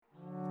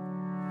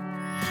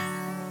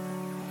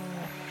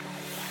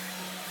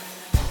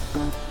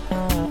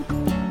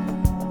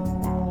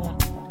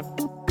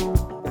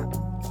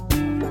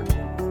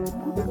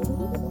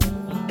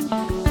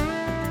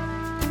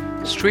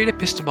Straight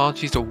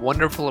epistemology is a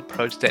wonderful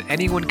approach that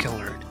anyone can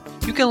learn.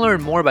 You can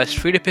learn more about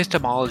straight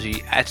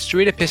epistemology at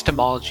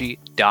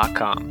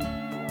straightapistemology.com.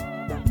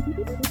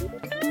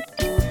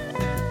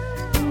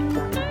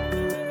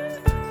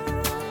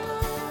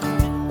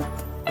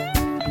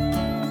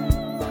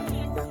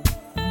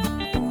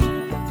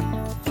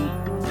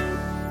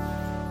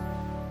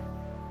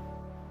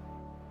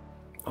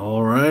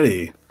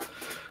 Alrighty.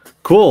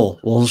 Cool.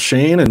 Well,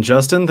 Shane and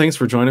Justin, thanks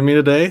for joining me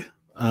today.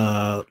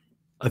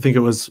 I think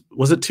it was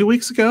it 2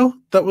 weeks ago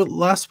that we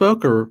last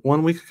spoke, or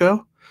 1 week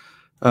ago?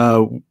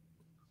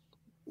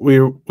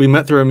 We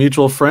met through a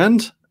mutual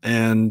friend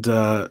and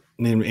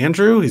named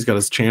Andrew. He's got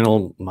his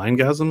channel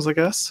Mindgasms, I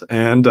guess.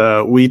 And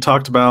we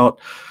talked about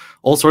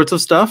all sorts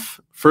of stuff.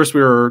 First,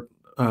 we were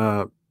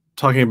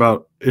talking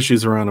about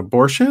issues around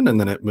abortion, and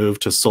then it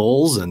moved to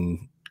souls and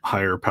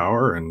higher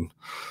power and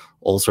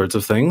all sorts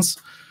of things.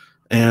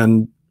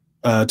 And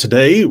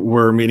today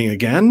we're meeting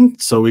again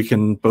so we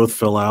can both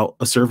fill out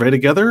a survey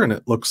together, and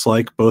it looks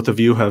like both of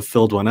you have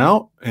filled one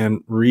out,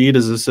 and Reed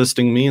is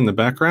assisting me in the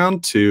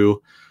background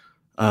to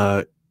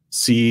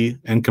see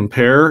and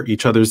compare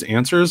each other's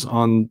answers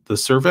on the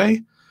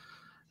survey.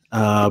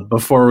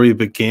 Before we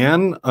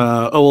begin,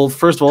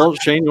 first of all,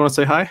 Shane, you want to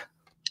say hi?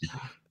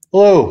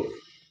 Hello.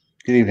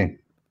 Good evening.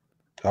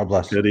 God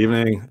bless. Good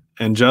evening.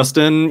 And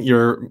Justin,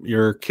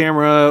 your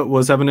camera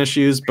was having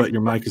issues, but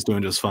your mic is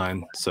doing just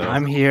fine. So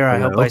I'm here. I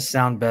hope I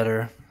sound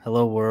better.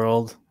 Hello,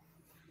 world.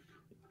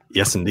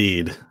 Yes,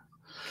 indeed.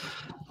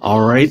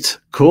 All right,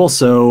 cool.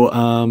 So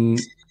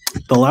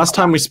the last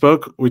time we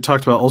spoke, we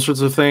talked about all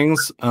sorts of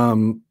things.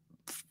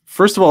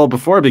 First of all,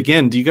 before I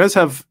begin, do you guys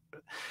have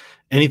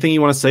anything you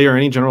want to say or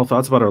any general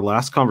thoughts about our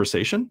last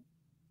conversation?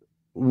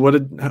 What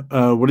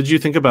did you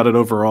think about it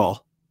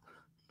overall?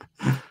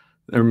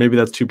 Or maybe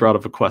that's too broad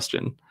of a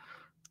question.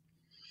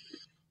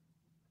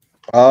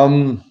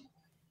 To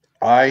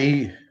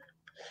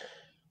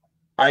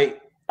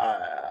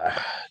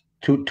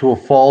a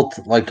fault,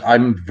 like,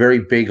 I'm very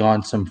big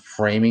on some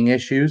framing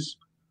issues.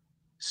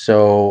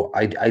 So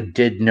I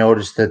did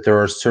notice that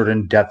there are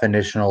certain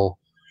definitional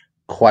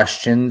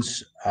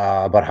questions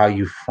about how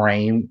you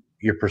frame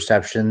your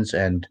perceptions,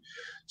 and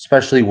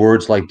especially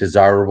words like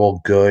desirable,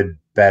 good,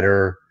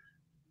 better.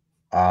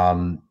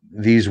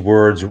 These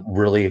words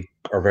really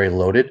are very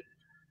loaded.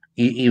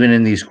 Even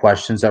in these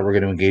questions that we're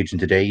going to engage in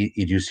today,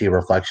 you do see a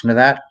reflection of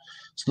that.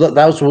 So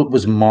that was what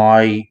was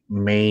my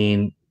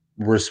main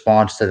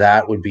response to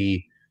that, would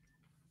be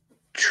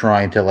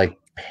trying to like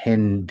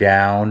pin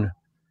down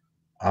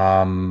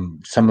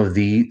some of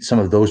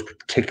those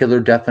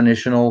particular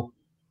definitional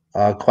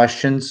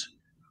questions,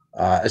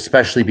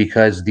 especially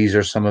because these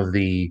are some of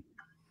the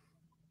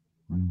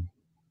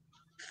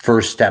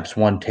first steps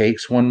one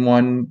takes when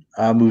one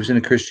moves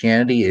into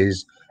Christianity,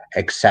 is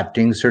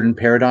accepting certain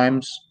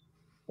paradigms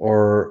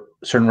or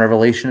certain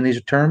revelation in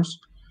these terms.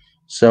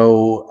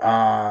 So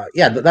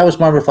that was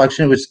my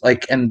reflection. It was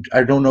like, and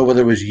I don't know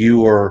whether it was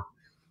you or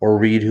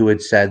Reed who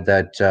had said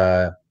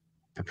that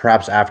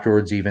perhaps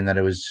afterwards even, that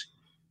it was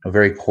a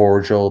very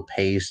cordial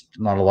paced,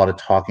 not a lot of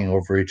talking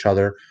over each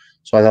other.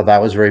 So I thought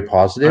that was very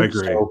positive. I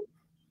agree.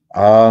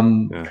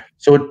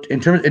 So in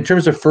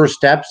terms of first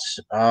steps,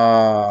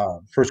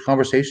 first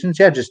conversations,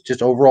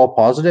 just overall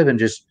positive, and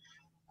just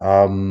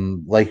what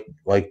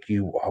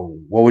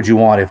would you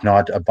want if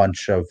not a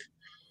bunch of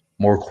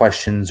more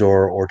questions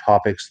or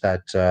topics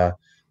that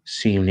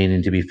seem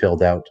needing to be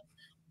filled out?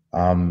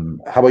 How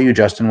about you,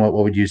 Justin? What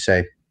would you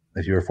say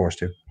if you were forced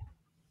to?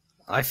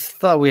 I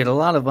thought we had a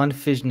lot of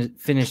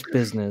unfinished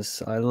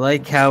business. I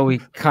like how we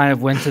kind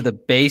of went to the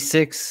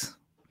basics,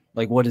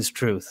 like what is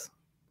truth?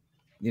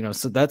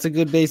 So that's a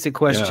good basic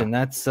question.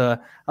 Yeah. That's I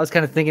was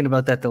kind of thinking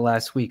about that the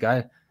last week.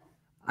 I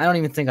don't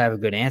even think I have a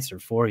good answer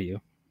for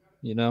you.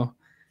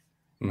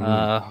 Mm-hmm.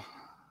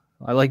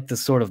 I like the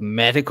sort of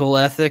medical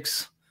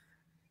ethics.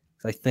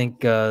 I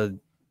think,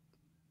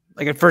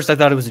 like at first I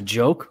thought it was a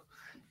joke,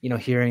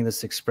 hearing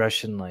this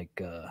expression like,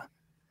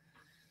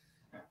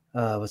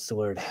 what's the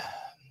word?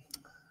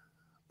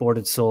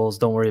 Aborted souls,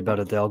 don't worry about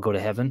it, they all go to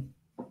heaven.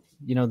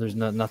 There's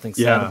nothing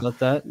sad about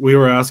that. We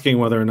were asking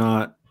whether or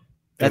not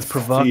that's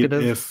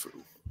provocative.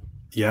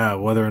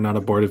 Whether or not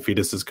aborted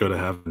fetuses go to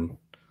heaven.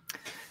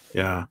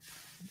 Yeah.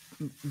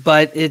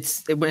 But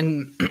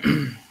when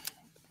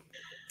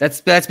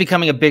that's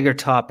becoming a bigger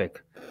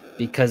topic,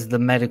 because the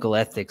medical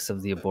ethics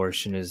of the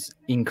abortion is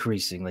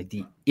increasing, like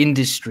the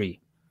industry.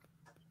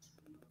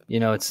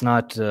 It's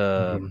not.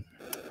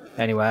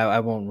 Anyway, I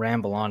won't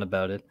ramble on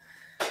about it.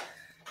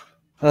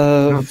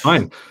 No,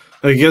 fine.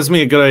 It gives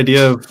me a good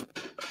idea of.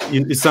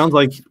 It sounds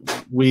like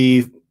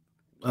we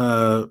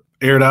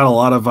aired out a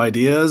lot of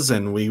ideas,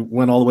 and we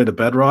went all the way to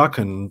bedrock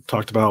and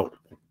talked about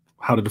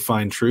how to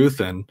define truth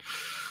and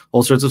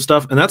all sorts of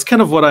stuff. And that's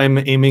kind of what I'm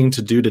aiming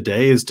to do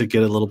today, is to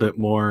get a little bit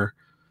more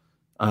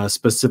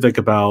specific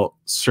about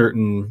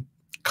certain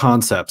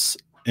concepts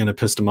in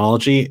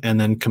epistemology,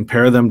 and then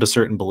compare them to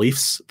certain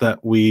beliefs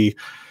that we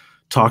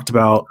talked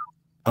about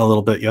a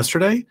little bit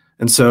yesterday.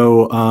 And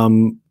so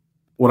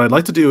what I'd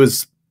like to do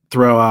is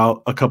throw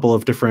out a couple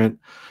of different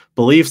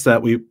beliefs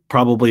that we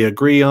probably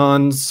agree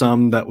on,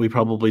 some that we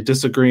probably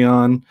disagree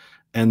on,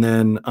 and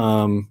then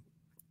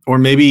or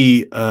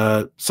maybe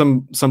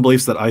some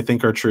beliefs that I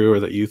think are true or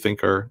that you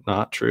think are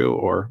not true,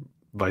 or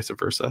vice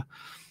versa.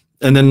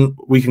 And then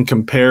we can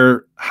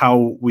compare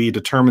how we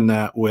determine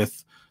that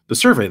with the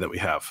survey that we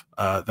have,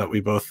 that we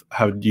both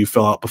had you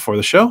fill out before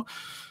the show.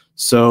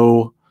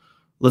 So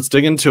let's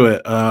dig into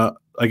it.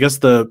 I guess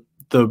the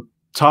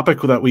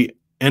topic that we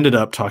ended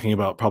up talking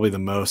about probably the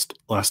most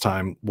last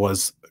time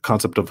was the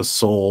concept of a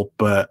soul,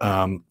 but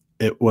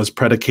it was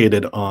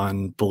predicated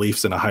on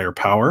beliefs in a higher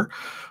power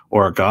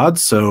or a God.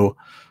 So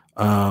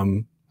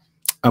I'm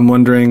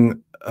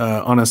wondering,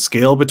 on a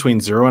scale between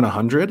 0 and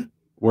 100,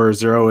 where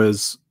 0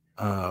 is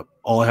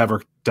all I have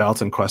are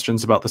doubts and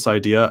questions about this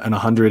idea, and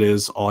 100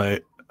 is all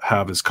I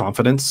have is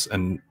confidence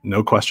and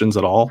no questions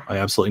at all, I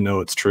absolutely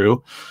know it's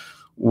true,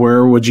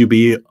 where would you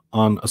be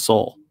on a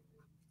soul?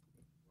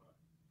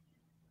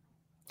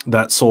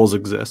 That souls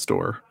exist,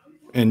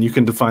 and you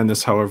can define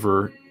this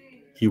however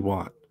you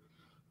want.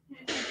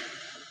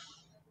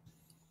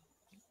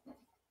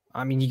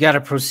 I mean, you got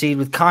to proceed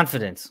with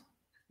confidence.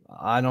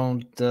 I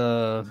don't.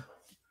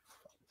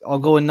 I'll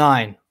go with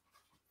 9.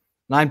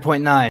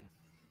 9.9.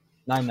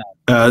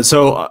 99.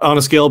 So on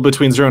a scale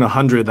between 0 and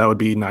 100, that would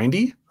be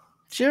 90.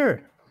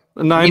 Sure.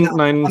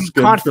 9 is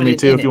good for me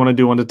too. If you want to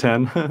do 1 to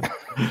 10.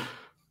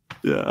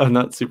 Yeah, I'm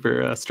not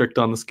super strict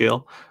on the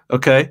scale.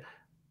 Okay.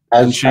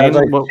 As Shane,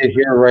 I sit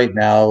here right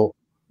now,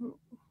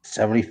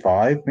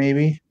 75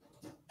 maybe.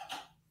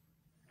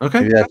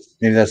 Okay.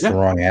 Maybe that's the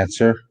wrong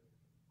answer.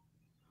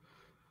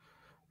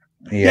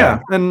 Yeah,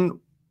 and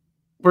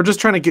we're just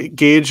trying to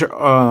gauge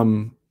our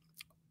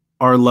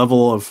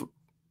level of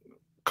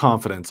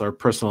confidence, our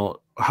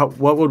personal.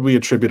 What would we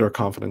attribute our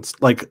confidence?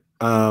 Like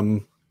to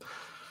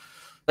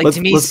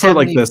me, let's put it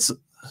like this.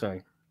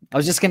 Sorry, I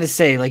was just gonna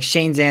say, like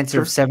Shane's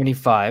answer of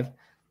 75.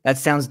 That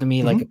sounds to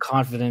me like a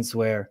confidence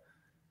where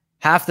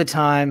half the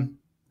time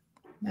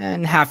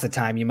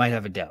you might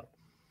have a doubt.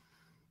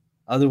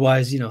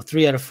 Otherwise,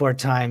 3 out of 4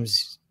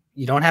 times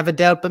you don't have a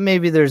doubt, but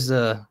maybe there's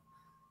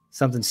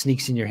something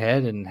sneaks in your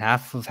head, and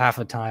half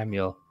a time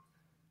you'll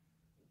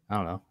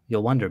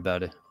wonder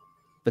about it.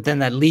 But then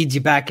that leads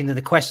you back into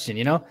the question,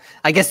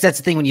 I guess that's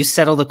the thing. When you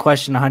settle the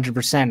question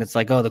 100%, it's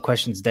like, oh, the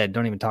question's dead.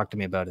 Don't even talk to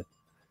me about it.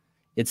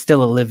 It's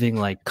still a living,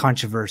 like,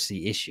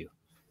 controversy issue.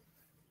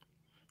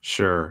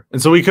 Sure.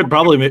 And so we could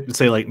probably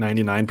say like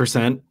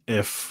 99%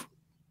 if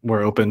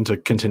we're open to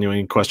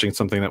continuing questioning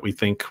something that we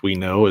think we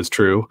know is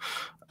true.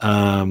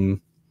 Well,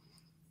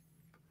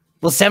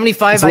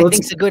 75 I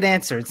think is a good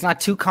answer. It's not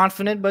too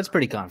confident, but it's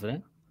pretty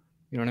confident.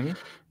 You know what I mean?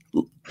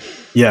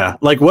 Yeah.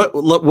 Like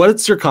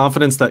what's your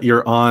confidence that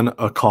you're on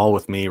a call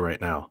with me right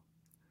now?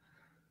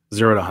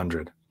 0 to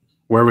 100.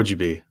 Where would you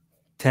be?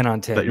 10 on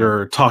 10. That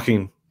you're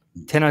talking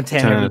 10 on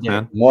 10 every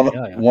day.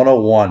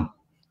 101.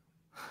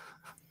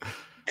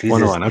 Jesus,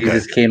 101. Okay.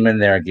 Jesus came in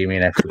there and gave me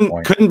an extra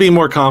point. Couldn't be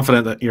more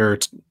confident that you're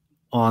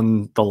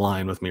on the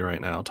line with me right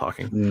now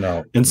talking.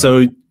 No. And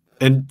so,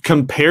 and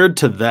compared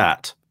to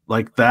that,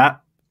 like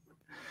that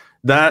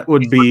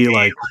would be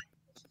like,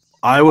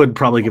 I would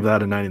probably give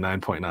that a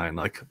 99.9.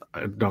 Like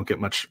I don't get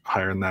much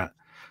higher than that.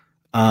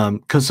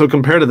 So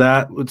compared to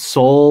that, with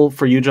soul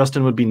for you,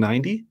 Justin, would be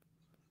 90.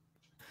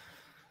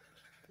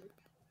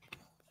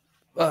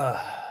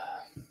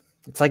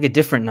 It's like a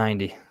different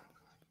 90.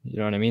 You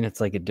know what I mean?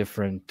 It's like a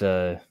different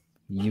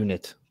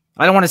unit.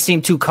 I don't want to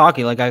seem too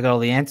cocky, like I got all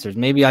the answers.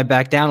 Maybe I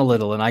back down a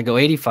little and I go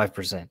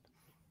 85%.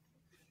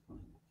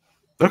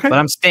 Okay. But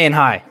I'm staying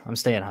high.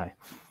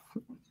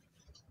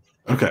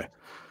 Okay.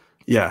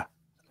 Yeah.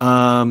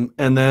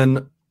 And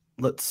then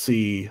let's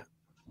see.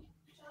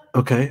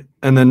 Okay.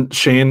 And then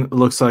Shane,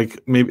 looks like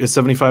maybe is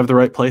 75 the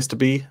right place to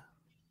be?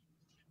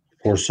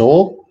 For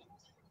soul?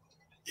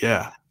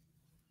 Yeah.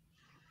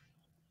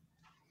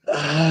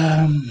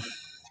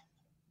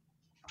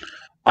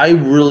 I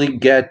really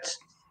get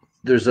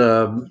there's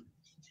a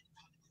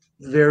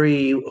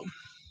very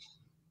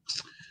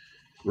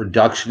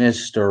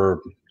reductionist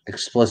or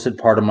explicit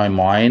part of my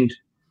mind,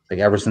 like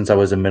ever since I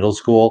was in middle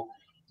school.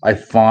 I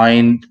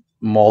find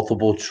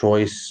multiple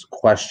choice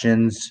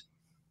questions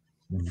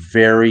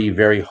very,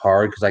 very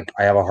hard because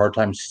I have a hard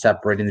time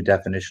separating the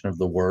definition of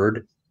the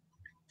word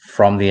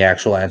from the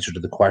actual answer to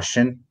the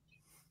question.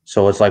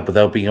 So it's like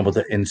without being able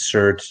to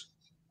insert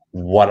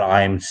what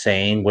I'm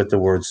saying with the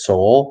word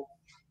soul,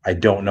 I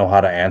don't know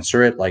how to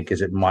answer it. Like,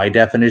 is it my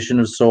definition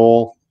of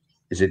soul?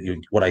 Is it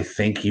what I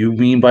think you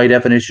mean by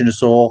definition of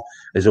soul?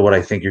 Is it what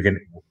I think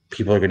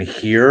people are going to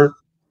hear?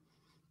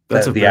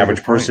 That's the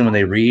average person when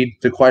they read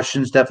the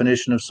question's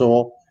definition of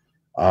soul.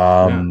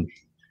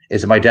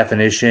 Is it my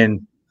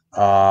definition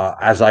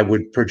as I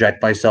would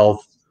project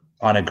myself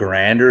on a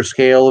grander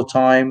scale of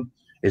time?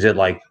 Is it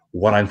like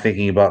what I'm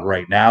thinking about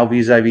right now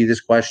vis-a-vis this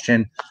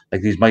question?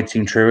 Like these might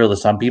seem trivial to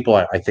some people.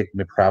 I think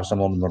perhaps I'm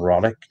a little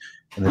neurotic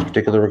in this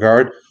particular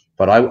regard,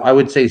 but I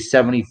would say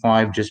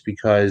 75 just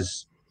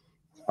because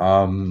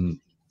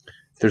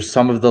there's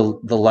some of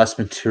the less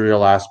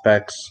material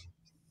aspects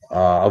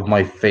of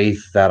my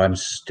faith that I'm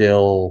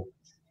still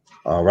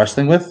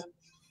wrestling with.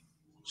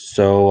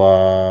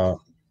 So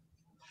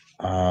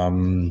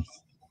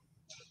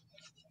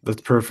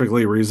that's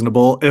perfectly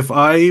reasonable. If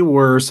I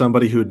were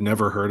somebody who'd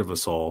never heard of a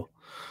soul,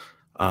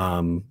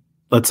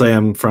 let's say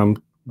I'm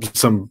from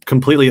some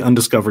completely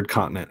undiscovered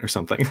continent or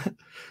something.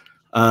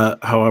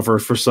 However,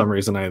 for some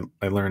reason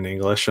I learned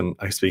English and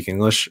I speak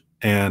English,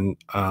 and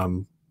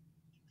I'm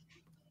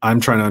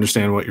trying to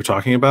understand what you're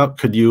talking about.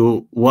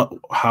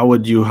 How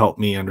would you help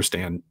me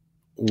understand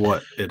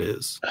what it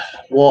is?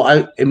 Well,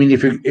 I mean,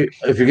 if you're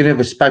gonna have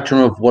a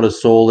spectrum of what a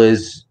soul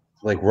is,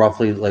 like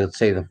roughly, let's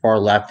say the far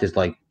left is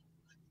like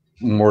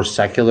more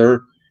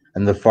secular,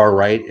 and the far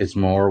right is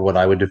more what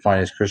I would define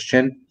as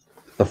Christian.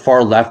 The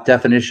far left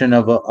definition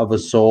of a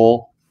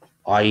soul,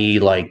 i.e.,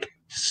 like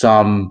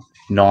some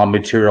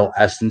non-material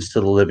essence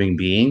to the living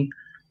being,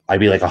 I'd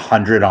be like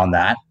 100 on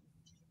that.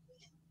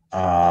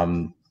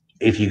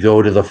 If you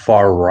go to the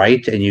far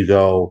right and you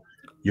go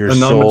your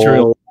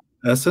non-material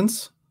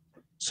essence,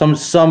 some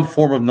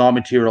form of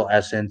non-material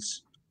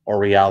essence or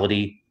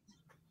reality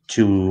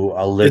to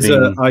a living is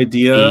an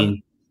idea.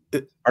 being.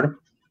 Pardon?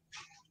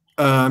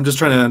 I'm just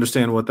trying to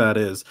understand what that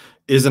is.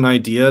 Is an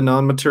idea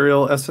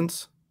non-material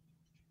essence?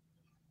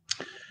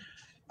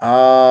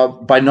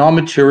 By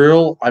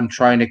non-material, I'm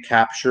trying to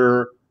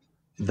capture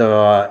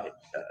the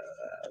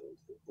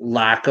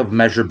lack of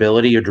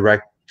measurability or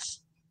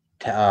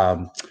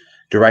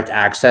direct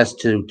access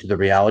to the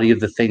reality of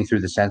the thing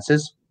through the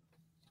senses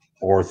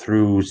or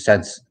through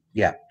sense.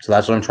 Yeah. So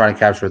that's what I'm trying to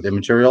capture with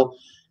immaterial.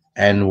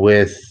 And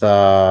with,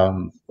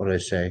 what did I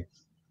say?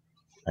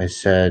 I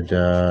said,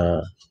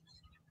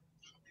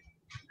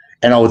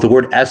 with the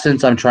word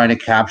essence, I'm trying to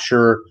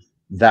capture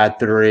that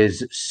there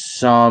is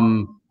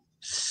some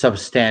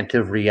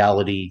substantive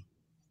reality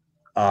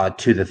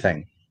to the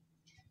thing.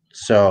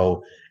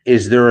 So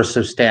is there a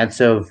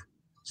substantive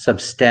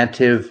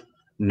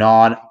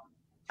non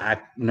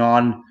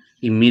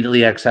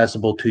immediately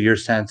accessible to your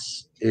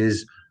sense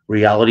is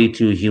reality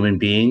to a human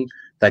being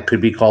that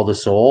could be called a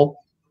soul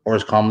or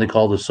is commonly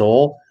called a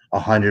soul?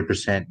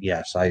 100%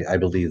 yes, I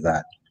believe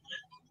that.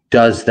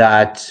 Does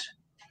that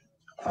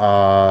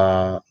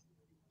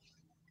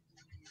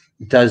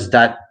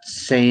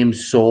same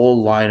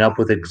soul line up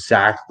with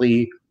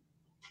exactly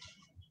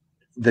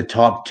the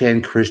top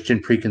 10 Christian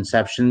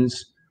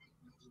preconceptions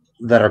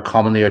that are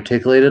commonly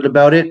articulated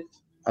about it?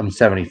 I'm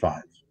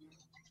 75.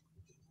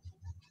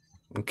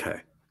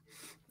 Okay.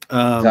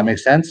 Does that make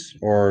sense,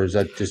 or is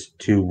that just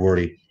too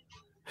wordy?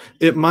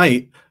 It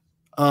might.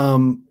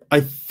 I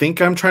think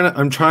I'm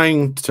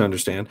trying to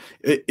understand.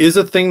 It is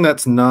a thing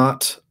that's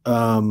not.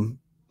 I'm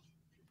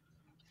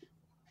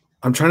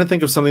trying to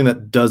think of something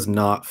that does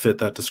not fit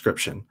that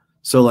description.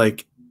 So,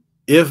 like,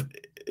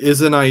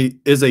 is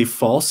a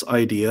false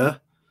idea,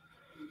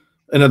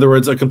 in other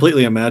words, a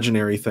completely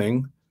imaginary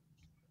thing,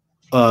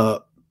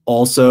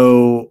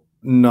 also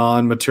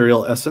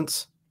non-material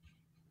essence?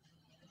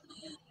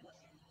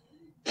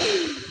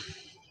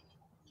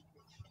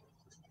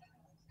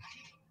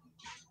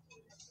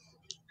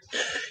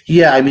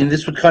 Yeah, I mean,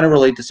 this would kind of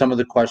relate to some of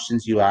the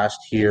questions you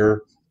asked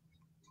here.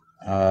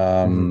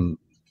 What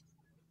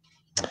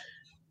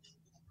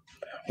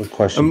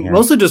question I'm here?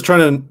 mostly just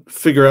trying to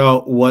figure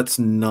out what's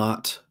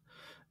not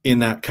in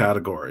that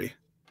category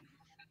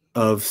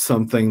of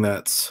something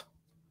that's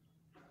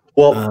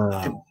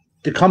well.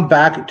 To come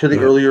back to the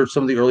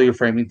some of the earlier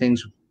framing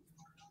things,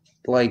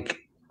 like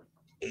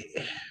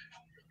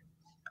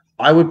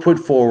I would put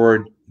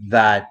forward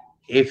that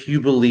if you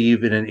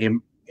believe in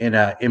an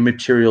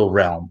immaterial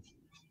realm,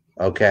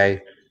 okay,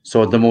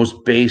 so at the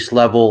most base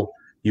level,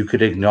 you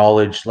could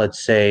acknowledge,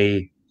 let's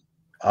say,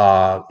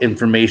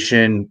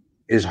 information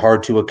is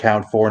hard to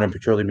account for in a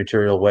purely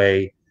material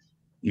way.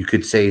 You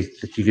could say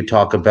that you could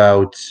talk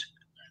about,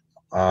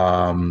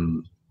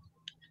 and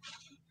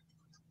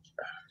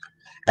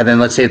then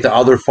let's say at the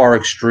other far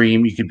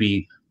extreme, you could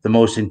be the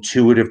most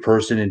intuitive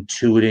person,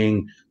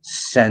 intuiting,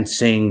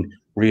 sensing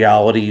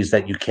realities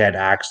that you can't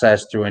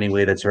access through any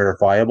way that's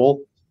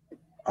verifiable.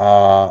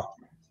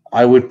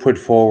 I would put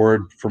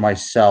forward for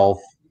myself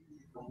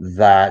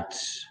that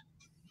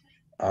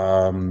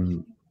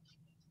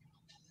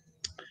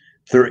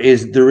there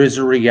is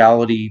a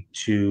reality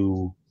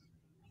to,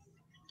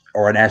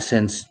 or an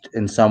essence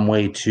in some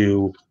way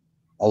to,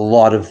 a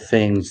lot of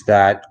things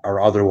that are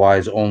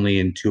otherwise only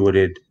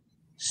intuited,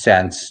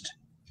 sensed.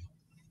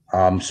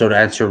 So to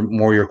answer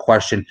more your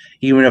question,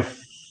 even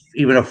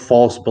a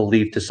false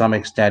belief to some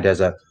extent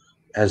as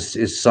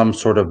is some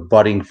sort of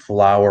budding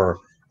flower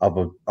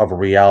of a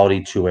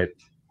reality to it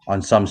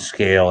on some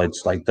scale,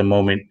 it's like the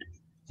moment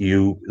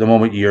you're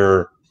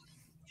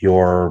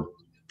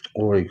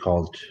what do you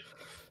call it?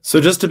 So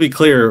just to be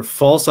clear,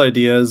 false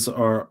ideas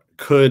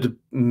could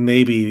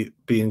maybe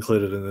be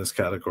included in this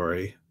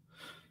category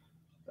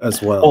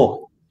as well.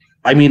 Oh,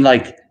 I mean,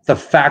 like the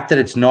fact that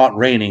it's not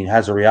raining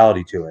has a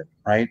reality to it,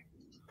 right?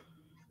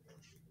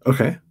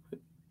 Okay.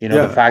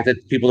 The fact that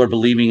people are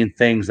believing in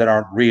things that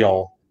aren't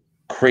real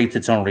creates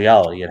its own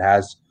reality. It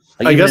has.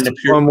 Like, I guess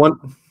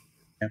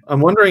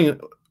I'm wondering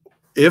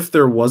if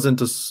there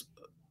wasn't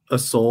a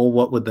soul,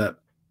 what would that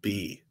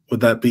be? Would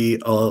that be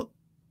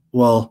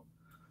well?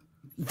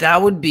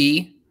 That would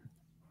be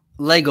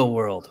Lego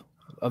World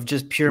of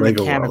just pure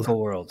Lego mechanical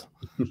world.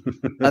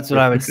 That's what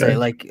I would say.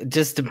 Like,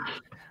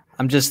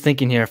 I'm just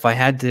thinking here. If I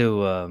had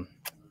to,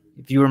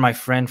 if you were my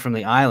friend from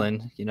the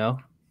island,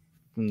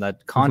 from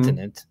that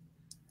continent,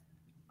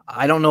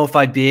 I don't know if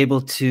I'd be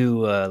able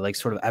to like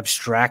sort of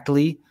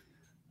abstractly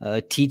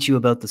teach you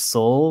about the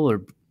soul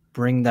or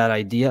bring that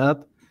idea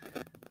up.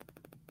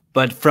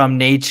 But from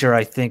nature,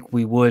 I think it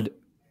would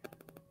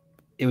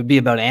be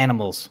about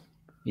animals,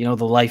 the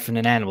life in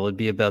an animal. It'd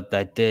be about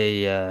that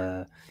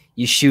day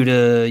you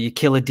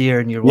kill a deer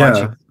and you're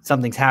watching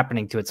something's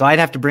happening to it. So I'd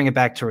have to bring it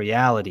back to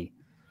reality.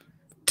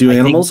 Do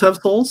animals have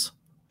souls?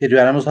 Yeah, do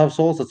animals have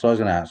souls? That's what I was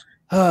going to ask.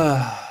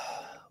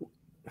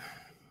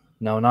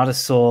 No, not a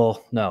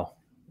soul. No.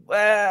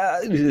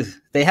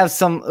 They have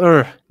some.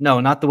 No,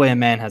 not the way a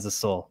man has a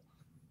soul.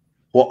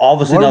 Well,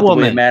 obviously not the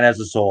way a man has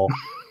a soul.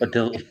 But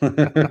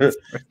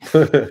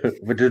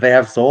but do they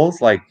have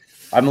souls? Like,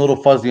 I'm a little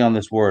fuzzy on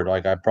this word.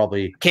 Like, I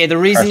probably. Okay, the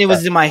reason it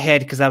was in my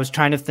head because I was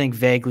trying to think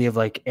vaguely of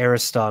like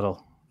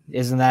Aristotle.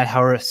 Isn't that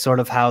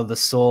how the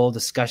soul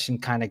discussion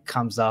kind of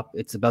comes up?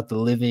 It's about the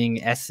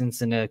living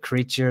essence in a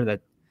creature,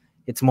 that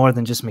it's more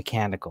than just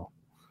mechanical.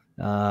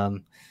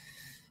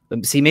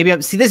 See,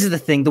 this is the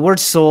thing. The word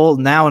soul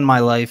now in my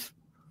life,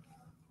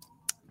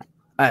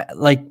 I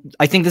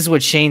think this is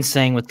what Shane's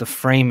saying with the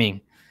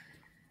framing.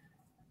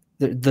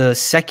 The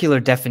secular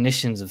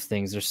definitions of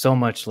things, there's so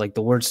much, like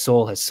the word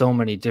soul has so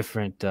many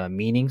different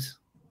meanings.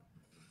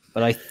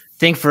 But I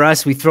think for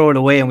us, we throw it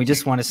away and we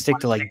just want to stick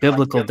to like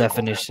biblical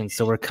definitions.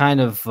 So we're kind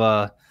of,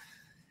 I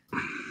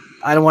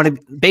don't want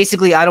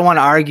to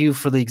argue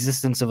for the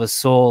existence of a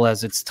soul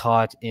as it's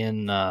taught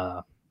in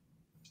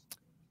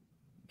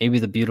maybe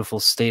the beautiful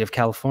state of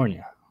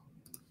California,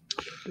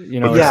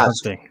 or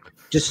something.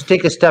 Just to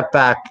take a step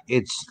back,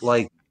 it's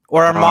like,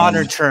 or our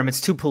modern term,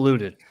 it's too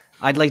polluted.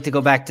 I'd like to go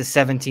back to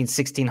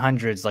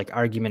 1600s, like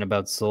argument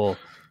about soul,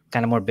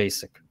 kind of more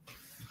basic.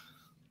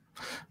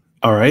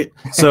 All right.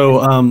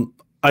 So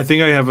I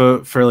think I have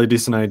a fairly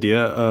decent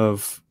idea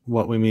of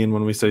what we mean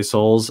when we say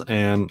souls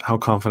and how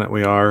confident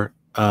we are.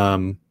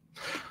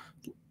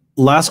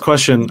 Last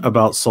question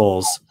about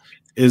souls.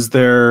 Is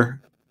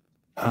there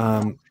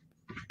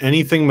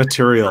anything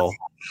material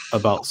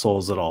about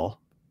souls at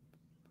all?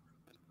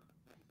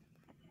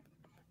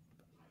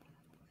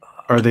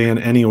 Are they in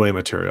any way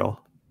material?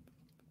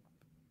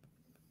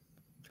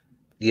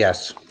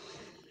 Yes.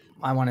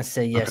 I want to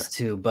say yes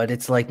too, but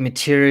it's like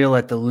material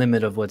at the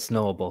limit of what's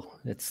knowable.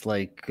 It's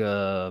like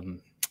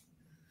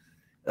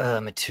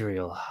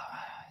material.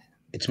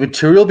 It's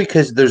material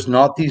because there's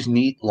not these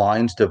neat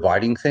lines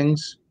dividing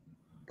things,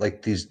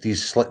 like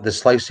the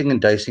slicing and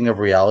dicing of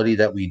reality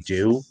that we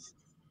do.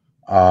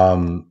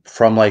 From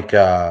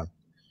a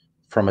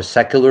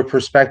secular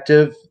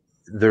perspective,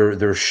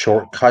 there's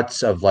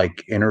shortcuts of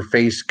like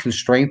interface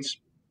constraints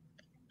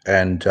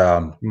and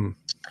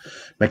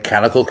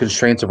mechanical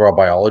constraints of our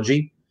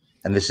biology,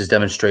 and this is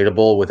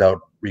demonstrable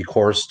without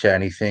recourse to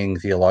anything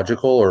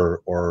theological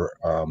or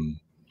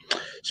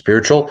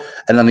spiritual.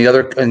 And on the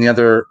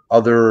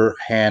other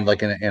hand,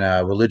 like in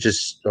a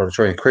religious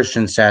a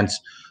Christian sense,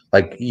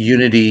 like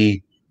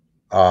unity,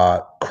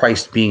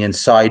 Christ being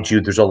inside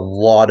you, there's a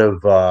lot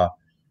of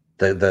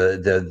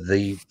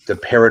the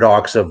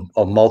paradox of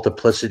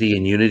multiplicity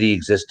and unity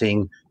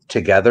existing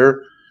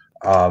together.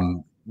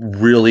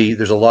 Really,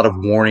 there's a lot of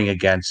warning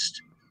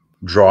against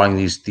drawing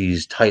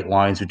these tight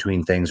lines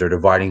between things or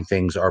dividing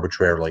things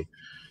arbitrarily.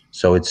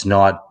 So it's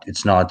not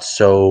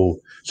so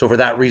for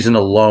that reason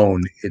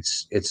alone,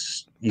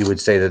 it's you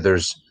would say that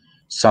there's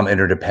some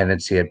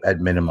interdependency at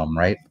minimum,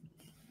 right?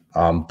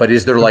 But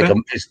is there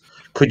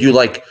could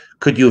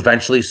you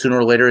eventually sooner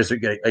or later, are you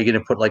going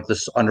to put like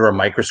this under a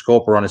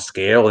microscope or on a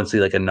scale and see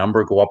like a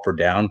number go up or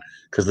down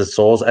because the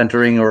soul's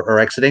entering or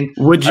exiting?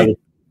 Would you?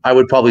 I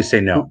would probably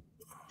say no.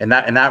 In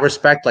that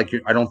respect, like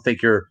I don't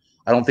think you're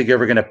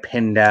ever going to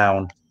pin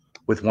down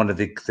with one of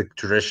the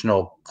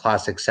traditional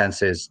classic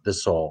senses the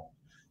soul.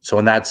 So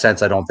in that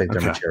sense, I don't think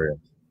they're material.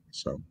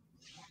 So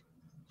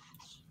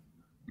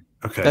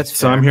okay, that's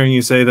so fair. I'm hearing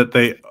you say that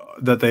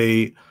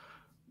they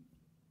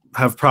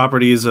have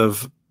properties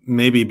of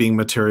maybe being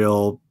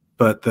material,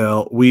 but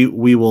we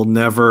will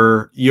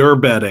never. You're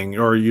betting,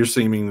 or you're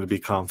seeming to be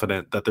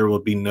confident that there will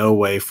be no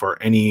way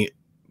for any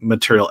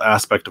material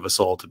aspect of a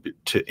soul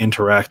to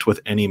interact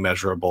with any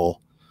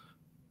measurable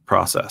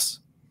process.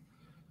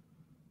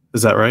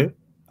 Is that right?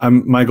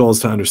 My goal is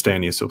to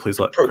understand you, so please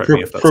correct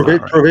me if that's not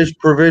right.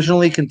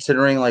 Provisionally,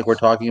 considering like we're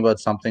talking about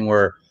something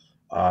where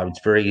it's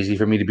very easy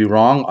for me to be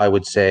wrong, I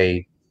would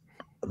say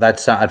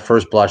that's at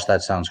first blush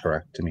that sounds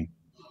correct to me.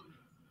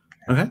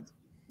 Okay,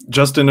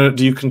 Justin,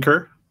 do you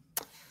concur?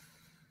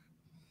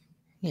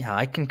 Yeah,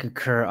 I can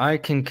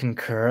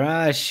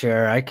concur.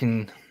 Sure, I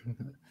can.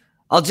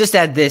 I'll just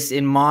add this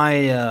in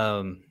my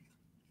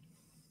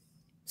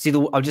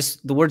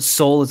the word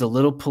soul is a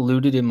little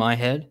polluted in my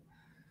head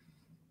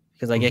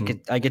because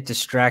I get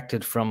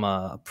distracted from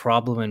a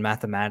problem in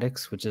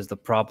mathematics, which is the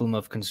problem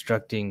of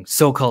constructing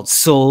so-called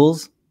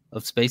souls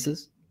of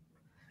spaces.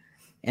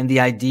 And the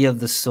idea of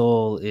the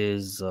soul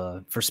is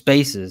for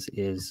spaces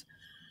is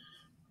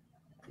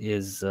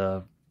it's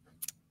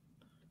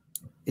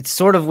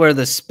sort of where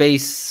the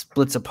space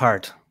splits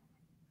apart.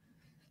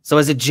 So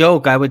as a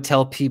joke, I would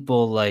tell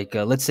people, like,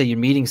 let's say you're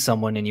meeting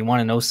someone and you want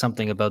to know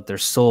something about their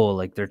soul,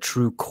 like their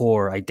true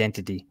core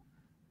identity,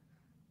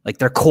 like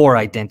their core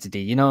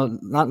identity, you know,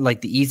 not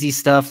like the easy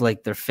stuff,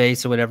 like their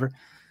face or whatever.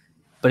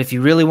 But if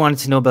you really wanted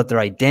to know about their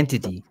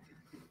identity,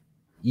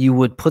 you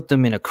would put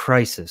them in a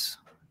crisis.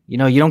 You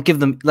know, you don't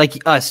give them, like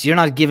us, you're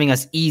not giving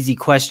us easy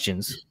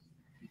questions.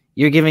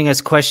 You're giving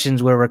us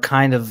questions where we're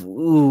kind of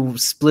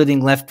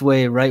splitting left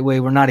way, right way.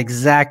 We're not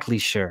exactly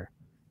sure.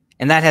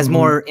 And that has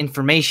more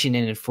information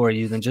in it for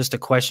you than just a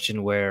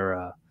question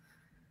where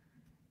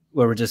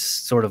we're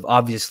just sort of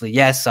obviously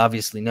yes,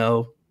 obviously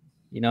no.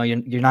 You know,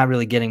 you're not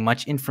really getting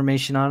much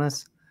information on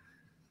us.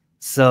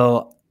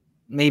 So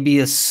maybe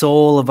a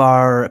soul of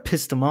our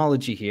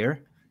epistemology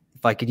here,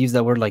 if I could use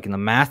that word like in the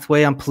math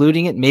way, I'm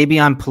polluting it. Maybe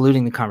I'm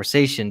polluting the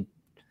conversation.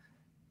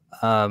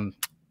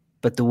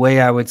 But the way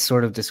I would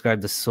sort of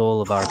describe the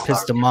soul of our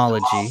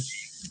epistemology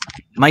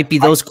might be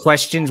those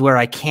questions where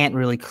I can't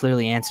really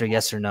clearly answer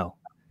yes or no.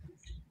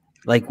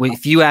 Like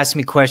if you ask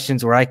me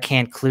questions where I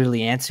can't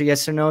clearly answer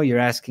yes or no, you're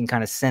asking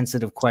kind of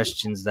sensitive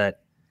questions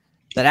that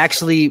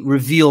actually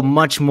reveal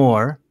much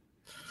more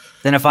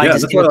than if I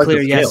just give a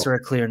clear yes or a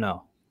clear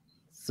no.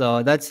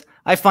 So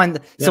I find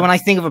so when I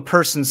think of a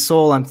person's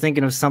soul, I'm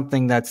thinking of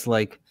something that's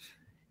like,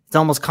 it's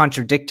almost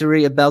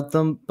contradictory about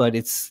them, but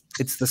it's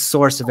the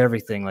source of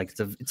everything. Like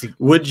it's a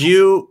Would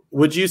you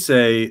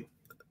say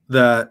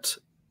that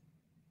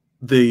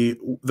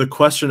the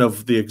question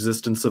of the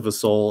existence of a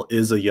soul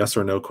is a yes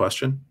or no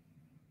question?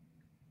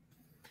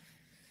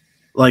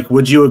 Like,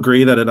 would you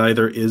agree that it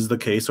either is the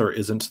case or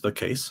isn't the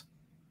case?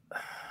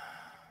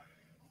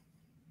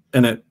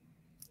 And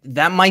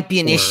that might be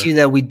an issue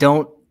that we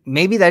don't.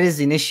 Maybe that is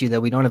an issue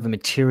that we don't have a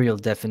material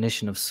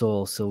definition of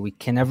soul, so we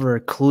can never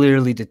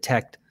clearly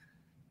detect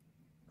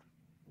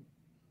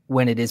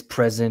when it is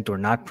present or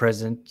not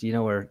present, you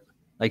know, or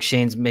like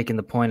Shane's making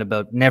the point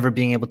about never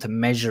being able to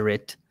measure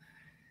it.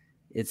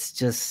 It's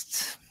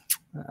just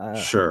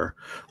sure.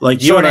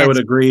 Like you and I would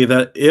agree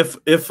that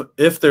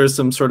if there's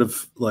some sort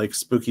of like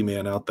spooky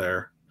man out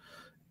there,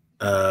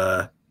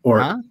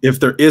 or if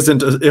there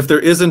isn't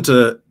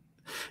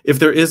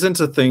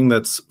a thing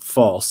that's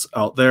false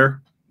out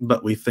there,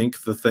 but we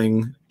think the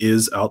thing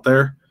is out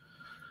there,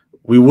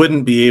 we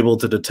wouldn't be able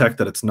to detect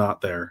that it's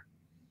not there,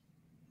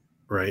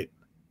 right?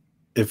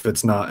 If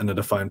it's not in a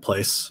defined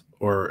place,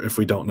 or if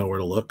we don't know where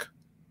to look.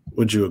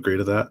 Would you agree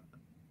to that?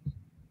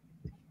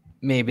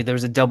 Maybe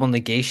there's a double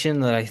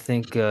negation that I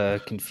think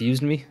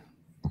confused me.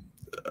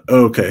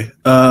 Okay.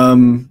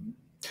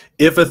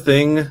 If a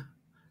thing,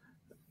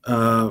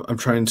 I'm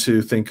trying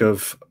to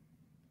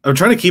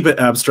keep it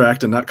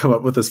abstract and not come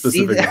up with a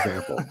specific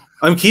example.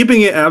 I'm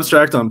keeping it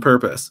abstract on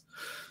purpose.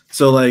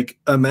 So like,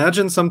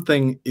 imagine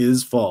something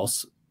is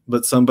false,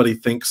 but somebody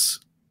thinks,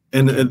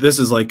 and this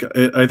is like,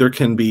 it either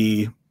can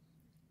be,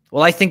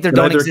 well, I think there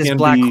don't exist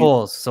black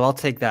holes, so I'll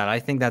take that. I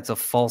think that's a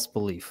false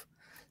belief.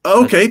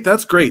 Okay,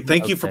 that's great.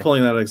 Thank you for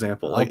pulling that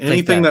example. Like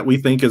anything that we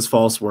think is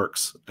false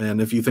works.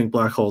 And if you think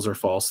black holes are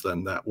false,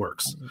 then that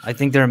works. I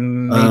think they're a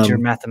major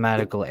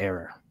mathematical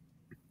error.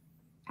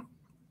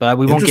 But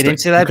we won't get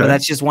into that, but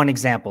that's just one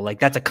example. Like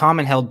that's a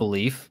common held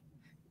belief.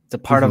 It's a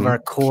part of our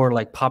core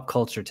like pop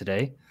culture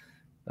today.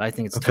 But I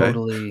think it's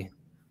totally.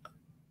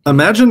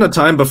 Imagine a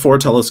time before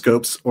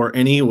telescopes or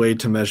any way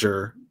to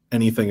measure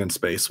anything in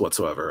space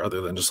whatsoever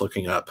other than just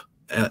looking up.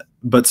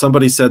 But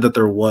somebody said that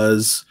there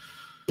was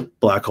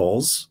black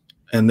holes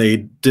and they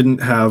didn't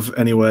have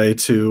any way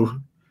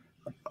to.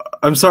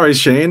 I'm sorry,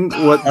 Shane.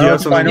 What you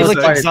have something to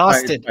say?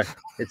 Exhausted.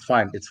 It's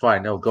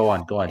fine. No, go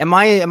on. Am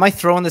I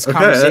throwing this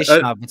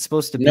conversation up? It's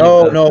supposed to be.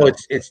 No.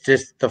 It's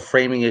just the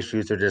framing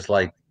issues are just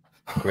like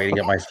grating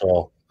at my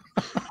soul.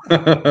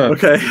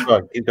 Okay.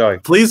 Keep going.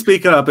 Please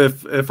speak up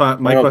if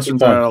my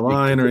questions are out of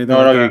line or anything.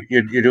 No,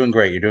 you're doing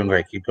great. You're doing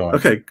great. Keep going.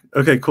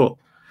 Okay, cool.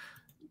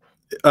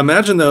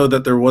 Imagine though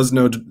that there was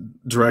no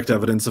direct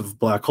evidence of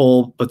black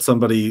hole, but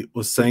somebody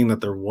was saying that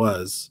there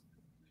was.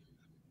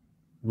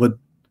 What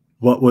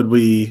would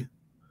we?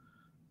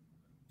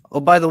 Oh,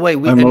 by the way,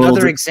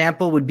 another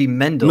example would be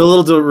Mendel. I'm a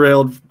little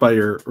derailed by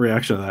your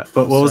reaction to that,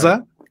 but what was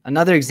that?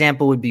 Another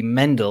example would be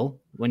Mendel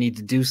when he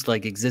deduced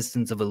like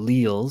existence of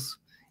alleles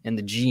in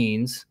the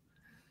genes.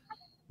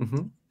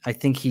 Mm-hmm. I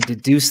think he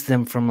deduced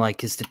them from like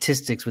his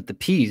statistics with the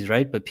P's,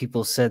 right? But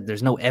people said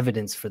there's no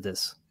evidence for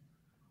this.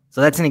 So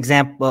that's an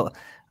example. Well,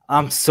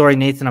 I'm sorry,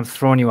 Nathan, I'm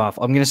throwing you off.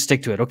 I'm going to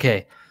stick to it.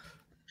 Okay.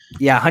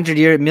 Yeah,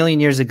 100 million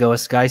years ago, a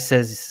guy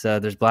says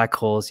there's black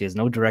holes. He has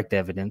no direct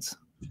evidence.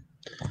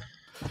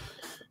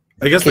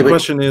 I guess the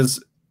question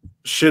is,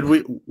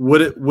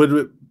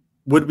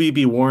 would we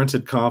be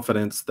warranted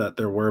confidence that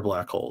there were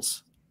black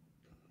holes?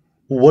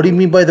 What do you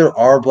mean by there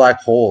are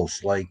black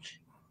holes? Like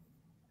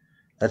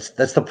that's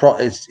the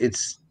problem.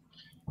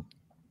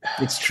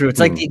 It's true. It's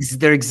like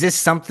there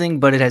exists something,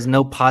 but it has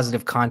no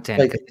positive content.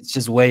 Like, it's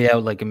just way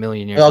out like a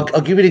million years.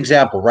 I'll give you an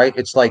example, right?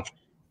 It's like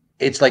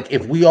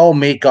if we all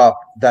make up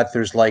that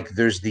there's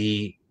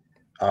the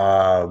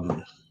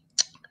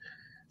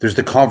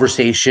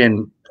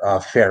conversation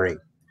fairy,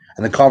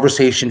 and the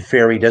conversation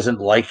fairy doesn't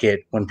like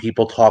it when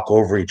people talk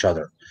over each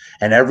other.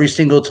 And every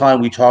single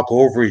time we talk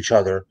over each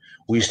other,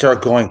 we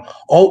start going,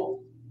 "Oh,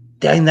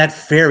 dang, that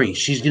fairy,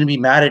 she's going to be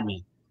mad at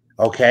me."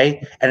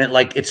 Okay. And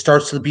it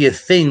starts to be a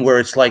thing where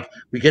it's like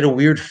we get a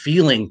weird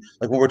feeling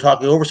like when we're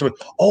talking over somebody,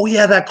 oh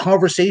yeah, that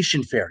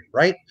conversation fairy,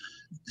 right?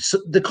 So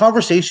the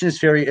conversation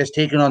fairy has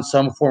taken on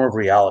some form of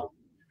reality,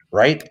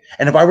 right?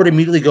 And if I were to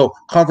immediately go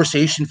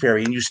conversation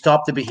fairy and you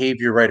stop the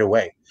behavior right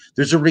away,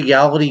 there's a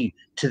reality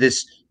to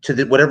this,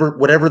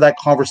 whatever that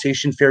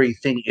conversation fairy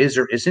thing is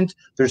or isn't,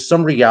 there's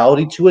some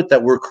reality to it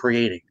that we're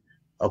creating.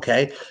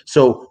 Okay.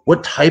 So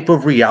what type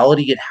of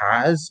reality it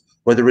has,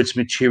 whether it's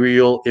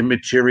material,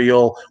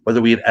 immaterial, whether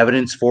we have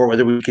evidence for,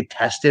 whether we could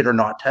test it or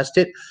not test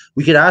it.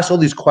 We could ask all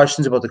these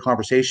questions about the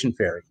conversation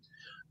fairy,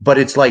 but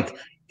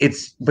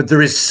but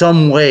there is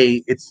some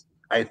way,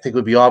 I think it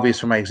would be obvious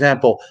from my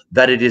example,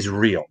 that it is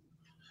real.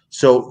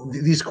 So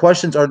these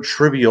questions aren't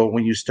trivial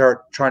when you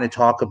start trying to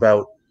talk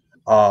about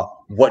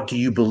what do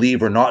you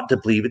believe or not to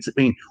believe.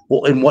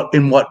 Well, in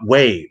what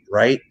way,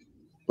 right?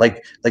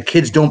 Like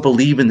kids don't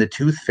believe in the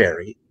tooth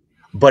fairy,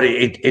 but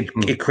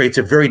it creates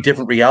a very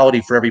different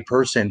reality for every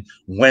person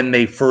when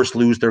they first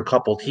lose their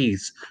couple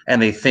teeth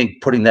and they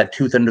think putting that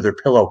tooth under their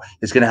pillow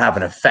is going to have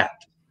an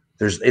effect.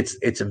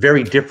 It's a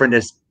very different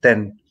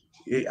than.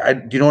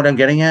 Do you know what I'm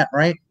getting at,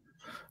 right?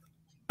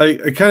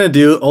 I kind of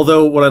do.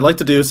 Although what I'd like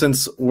to do,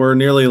 since we're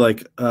nearly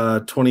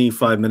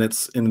 25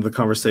 minutes into the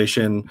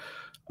conversation,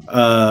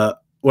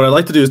 what I'd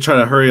like to do is try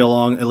to hurry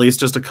along at least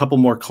just a couple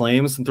more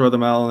claims and throw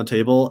them out on the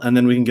table, and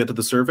then we can get to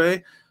the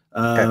survey.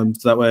 Okay.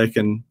 So that way I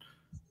can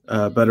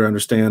better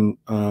understand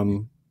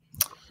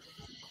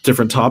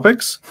different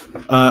topics.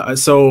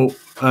 So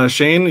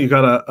Shane, you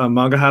got a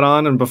manga hat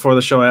on, and before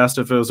the show I asked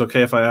if it was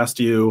okay if I asked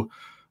you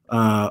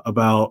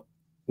about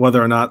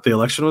whether or not the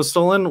election was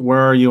stolen. Where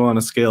are you on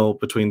a scale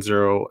between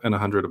 0 and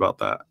 100 about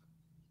that?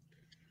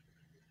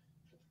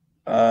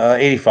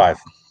 85.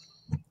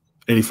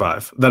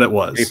 85. That it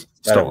was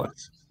stolen. It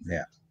was.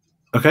 Yeah.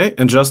 Okay.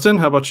 And Justin,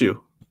 how about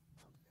you?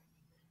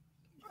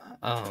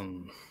 I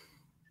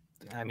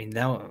mean,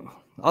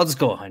 I'll just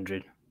go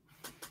 100.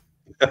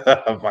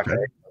 Okay.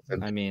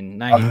 I mean,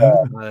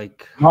 90,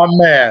 my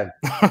man.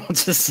 I'll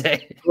just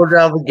say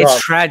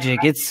it's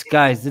tragic. It's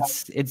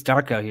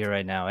dark out here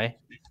right now, eh?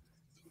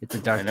 It's a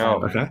dark. I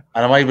know. Time. Okay.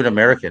 I'm not even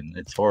American.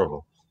 It's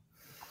horrible.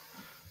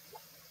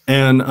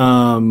 And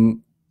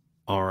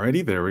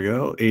alrighty, there we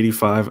go.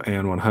 85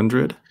 and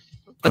 100.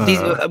 But these,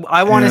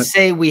 I want to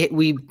say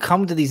we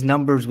come to these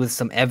numbers with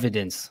some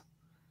evidence,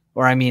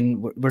 or I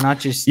mean, we're not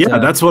just. Yeah,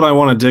 that's what I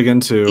want to dig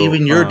into.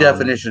 Even your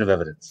definition of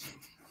evidence.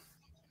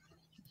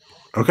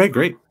 Okay,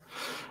 great.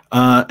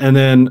 And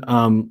then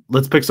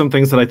let's pick some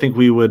things that I think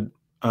we would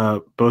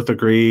both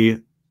agree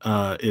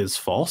is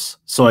false,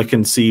 so I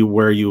can see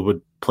where you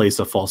would place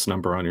a false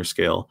number on your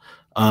scale.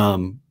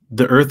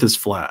 The Earth is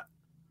flat.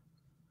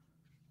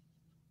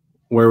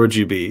 Where would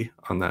you be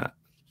on that?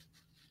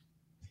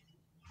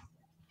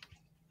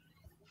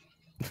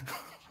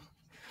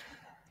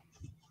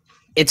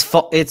 I'm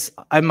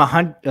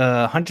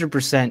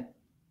 100%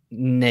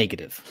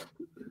 negative.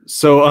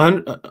 So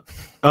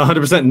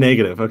 100%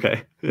 negative.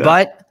 Okay. Yeah.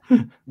 But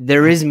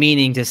there is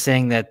meaning to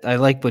saying that. I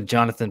like what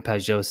Jonathan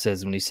Pajot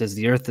says when he says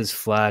the Earth is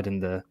flat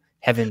and the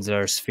heavens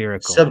are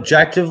spherical.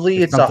 Subjectively,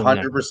 it's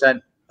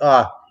 100%.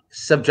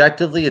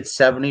 Subjectively, it's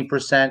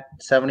 70%,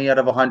 70 out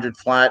of 100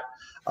 flat.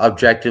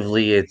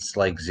 Objectively, it's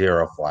like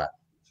 0 flat.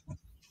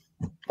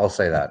 I'll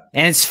say that.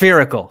 And it's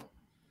spherical.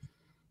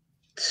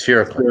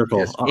 Spherical.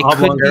 Yes. It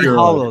could be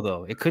hollow,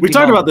 though. We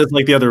talked about this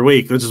the other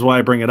week, which is why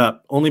I bring it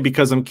up. Only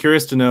because I'm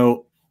curious to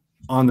know,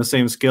 on the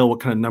same scale, what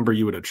kind of number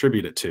you would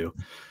attribute it to.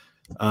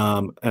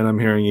 And I'm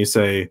hearing you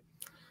say,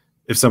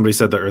 if somebody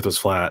said the Earth was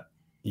flat,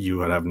 you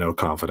would have no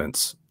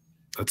confidence.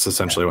 That's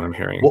essentially what I'm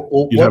hearing.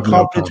 What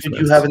confidence would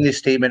you have in this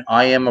statement?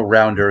 I am a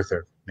round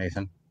earther,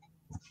 Nathan.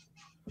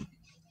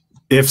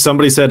 If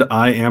somebody said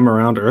I am a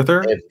round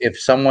earther, if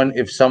someone,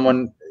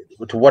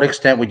 to what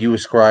extent would you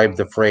ascribe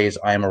the phrase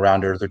 "I am a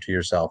round earther" to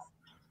yourself?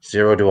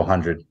 0 to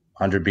 100,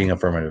 100 being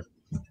affirmative.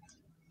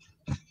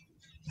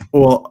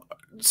 Well,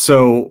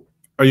 so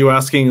are you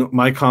asking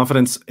my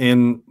confidence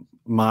in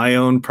my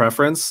own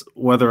preference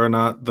whether or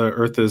not the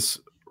Earth is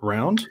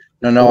round?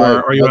 No.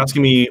 Or are you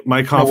asking me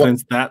my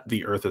confidence that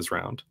the Earth is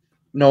round?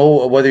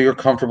 No, whether you're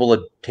comfortable at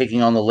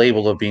taking on the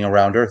label of being a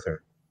round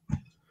earther.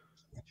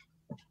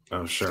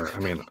 Oh, sure. I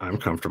mean, I'm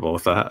comfortable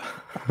with that.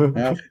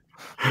 Yeah.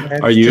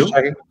 Are you?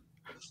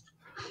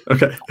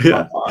 Okay.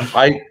 Yeah.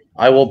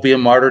 I will be a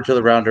martyr to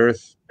the round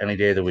earth any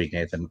day of the week,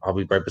 Nathan. I'll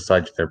be right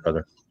beside you there,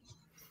 brother.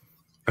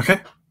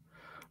 Okay.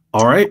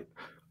 All right.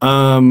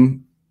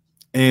 And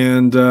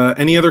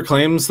any other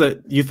claims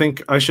that you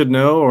think I should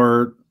know,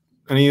 or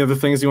any other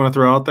things you want to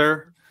throw out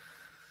there?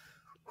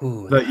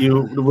 that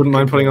you wouldn't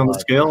mind putting on the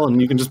scale,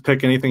 and you can just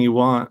pick anything you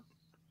want.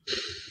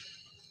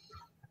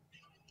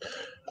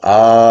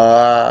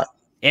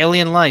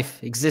 Alien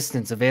life,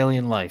 existence of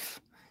alien life.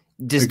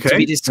 To Okay.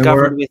 be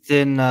discovered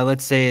within,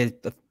 let's say,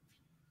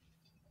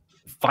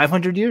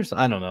 500 years?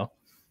 I don't know.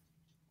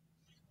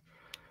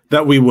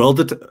 That we will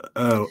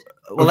Well,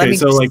 okay,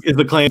 so like, is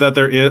the claim that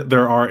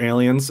there are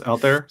aliens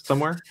out there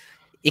somewhere?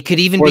 It could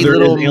even Or be there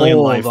little is alien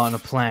mold life. on a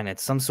planet.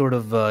 Some sort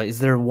of is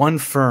there one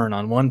fern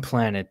on one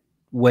planet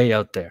way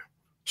out there?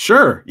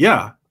 Sure.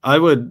 Yeah, I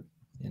would.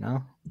 You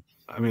know,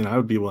 I mean, I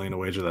would be willing to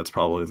wager that's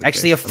probably the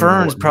actually, a case. I don't know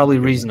fern's what probably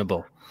you're getting at.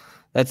 reasonable.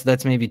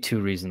 That's maybe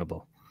too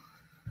reasonable.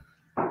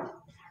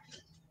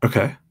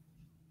 Okay.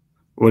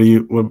 What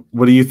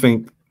do you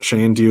think,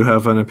 Shane? Do you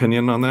have an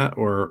opinion on that,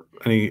 or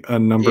a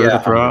number Yeah,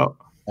 to throw out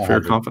for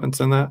your 100. confidence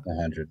in that?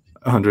 100.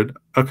 100.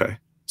 Okay.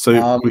 So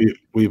Um,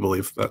 we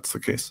believe that's the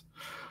case.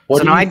 What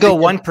So do now you I'd go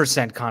think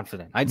 1%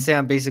 confident. I'd say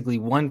I'm basically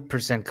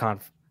 1%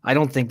 confident. I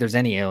don't think there's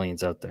any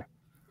aliens out there.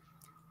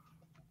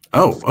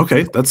 Oh,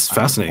 okay. That's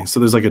fascinating. So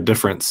there's like a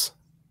difference.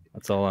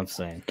 That's all I'm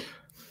saying.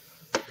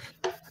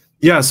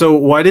 Yeah. So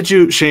why did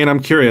you, Shane? I'm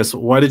curious.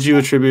 Why did you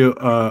attribute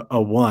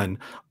a 1?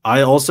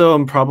 I also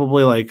am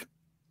probably like,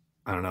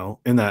 I don't know,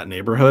 in that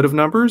neighborhood of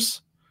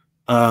numbers.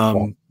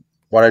 What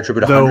I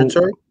attribute though- 100,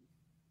 sorry?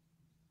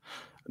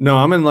 No,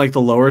 I'm in like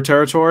the lower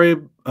territory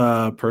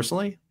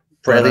personally.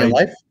 For but alien I-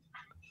 life?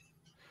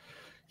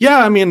 Yeah,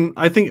 I mean,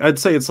 I'd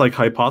say it's like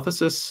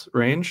hypothesis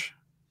range.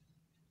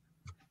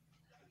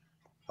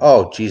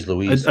 Oh, geez,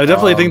 Louise. I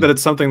definitely think that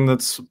it's something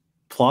that's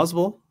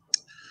plausible.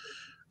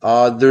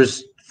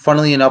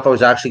 Funnily enough, I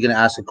was actually going to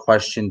ask a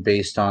question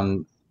based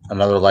on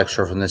another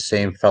lecture from the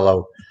same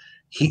fellow.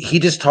 He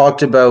just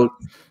talked about,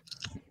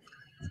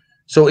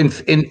 so in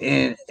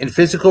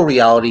physical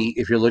reality,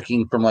 if you're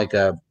looking from like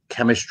a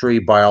chemistry,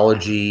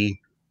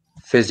 biology,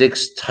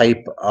 physics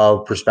type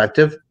of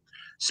perspective,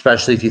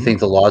 especially if you think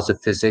the laws of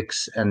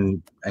physics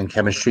and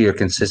chemistry are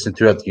consistent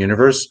throughout the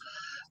universe,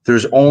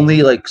 there's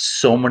only like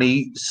so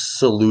many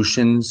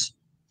solutions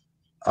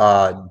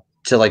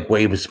to like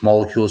ways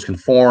molecules can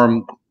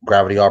form,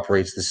 gravity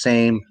operates the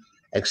same,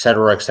 et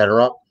cetera, et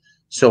cetera.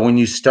 So when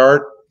you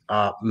start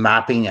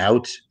mapping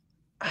out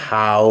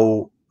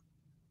how,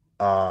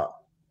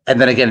 and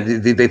then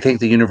again, they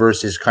think the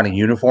universe is kind of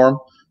uniform.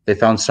 They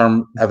found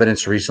some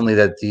evidence recently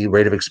that the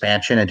rate of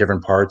expansion in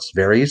different parts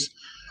varies,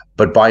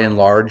 but by and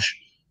large,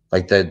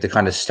 like the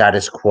kind of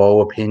status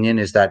quo opinion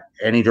is that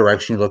any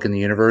direction you look in the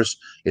universe,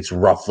 it's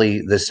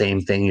roughly the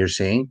same thing you're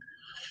seeing.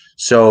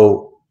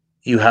 So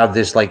you have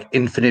this like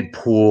infinite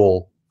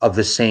pool of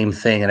the same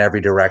thing in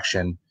every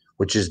direction,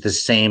 which is the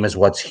same as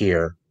what's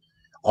here,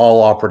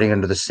 all operating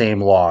under the same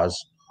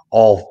laws,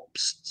 all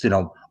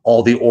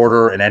the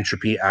order and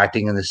entropy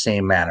acting in the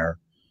same manner.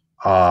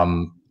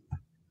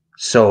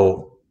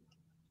 So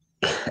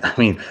I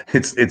mean,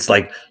 it's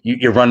like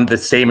you run the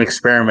same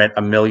experiment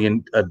a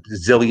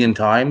zillion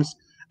times,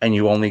 and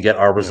you only get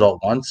our result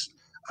once.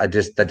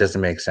 That doesn't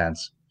make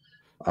sense.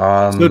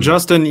 So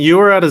Justin, you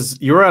were at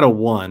a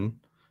 1.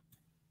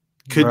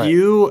 Could Right.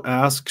 you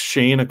ask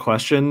Shane a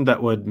question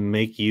that would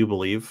make you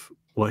believe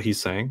what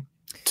he's saying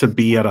to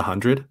be at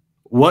 100?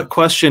 What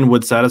question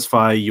would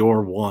satisfy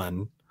your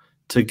 1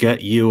 to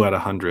get you at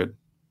 100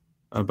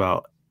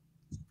 about?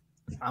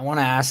 I want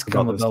to ask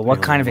About him this about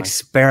what kind of alien life.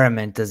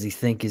 experiment does he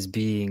think is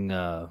being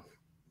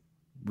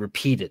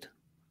repeated,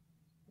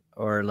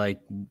 or like,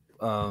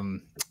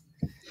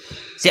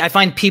 see, I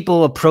find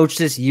people approach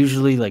this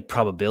usually like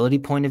probability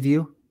point of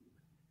view.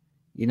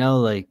 You know,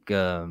 like,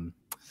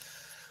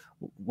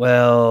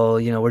 well,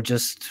 you know, we're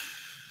just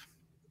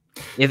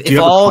Do you if have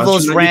a all question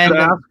those that you could random.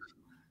 ask?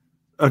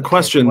 A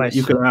question that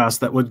you question. could ask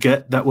that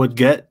would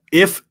get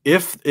if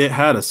it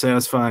had a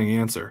satisfying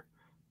answer,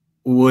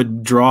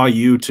 would draw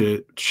you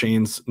to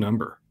Shane's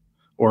number,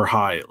 or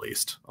high at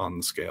least on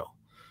the scale.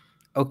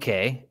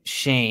 Okay,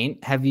 Shane,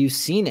 have you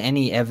seen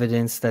any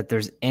evidence that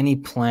there's any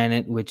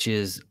planet which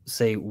is,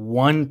 say,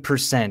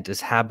 1% as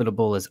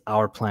habitable as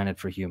our planet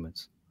for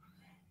humans?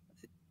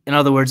 In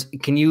other words,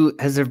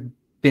 has there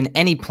been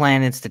any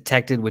planets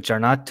detected which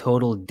are not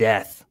total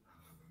death,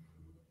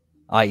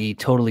 i.e.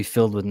 totally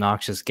filled with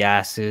noxious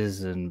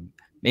gases, and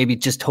maybe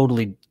just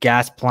totally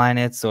gas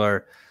planets,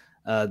 or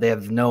they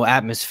have no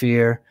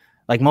atmosphere?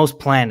 Like most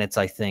planets,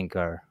 I think,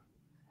 are.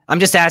 I'm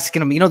just asking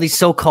them, you know, these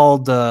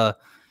so-called,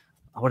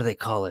 what do they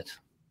call it?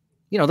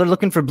 You know, they're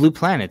looking for blue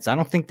planets. I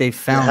don't think they've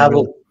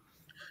found.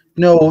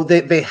 No,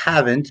 they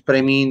haven't. But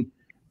I mean,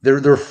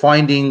 they're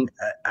finding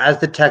as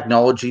the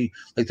technology,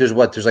 like there's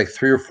like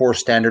 3 or 4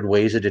 standard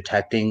ways of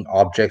detecting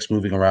objects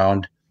moving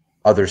around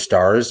other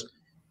stars,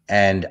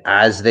 and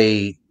as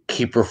they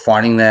keep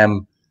refining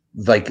them,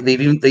 like they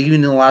even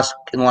in the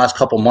last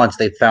couple months,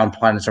 they found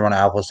planets around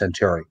Alpha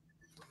Centauri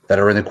that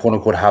are in the quote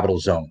unquote habitable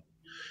zone.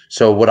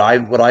 So what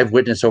I've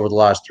witnessed over the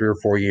last 3 or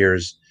 4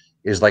 years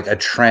is like a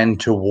trend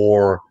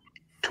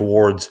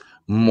towards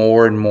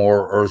more and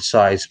more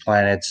Earth-sized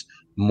planets,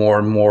 more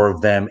and more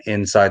of them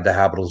inside the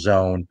habitable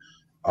zone.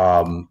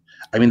 I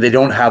mean, they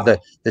don't have the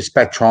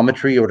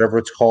spectrometry or whatever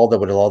it's called that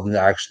would allow them to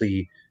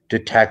actually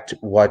detect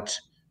what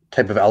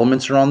type of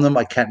elements are on them.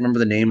 I can't remember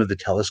the name of the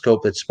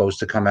telescope that's supposed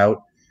to come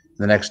out in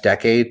the next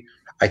decade.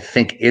 I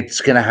think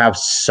it's going to have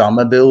some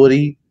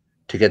ability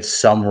to get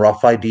some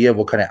rough idea of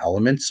what kind of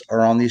elements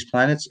are on these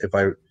planets. If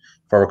I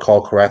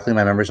recall correctly,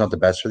 my memory's not the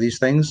best for these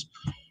things.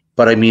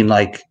 But I mean,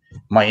 like,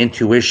 my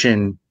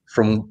intuition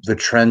from the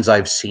trends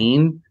I've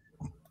seen,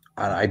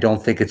 I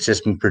don't think it's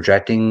just me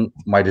projecting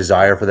my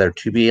desire for there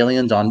to be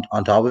aliens on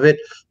top of it,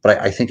 but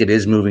I think it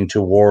is moving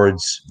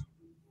towards,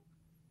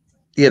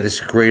 this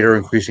greater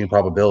increasing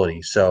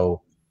probability.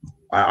 So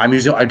I'm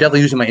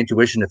definitely using my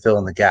intuition to fill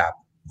in the gap,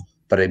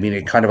 but I mean,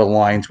 it kind of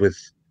aligns with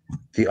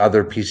the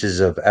other pieces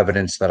of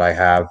evidence that I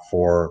have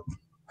for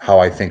how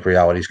I think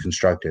reality is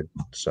constructed.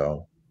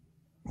 So.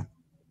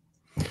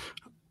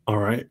 All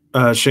right.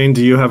 Shane,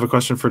 do you have a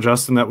question for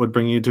Justin that would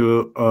bring you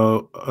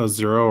to a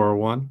 0 or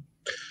 1?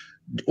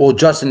 Well,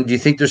 Justin, do you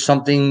think there's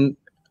something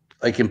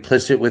like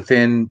implicit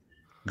within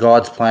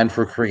God's plan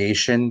for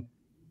creation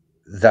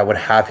that would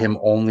have him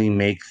only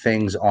make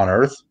things on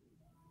Earth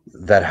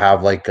that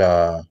have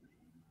have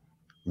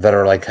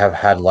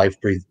had life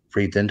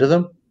breathed into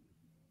them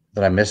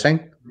that I'm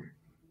missing?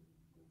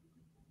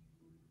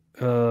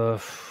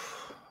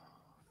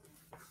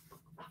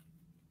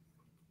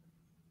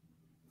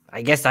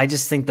 I guess I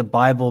just think the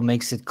Bible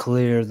makes it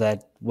clear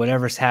that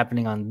whatever's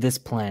happening on this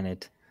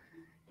planet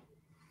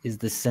is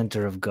the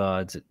center of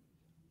God's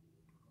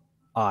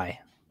eye.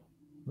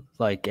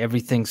 Like,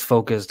 everything's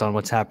focused on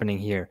what's happening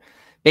here.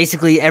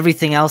 Basically,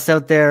 everything else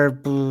out there.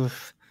 Okay,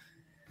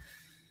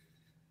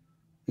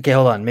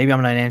 hold on. Maybe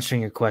I'm not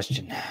answering your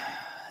question.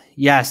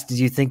 Yes, do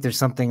you think there's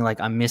something like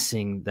I'm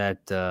missing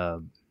that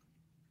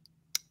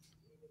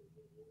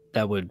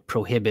that would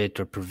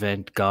prohibit or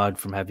prevent God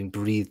from having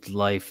breathed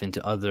life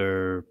into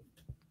other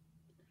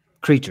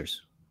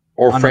creatures?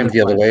 Or framed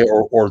the other way,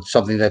 or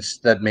something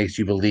that makes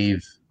you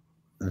believe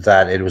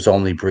that it was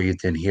only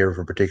breathed in here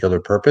for a particular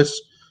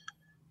purpose?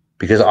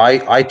 Because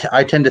I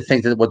tend to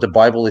think that what the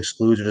Bible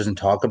excludes or doesn't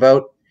talk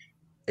about,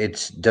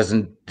 it's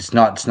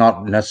not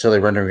necessarily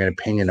rendering an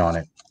opinion on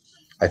it.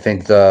 I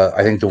think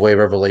the way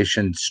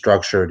Revelation's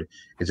structured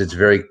is it's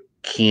very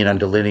keen on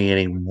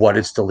delineating what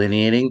it's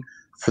delineating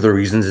for the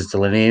reasons it's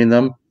delineating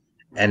them,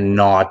 and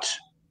not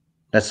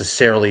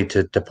necessarily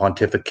to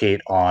pontificate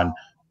on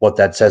what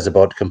that says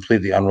about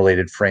completely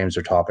unrelated frames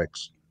or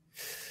topics.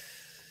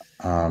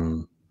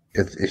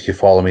 If you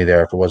follow me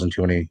there, if it wasn't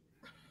too many.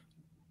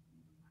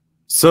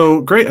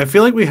 So great. I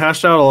feel like we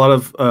hashed out a lot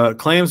of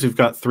claims. We've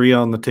got 3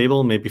 on the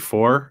table, maybe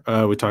 4.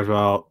 We talked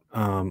about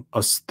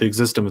the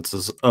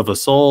existence of a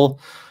soul.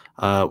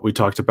 We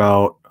talked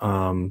about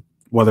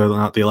whether or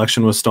not the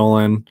election was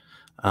stolen,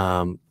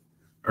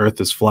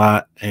 Earth is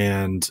flat,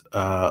 and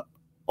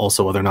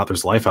also whether or not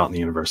there's life out in the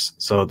universe.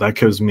 So that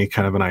gives me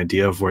kind of an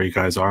idea of where you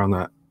guys are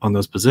on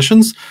those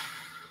positions.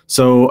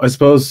 So I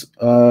suppose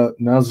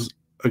now's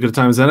a good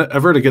time as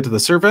ever to get to the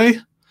survey.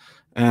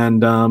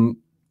 And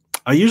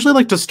I usually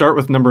like to start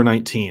with number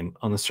 19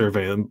 on the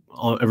survey.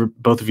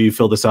 Both of you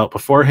filled this out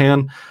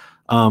beforehand.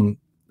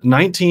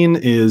 19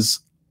 is,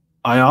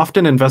 I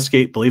often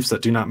investigate beliefs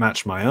that do not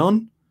match my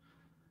own.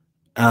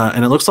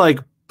 And it looks like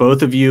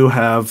both of you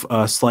have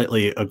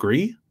slightly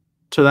agree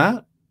to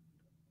that.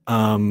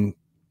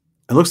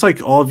 It looks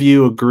like all of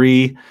you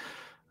agree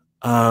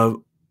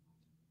to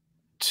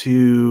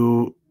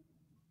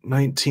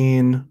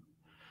 19.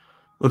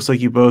 Looks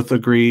like you both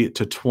agree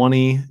to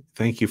 20.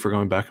 Thank you for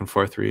going back and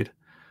forth, Reed.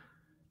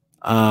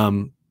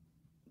 I'm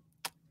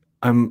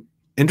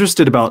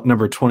interested about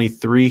number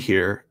 23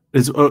 here.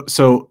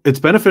 So it's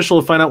beneficial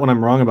to find out when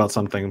I'm wrong about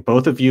something.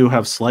 Both of you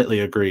have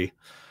slightly agree.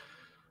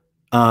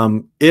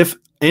 If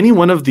any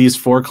one of these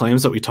 4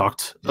 claims that we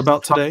talked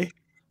about today,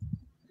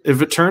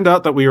 if it turned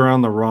out that we were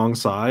on the wrong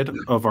side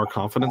of our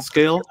confidence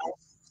scale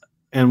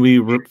and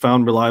we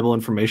found reliable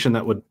information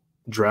that would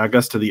drag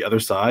us to the other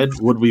side,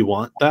 would we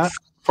want that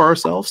for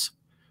ourselves?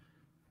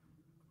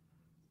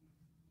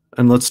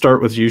 And let's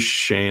start with you,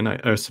 Shane,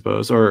 I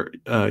suppose. Or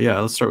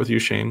let's start with you,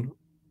 Shane.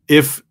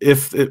 If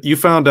you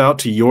found out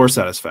to your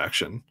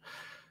satisfaction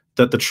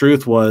that the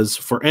truth was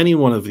for any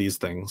one of these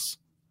things,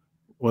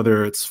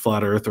 whether it's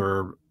flat Earth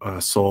or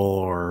soul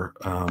or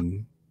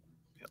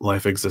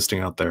life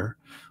existing out there,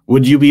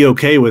 would you be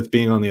okay with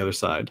being on the other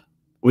side?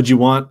 Would you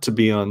want to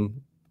be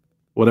on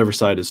whatever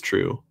side is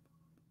true?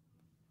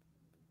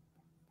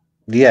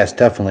 Yes,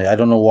 definitely. I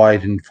don't know why I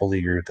didn't fully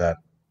agree with that.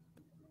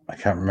 I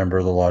can't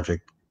remember the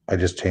logic. I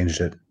just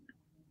changed it.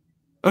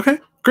 Okay,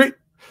 great.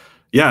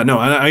 Yeah, no,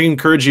 I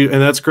encourage you,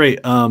 and that's great.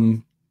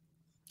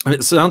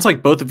 It sounds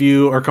like both of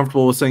you are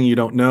comfortable with saying you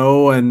don't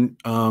know, and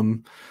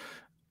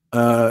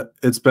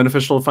it's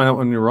beneficial to find out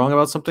when you're wrong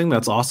about something.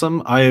 That's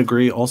awesome. I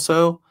agree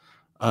also.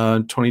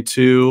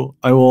 22,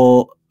 I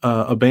will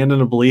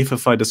abandon a belief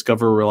if I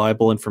discover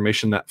reliable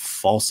information that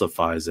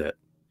falsifies it.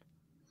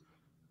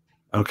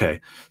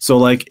 Okay, so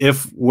like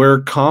if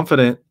we're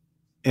confident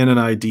in an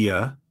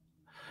idea,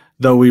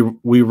 though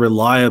we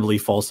reliably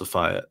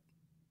falsify it,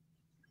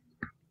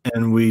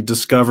 and we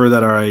discover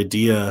that our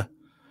idea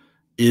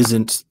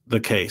isn't the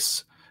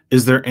case,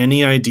 is there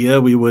any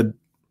idea we would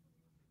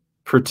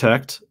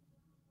protect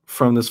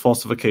from this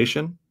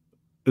falsification?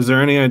 Is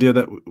there any idea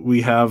that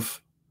we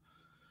have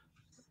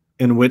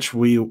in which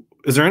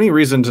is there any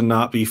reason to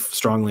not be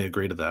strongly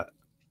agree to that?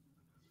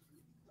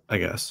 I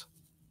guess.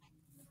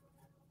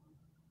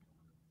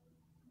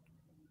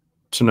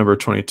 To number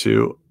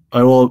 22,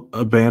 I will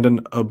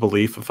abandon a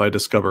belief if I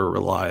discover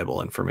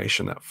reliable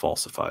information that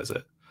falsifies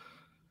it.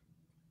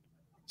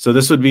 So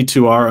this would be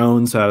to our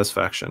own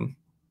satisfaction.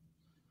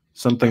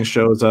 Something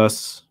shows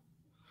us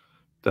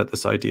that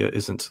this idea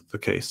isn't the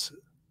case.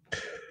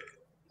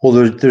 Well,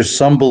 there's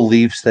some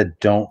beliefs that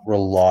don't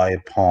rely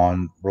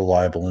upon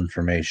reliable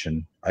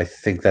information. I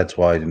think that's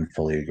why I didn't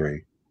fully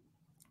agree.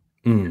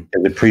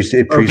 It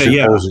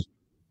presupposes,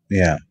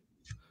 yeah.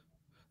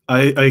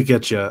 I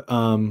get you.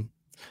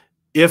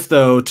 If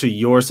though, to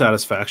your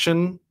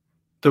satisfaction,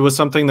 there was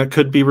something that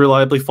could be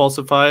reliably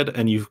falsified,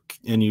 and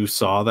you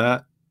saw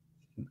that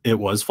it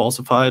was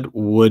falsified,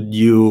 would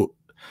you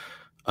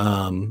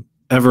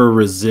ever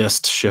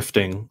resist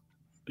shifting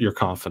your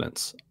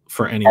confidence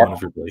for any one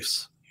of your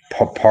beliefs?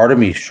 Part of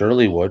me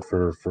surely would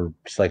for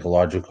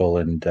psychological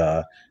and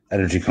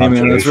energy I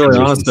conservation. mean, that's really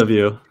honest of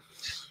you.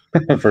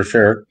 For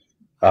sure.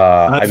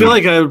 I feel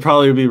like I would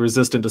probably be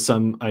resistant to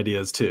some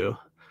ideas too.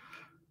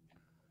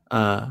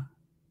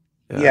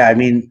 Yeah, I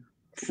mean,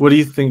 what do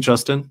you think,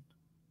 Justin?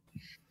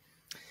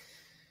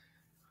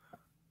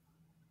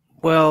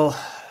 Well,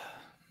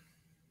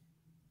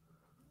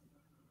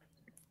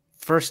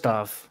 first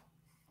off,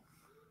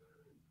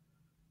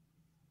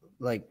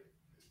 like,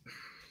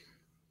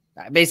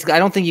 basically, I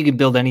don't think you can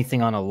build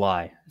anything on a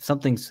lie.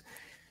 Something's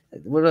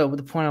what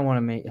the point I want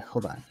to make.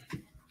 Hold on.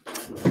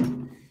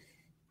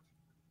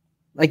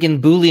 Like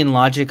in Boolean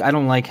logic, I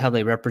don't like how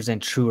they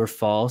represent true or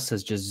false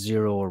as just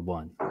 0 or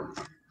 1,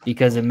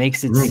 because it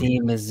makes it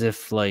seem as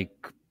if, like,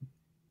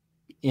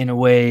 in a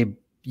way,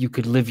 you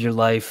could live your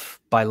life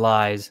by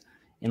lies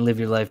and live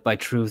your life by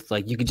truth.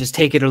 Like, you could just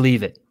take it or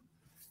leave it.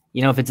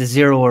 You know, if it's a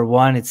 0 or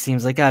 1, it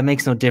seems like it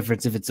makes no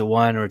difference if it's a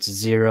 1 or it's a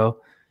 0.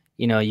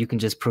 You know, you can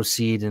just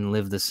proceed and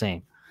live the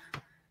same.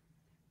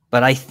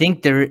 But I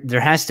think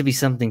there has to be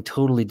something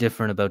totally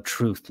different about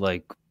truth.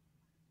 Like,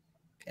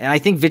 and I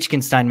think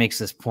Wittgenstein makes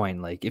this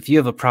point. Like, if you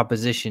have a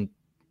proposition,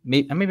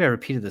 maybe I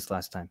repeated this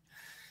last time.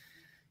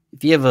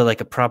 If you have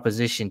a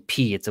proposition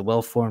P, it's a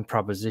well-formed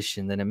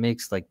proposition, then it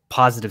makes like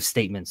positive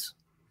statements,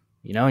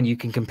 you know, and you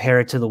can compare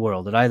it to the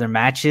world. It either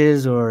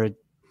matches or it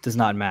does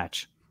not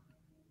match.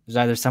 There's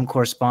either some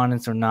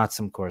correspondence or not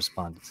some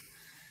correspondence.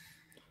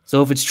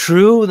 So if it's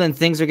true, then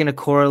things are going to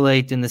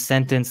correlate in the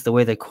sentence the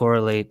way they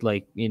correlate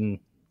like in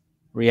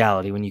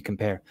reality when you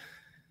compare.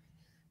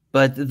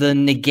 But the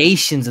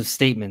negations of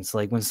statements,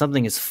 like when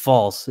something is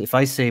false, if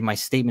I say my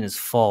statement is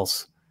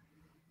false,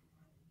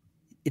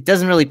 it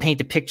doesn't really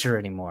paint a picture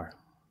anymore.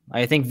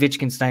 I think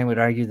Wittgenstein would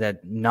argue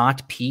that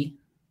not P,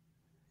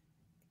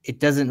 it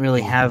doesn't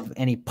really have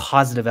any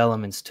positive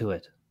elements to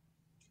it.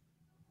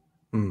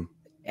 And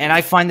I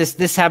find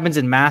this happens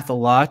in math a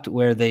lot,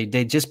 where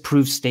they just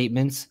prove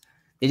statements.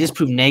 They just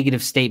prove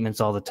negative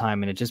statements all the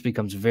time, and it just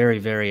becomes very,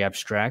 very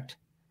abstract.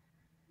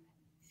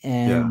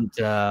 And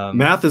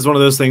math is one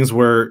of those things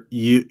where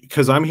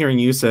because I'm hearing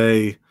you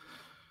say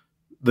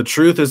the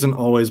truth isn't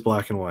always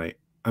black and white.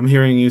 I'm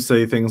hearing you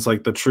say things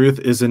like the truth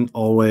isn't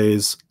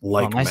always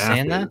like math. Am I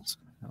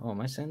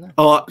saying that?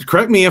 Oh,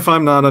 correct me if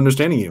I'm not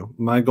understanding you.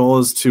 My goal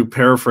is to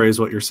paraphrase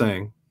what you're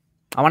saying.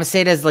 I want to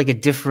say it as like a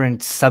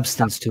different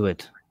substance to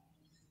it.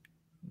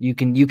 You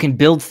can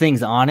build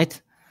things on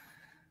it.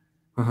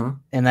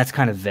 And that's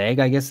kind of vague,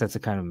 I guess. That's a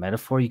kind of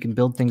metaphor. You can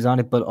build things on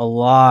it, but a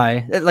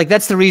lie, like,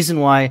 that's the reason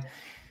why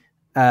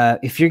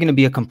if you're going to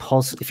be a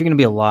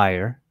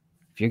liar,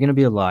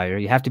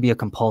 you have to be a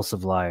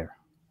compulsive liar.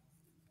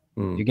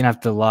 You're going to have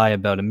to lie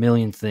about a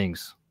million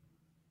things,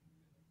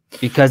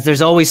 because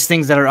there's always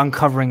things that are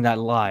uncovering that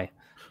lie.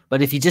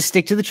 But if you just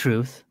stick to the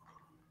truth,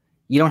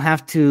 you don't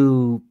have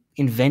to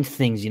invent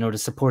things, to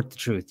support the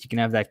truth. You can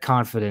have that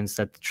confidence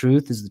that the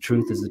truth is the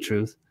truth is the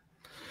truth.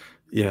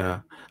 Yeah.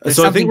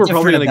 So I think we're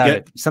probably going to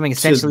get something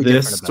essentially to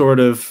this sort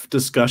of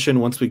discussion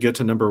once we get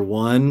to number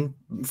 1.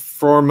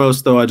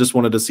 Foremost, though, I just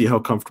wanted to see how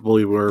comfortable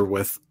you were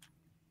with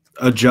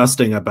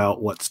adjusting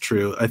about what's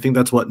true. I think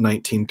that's what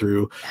 19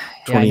 through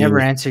 20, I never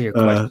answer your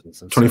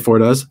questions. 24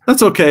 does.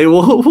 That's okay.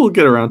 We'll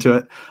get around to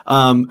it.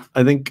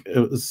 I think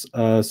it was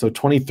so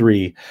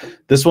 23.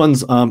 This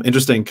one's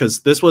interesting because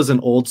this was an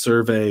old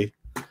survey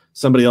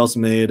somebody else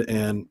made,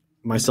 and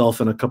myself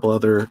and a couple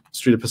other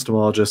street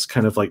epistemologists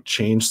kind of like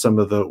changed some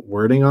of the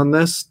wording on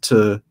this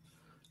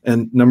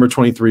and number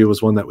 23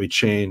 was one that we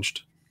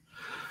changed.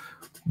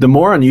 The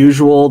more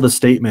unusual the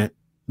statement,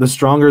 the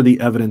stronger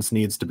the evidence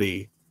needs to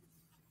be.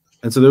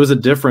 And so there was a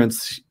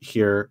difference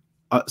here.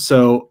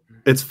 So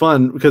it's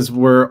fun because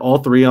we're all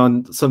three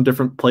on some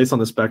different place on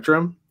the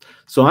spectrum.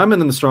 So I'm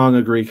in the strong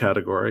agree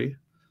category.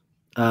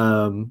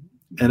 And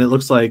it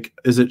looks like,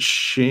 is it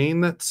Shane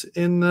that's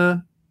in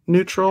the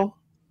neutral?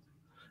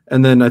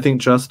 And then I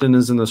think Justin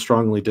is in the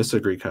strongly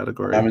disagree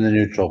category. I'm in the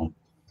neutral.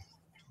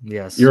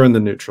 Yes. You're in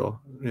the neutral.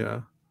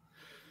 Yeah.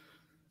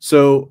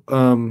 So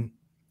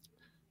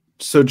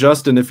So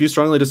Justin, if you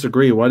strongly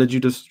disagree, why did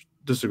you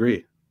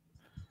disagree?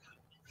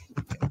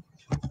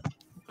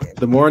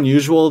 The more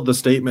unusual the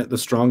statement, the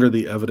stronger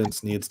the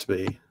evidence needs to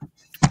be.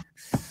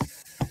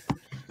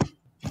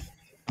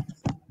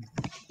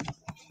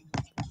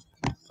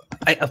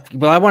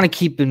 I want to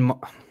keep in.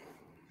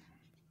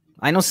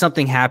 I know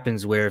something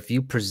happens where if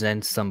you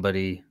present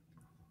somebody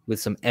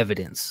with some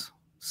evidence,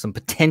 some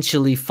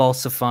potentially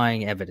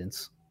falsifying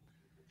evidence,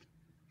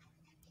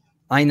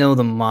 I know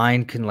the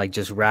mind can like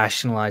just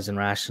rationalize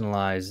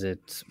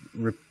it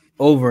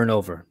over and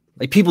over.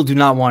 Like people do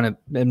not want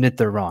to admit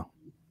they're wrong.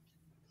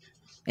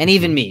 And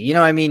even me, you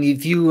know, I mean,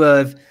 if you,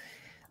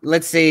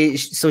 let's say,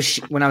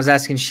 when I was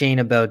asking Shane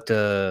about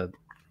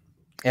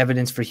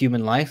evidence for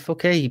human life,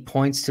 okay, he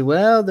points to,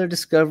 well,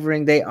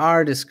 they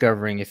are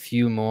discovering a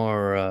few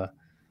more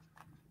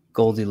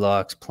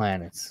Goldilocks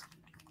planets.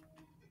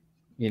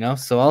 You know,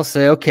 so I'll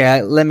say,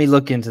 okay, let me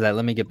look into that.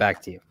 Let me get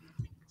back to you.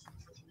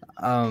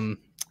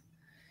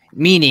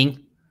 Meaning,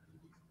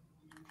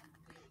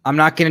 I'm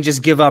not going to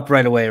just give up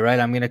right away, right?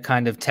 I'm going to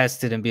kind of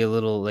test it and be a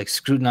little, like,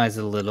 scrutinize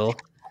it a little.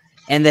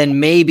 And then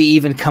maybe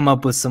even come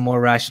up with some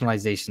more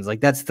rationalizations. Like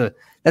that's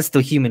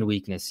the human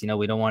weakness. You know,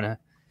 we don't want to,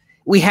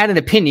 we had an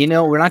opinion, you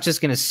know, we're not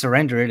just going to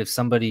surrender it if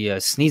somebody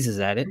sneezes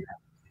at it.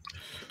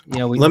 You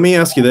know, let me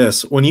ask you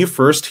this. When you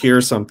first hear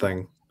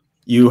something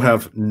you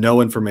have no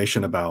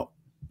information about,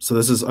 so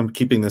I'm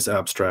keeping this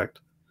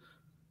abstract.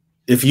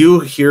 If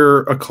you hear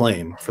a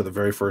claim for the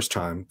very first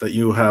time that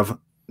you have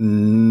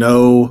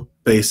no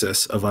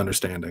basis of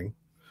understanding,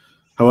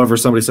 however,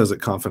 somebody says it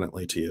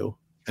confidently to you,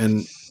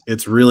 and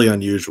it's really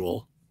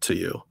unusual to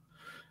you,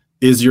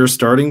 is your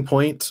starting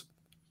point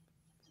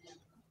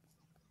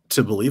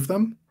to believe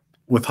them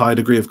with high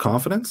degree of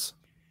confidence?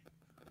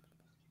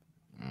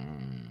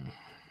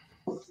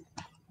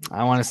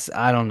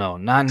 I don't know.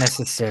 Not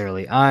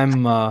necessarily. You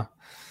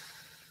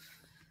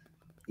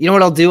know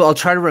what I'll do? I'll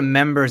try to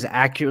remember as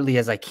accurately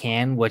as I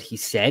can what he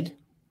said,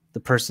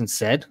 the person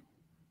said.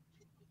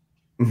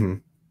 Mm-hmm.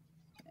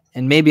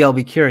 And maybe I'll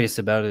be curious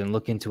about it and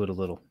look into it a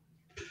little.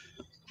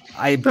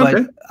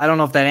 But I don't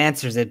know if that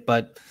answers it,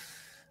 but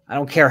I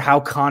don't care how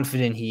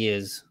confident he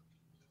is.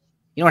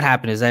 You know what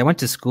happened is I went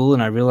to school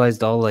and I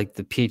realized all like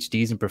the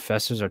PhDs and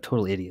professors are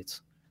total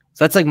idiots.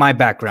 So that's like my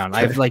background.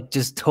 Okay. I have like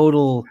just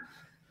total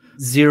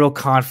zero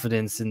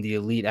confidence in the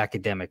elite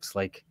academics.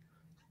 Like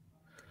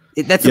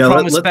that's a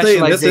problem with let's say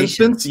in this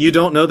specialization. instance, you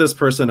don't know this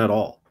person at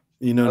all.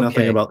 You know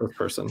nothing about this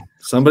person.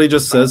 Somebody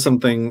just says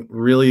something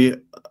really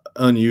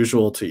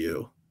unusual to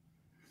you.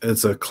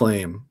 It's a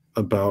claim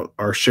about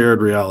our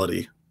shared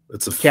reality.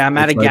 I'm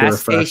at a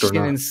gas station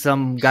and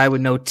some guy with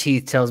no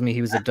teeth tells me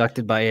he was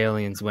abducted by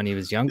aliens when he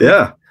was younger.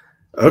 Yeah.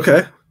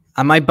 Okay.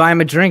 I might buy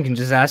him a drink and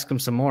just ask him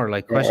some more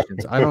like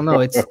questions. I don't know.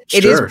 It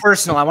Sure. is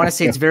personal. I want to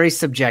say it's very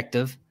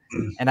subjective,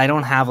 and I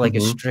don't have like a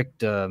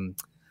strict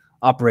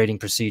operating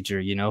procedure,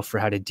 you know, for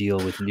how to deal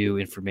with new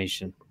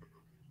information.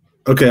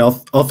 Okay,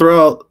 I'll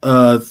throw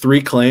out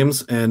 3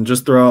 claims and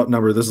just throw out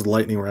number. This is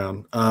lightning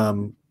round.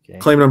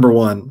 Claim number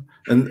 1,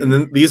 and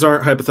then these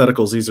aren't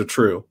hypotheticals; these are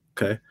true.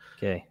 Okay.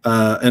 Okay.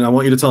 And I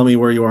want you to tell me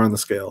where you are on the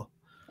scale.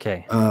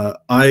 Okay.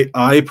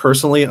 I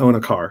personally own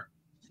a car.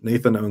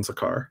 Nathan owns a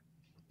car.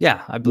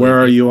 Yeah, I believe. Where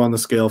are you on the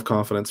scale of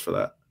confidence for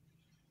that?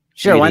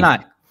 Sure, 80. Why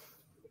not?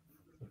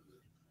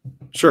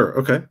 Sure.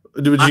 Okay.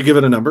 Would you give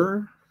it a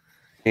number?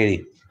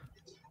 80.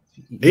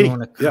 80.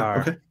 Own a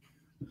car. Yeah.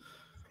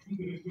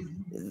 Okay.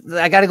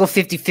 I got to go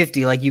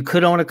 50-50. Like you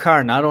could own a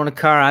car, not own a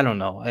car. I don't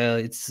know.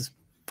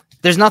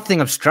 There's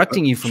nothing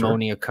obstructing you from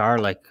owning a car.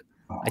 Like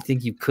I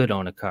think you could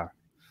own a car.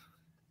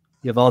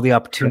 You have all the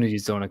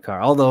opportunities to own a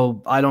car.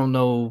 Although I don't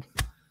know.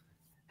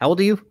 How old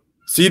are you?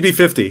 So you'd be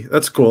 50.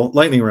 That's cool.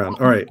 Lightning round.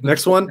 All right.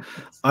 Next one.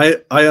 I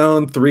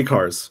own 3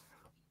 cars.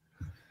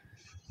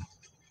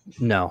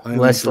 No,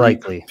 less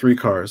likely. 3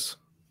 cars.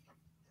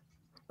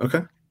 Okay.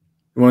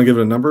 You want to give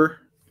it a number?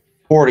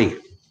 40.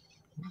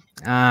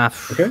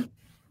 Okay.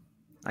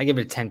 I give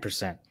it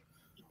 10%.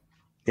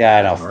 Yeah,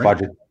 I know. All right.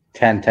 Budget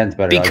 10's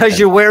better. Because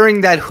you're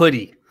wearing that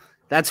hoodie.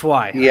 That's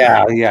why.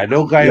 Yeah.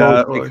 No guy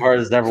owns 3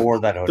 cars never wore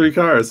that hoodie. 3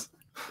 cars.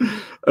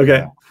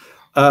 Okay.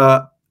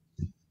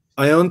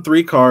 I own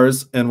 3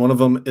 cars, and one of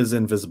them is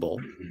invisible.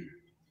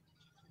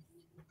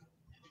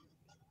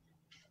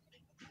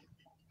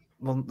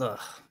 Well,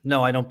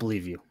 no, I don't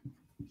believe you.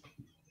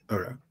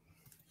 Okay.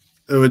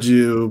 Would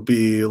you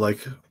be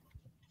like,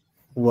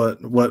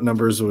 what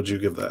numbers would you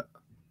give that?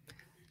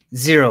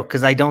 0,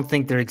 because I don't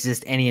think there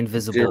exist any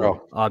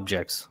invisible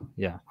objects.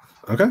 Yeah.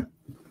 Okay.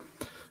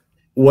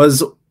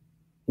 Was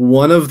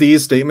one of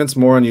these statements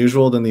more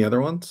unusual than the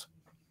other ones?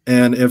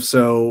 And if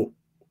so,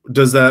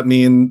 does that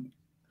mean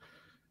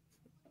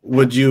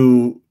would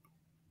you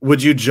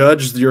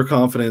judge your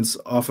confidence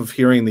off of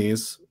hearing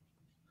these?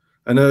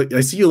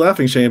 I see you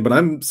laughing, Shane, but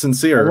I'm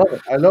sincere.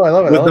 I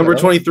love it. With number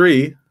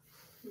 23,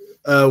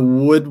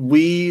 would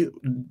we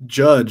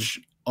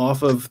judge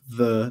off of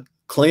the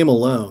claim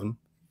alone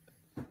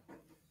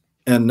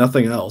and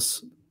nothing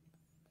else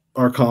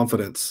our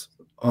confidence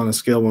on a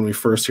scale when we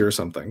first hear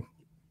something?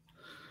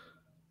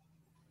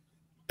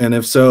 And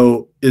if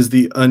so, is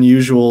the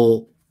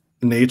unusual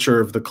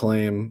nature of the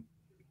claim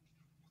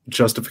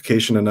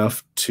justification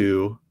enough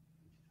to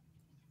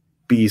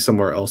be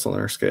somewhere else on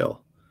our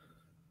scale?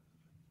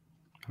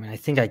 I mean, I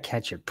think I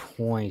catch your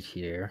point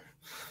here.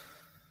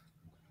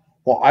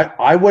 Well,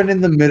 I went in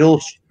the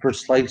middle for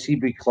Slicey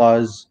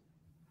because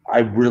I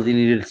really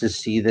needed to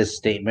see this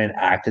statement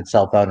act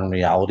itself out in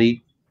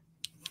reality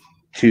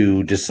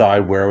to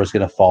decide where I was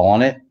going to fall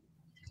on it.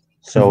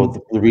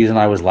 So the reason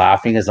I was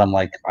laughing is I'm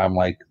like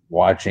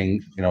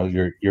watching,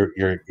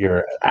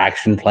 your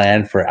action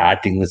plan for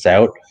acting this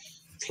out.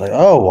 It's like,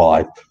 oh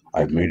well,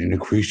 I've made an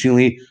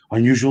increasingly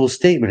unusual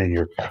statement, and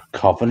your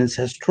confidence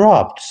has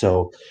dropped.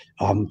 So,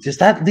 does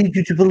that lead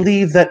you to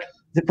believe that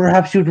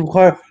perhaps you would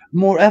require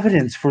more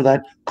evidence for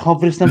that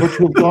confidence number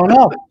to have gone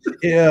up?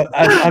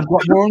 I've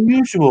got more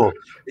unusual.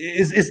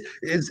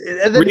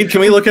 Reed, can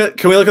we look at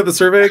the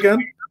survey again?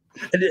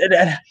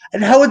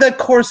 And how would that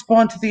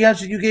correspond to the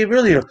answer you gave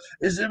earlier?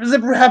 Is there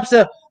perhaps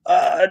an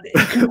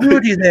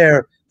incongruity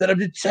there that I'm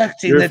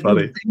detecting You're that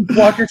funny. you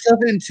walk yourself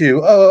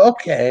into? Oh,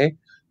 okay.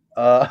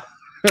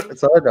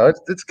 So no,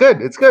 it's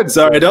good. It's good.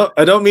 Sorry,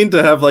 I don't mean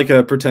to have like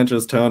a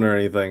pretentious tone or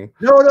anything.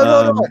 No.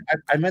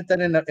 I meant that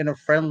in a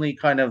friendly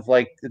kind of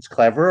like, it's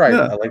clever. I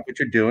like what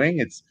you're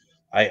doing.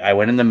 I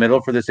went in the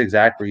middle for this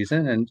exact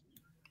reason, and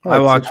I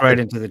walked right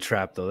into the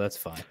trap, though. That's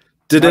fine.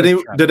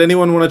 Did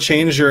anyone want to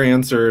change your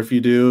answer? If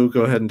you do,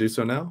 go ahead and do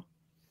so now.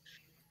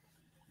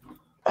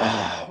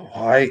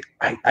 I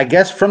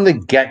guess from the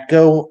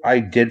get-go, I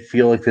did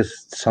feel like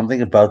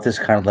something about this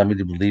kind of led me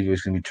to believe it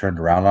was going to be turned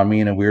around on me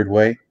in a weird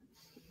way.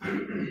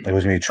 It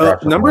was going to be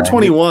trapped. Number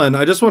 21.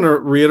 I just want to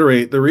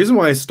reiterate the reason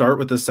why I start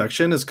with this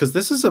section is because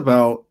this is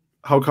about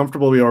how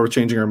comfortable we are with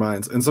changing our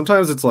minds, and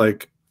sometimes it's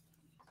like,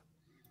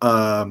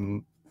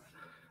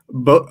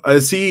 but I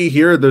see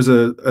here there's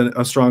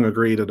a strong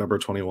agree to number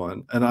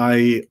 21, and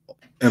I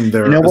am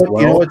there as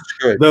well. You know what's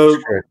good? Though,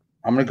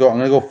 I'm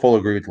gonna go full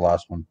agree with the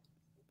last one.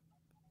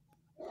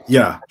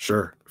 Yeah,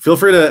 sure. Feel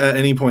free to at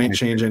any point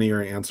change any of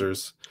your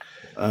answers.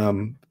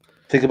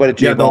 Think about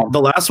it. Yeah, the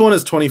last one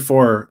is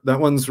 24. That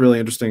one's really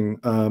interesting.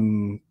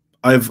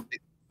 I've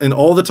in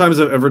all the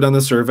times I've ever done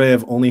the survey,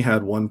 I've only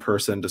had one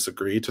person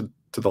disagree to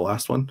the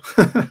last one.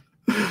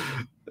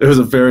 It was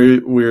a very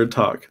weird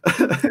talk.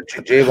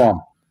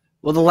 J-Bomb.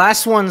 Well, the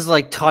last one's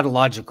like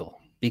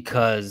tautological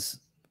because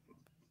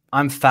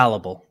I'm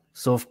fallible.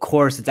 So, of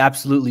course, it's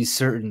absolutely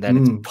certain that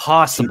it's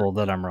possible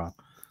that I'm wrong.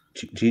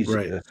 Jesus.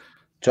 Right.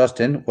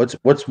 Justin,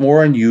 what's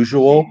more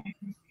unusual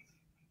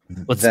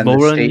than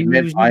the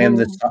statement, I am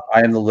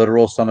the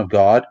literal Son of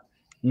God?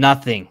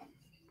 Nothing.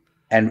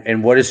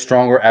 And what is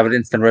stronger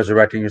evidence than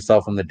resurrecting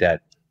yourself from the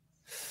dead?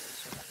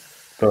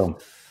 Boom.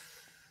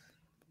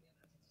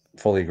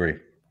 Fully agree.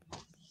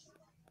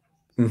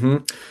 Mm-hmm.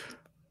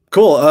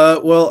 Cool.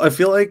 Well, I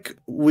feel like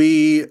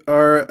we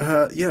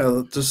are,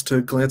 just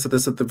to glance at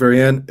this at the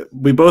very end,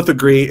 we both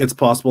agree it's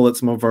possible that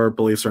some of our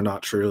beliefs are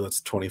not true. That's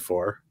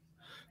 24.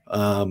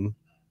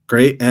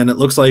 Great. And it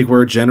looks like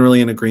we're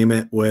generally in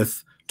agreement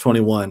with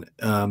 21.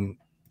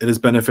 It is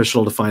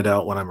beneficial to find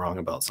out when I'm wrong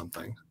about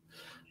something.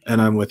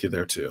 And I'm with you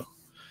there too.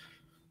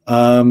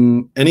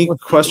 Any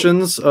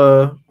questions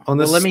on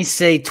this? Well, let me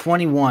say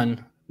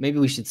 21. Maybe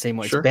we should say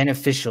more. Sure. It's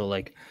beneficial.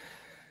 Like,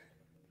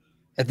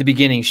 at the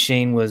beginning,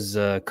 Shane was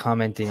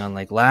commenting on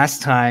like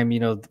last time,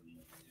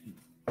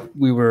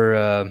 we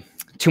were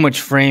too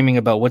much framing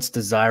about what's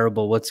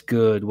desirable, what's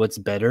good, what's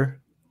better,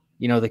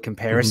 the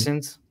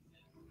comparisons.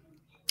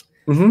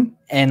 Mm-hmm.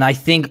 And I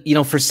think,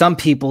 for some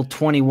people,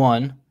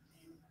 21,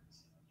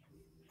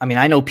 I mean,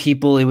 I know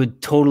people, it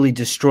would totally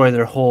destroy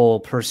their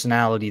whole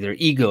personality, their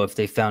ego, if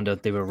they found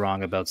out they were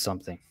wrong about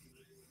something,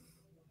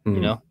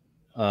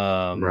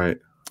 right.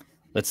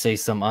 Let's say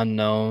some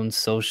unknown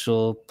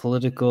social,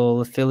 political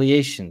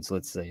affiliations,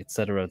 let's say, et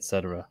cetera, et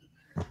cetera.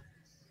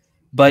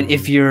 But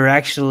if you're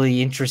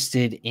actually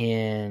interested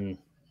in,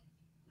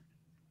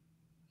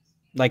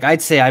 like,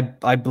 I'd say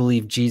I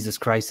believe Jesus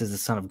Christ is the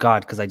Son of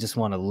God because I just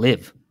want to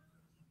live.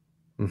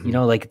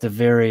 Like at the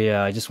very,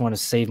 I just want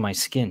to save my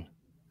skin.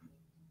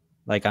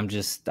 Like,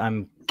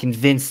 I'm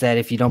convinced that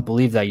if you don't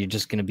believe that, you're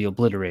just going to be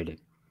obliterated.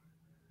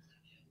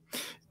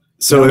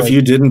 So if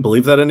you didn't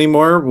believe that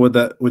anymore,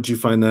 would you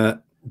find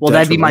that? Well,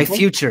 that'd be my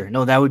future.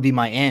 No, that would be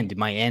my end.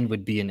 My end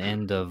would be an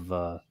end of,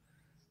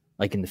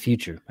 like in the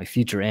future. My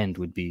future end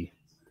would be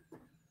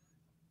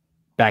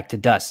back to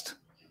dust.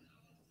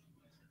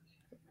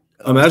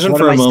 Imagine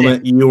for a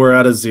moment you were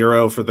at a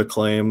 0 for the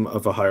claim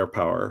of a higher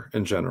power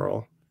in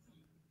general.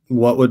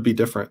 What would be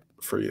different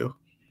for you?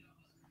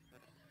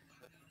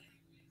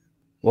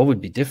 What would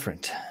be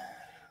different?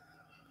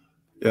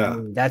 Yeah. I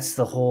mean, that's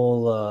the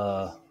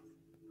whole...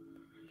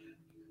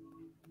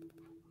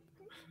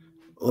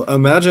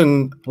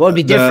 Imagine what would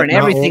be different.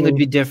 Everything would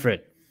be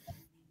different.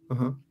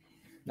 Uh-huh.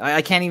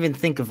 I can't even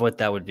think of what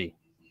that would be.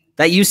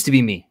 That used to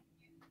be me.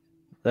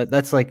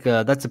 That's like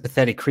that's a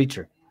pathetic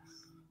creature.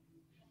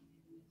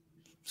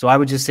 So I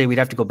would just say we'd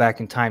have to go back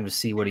in time to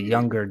see what a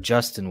younger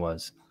Justin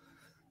was.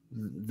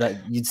 That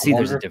you'd see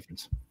there's a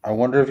difference. I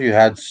wonder if you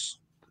had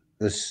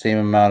the same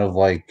amount of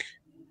like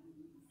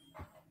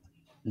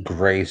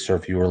grace, or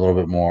if you were a little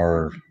bit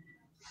more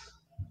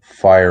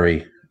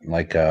fiery,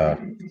 like I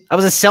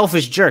was a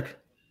selfish jerk.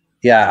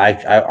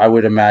 Yeah, I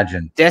would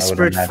imagine.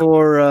 Desperate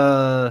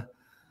for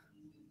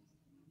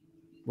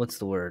what's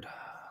the word?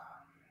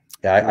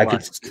 Yeah,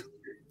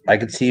 I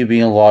could see you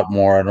being a lot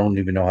more. I don't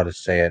even know how to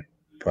say it,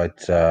 but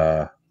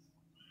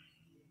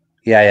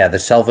yeah, the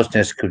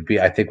selfishness would be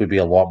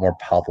a lot more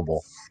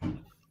palpable.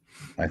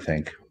 I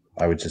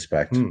would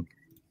suspect.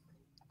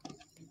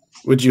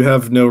 Would you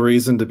have no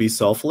reason to be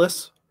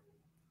selfless?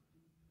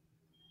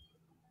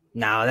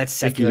 No, that's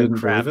secular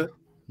crap. Believe it?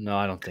 No,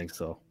 I don't think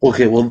so.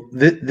 Okay, well,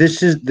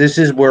 this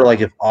is where,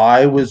 like, if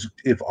I was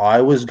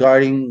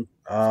guiding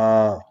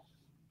the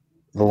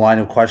line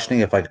of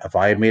questioning, if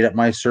I had made up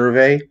my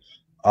survey,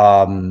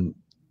 I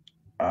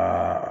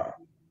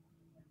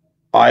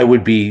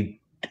would be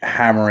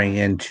hammering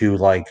into,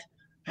 like,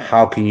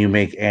 how can you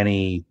make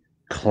any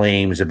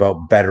claims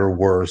about better,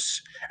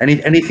 worse,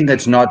 anything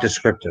that's not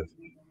descriptive.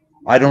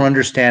 I don't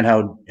understand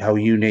how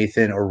you,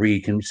 Nathan, or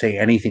Reed can say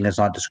anything that's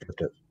not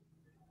descriptive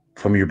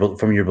from your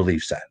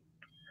belief set.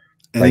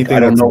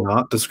 Anything that's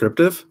not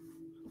descriptive?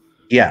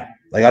 Yeah.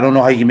 Like, I don't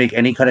know how you can make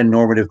any kind of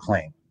normative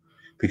claim,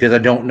 because I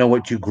don't know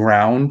what you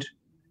ground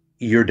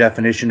your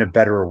definition of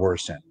better or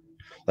worse in.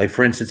 Like,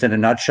 for instance, in a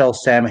nutshell,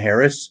 Sam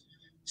Harris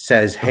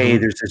says, hey,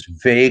 there's this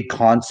vague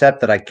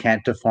concept that I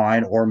can't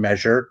define or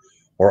measure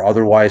or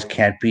otherwise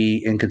can't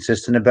be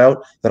inconsistent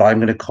about, that I'm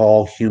going to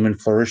call human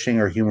flourishing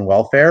or human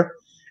welfare.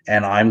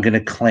 And I'm going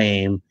to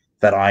claim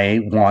that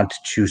I want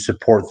to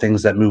support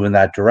things that move in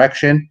that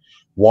direction.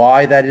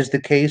 Why that is the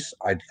case,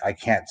 I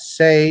can't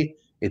say.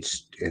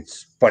 It's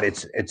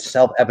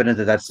self-evident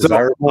that that's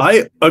desirable.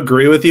 I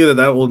agree with you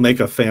that will make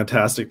a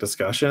fantastic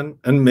discussion,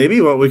 and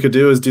maybe what we could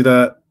do is do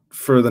that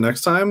for the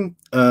next time.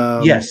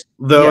 Yes.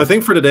 Though I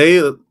think for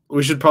today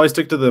we should probably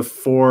stick to the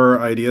 4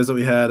 ideas that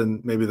we had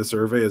and maybe the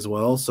survey as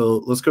well. So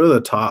let's go to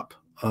the top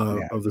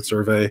of the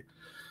survey.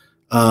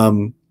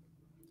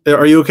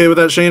 Are you okay with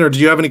that, Shane, or do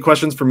you have any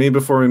questions for me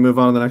before we move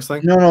on to the next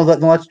thing? No,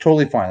 that's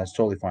totally fine. That's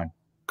totally fine.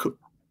 Cool.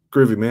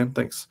 Groovy, man.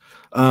 Thanks.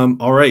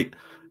 All right.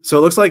 So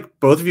it looks like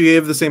both of you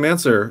gave the same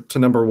answer to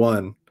number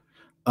 1.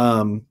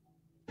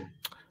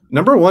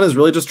 Number 1 is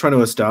really just trying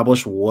to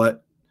establish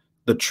what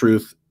the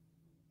truth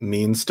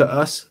means to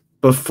us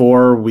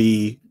before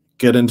we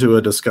get into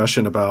a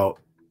discussion about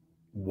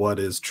what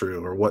is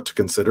true or what to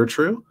consider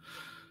true.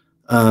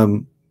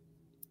 And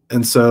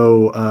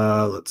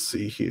so let's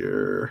see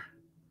here.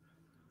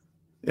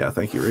 Yeah,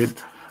 thank you, Reed.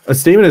 A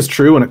statement is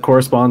true when it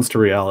corresponds to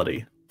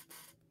reality.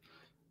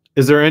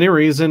 Is there any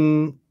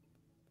reason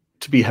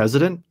to be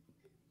hesitant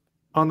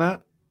on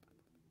that?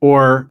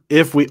 Or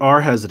if we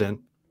are hesitant,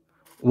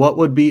 what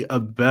would be a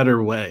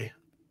better way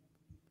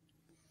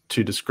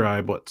to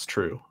describe what's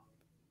true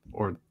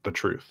or the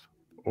truth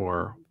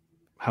or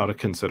how to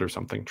consider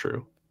something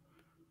true?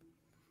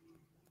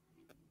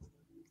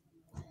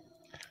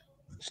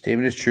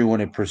 Statement is true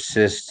when it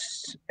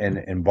persists in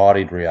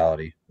embodied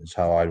reality, is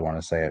how I'd want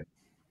to say it.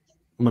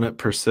 When it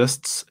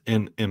persists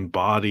in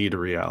embodied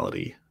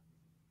reality.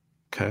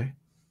 Okay.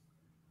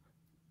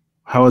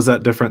 How is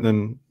that different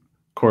than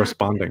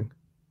corresponding?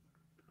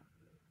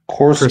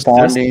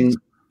 Corresponding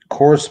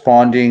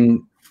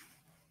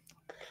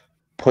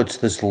puts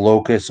this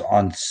locus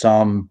on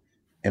some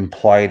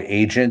implied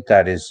agent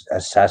that is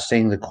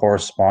assessing the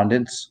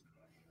correspondence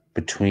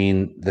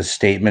between the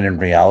statement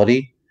and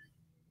reality.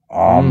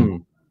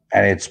 And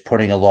it's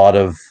putting a lot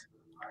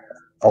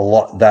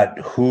that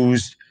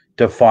who's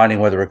defining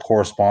whether it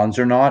corresponds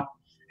or not,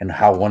 and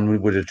how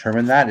one would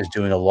determine that is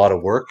doing a lot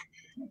of work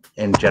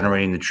in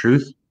generating the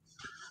truth.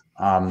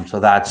 So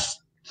that's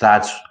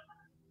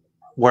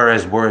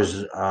whereas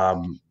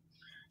statement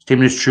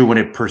is true when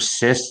it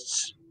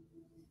persists.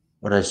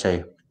 What did I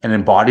say? An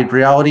embodied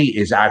reality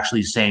is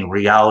actually saying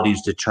reality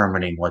is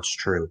determining what's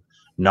true,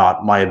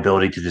 not my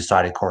ability to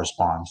decide it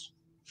corresponds.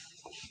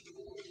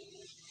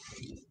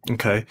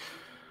 Okay.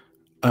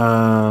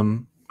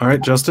 All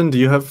right, Justin, do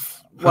you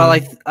have? Well, I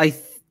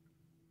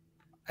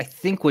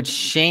think what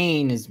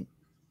Shane is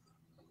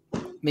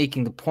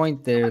making the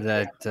point there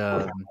that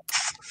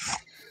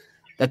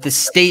that the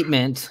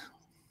statement,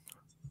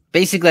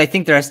 basically, I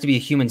think there has to be a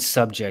human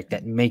subject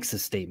that makes a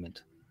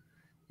statement,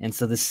 and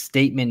so the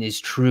statement is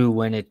true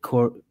when it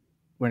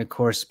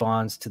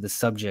corresponds to the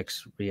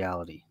subject's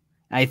reality.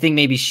 I think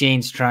maybe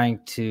Shane's trying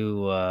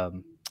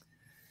to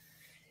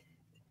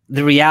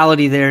the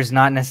reality there is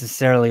not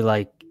necessarily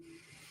like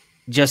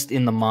just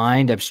in the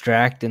mind,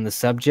 abstract in the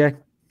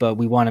subject, but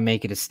we want to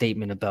make it a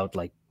statement about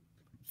like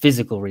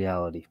physical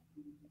reality.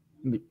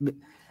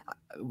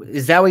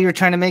 Is that what you're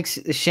trying to make,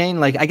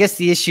 Shane? Like, I guess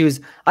the issue is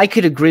I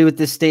could agree with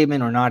this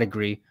statement or not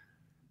agree,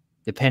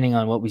 depending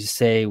on what we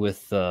say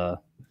with the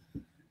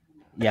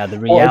reality.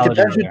 Well,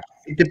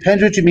 it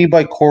depends what you mean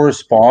by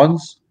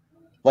corresponds.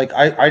 Like,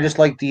 I just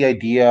like the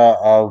idea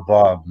of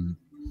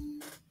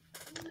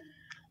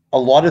a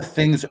lot of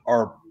things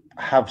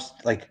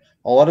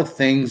a lot of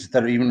things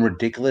that are even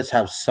ridiculous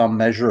have some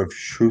measure of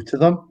truth to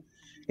them.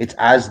 It's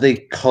as they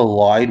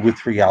collide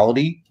with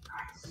reality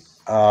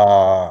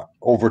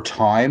over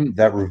time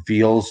that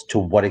reveals to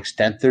what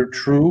extent they're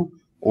true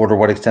or to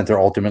what extent they're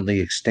ultimately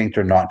extinct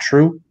or not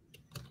true.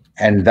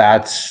 And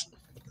that's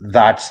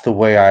the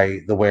way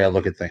I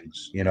look at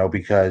things,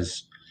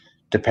 because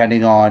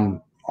depending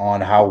on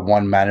how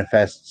one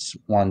manifests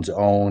one's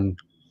own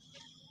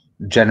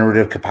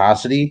generative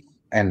capacity,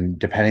 and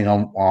depending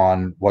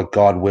on what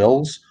God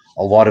wills,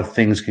 a lot of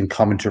things can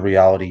come into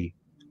reality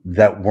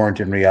that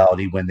weren't in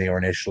reality when they were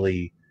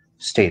initially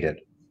stated.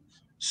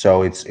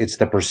 So it's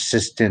the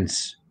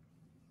persistence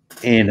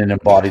in an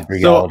embodied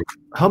reality.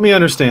 So help me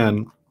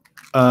understand.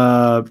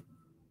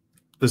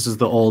 This is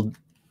the old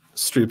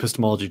street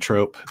epistemology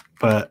trope,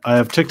 but I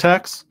have Tic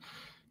Tacs.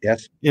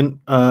 Yes. And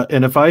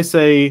if I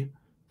say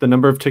the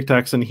number of Tic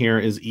Tacs in here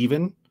is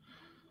even,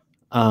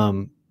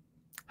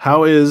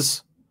 how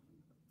is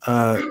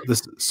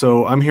this?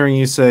 So I'm hearing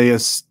you say a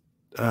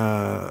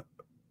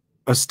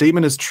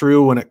statement is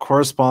true when it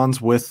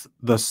corresponds with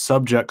the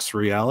subject's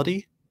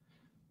reality.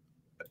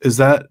 Is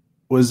that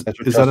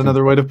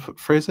another way to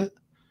phrase it?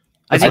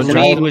 I think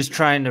Reed was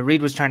trying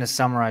to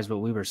summarize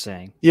what we were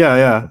saying.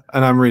 Yeah,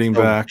 and I'm reading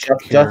back.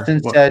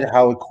 Justin said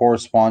how it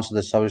corresponds to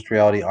the subject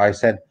reality. I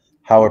said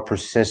how it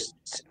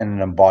persists in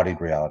an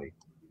embodied reality.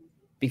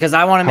 Because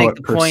I want to make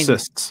the point.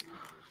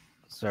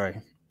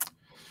 Sorry,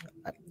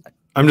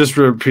 I'm just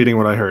repeating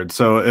what I heard.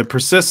 So it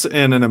persists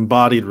in an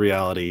embodied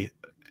reality.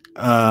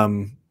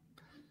 So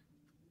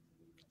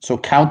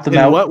count them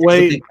out. In what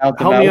way? Count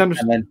them out,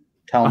 and then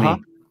tell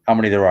me how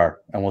many there are,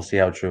 and we'll see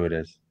how true it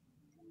is.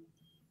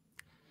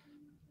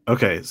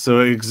 Okay,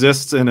 so it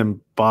exists in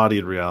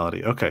embodied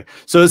reality. Okay,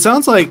 so it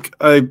sounds like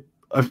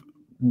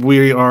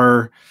we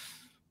are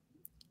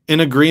in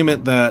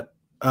agreement that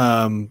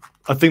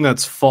a thing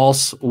that's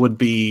false would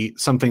be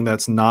something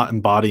that's not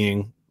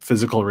embodying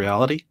physical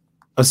reality,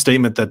 a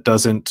statement that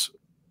doesn't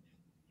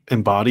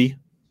embody.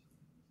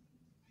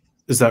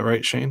 Is that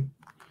right, Shane?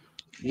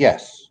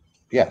 Yes.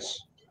 Okay.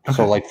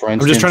 So, like, for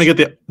instance, I'm just trying to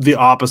get the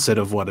opposite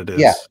of what it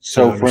is. Yeah.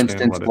 So, for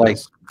instance, like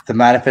the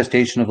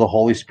manifestation of the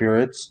Holy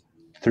Spirits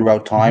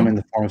throughout time in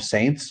the form of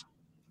saints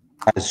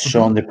has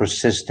shown the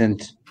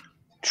persistent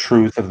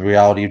truth of the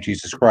reality of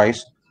Jesus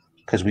Christ,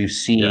 because we've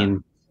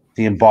seen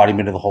the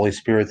embodiment of the Holy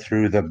Spirit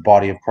through the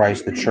body of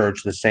Christ, the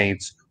church, the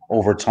saints,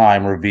 over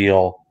time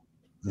reveal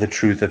the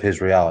truth of his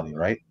reality,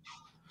 right?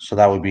 So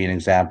that would be an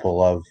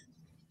example of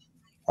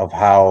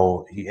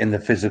how in the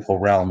physical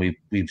realm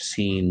we've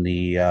seen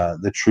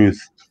the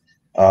truth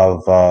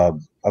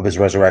of his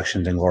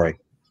resurrections and glory.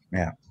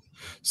 Yeah.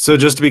 So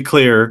just to be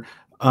clear,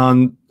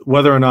 on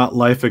whether or not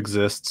life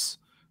exists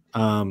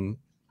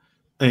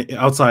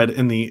outside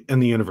in the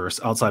universe,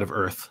 outside of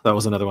Earth, that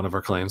was another one of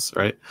our claims,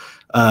 right?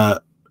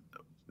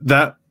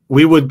 That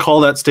we would call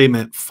that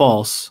statement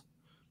false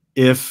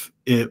if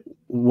it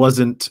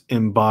wasn't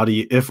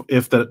embodied,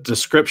 if the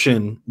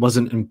description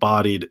wasn't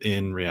embodied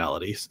in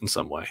reality in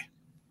some way.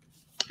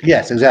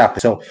 Yes, exactly.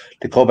 So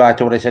to go back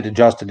to what I said to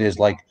Justin is,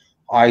 like,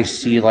 I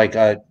see like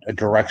a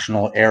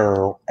directional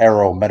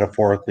arrow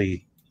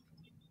metaphorically,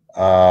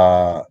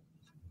 a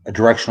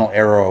directional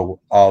arrow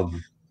of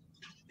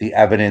the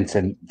evidence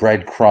and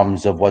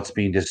breadcrumbs of what's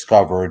being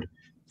discovered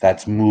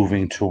that's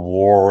moving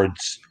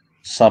towards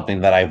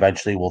something that I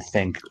eventually will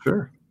think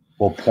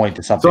will point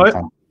to something.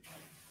 So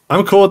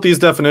I'm cool with these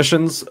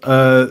definitions.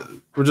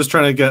 We're just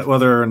trying to get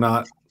whether or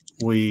not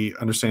we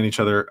understand each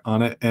other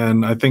on it.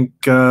 And I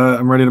think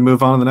I'm ready to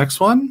move on to the next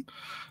one.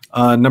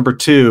 Number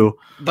 2.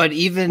 But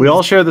even we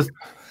all share this.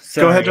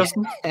 Go ahead,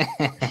 Justin. Go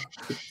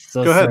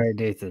ahead. Sorry,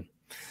 Nathan.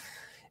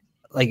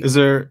 Like, is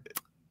there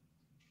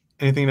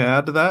anything to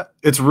add to that?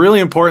 It's really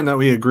important that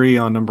we agree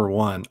on number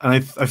 1. And I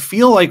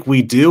feel like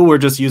we do. We're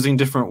just using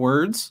different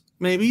words,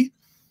 maybe.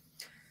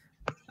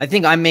 I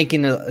think I'm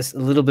making a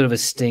little bit of a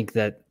stink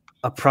that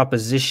a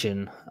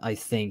proposition, I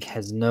think,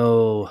 has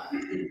no,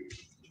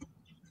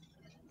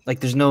 like,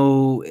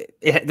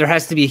 there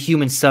has to be a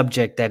human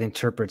subject that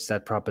interprets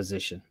that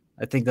proposition.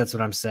 I think that's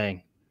what I'm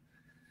saying.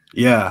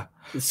 Yeah.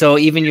 So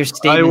even your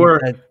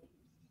statement,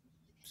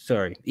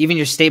 even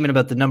your statement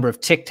about the number of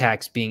Tic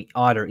Tacs being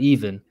odd or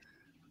even,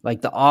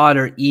 like the odd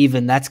or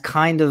even, that's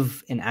kind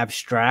of an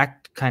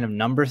abstract kind of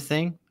number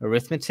thing,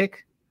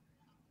 arithmetic.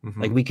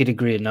 Mm-hmm. Like, we could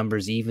agree a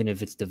number's even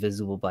if it's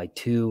divisible by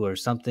 2 or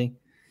something.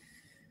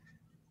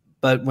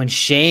 But when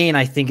Shane,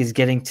 I think, is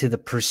getting to the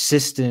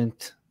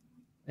persistent,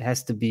 it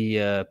has to be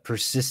a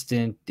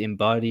persistent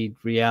embodied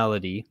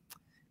reality.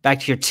 Back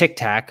to your Tic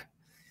Tac,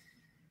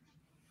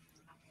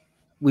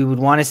 we would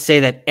want to say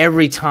that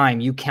every time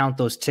you count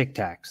those Tic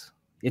Tacs,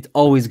 it's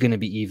always going to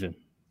be even.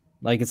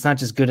 Like, it's not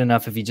just good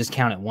enough if you just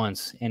count it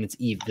once and it's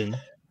even.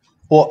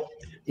 Well,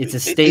 it's a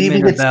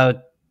statement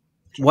about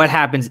what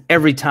happens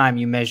every time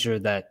you measure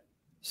that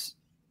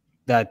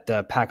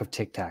pack of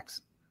Tic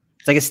Tacs.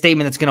 It's like a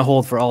statement that's going to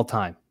hold for all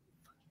time.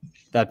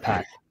 That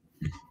pack.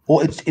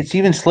 Well, it's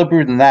even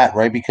slipperier than that,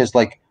 right? Because,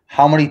 like,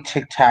 how many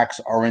Tic Tacs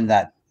are in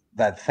that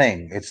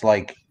thing? It's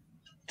like,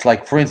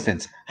 for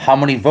instance, how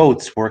many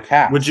votes were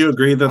cast? Would you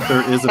agree that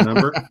there is a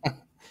number?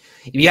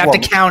 You have to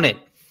count it.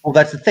 Well,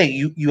 that's the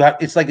thing. You have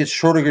it's like it's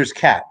Schrodinger's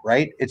cat,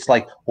 right? It's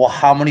like, well,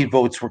 how many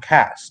votes were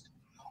cast?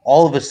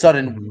 All of a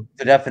sudden,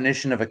 the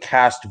definition of a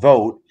cast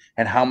vote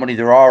and how many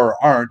there are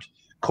or aren't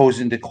goes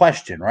into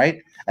question, right?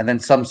 And then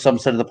some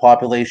set of the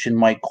population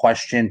might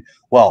question,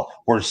 well,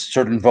 were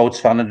certain votes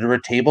found under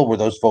a table? Were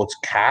those votes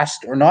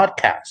cast or not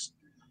cast?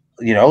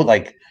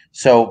 Like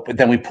so. But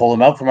then we pull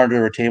them out from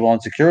under a table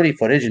on security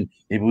footage, and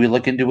maybe we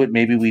look into it,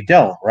 maybe we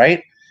don't,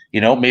 right?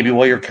 Maybe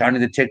while you're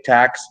counting the Tic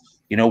Tacs,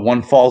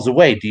 one falls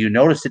away. Do you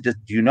notice it? Do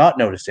you not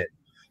notice it?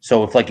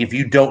 So if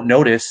you don't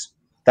notice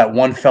that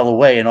one fell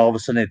away and all of a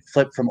sudden it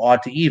flipped from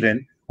odd to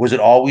even, was it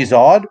always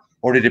odd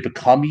or did it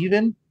become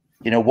even?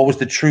 What was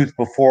the truth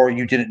before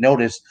you didn't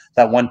notice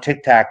that one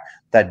Tic Tac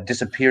that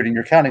disappeared in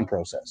your counting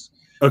process?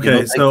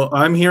 Okay, so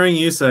I'm hearing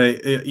you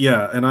say,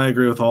 yeah, and I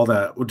agree with all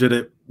that.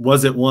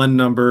 Was it one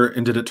number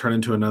and did it turn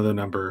into another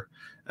number?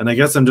 And I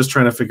guess I'm just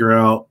trying to figure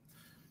out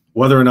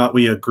whether or not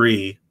we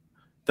agree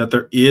that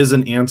there is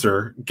an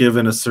answer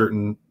given a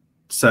certain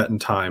set in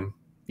time.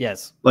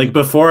 Yes. Like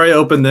before I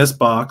open this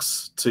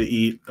box to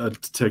eat a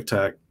Tic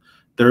Tac,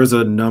 there is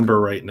a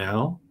number right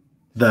now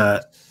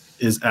that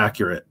is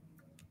accurate.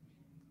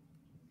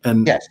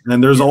 And yes.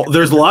 And there's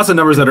lots of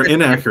numbers that are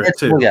inaccurate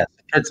too. Yes.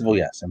 Principle,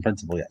 yes. And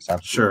principle, yes.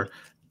 Absolutely. Sure.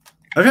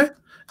 Okay.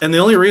 And the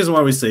only reason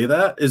why we say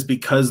that is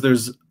because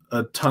there's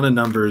a ton of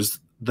numbers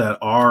that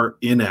are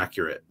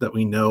inaccurate that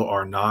we know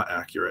are not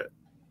accurate.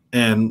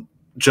 And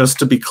just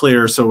to be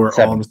clear, so we're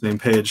all on the same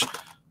page,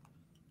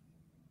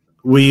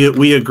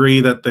 we agree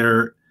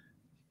that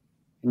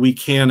we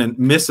can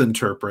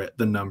misinterpret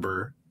the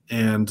number,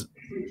 and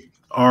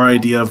our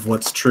idea of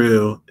what's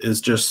true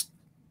is just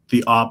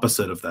the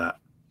opposite of that.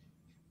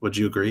 Would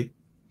you agree?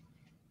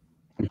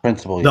 In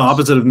principle, yes. The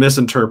opposite of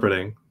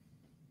misinterpreting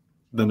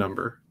the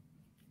number.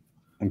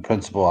 In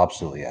principle,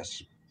 absolutely,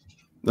 yes.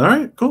 All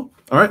right, cool.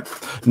 All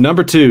right.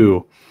 Number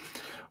 2,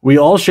 we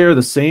all share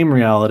the same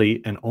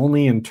reality and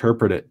only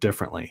interpret it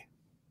differently.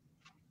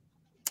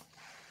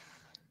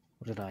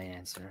 What did I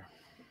answer?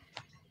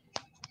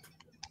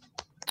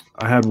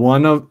 I had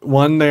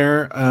one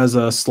there as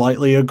a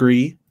slightly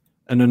agree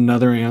and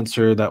another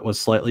answer that was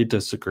slightly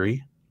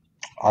disagree.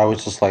 I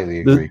was to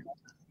slightly agree.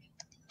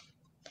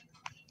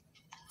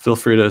 Feel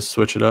free to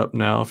switch it up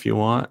now if you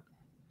want.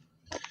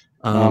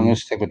 I'm going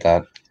to stick with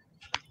that.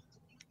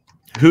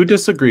 Who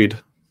disagreed?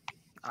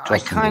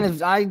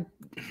 I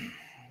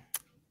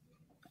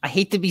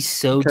hate to be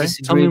so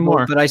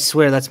disagreeable, but I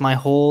swear that's my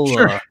whole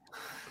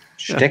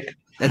shtick.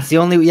 That's the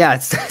only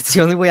it's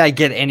the only way I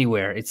get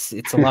anywhere. It's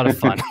a lot of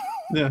fun.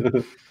 Yeah.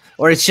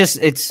 Or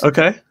it's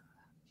okay.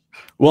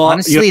 Well,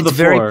 honestly, it's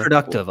very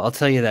productive. I'll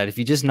tell you that. If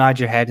you just nod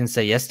your head and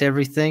say yes to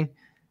everything.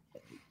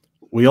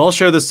 We all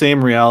share the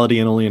same reality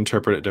and only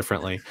interpret it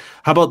differently.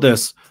 How about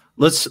this?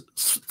 Let's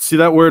see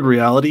that word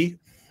reality.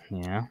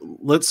 Yeah.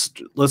 Let's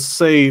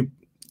say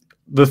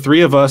the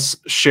three of us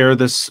share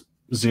this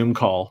Zoom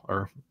call,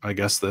 or I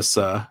guess this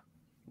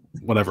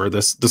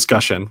this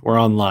discussion. We're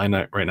online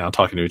right now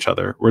talking to each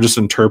other. We're just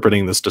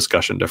interpreting this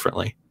discussion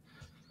differently.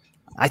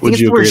 I think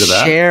it's the word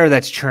share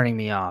that's turning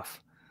me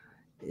off.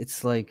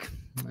 It's like,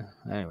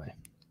 anyway.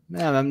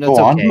 Yeah, that's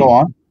okay. Go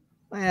on.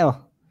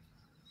 Well,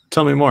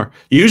 tell me more.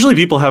 Usually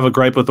people have a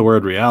gripe with the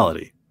word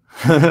reality,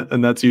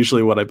 and that's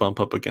usually what I bump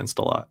up against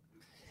a lot.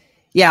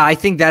 Yeah, I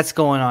think that's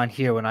going on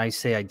here when I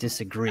say I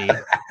disagree,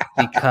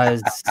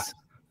 because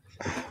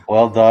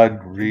well done,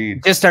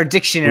 Reed. Just our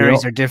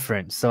dictionaries are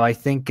different. So I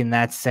think in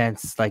that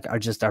sense, like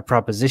our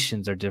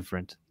propositions are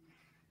different.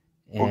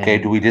 And okay,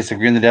 do we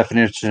disagree in the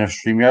definition of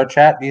StreamYard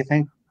chat, do you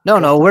think?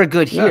 No, we're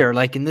good here.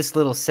 Like in this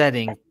little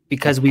setting,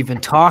 because we've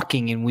been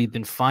talking and we've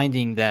been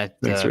finding that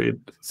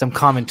some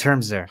common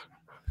terms there.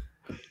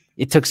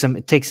 It takes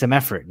some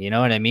effort, you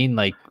know what I mean?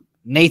 Like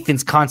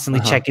Nathan's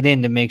constantly checking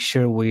in to make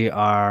sure we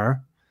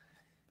are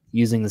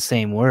using the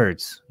same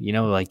words, you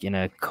know, like in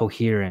a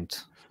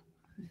coherent.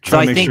 So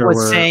I think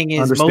what's saying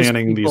is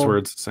understanding most people, these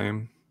words the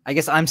same. I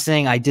guess I'm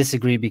saying I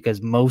disagree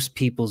because most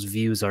people's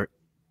views are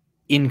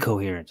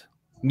incoherent,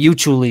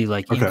 mutually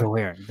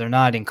incoherent. They're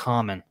not in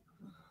common,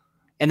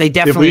 and they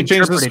definitely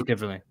interpret it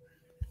differently.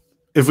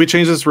 If we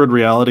change this word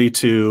reality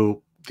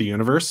to the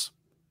universe,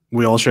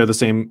 we all share the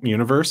same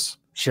universe.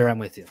 Sure, I'm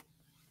with you.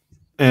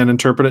 And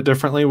interpret it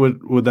differently.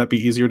 Would that be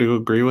easier to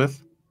agree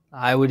with?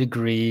 I would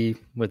agree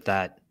with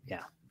that.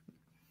 Yeah.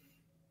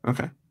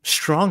 Okay.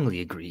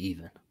 Strongly agree,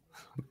 even.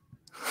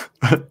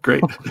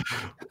 Great.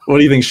 What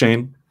do you think,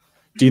 Shane?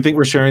 Do you think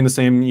we're sharing the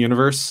same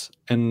universe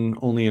and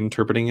only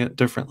interpreting it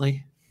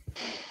differently?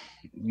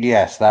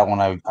 Yes, that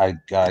one I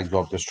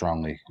go up to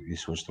strongly. You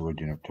switch the word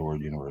to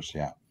word universe.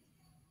 Yeah.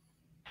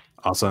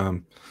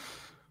 Awesome.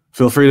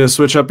 Feel free to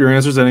switch up your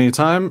answers at any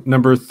time.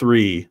 Number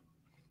 3,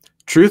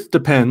 truth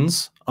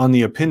depends on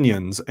the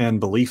opinions and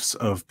beliefs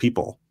of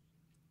people.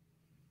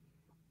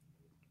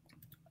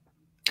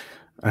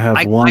 I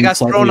have one I got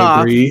thrown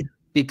agree. off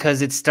because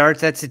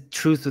that's a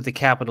truth with a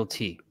capital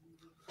T.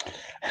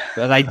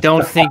 But I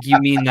don't think you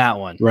mean that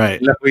one.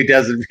 Right. No, he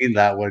doesn't mean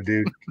that one,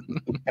 dude.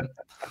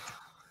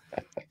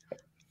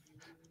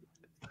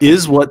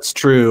 Is what's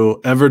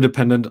true ever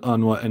dependent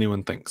on what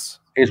anyone thinks?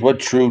 Is what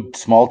true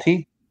small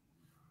t?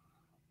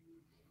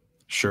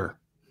 Sure.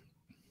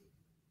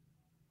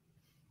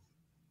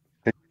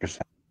 50%.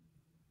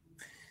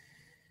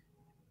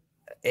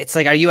 It's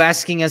like, are you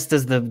asking us,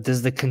 does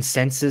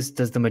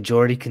the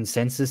majority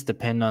consensus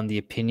depend on the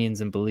opinions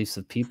and beliefs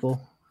of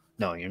people?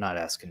 No, you're not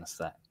asking us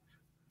that.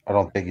 I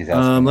don't think he's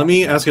asking. Let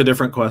me ask a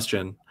different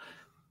question.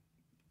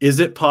 Is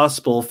it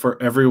possible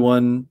for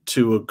everyone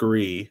to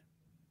agree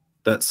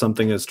that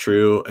something is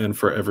true and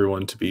for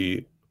everyone to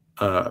be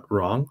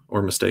wrong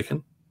or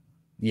mistaken?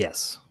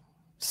 Yes.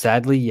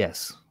 Sadly,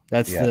 yes.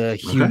 That's the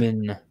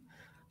human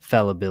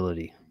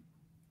fallibility.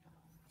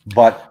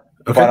 But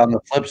on the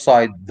flip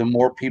side, the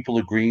more people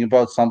agreeing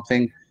about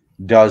something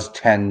does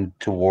tend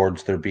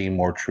towards there being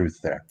more truth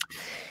there.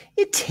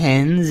 It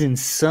tends in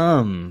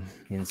some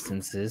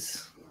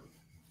instances.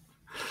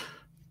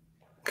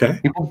 Okay.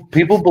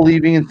 People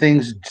believing in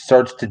things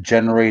starts to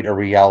generate a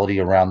reality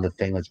around the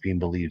thing that's being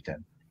believed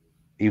in.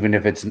 Even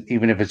if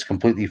it's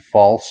completely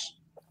false,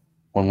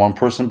 when one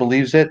person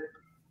believes it,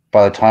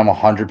 by the time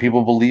 100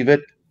 people believe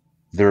it,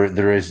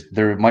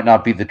 there might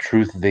not be the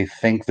truth they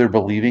think they're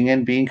believing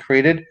in being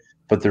created,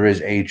 but there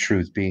is a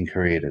truth being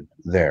created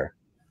there.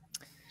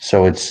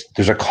 So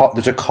there's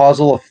a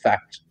causal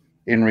effect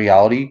in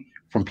reality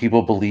from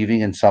people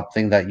believing in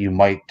something that you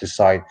might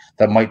decide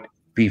that might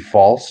be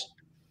false.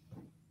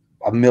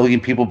 1 million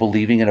people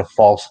believing in a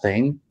false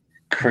thing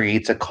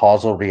creates a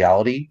causal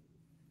reality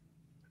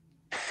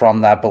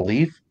from that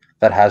belief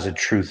that has a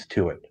truth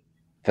to it,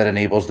 that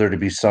enables there to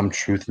be some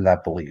truth in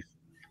that belief.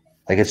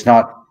 Like it's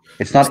not.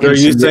 So are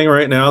you saying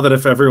right now that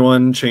if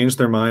everyone changed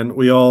their mind,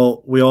 we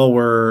all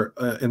were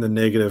in the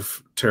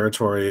negative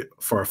territory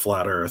for a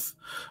flat Earth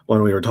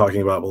when we were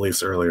talking about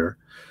beliefs earlier?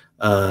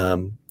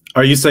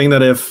 Are you saying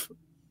that if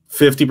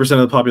 50% of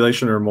the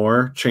population or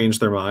more changed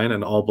their mind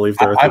and all believe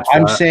the Earth was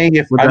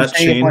flat, would that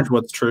change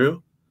what's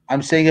true?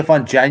 I'm saying if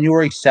on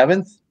January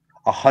 7th,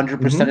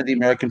 100% of the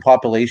American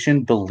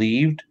population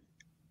believed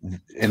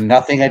and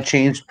nothing had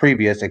changed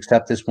previous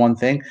except this one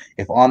thing,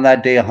 if on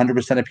that day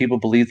 100% of people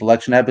believed the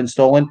election had been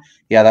stolen,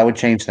 yeah, that would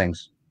change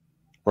things,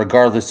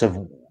 regardless of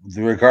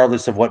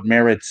what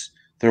merits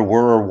there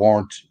were or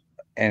weren't,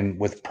 and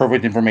with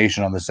perfect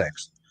information on the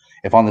 6th.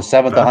 If on the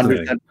 7th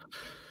 100%.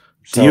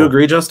 Do you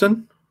agree,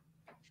 Justin?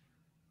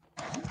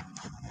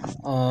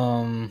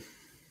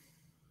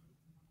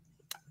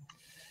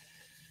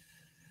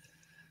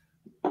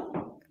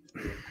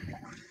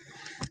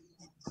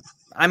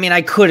 I mean,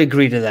 I could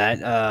agree to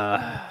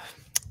that.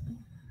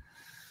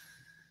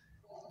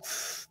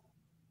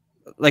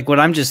 Like what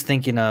I'm just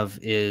thinking of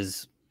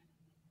is,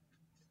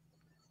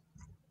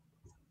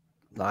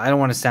 I don't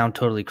want to sound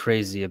totally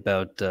crazy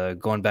about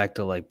going back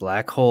to like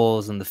black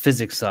holes and the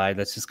physics side.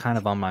 That's just kind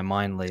of on my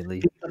mind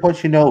lately.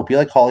 What you know, be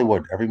like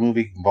Hollywood. Every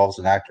movie involves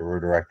an actor or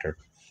a director.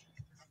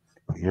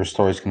 Your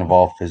stories can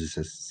involve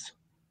physicists.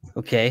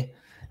 Okay.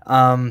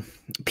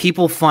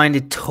 People find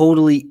it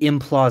totally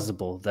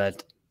implausible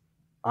that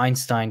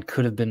Einstein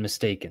could have been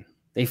mistaken.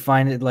 They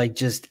find it like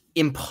just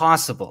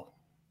impossible.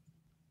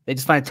 They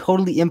just find it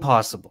totally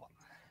impossible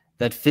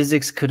that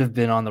physics could have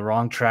been on the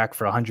wrong track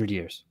for 100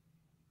 years.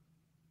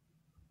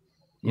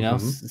 You know,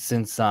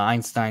 since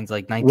Einstein's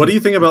like 19. What do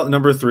you think about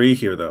number 3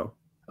 here, though?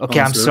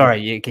 Okay, I'm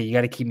sorry. You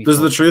got to keep me. Does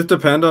the truth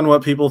depend on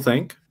what people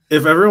think?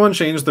 If everyone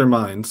changed their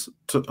minds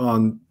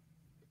on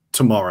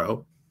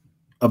tomorrow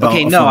about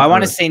I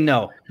want to say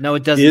no. No,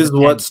 it doesn't. Is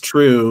what's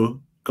true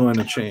going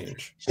to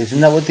change? Isn't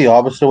that what the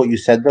opposite of what you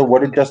said, though?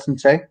 What did Justin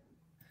say?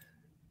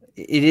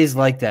 It is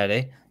like that,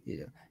 eh?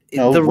 Yeah.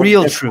 No, the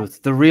real truth.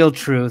 You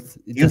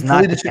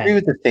fully disagree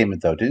with the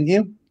statement, though, didn't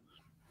you?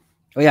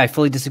 Oh yeah, I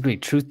fully disagree.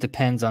 Truth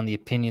depends on the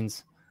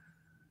opinions.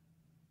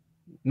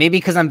 Maybe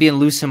because I'm being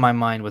loose in my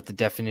mind with the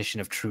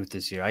definition of truth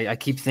this year. I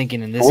keep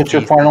thinking in this. What's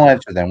your final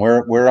answer then?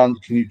 We're on.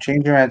 Can you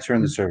change your answer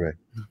in the survey?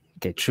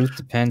 Okay, truth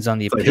depends on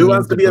the opinions. Who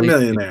wants to be a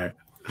millionaire?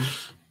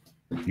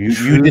 You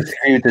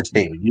disagree with the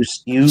statement.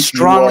 You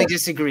strongly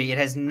disagree. It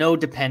has no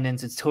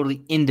dependence. It's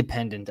totally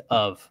independent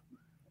of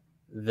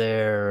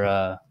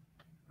their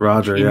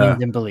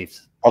opinions and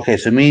beliefs. Okay,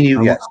 so me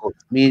and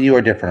you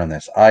are different on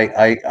this.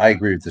 I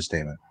agree with the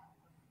statement.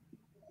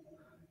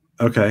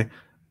 Okay.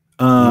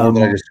 More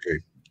than I disagree.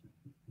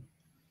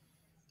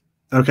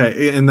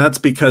 Okay, and that's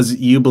because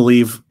you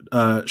believe,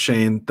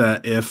 Shane,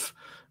 that if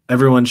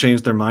everyone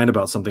changed their mind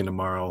about something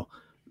tomorrow,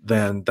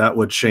 then that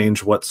would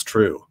change what's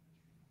true.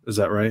 Is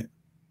that right?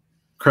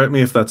 Correct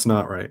me if that's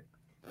not right.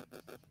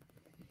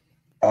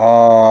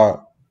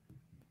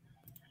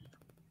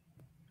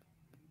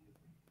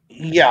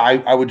 Yeah,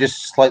 I would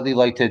just slightly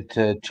like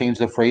to change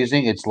the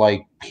phrasing. It's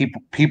like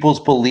people's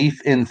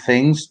belief in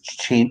things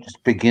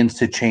begins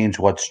to change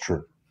what's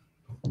true.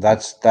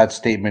 That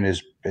statement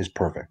is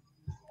perfect.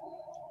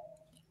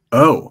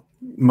 Oh,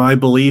 my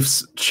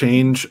beliefs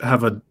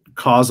have a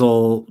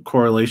causal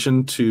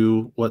correlation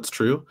to what's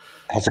true?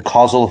 Has a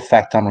causal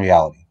effect on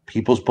reality.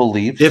 People's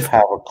beliefs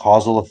have a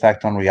causal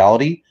effect on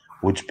reality,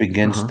 which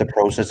begins the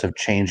process of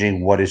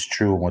changing what is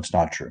true and what's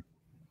not true.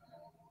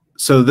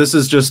 So this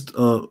is just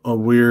a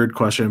weird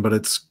question, but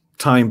it's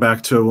tying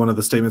back to one of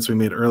the statements we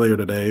made earlier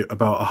today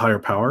about a higher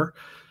power.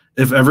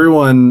 If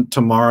everyone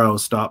tomorrow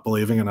stopped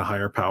believing in a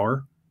higher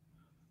power,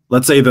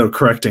 let's say the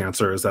correct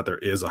answer is that there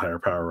is a higher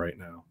power right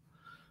now,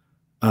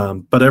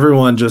 but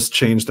everyone just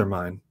changed their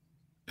mind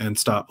and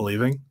stopped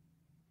believing,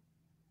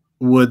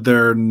 would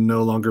there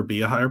no longer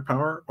be a higher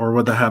power, or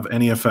would that have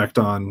any effect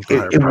on the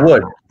higher power?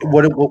 Would.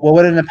 What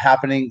would end up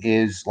happening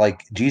is,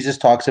 like, Jesus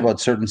talks about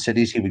certain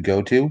cities he would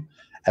go to,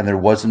 and there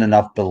wasn't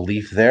enough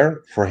belief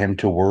there for him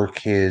to work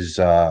his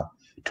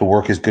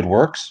good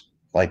works,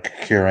 like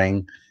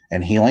curing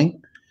and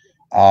healing.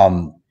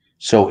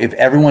 So if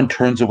everyone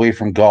turns away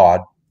from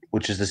God,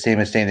 which is the same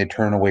as saying they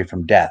turn away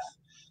from death,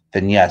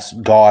 then yes,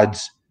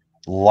 God's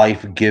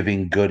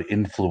life-giving good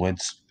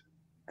influence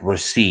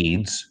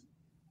recedes,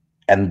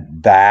 and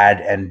bad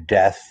and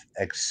death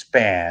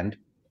expand.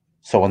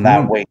 So in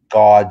that way,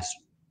 God's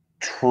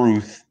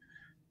truth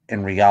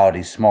in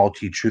reality, small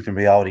t truth in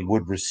reality,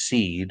 would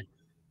recede.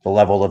 The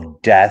level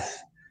of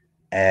death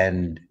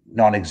and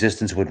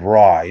non-existence would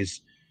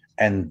rise,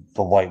 and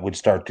the light would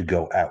start to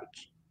go out.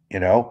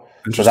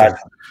 So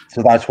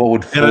that's what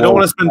would. And I don't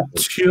want to spend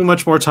too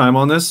much more time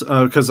on this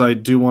because I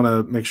do want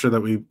to make sure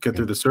that we get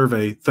through the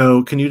survey.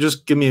 Though, can you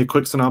just give me a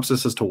quick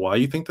synopsis as to why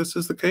you think this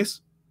is the case?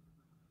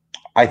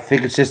 I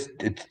think it's just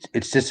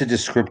a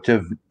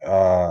descriptive.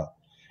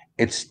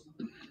 It's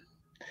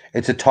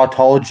a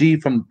tautology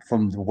from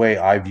the way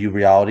I view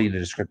reality in a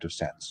descriptive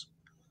sense.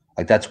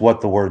 Like, that's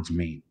what the words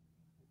mean.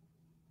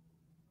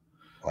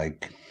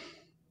 Like,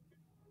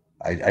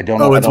 I don't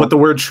know. Oh, it's what the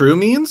word true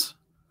means?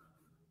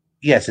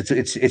 Yes,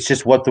 it's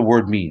just what the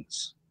word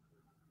means.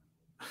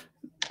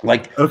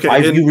 Like, okay,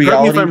 I view reality.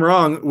 Correct me if I'm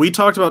wrong. We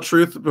talked about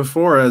truth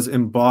before as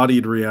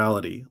embodied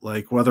reality,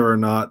 like whether or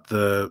not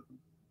the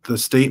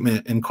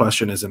statement in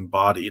question is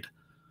embodied.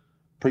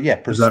 But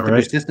yeah, is that right? The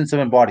persistence of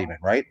embodiment,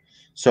 right?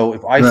 So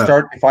if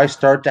I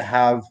start to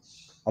have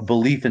a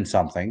belief in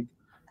something,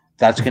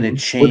 that's going to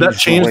change. Would that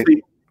change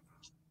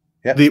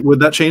would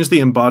that change the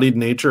embodied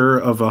nature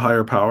of a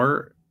higher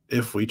power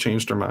if we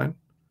changed our mind?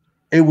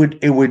 It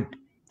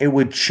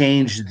would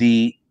change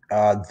the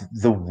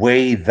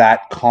way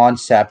that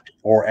concept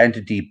or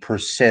entity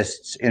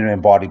persists in an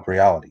embodied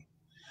reality.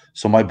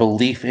 So my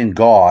belief in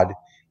God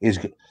is,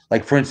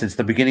 like, for instance,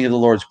 the beginning of the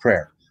Lord's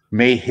Prayer: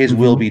 "May His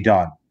will be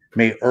done.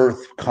 May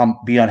earth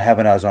be on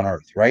heaven as on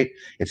earth." Right?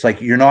 It's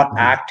like you're not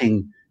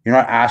asking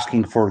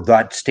for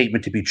that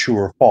statement to be true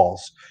or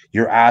false.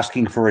 You're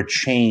asking for a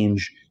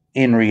change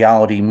in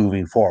reality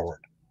moving forward.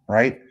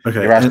 Right?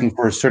 Okay. You're asking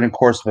for a certain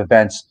course of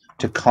events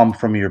to come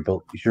from your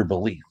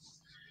belief.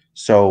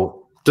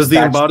 So does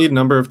the embodied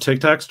number of Tic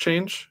Tacs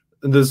change?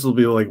 And this will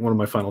be like one of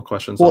my final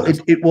questions. Well, it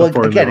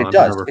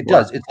does. It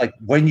does. It's like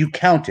when you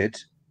count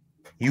it,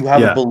 you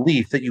have a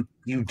belief that you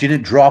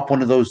didn't drop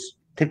one of those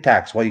Tic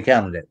Tacs while you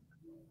counted it,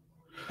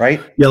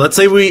 right? Yeah. Let's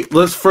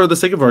for the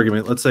sake of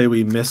argument, let's say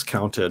we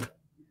miscounted,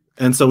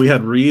 and so we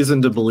had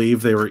reason to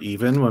believe they were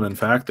even when in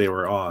fact they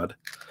were odd.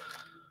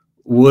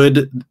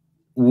 Would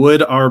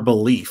our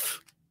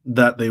belief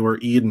that they were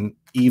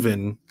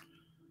even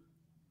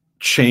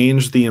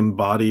change the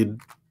embodied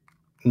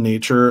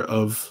nature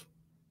of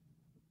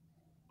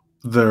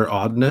their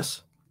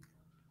oddness?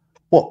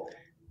 Well,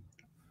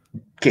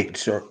 okay,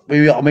 so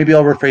maybe I'll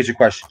rephrase your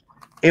question.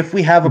 If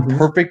we have a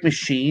perfect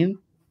machine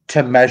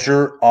to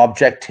measure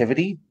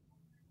objectivity,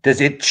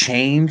 does it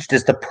change?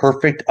 Does the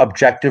perfect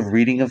objective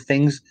reading of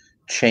things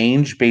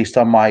change based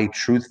on my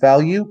truth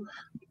value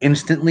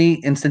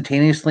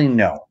instantaneously?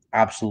 No,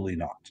 absolutely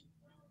not.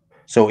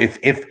 So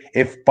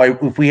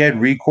if we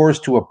had recourse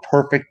to a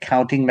perfect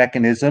counting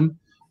mechanism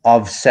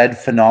of said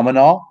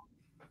phenomena,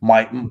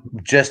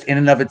 just in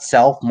and of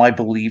itself, my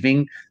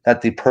believing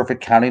that the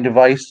perfect counting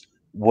device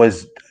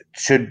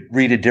should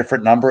read a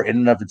different number in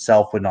and of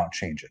itself would not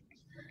change it.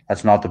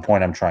 That's not the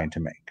point I'm trying to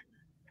make.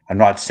 I'm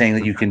not saying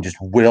that you can just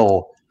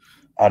will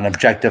an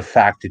objective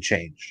fact to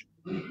change.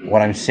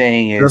 What I'm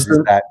saying is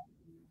that.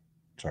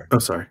 Sorry. Oh,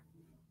 sorry.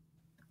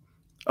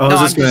 I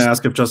was just going to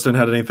ask if Justin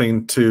had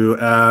anything to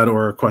add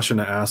or a question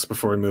to ask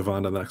before we move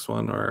on to the next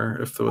one, or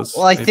if there was.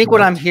 Well, I think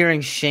what I'm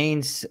hearing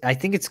Shane's, I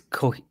think it's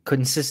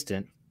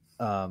consistent.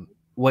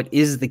 What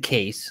is the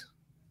case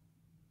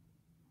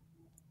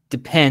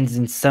depends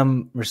in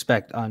some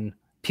respect on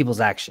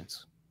people's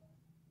actions.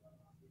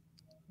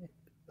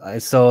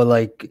 So,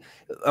 like,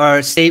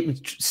 our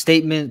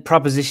statement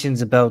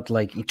propositions about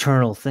like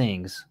eternal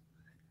things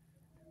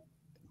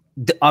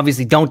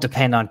obviously don't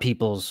depend on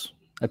people's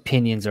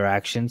opinions or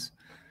actions.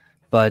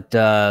 But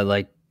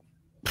like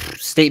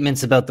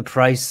statements about the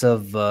price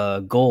of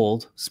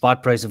gold,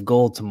 spot price of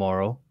gold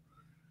tomorrow.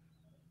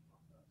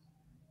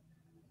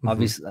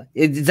 Obviously,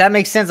 does that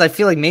make sense? I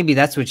feel like maybe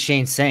that's what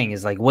Shane's saying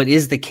is like, what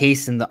is the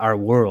case in our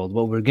world?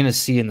 What we're going to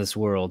see in this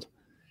world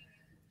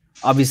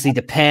obviously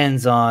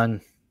depends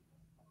on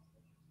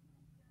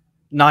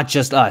not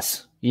just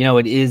us.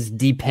 It is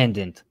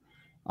dependent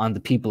on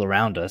the people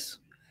around us.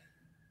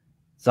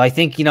 So I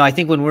think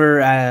when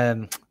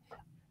we're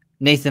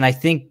Nathan, I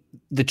think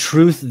the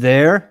truth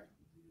the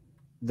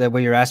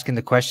way you're asking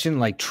the question,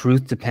 like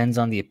truth depends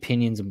on the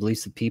opinions and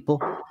beliefs of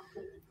people.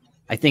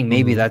 I think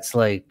maybe that's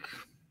like.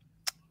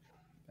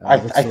 I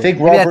think maybe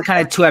Robert, that's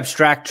kind of too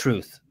abstract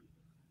truth,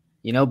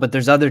 but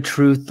there's other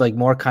truth, like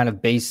more kind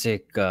of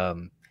basic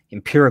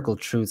empirical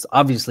truths.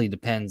 Obviously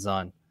depends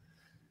on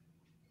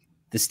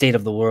the state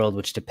of the world,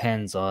 which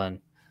depends on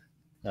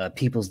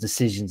people's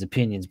decisions,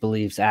 opinions,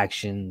 beliefs,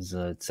 actions,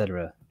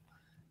 etc.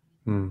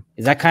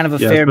 Is that kind of a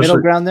fair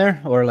middle ground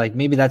there? Or like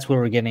maybe that's where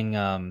we're getting,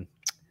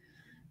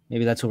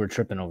 maybe that's what we're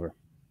tripping over.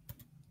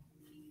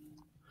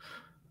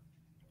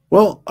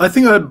 Well, I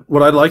think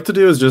what I'd like to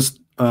do is just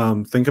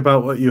think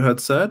about what you had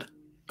said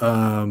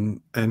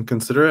and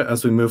consider it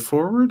as we move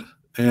forward.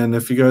 And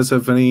if you guys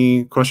have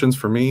any questions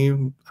for me,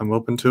 I'm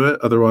open to it.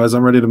 Otherwise,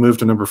 I'm ready to move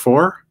to number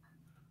 4.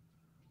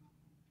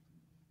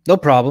 No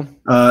problem.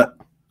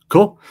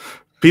 Cool.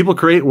 People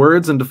create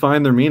words and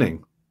define their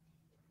meaning.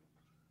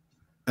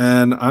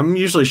 And I'm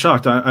usually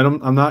shocked.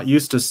 I'm not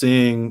used to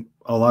seeing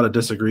a lot of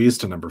disagrees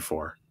to number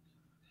 4.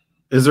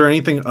 Is there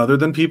anything other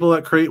than people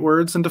that create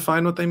words and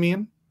define what they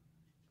mean?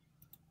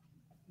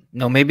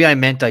 No, maybe I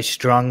meant I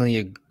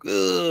strongly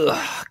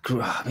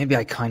maybe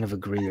I kind of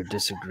agree or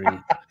disagree.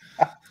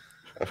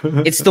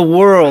 It's the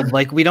world.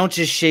 Like, we don't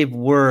just shape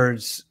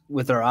words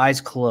with our eyes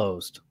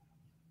closed.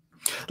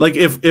 Like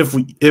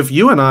if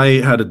you and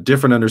I had a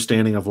different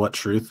understanding of what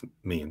truth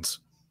means,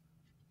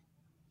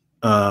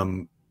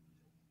 that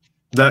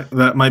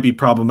might be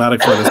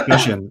problematic for a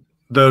discussion.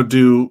 Though,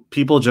 do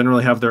people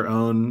generally have their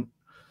own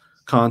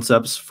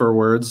concepts for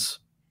words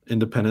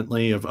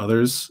independently of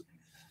others?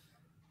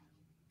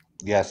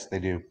 Yes, they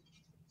do.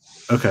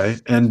 Okay.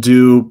 And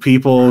do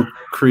people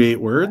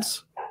create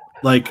words?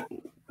 Like,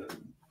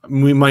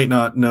 we might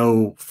not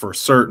know for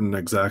certain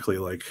exactly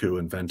like who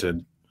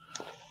invented,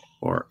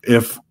 or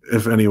if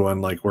anyone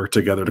like worked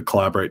together to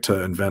collaborate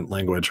to invent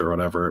language or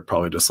whatever. It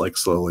probably just like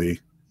slowly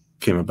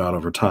came about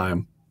over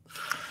time.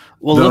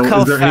 Well, look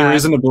how is there any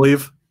reason to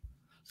believe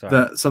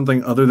that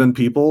something other than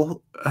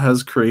people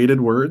has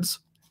created words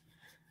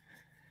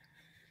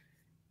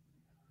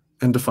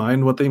and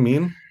defined what they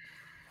mean?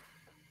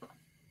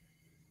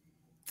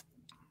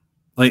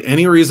 Like,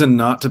 any reason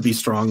not to be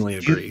strongly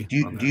agree?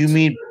 Do you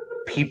mean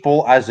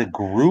people as a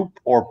group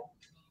or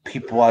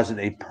people as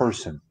a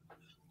person?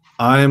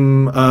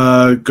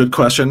 Good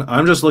question.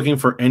 I'm just looking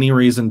for any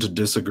reason to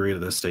disagree to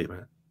this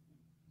statement.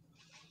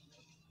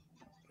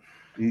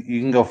 You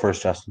can go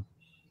first, Justin.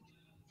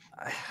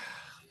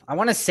 I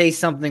want to say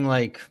something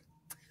like,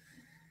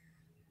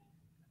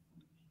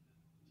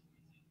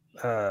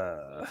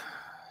 okay,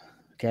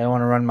 I don't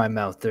want to run my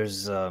mouth.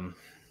 There's,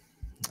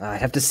 I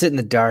have to sit in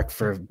the dark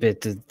for a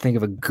bit to think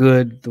of a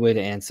good way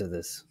to answer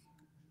this.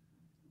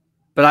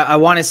 But I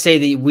want to say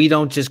that we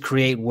don't just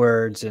create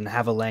words and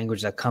have a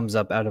language that comes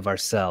up out of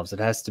ourselves. It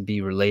has to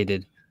be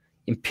related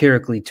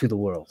empirically to the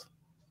world.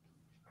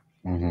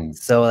 Mm-hmm.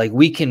 So like,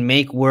 we can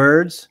make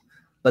words,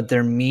 but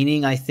their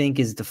meaning, I think,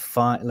 is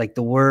defined. Like,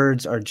 the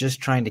words are just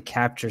trying to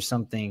capture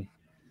something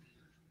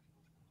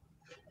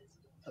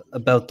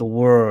about the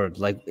word.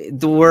 Like,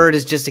 the word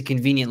is just a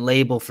convenient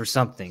label for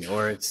something,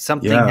 or it's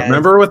something. Yeah.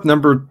 Remember with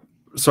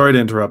sorry to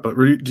interrupt, but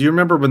do you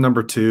remember with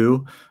number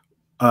 2?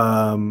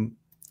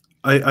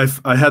 I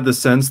had the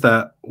sense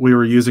that we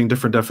were using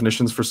different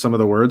definitions for some of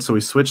the words, so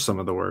we switched some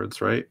of the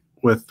words, right?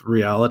 With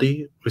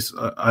reality,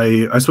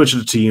 I switched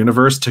it to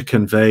universe to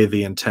convey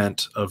the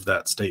intent of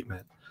that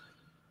statement.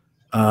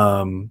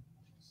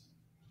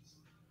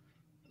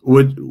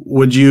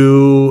 Would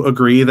you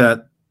agree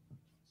that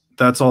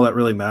that's all that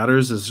really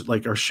matters, is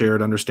like our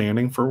shared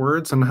understanding for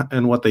words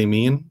and what they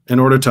mean in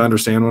order to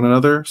understand one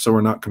another, so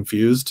we're not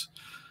confused?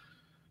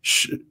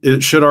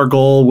 Should our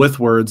goal with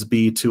words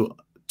be to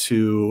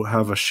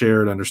have a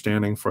shared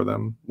understanding for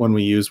them when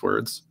we use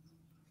words?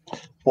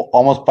 Well,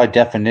 almost by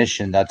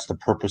definition, that's the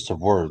purpose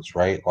of words,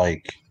 right?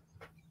 Like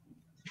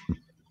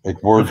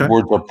words, Okay.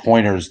 Words are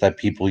pointers that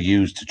people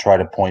use to try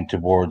to point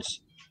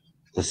towards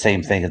the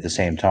same thing at the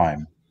same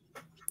time.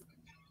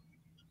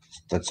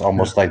 That's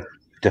almost like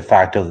de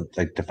facto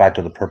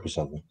the purpose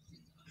of it.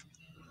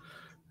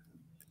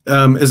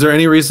 Is there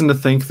any reason to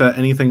think that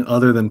anything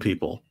other than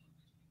people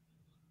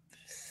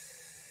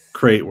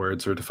create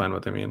words or define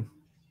what they mean?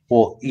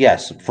 Well,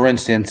 yes. For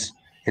instance,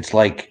 it's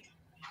like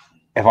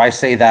if I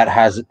say that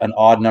has an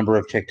odd number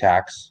of Tic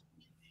Tacs,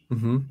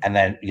 mm-hmm. and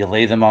then you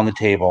lay them on the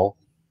table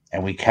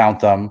and we count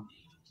them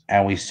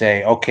and we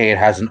say, okay, it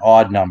has an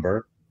odd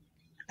number.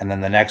 And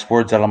then the next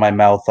words out of my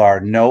mouth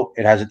are, no,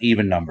 it has an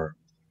even number.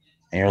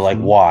 And you're like,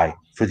 why?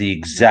 For the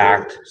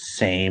exact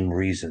same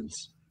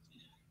reasons.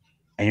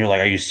 And you're like,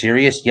 are you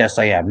serious? Yes,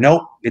 I am.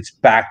 Nope, it's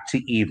back to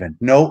even.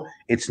 Nope,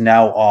 it's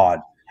now odd.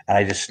 And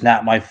I just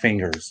snap my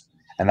fingers.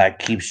 And that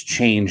keeps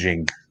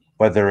changing,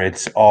 whether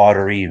it's odd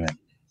or even,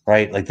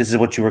 right? Like, this is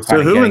what you were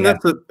kind of getting at.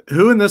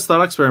 Who in this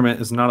thought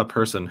experiment is not a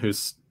person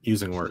who's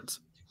using words?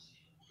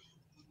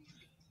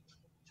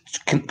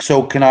 Can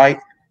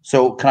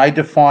I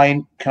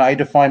define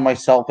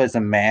myself as a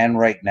man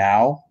right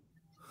now,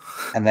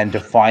 and then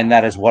define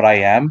that as what I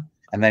am,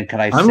 and then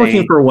I'm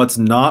looking for what's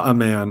not a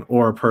man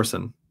or a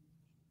person.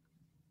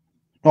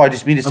 No, I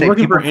just mean to say I'm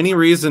looking for any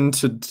reason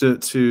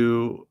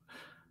to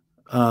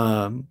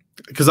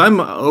because I'm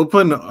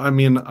open. I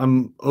mean,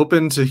 I'm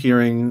open to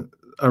hearing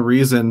a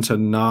reason to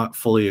not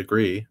fully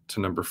agree to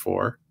number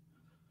 4.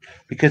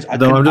 Because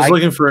Though I'm just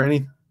looking for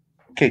any.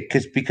 Okay,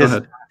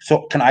 because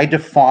so can I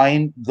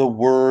define the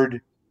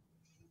word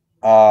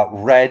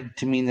red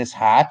to mean this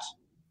hat,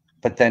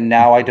 but then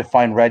now I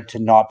define red to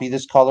not be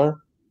this color,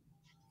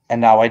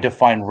 and now I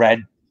define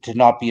red to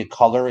not be a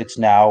color. It's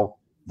now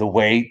the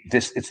way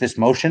it's this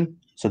motion.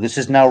 So this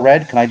is now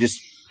red. Can I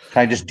just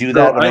do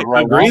that? So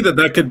I agree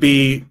that could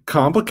be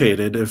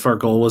complicated if our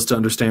goal was to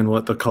understand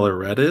what the color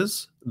red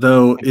is.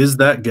 Though, is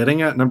that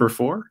getting at number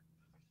 4?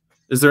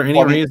 Is there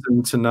any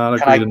reason to not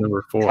agree to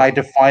number 4? Can I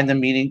define the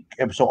meaning?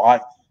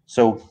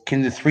 So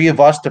can the 3 of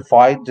us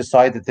decide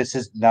that this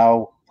is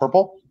now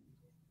purple?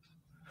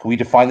 Can we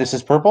define this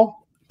as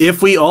purple?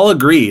 If we all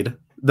agreed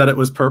that it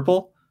was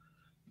purple,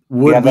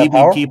 would we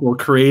be people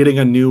creating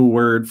a new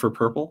word for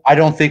purple? I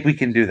don't think we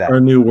can do that. Or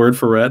a new word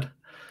for red?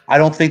 I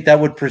don't think that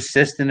would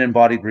persist in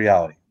embodied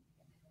reality.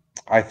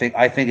 I think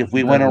if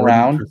we went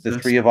around, the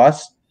 3 of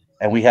us,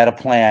 and we had a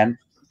plan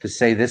to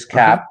say this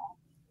cap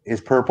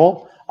is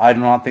purple, I do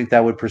not think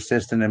that would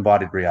persist in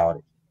embodied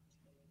reality.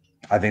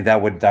 I think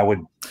that would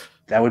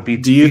be.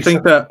 Do you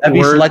think that'd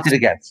be selected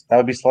against? That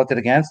would be selected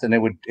against, and it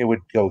would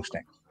go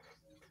extinct.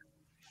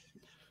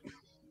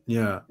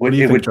 Yeah. What do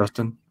you think,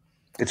 Justin?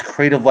 Its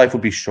creative life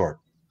would be short.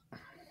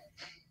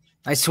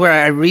 I swear,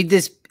 I read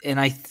this and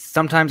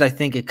sometimes I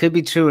think it could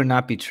be true or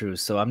not be true.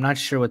 So I'm not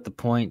sure what the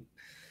point,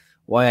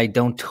 why I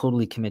don't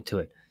totally commit to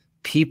it.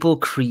 People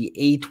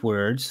create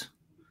words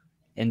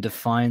and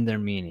define their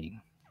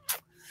meaning.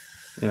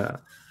 Yeah.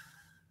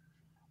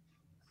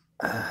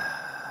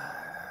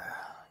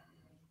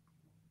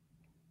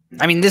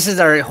 I mean, this is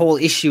our whole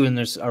issue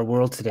in our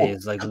world today.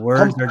 Is like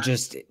words are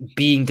just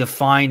being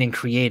defined and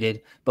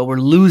created, but we're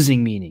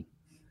losing meaning.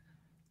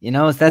 You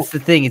know, that's the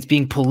thing. It's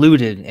being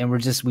polluted, and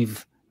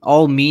we've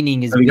all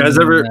meaning is. Have you guys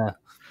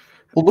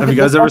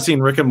ever seen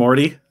Rick and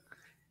Morty?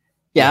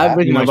 Yeah,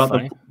 do you know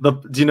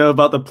about do you know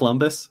about the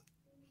plumbus?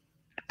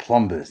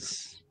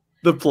 Plumbus.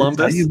 The plumbus.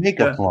 How do you make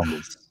a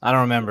plumbus? I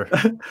don't remember.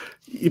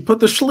 You put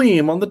the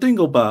schleem on the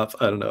dinglebop.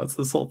 I don't know. It's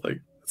this whole thing.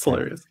 It's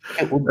hilarious.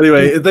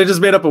 Anyway, they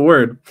just made up a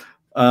word.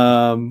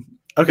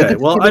 Okay.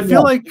 Well, I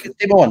feel like look at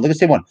statement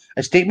 1.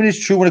 A statement is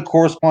true when it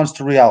corresponds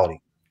to reality.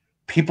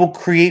 People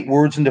create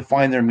words and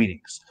define their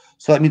meanings.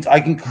 So that means I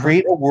can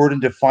create a word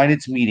and define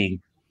its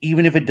meaning,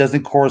 even if it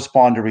doesn't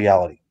correspond to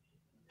reality.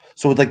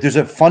 So like there's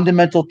a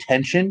fundamental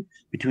tension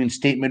between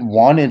statement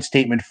 1 and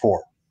statement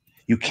 4.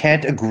 You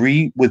can't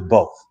agree with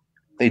both.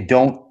 They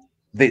don't.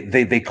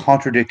 They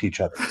contradict each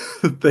other.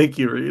 Thank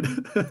you, Reed.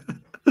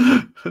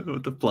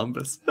 With the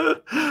plumbus.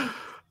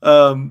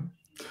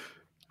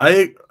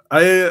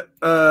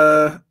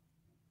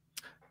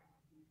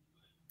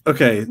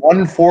 Okay. 1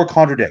 and 4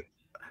 contradict.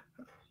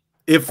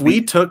 If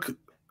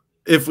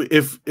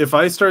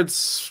I start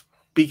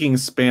speaking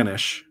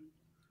Spanish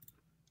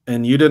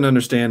and you didn't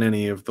understand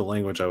any of the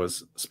language I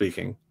was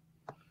speaking,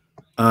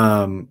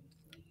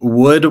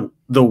 would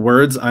the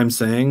words I'm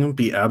saying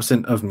be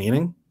absent of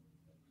meaning?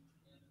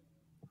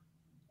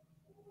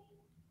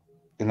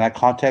 In that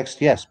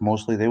context, yes.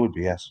 Mostly they would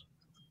be, yes.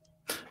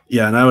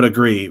 Yeah, and I would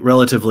agree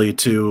relatively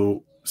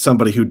to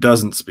somebody who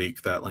doesn't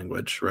speak that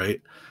language, right?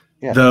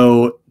 Yeah.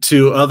 Though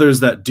to others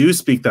that do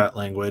speak that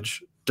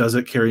language, does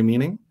it carry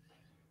meaning?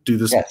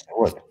 Yes, it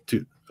would.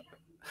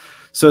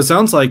 So it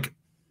sounds like,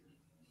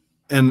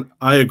 and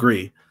I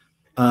agree,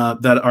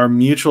 that our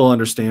mutual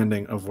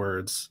understanding of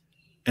words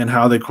and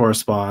how they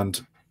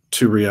correspond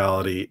to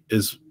reality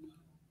is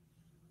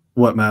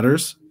what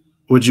matters.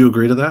 Would you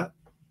agree to that?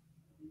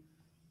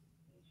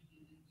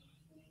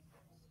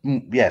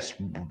 Yes,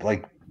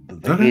 like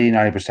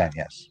 80-90%,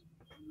 yes.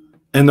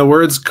 And the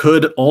words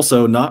could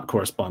also not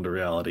correspond to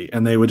reality,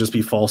 and they would just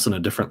be false in a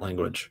different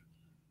language.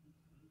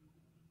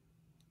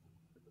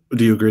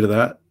 Do you agree to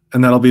that?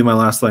 And that'll be my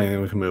last thing,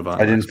 and we can move on.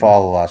 I didn't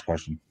follow the last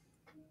question.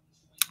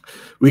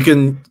 We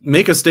can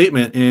make a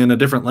statement in a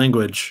different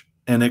language,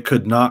 and it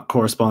could not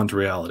correspond to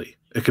reality.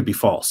 It could be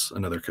false,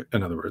 in other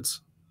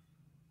words,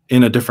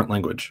 in a different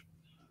language.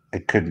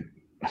 It could.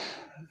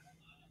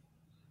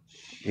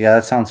 Yeah,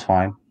 that sounds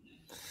fine.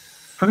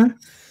 Okay.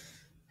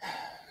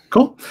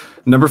 Cool.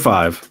 Number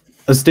 5.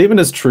 A statement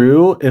is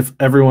true if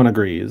everyone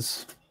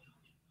agrees.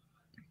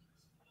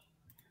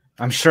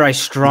 I'm sure I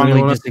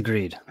strongly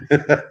disagreed.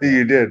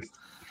 You did.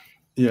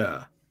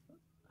 Yeah.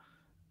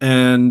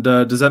 And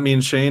does that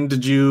mean, Shane,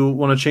 did you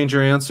want to change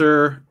your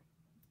answer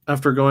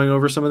after going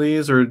over some of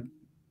these, or do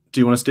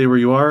you want to stay where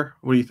you are?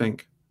 What do you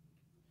think?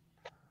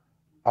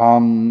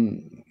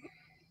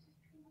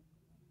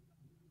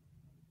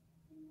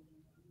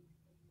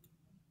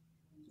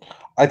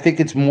 I think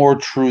it's more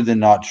true than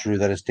not true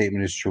that a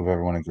statement is true if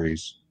everyone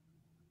agrees.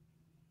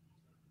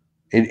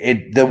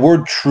 The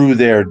word true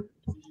there,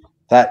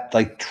 that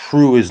like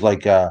true is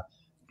like the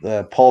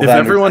Paul. If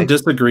everyone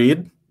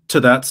disagreed to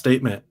that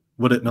statement,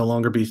 would it no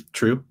longer be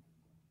true?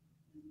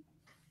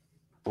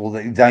 Well,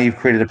 now you've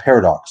created a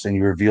paradox and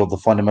you revealed the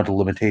fundamental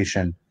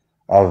limitation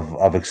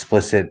of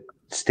explicit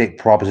state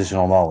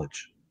propositional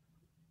knowledge.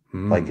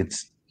 Like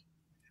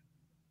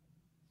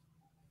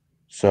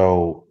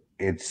So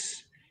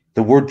it's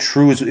the word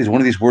true is one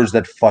of these words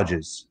that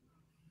fudges.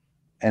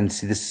 And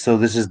see this. So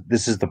this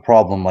is the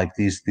problem. Like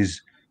these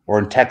or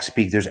in tech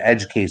speak, there's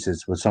edge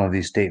cases with some of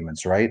these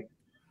statements, right?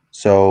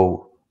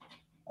 So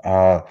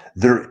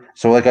there.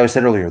 So like I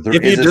said earlier, there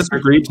If is you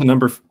disagreed to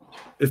number,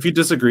 if you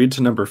disagreed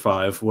to number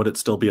 5, would it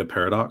still be a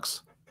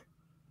paradox?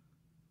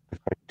 If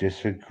I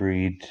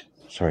disagreed,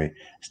 sorry,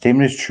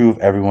 statement is true if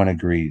everyone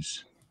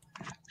agrees.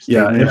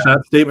 Yeah, if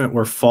that statement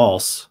were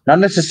false. Not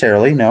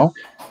necessarily, no.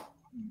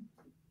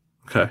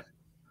 Okay.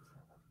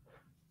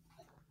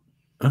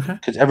 Okay.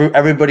 Because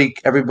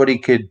everybody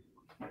could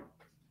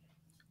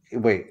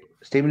wait.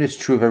 Statement is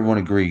true if everyone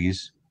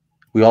agrees.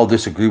 We all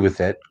disagree with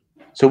it.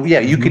 So yeah,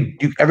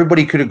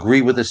 everybody could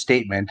agree with a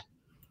statement,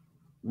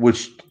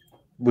 which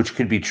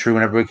could be true,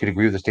 and everybody could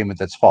agree with a statement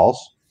that's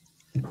false.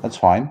 That's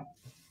fine.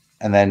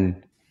 And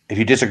then if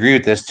you disagree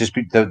with this, just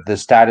the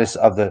status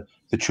of the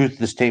truth of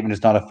the statement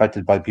is not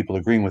affected by people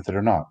agreeing with it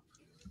or not.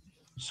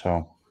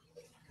 So,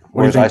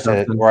 whereas I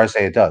say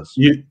it does.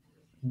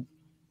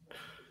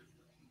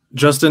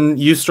 Justin,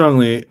 you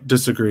strongly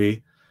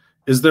disagree.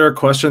 Is there a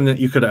question that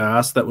you could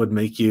ask that would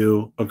make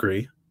you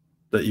agree?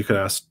 That you could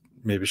ask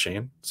maybe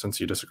Shane, since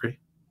you disagree?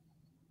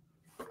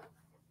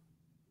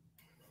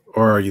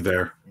 Or are you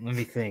there? Let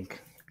me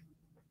think.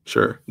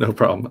 Sure, no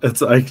problem.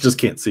 I just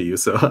can't see you,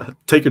 so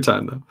take your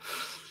time though.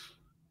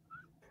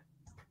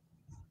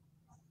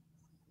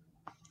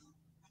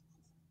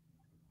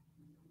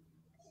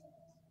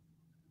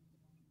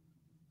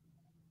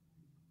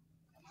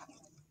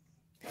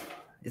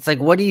 It's like,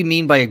 what do you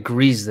mean by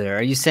agrees there?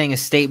 Are you saying a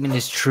statement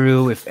is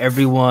true if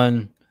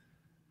everyone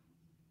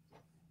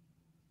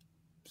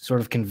sort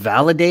of can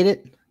validate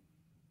it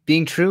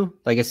being true?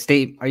 Like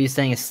are you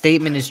saying a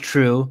statement is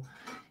true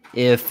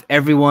if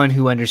everyone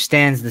who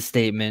understands the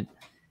statement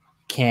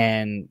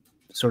can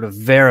sort of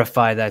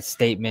verify that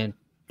statement,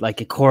 like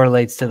it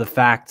correlates to the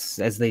facts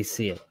as they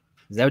see it?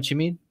 Is that what you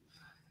mean?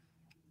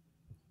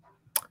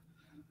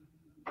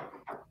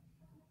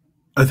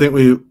 I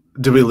think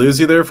did we lose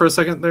you there for a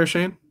second there,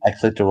 Shane? I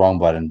clicked the wrong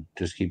button.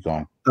 Just keep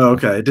going. Oh,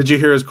 okay. Did you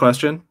hear his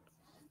question?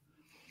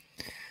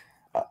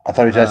 I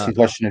thought he was asking a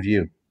question of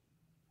you.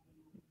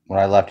 When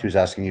I left, he was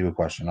asking you a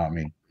question, not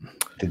me.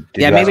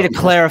 Yeah, maybe to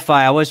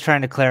clarify, I was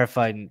trying to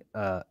clarify,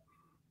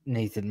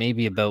 Nathan,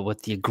 maybe about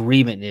what the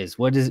agreement is.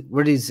 What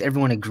is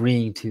everyone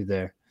agreeing to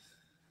there?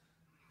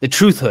 The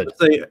truthhood.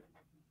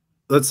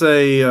 Let's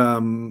say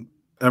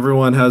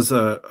everyone has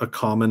a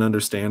common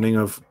understanding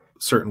of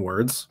certain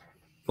words,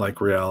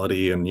 like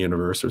reality and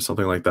universe or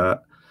something like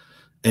that.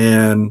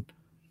 And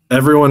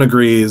everyone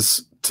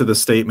agrees to the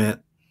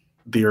statement,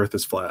 the earth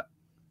is flat.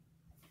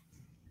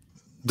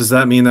 Does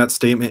that mean that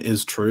statement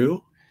is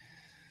true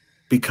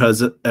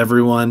because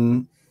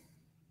everyone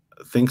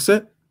thinks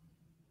it?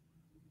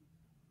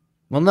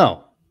 Well,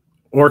 no.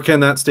 Or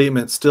can that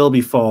statement still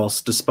be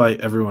false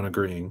despite everyone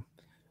agreeing?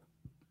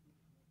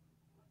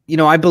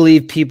 I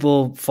believe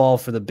people fall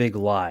for the big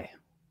lie.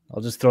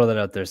 I'll just throw that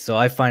out there. So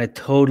I find it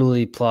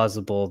totally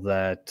plausible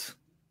that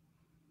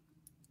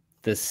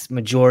this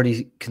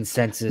majority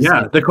consensus.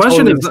 Yeah, the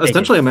question is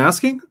essentially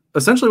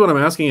what I'm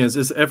asking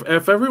is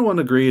if everyone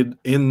agreed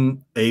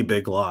in a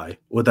big lie,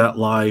 would that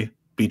lie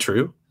be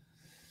true?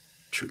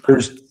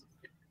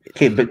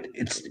 Okay, but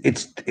it's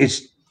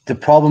the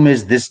problem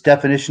is this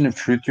definition of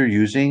truth you're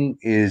using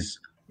is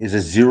a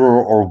 0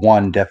 or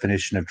 1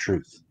 definition of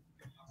truth.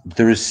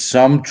 There is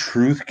some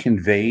truth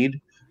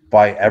conveyed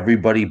by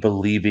everybody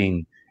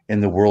believing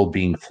in the world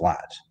being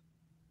flat.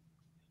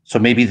 So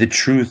maybe the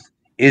truth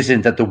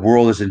isn't that the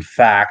world is in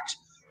fact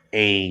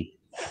a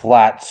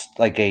flat,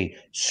 like a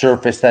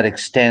surface that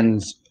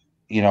extends,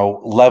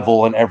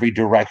 level in every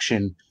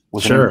direction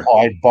with an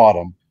implied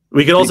bottom.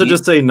 We could also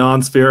just say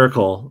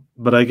non-spherical,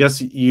 but I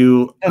guess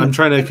I'm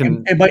trying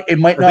to. It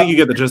might not. I think you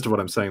get the gist of what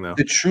I'm saying, though.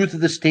 The truth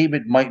of the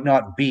statement might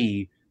not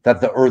be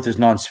that the Earth is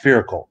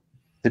non-spherical.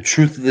 The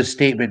truth of the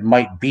statement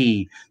might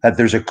be that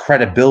there's a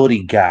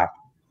credibility gap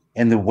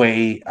in the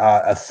way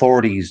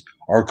authorities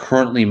are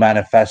currently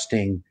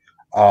manifesting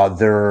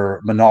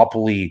their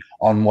monopoly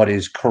on what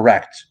is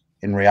correct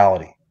in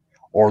reality,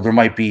 or there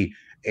might be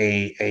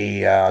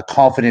a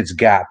confidence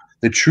gap.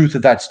 The truth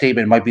of that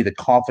statement might be the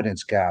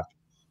confidence gap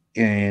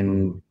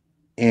in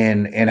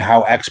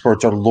how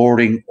experts are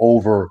lording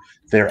over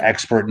their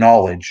expert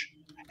knowledge,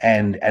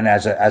 and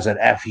as an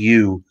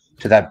FU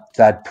to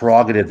that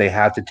prerogative they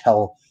have to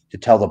tell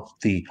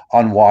the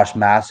unwashed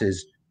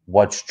masses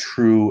what's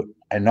true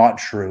and not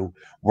true.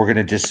 We're going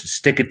to just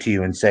stick it to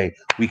you and say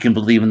we can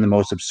believe in the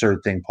most absurd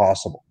thing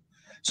possible.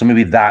 So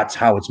maybe that's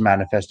how it's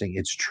manifesting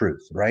its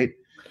truth, right?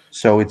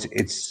 So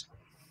it's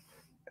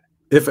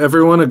if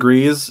everyone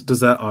agrees, does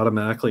that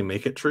automatically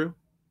make it true?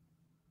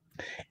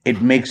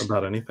 It makes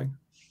about anything.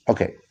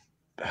 Okay.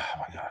 Oh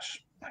my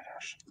gosh.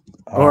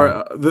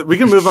 Or we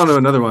can move on to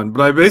another one,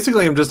 but I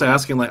basically am just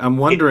asking, like, I'm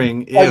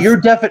wondering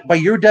by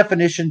your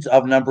definitions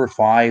of number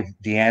 5,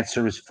 the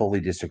answer is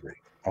fully disagree.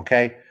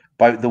 Okay,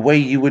 by the way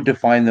you would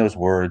define those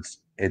words,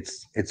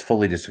 it's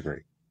fully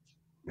disagree.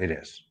 It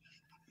is.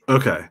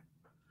 Okay.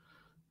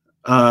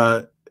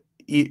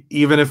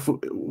 even if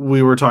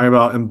we were talking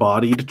about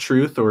embodied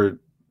truth or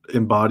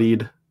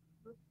embodied,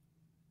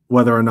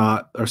 whether or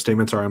not our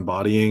statements are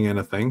embodying in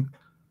a thing.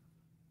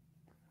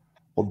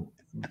 Well,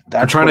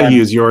 I'm trying to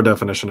use your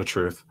definition of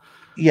truth.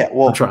 Yeah,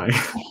 well, I'm trying.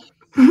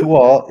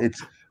 Well,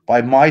 it's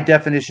by my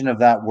definition of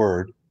that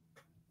word.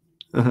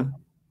 Uh-huh.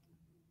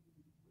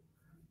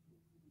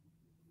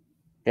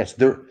 Yes,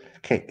 there.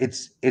 Okay,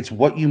 it's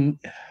what you.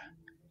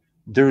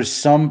 There's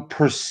some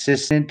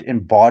persistent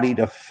embodied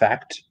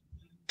effect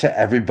to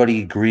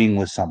everybody agreeing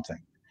with something.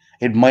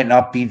 It might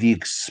not be the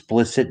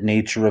explicit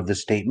nature of the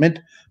statement,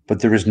 but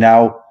there's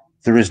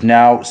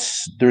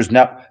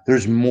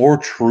more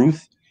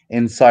truth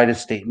inside a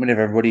statement if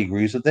everybody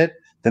agrees with it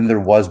than there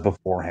was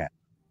beforehand.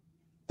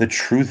 The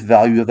truth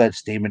value of that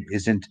statement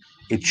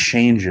it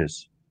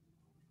changes.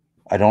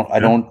 I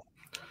don't,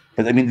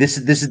 but I mean,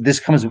 this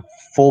comes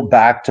full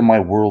back to my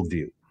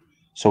worldview.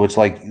 So it's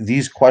like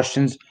these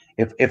questions,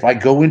 if I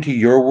go into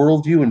your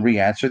worldview and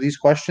re-answer these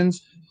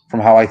questions from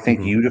how I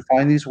think you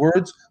define these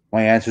words,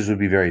 my answers would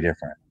be very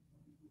different.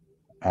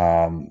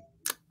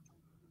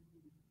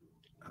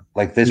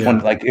 Like this one,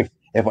 like if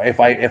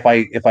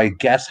I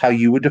guess how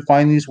you would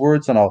define these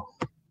words, then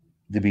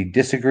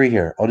disagree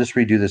here. I'll just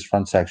redo this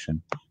front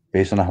section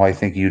based on how I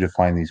think you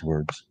define these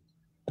words.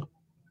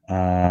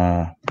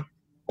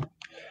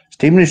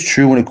 Statement is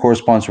true when it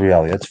corresponds to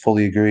reality. That's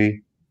fully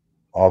agree,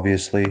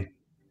 obviously.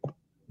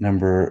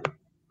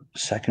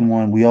 Second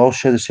one, we all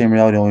share the same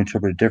reality, only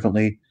interpret it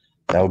differently.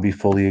 That would be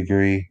fully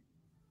agree.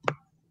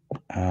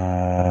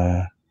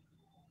 What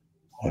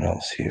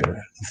else here?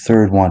 The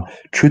third one,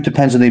 truth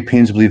depends on the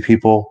opinions of belief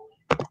people.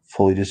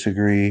 Fully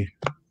disagree.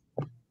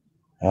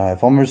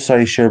 If all members of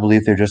society share a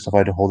belief, they're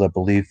justified to hold that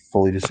belief.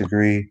 Fully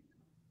disagree.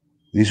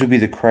 These would be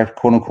the correct,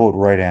 quote unquote,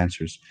 right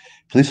answers.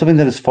 Believe something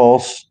that is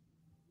false.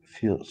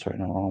 Let's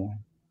go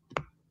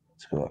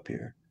up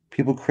here.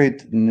 People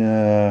create.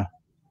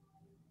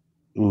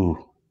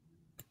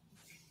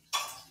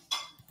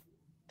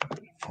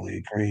 Fully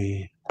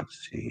agree.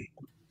 Let's see.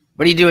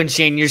 What are you doing,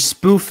 Shane? You're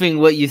spoofing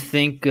what you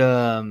think.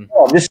 No,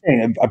 I'm just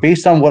saying,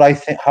 based on what I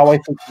think, how I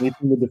think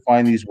Nathan would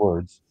define these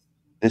words.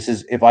 This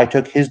is if I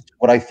took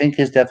what I think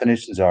his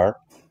definitions are.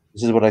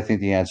 This is what I think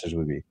the answers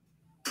would be.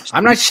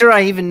 I'm not sure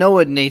I even know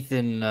what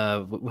Nathan,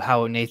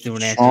 how Nathan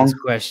would answer this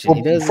question.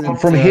 He doesn't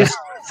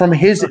from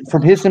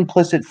his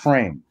implicit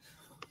frame,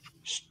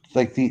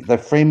 like the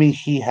framing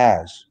he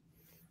has.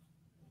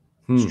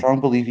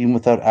 Strong belief, even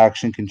without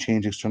action, can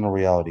change external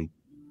reality.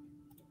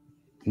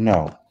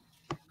 No,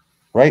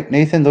 right,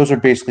 Nathan? Those are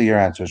basically your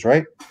answers,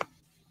 right?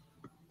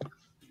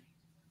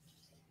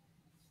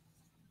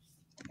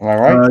 Am I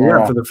right?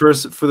 Yeah, for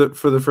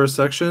the first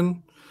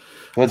section.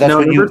 Well, that's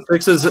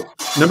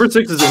number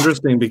six is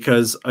interesting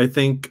because I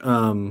think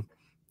the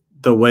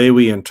way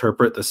we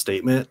interpret the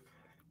statement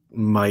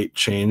might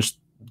change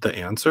the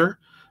answer.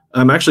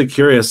 I'm actually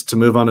curious to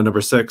move on to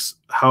number 6,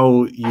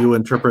 how you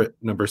interpret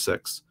number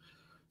 6.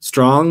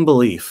 Strong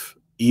belief,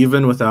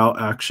 even without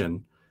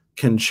action,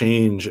 can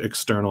change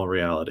external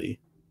reality.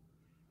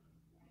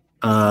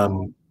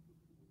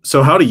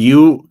 So how do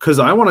you, because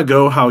I want to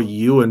go how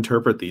you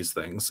interpret these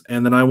things,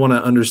 and then I want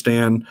to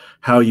understand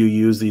how you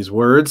use these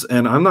words,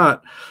 and I'm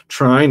not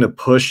trying to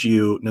push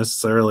you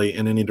necessarily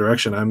in any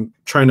direction. I'm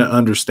trying to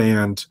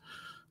understand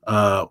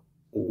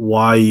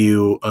why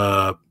you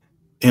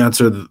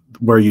answer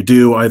where you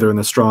do, either in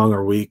the strong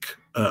or weak,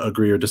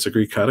 agree or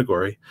disagree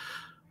category.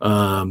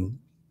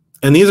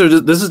 And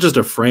this is just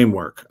a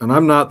framework, and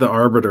I'm not the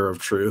arbiter of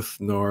truth,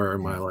 nor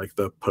am I like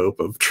the Pope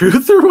of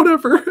truth or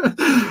whatever.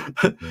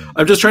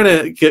 I'm just trying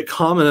to get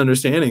common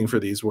understanding for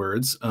these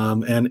words.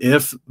 And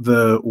if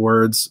the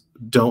words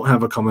don't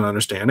have a common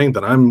understanding,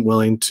 then I'm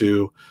willing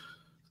to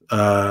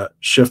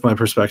shift my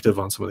perspective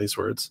on some of these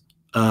words.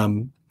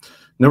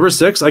 Number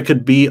 6, I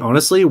could be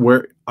honestly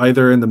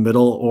either in the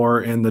middle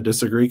or in the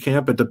disagree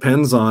camp. It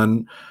depends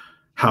on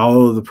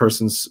how the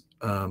person's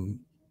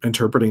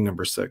interpreting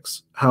number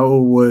 6. How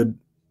would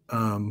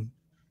I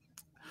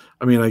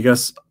mean, I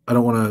guess I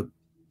don't want to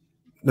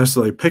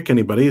necessarily pick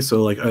anybody,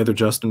 so like either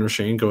Justin or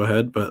Shane, go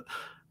ahead. But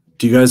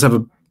do you guys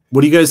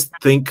what do you guys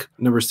think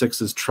number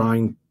 6 is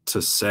trying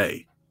to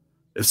say?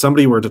 If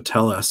somebody were to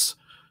tell us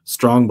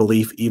strong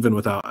belief even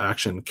without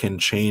action can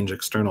change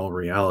external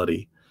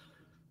reality,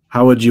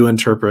 how would you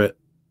interpret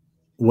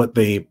what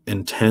they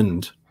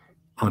intend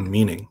on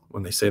meaning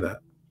when they say that?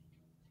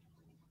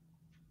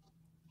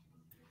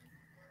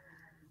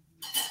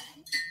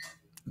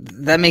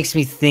 That makes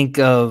me think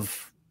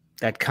of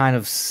that kind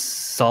of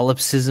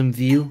solipsism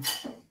view.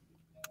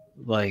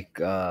 Like,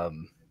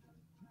 I'm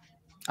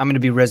going to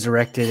be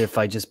resurrected if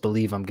I just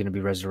believe I'm going to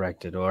be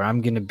resurrected, or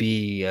I'm going to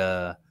be,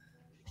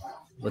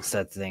 what's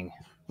that thing?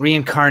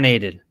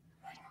 Reincarnated.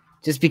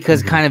 Just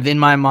because kind of in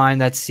my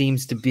mind, that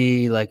seems to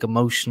be like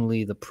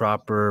emotionally the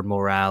proper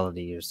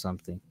morality or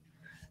something.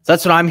 So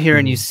that's what I'm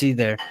hearing you see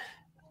there.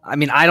 I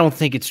mean, I don't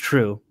think it's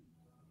true,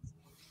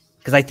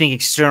 because I think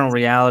external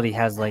reality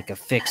has like a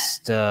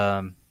fixed,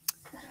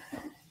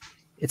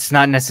 it's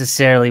not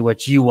necessarily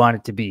what you want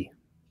it to be.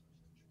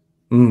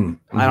 I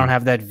don't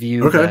have that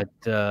view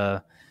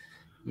that,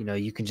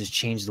 you can just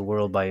change the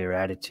world by your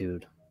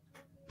attitude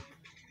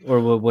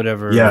or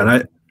whatever. Yeah,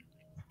 and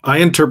I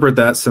interpret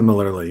that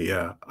similarly.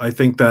 Yeah, I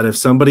think that if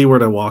somebody were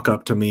to walk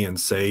up to me and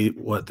say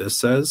what this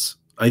says,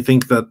 I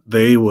think that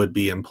they would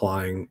be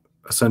implying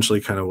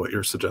essentially kind of what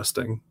you're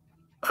suggesting.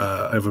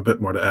 I have a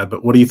bit more to add,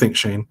 but what do you think,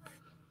 Shane?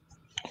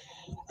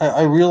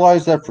 I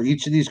realize that for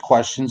each of these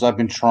questions, I've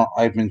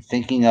been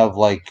thinking of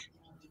like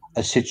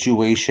a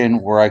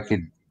situation where I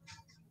could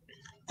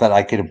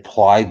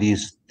apply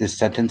this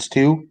sentence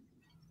to,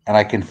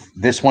 and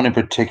this one in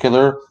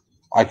particular,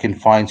 I can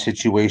find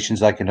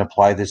situations I can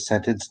apply this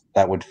sentence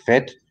that would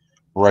fit,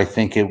 where I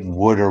think it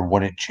would or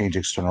wouldn't change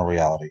external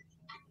reality.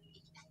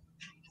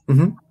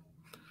 Mm-hmm.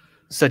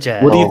 Such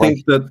as what do you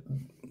think that?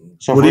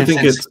 So what for do you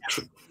instance,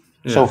 think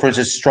it's? So for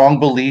instance, strong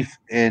belief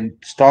in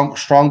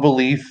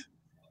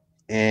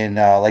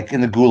like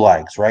in the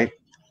gulags, right?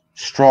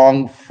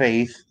 Strong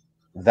faith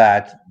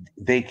that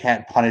they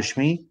can't punish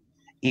me,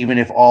 even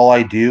if all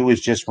I do is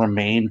just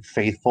remain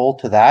faithful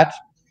to that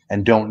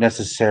and don't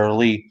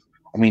necessarily.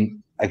 I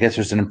mean, I guess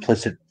there's an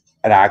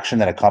action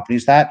that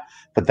accompanies that,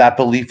 but that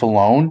belief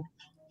alone,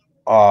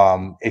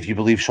 if you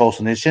believe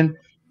Solzhenitsyn,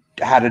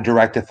 had a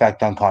direct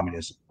effect on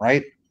communism,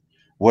 right?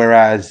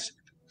 Whereas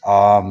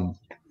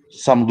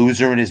some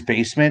loser in his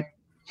basement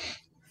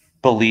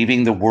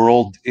believing the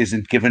world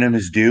isn't giving him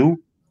his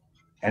due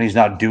and he's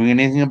not doing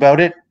anything about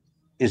it,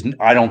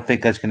 I don't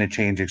think that's going to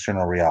change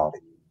external reality.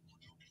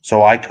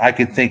 So I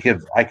could think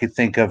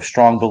of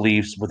strong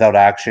beliefs without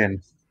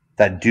action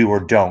that do or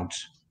don't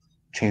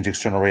change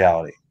external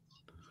reality.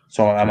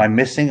 So am I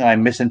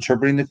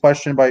misinterpreting the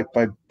question by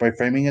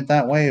framing it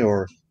that way,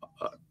 or?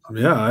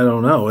 Yeah, I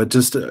don't know. I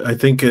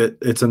think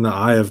it's in the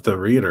eye of the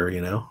reader,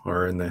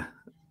 or in the.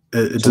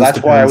 It so just that's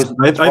depends. why I was.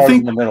 I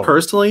think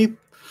personally,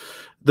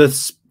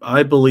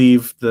 I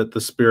believe that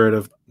the spirit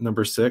of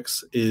number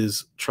 6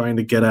 is trying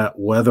to get at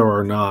whether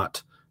or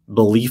not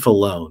belief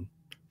alone,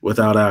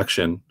 without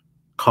action,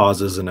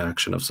 causes an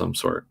action of some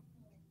sort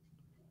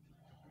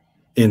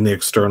in the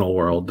external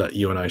world that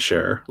you and I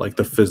share, like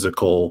the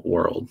physical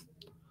world.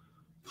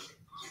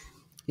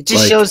 It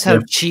just shows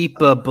how cheap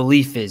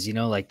belief is,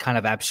 like kind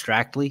of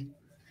abstractly.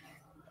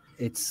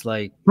 It's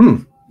like,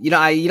 you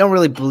don't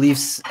really believe.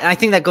 And I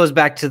think that goes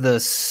back to the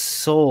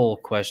soul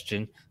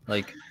question.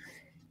 Like,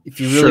 if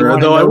you really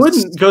want to know, I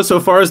wouldn't go so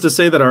far as to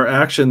say that our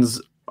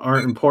actions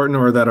aren't important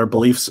or that our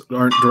beliefs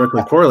aren't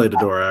directly correlated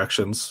to our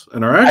actions,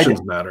 and our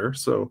actions matter.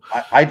 So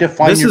I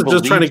define this is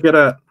just trying to get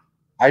at.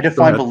 I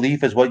define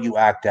belief as what you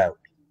act out.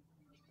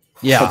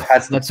 Yeah, so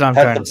that's the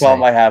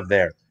problem I have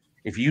there.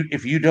 If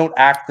you don't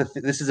act,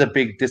 this is a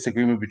big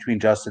disagreement between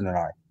Justin and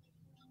I.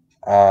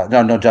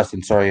 No,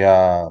 Justin. Sorry,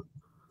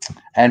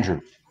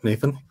 Andrew.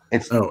 Nathan.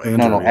 Andrew.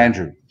 No,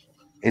 Andrew.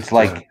 It's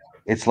like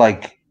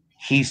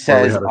he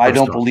says, "I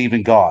don't believe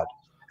in God,"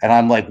 and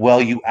I'm like,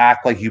 "Well, you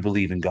act like you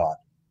believe in God,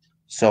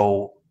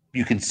 so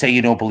you can say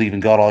you don't believe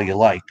in God all you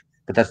like,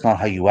 but that's not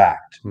how you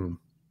act."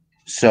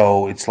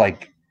 So it's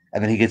like,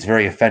 and then he gets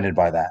very offended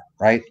by that,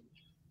 right?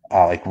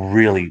 Like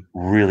really,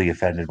 really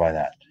offended by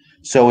that.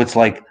 So it's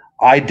like.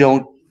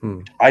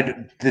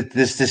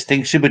 This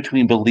distinction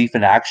between belief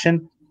and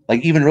action, like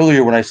even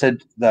earlier when I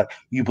said that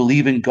you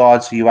believe in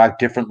God, so you act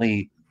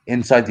differently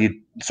inside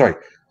I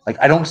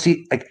don't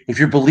see, like, if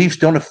your beliefs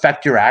don't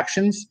affect your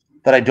actions,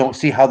 that I don't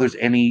see how there's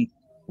any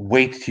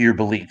weight to your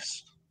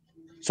beliefs.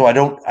 So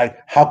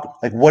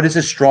what is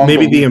a strong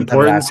maybe the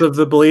importance of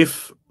the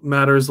belief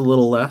matters a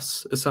little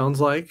less, it sounds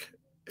like,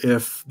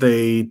 if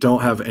they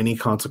don't have any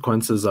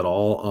consequences at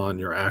all on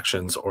your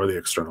actions or the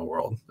external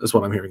world, is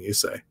what I'm hearing you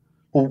say.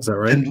 Is that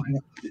right?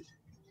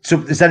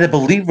 So is that a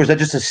belief or is that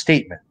just a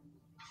statement?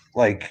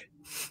 I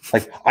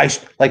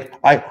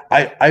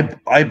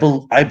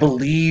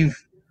believe,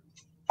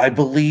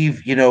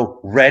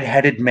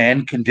 redheaded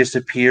men can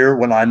disappear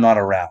when I'm not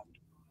around.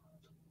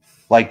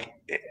 Like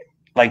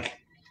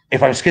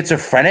if I'm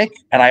schizophrenic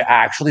and I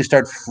actually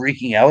start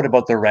freaking out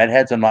about the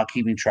redheads I'm not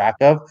keeping track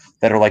of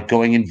that are like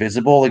going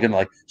invisible, they're gonna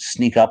like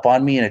sneak up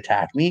on me and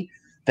attack me,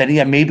 then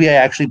yeah, maybe I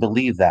actually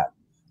believe that.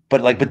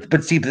 But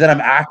then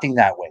I'm acting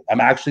that way. I'm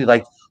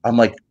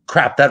like,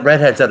 crap, that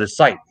redhead's out of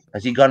sight.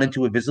 Has he gone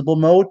into invisible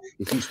mode?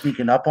 Is he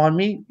sneaking up on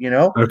me?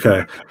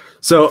 Okay.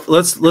 So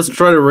let's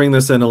try to ring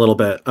this in a little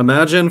bit.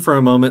 Imagine for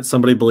a moment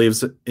somebody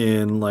believes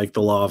in like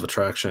the law of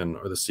attraction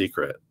or The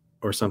Secret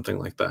or something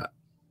like that.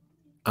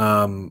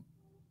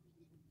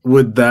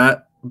 Would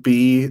that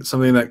be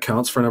something that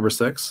counts for number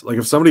 6? Like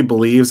if somebody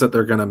believes that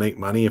they're going to make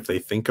money if they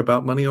think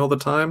about money all the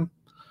time,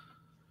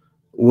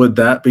 would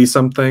that be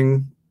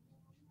something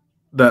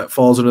that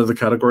falls into the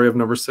category of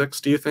number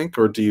 6, do you think?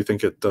 Or do you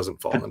think it doesn't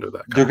fall under that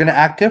category? They're going to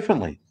act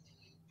differently.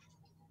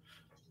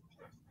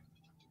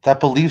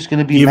 That belief's going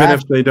to be even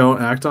if they don't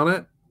act on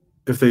it?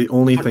 If they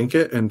only think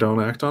it and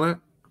don't act on it?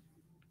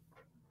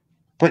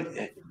 But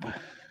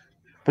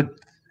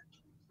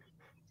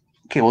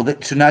okay, well,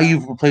 so now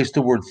you've replaced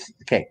the word,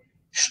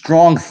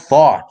 strong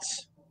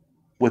thoughts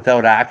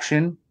without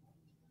action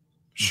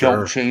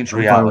don't change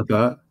reality.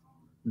 I'm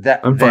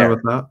fine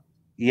with that.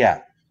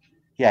 Yeah.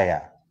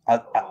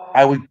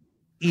 I would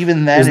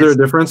even then, is there a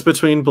difference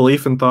between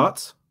belief and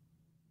thoughts?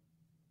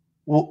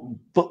 Well,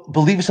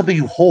 belief is something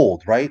you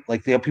hold, right?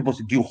 Like the people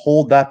say, do you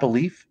hold that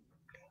belief?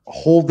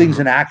 Holding's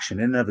an action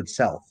in and of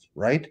itself,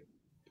 right?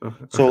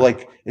 So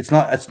like it's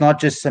not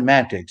just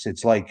semantics.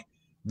 It's like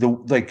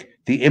the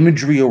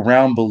imagery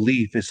around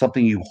belief is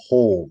something you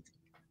hold.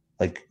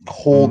 Like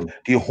hold.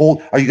 Do you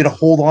hold? Are you going to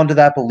hold on to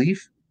that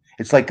belief?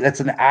 It's like that's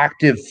an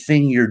active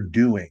thing you're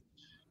doing.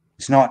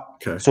 It's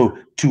not so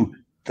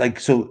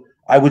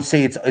I would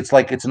say it's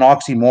like it's an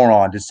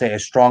oxymoron to say a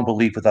strong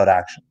belief without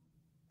action.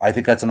 I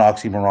think that's an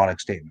oxymoronic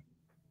statement,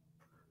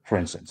 for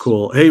instance.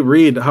 Cool. Hey,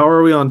 Reed, how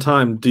are we on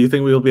time? Do you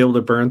think we will be able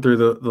to burn through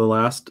the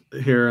last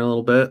here in a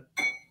little bit?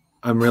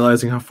 I'm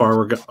realizing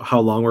how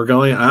long we're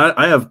going.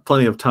 I have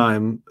plenty of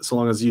time, so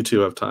long as you two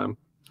have time.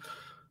 I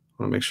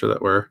want to make sure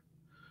that we're.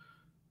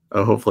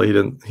 Oh, hopefully he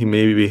didn't. He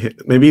maybe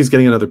he's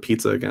getting another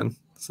pizza again,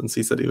 since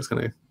he said he was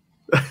gonna.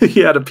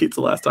 He had a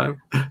pizza last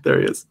time. There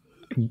he is.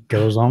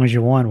 Go as long as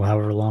you want,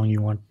 however long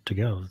you want to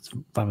go. It's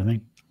fine with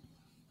me.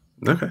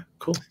 Okay,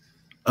 cool.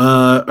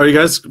 Are you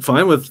guys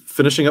fine with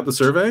finishing up the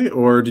survey,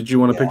 or did you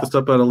want to pick this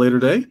up at a later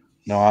day?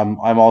 No,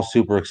 I'm all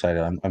super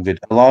excited. I'm good.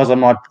 As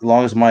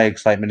long as my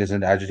excitement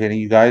isn't agitating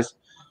you guys.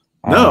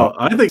 No,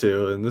 I think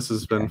too, and this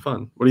has been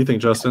fun. What do you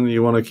think, Justin?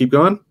 You want to keep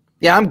going?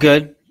 Yeah, I'm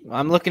good.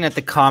 I'm looking at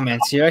the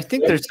comments here. I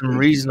think there's some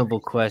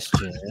reasonable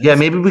questions. Yeah,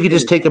 maybe we could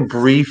just take a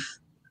brief.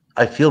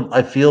 I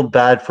feel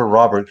bad for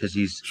Robert because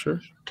he's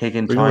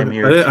taking time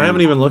here. I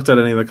haven't even looked at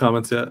any of the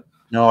comments yet.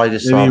 No, I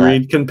just maybe saw that.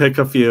 Reed can pick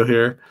a few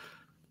here.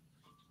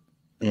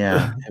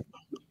 Yeah.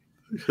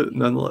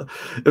 Nonetheless,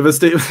 if a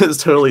statement is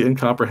totally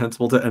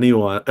incomprehensible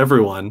to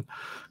everyone,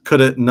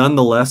 could it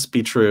nonetheless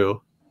be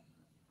true?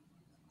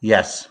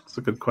 Yes. It's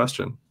a good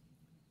question.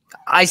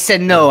 I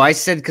said no. I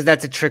said because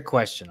that's a trick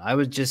question. I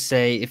would just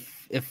say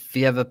if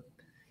you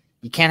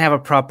can't have a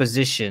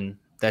proposition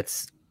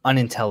that's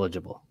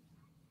unintelligible.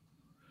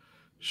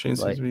 Shane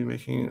seems to be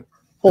making it.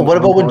 Well, what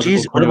about when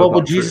Jesus? What about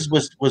when Jesus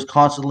was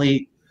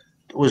constantly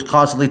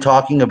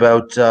talking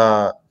about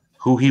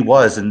who he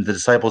was, and the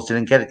disciples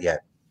didn't get it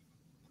yet?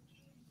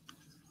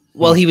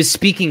 Well, he was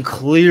speaking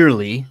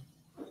clearly.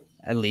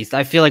 At least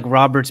I feel like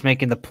Robert's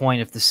making the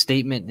point. If the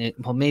statement,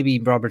 well, maybe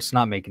Robert's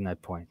not making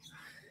that point.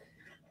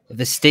 If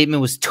the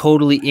statement was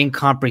totally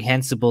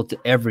incomprehensible to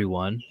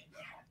everyone,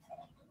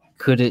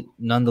 could it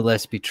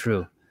nonetheless be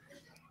true?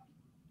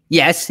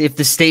 Yes, if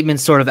the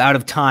statement's sort of out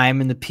of time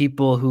and the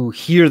people who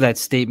hear that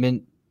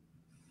statement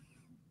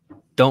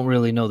don't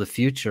really know the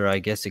future, I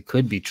guess it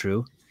could be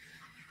true.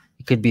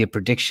 It could be a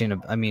prediction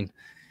of, it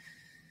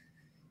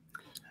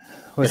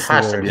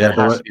has to be. That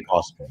has to be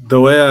possible. The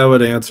way I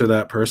would answer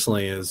that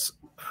personally is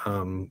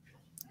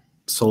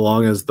so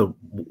long as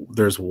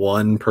there's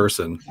one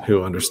person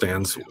who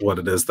understands what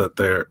it is that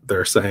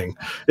they're saying.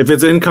 If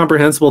it's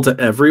incomprehensible to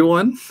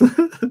everyone,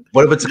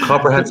 what if it's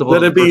comprehensible?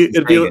 Then it'd be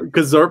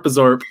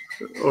gazorp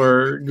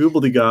or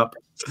goobledygop,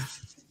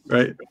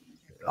 right?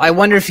 I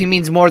wonder if he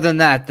means more than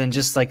that, than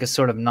just like a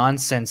sort of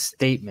nonsense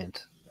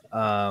statement,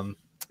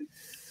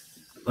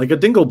 like a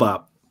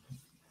dinglebop.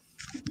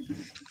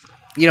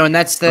 And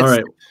that's all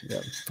right.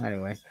 Yeah.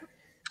 Anyway.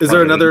 Is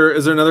there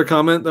another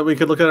comment that we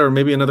could look at, or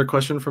maybe another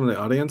question from the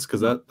audience? Because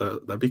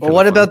that'd be. Well,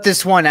 what about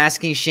this one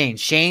asking Shane?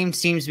 Shane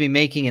seems to be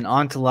making an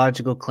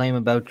ontological claim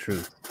about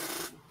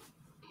truth.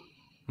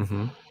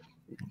 Mm-hmm.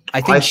 I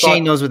think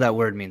Shane knows what that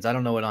word means. I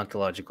don't know what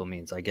ontological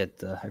means. I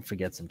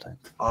forget sometimes.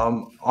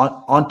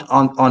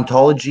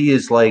 Ontology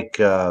is like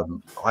I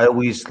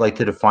always like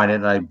to define it,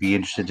 and I'd be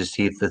interested to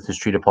see if the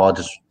street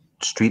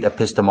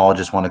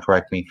epistemologists want to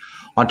correct me.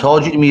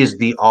 Ontology to me is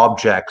the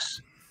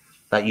objects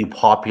that you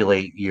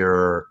populate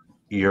your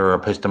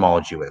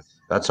epistemology with.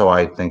 That's how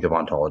I think of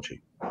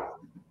ontology.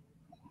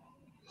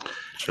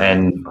 Sure,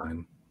 and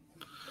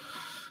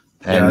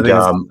I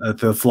think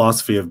the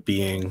philosophy of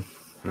being,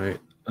 right?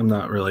 I'm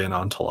not really an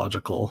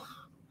ontological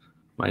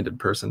minded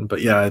person, but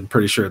yeah, I'm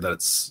pretty sure that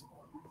it's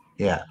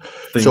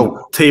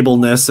so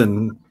tableness,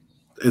 and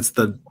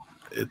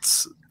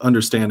it's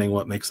understanding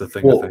what makes a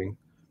thing a thing.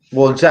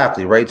 Well,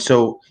 exactly, right.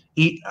 So,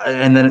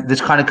 and then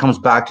this kind of comes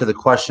back to the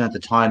question at the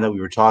time that we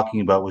were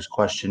talking about, was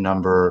question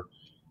number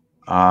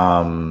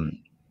 3.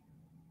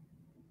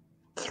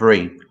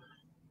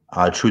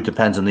 Truth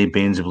depends on the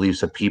opinions and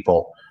beliefs of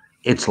people.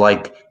 It's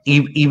like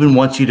even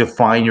once you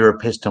define your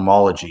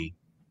epistemology,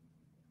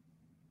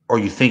 or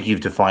you think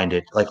you've defined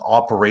it, like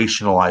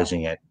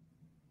operationalizing it.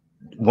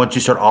 Once you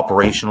start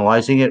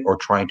operationalizing it or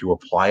trying to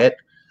apply it,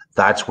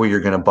 that's where you're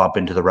going to bump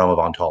into the realm of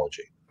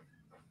ontology.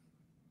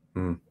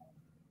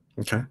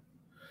 Okay.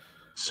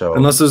 So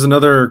unless there's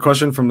another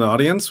question from the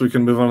audience, we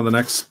can move on to the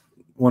next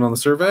one on the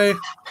survey.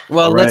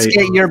 Well, let's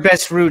get your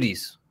best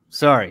Rudy's.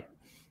 Sorry.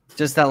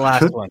 Just that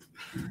last one.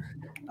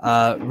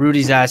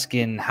 Rudy's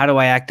asking, how do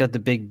I act out the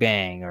Big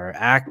Bang, or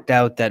act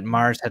out that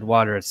Mars had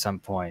water at some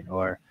point?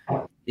 Or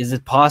is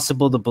it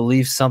possible to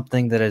believe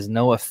something that has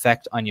no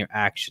effect on your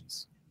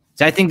actions?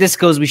 So I think this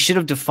goes, we should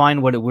have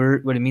defined what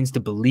it means to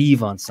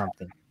believe on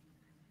something.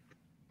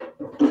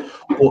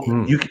 Well,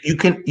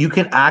 you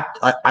can act.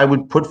 I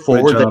would put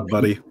forward Good job,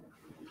 buddy.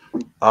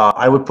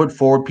 I would put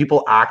forward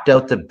people act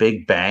out the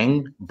Big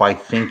Bang by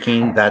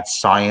thinking that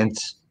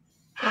science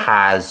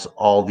has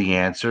all the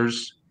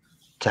answers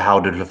to how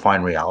to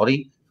define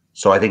reality.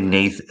 So I think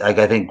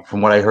I think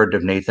from what I heard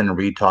of Nathan and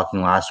Reed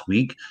talking last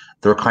week,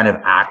 they're kind of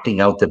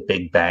acting out the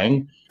Big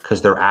Bang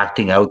because they're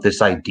acting out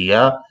this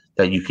idea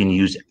that you can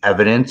use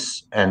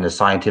evidence and the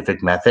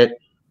scientific method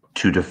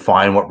to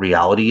define what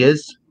reality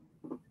is.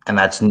 And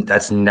that's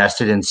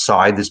nested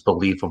inside this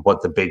belief of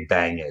what the Big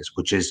Bang is,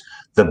 which is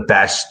the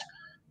best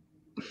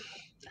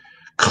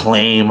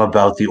claim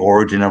about the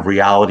origin of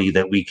reality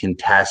that we can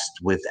test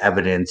with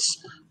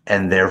evidence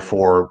and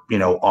therefore,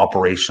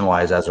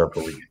 operationalize as our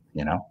belief,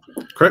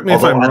 Correct me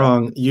if I'm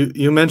wrong.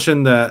 You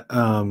mentioned that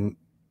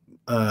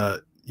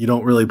you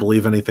don't really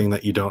believe anything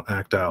that you don't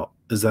act out.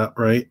 Is that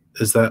right?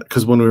 Is that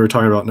because when we were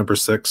talking about number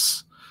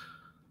 6,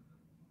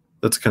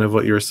 that's kind of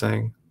what you were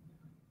saying?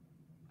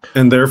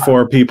 And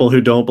therefore, people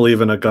who don't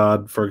believe in a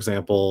God, for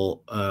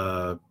example,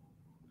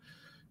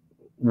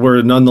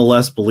 were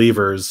nonetheless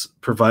believers,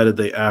 provided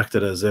they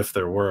acted as if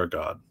there were a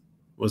God.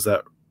 Was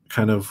that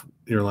kind of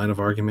your line of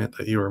argument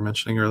that you were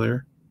mentioning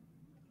earlier?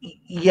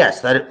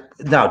 Yes.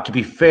 Now, to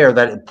be fair,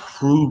 that it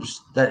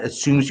proves that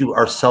assumes you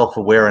are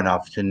self-aware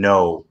enough to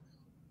know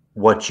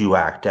what you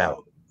act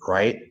out,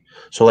 right?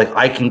 So, like,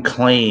 I can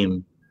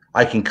claim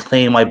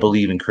I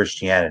believe in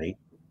Christianity.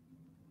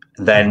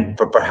 Then,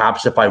 but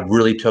perhaps if I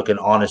really took an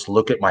honest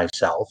look at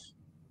myself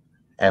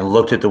and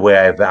looked at the way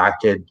I've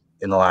acted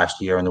in the last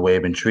year and the way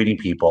I've been treating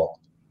people,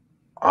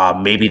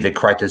 maybe the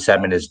correct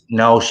assessment is,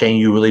 no, Shane,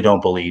 you really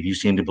don't believe. You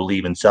seem to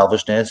believe in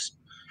selfishness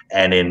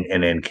and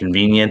in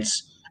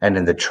convenience and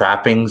in the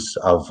trappings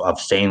of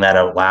saying that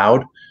out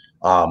loud.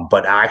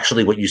 But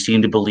actually what you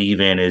seem to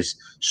believe in is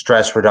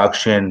stress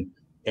reduction,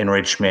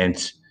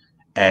 enrichment,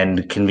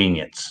 and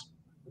convenience,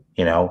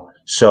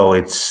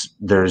 So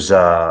there's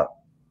a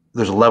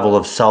level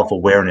of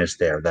self-awareness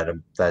there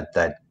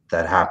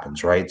that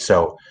happens, right?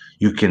 So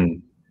you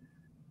can,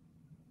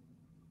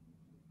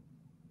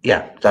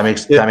 that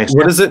makes sense.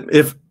 What is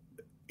it?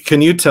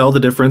 Can you tell the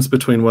difference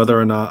between whether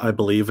or not I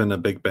believe in a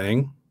Big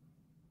Bang,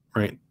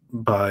 right,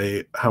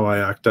 by how I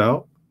act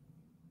out?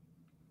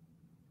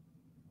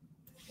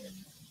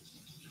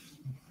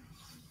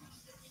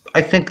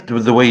 I think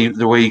the way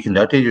you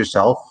conducted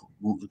yourself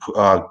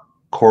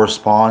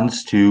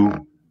corresponds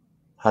to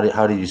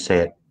how do you say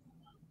it?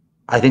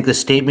 I think the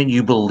statement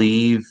you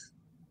believe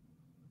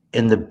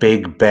in the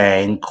Big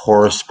Bang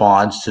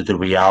corresponds to the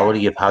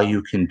reality of how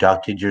you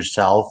conducted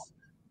yourself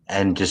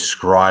and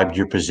described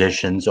your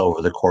positions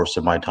over the course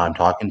of my time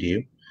talking to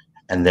you.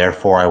 And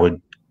therefore, I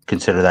would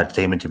consider that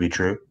statement to be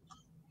true.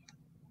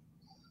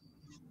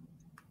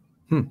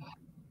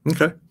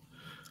 Okay.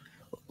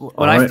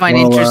 What I find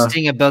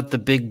interesting about the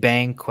Big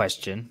Bang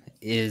question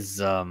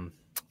is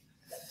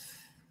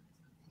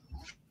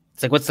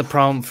it's like, what's the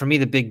problem? For me,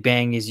 the Big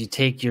Bang is you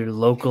take your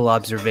local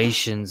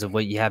observations of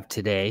what you have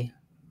today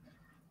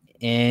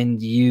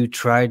and you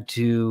try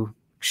to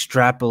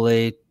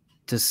extrapolate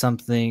to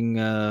something,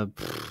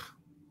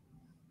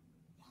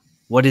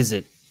 what is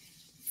it,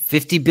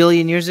 50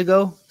 billion years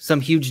ago?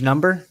 Some huge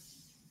number?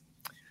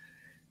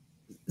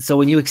 So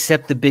when you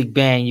accept the Big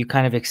Bang, you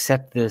kind of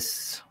accept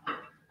this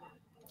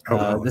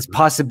this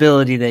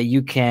possibility that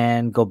you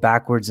can go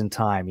backwards in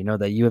time,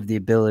 that you have the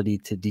ability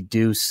to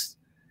deduce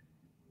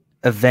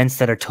events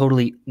that are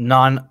totally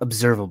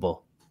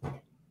non-observable.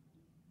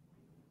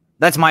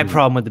 That's my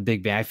problem with the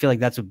Big Bang. I feel like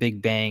that's what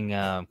Big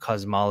Bang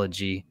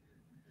cosmology.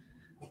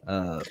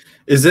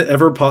 Is it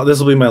ever this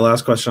will be my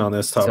last question on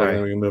this topic, and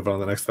then we can move on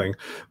to the next thing.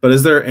 But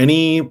is there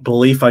any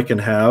belief I can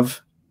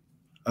have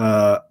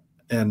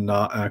and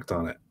not act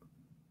on it?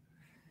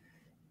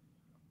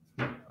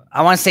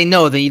 I want to say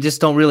no, that you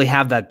just don't really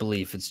have that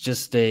belief. It's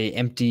just a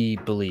empty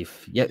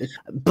belief. Yeah,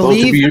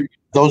 those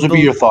would be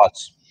your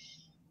thoughts.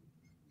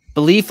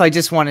 Belief, I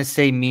just want to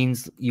say,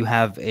 means you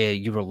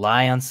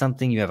rely on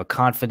something, you have a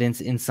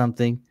confidence in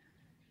something,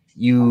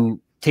 you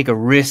take a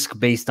risk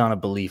based on a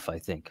belief, I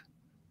think.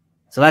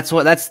 So that's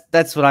what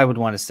I would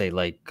want to say.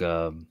 Like,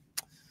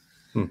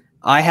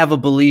 I have a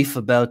belief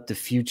about the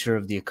future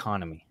of the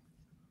economy,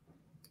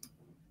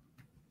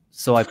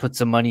 so I put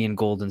some money in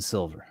gold and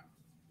silver.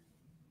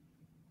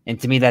 And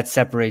to me, that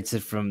separates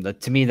it from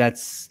to me,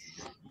 that's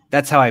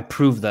how I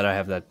prove that I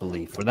have that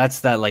belief, or that's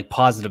that like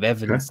positive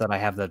evidence that I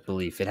have that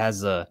belief.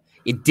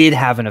 It did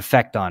have an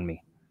effect on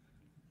me.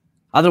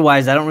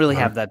 Otherwise, I don't really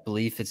have that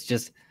belief. It's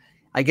just,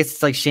 I guess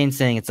it's like Shane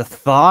saying it's a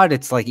thought.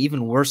 It's like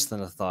even worse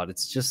than a thought.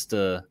 It's just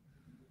I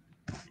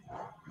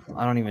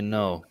don't even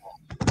know.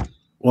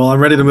 Well, I'm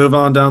ready to move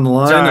on down the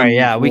line. Sorry,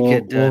 yeah,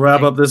 we'll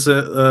wrap up this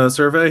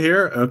survey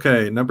here.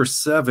 Okay, number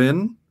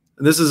 7.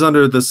 This is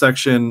under the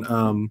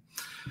section,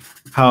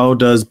 how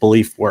does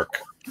belief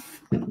work?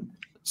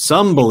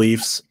 Some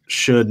beliefs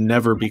should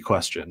never be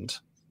questioned.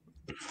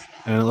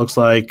 And it looks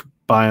like,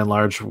 by and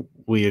large,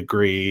 we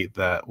agree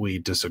that we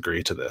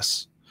disagree to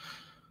this.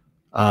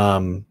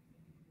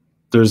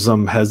 There's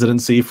some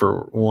hesitancy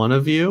for one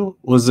of you.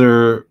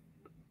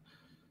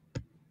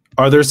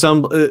 Are there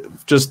some,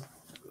 just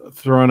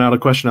throwing out a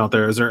question out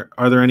there.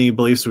 Are there any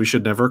beliefs we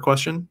should never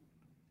question?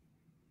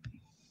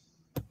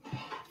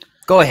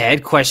 Go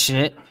ahead, question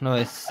it. No,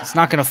 it's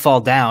not going to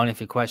fall down if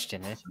you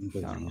question it.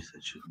 Beliefs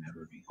that should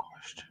never be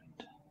questioned.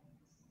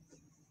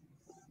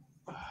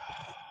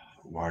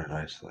 Why did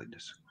I say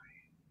disagree?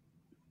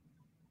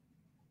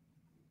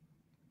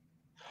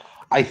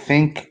 I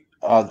think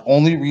the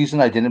only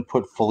reason I didn't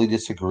put fully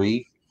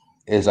disagree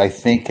is I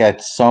think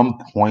at some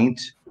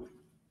point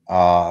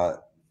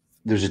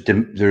there's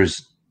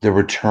the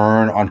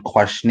return on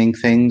questioning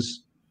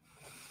things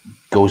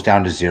goes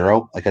down to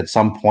zero. Like at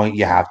some point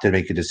you have to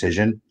make a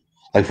decision.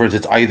 Like for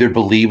instance, either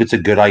believe it's a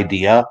good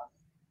idea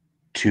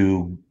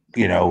to,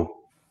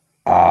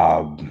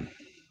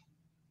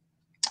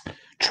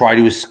 try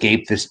to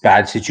escape this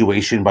bad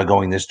situation by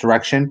going this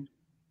direction,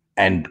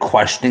 and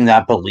questioning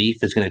that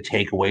belief is going to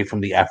take away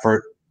from the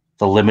effort,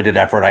 the limited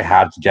effort I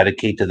have to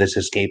dedicate to this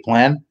escape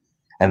plan.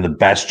 And the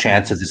best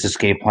chance of this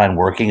escape plan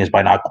working is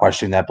by not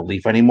questioning that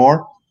belief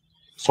anymore.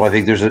 So I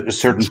think there's a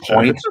certain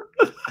point.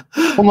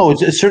 Well, no,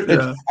 it's a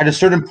certain at a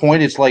certain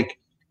point. It's like,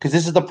 because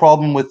this is the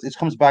problem with this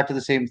comes back to the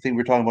same thing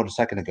we were talking about a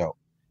second ago.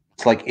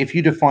 It's like if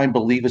you define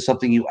belief as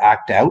something you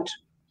act out,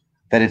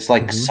 then it's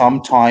like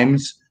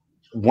sometimes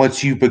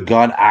once you've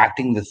begun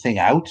acting the thing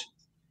out,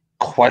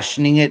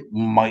 questioning it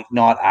might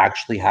not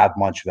actually have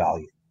much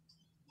value.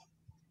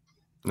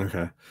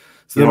 Okay.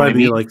 So there might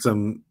be like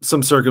some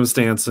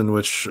circumstance in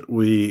which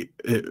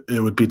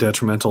it would be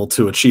detrimental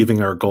to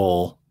achieving our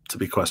goal to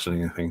be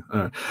questioning anything.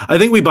 All right. I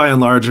think we by and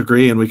large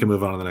agree, and we can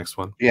move on to the next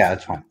one. Yeah,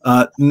 that's fine.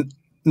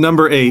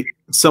 Number 8,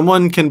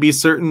 someone can be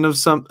certain of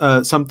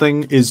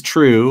something is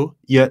true,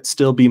 yet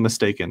still be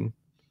mistaken.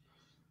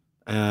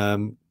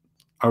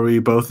 Are we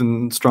both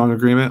in strong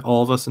agreement?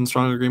 All of us in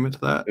strong agreement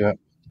to that?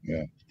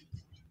 Yeah.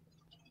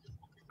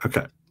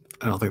 Okay.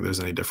 I don't think there's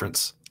any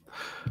difference.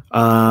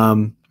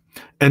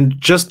 And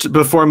just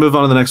before I move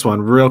on to the next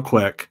one, real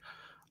quick,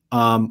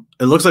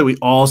 it looks like we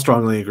all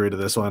strongly agree to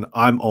this one.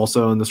 I'm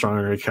also in the strong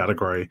agree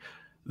category.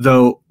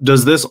 Though,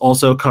 does this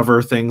also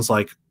cover things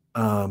like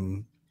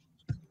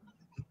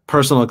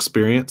personal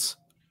experience?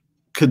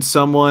 Could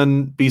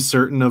someone be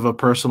certain of a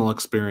personal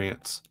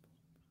experience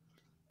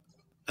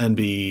and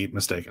be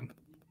mistaken?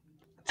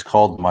 It's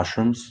called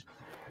mushrooms.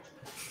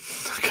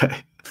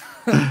 Okay.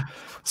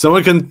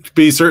 Someone can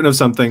be certain of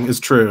something is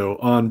true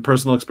on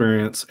personal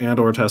experience and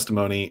or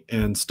testimony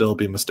and still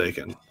be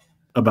mistaken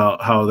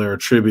about how they're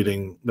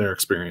attributing their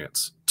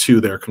experience to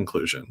their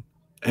conclusion.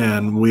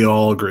 And we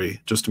all agree,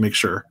 just to make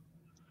sure.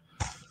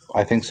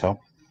 I think so.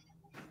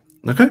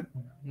 Okay.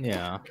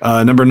 Yeah.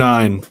 Number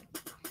 9.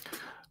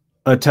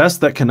 A test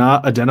that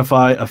cannot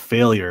identify a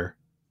failure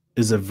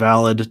is a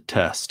valid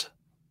test.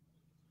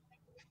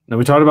 Now,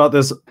 we talked about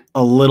this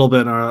a little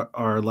bit in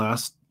our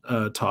last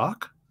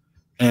talk.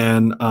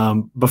 And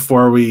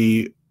before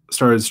we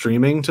started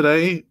streaming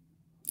today,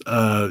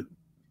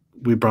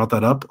 we brought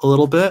that up a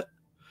little bit.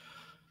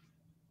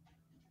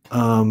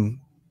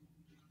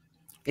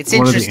 It's an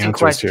interesting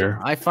question. Here?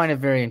 I find it a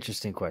very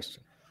interesting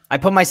question. I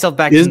put myself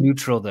back in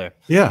neutral there.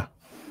 Yeah.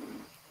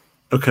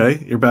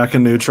 Okay, you're back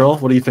in neutral.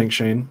 What do you think,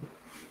 Shane?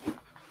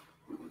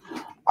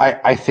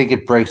 I think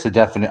it breaks the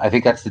definition. I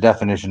think that's the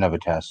definition of a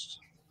test.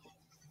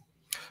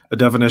 A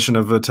definition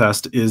of a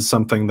test is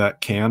something that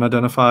can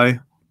identify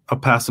a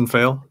pass and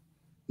fail?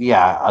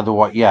 Yeah,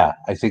 otherwise, yeah.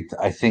 I think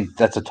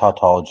that's a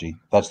tautology.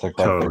 That's the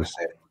correct way to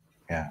say it.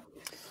 Yeah.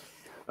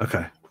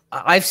 Okay.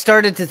 I've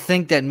started to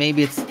think that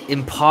maybe it's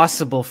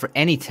impossible for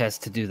any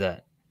test to do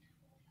that.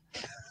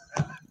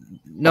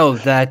 No,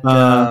 that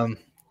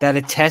that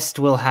a test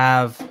will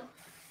have,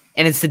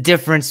 and it's the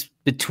difference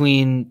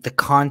between the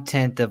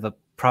content of a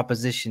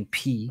proposition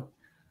P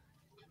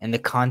and the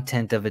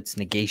content of its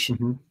negation.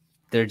 Mm-hmm.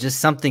 They're just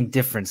something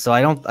different. So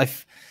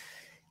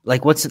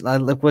what's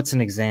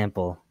an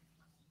example?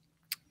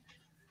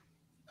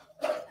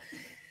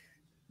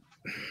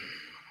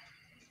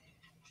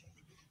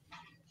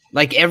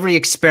 Like every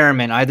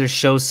experiment either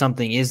shows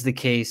something is the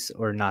case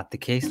or not the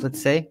case,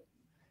 let's say.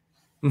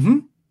 Mm-hmm.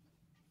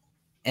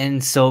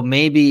 And so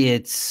maybe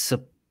it's,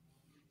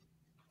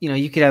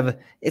 you could have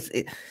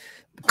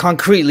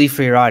concretely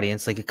for your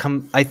audience,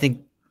 I think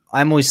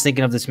I'm always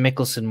thinking of this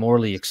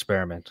Michelson-Morley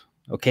experiment,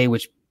 okay,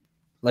 which,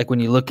 like when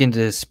you look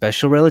into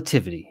special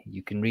relativity,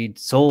 you can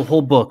read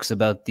whole books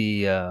about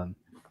the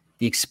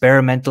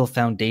experimental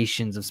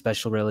foundations of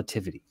special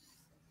relativity.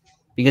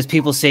 Because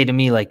people say to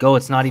me, like, oh,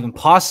 it's not even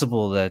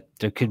possible that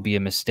there could be a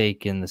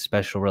mistake in the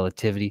special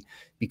relativity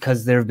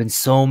because there have been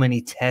so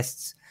many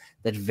tests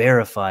that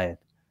verify it.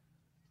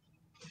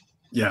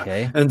 Yeah.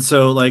 Okay. And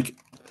so,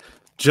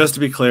 just to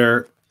be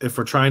clear, if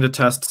we're trying to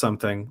test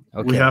something,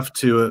 we have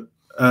to,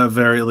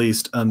 very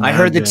least, imagine. I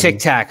heard the Tic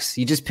Tacs.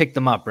 You just picked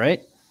them up,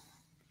 right?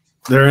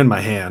 They're in my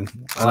hand.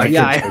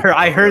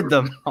 I heard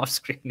them off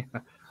screen.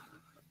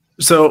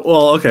 So,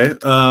 okay.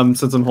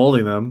 Since I'm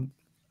holding them,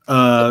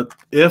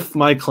 if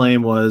my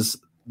claim was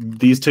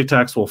these Tic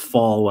Tacs will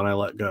fall when I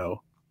let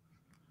go,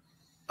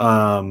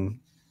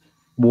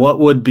 what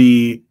would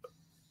be?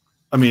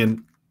 I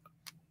mean,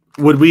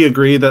 would we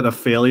agree that a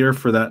failure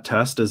for that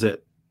test is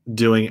it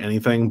doing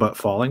anything but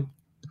falling?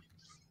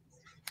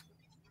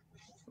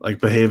 Like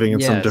behaving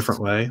in some Yes.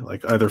 different way,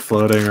 like either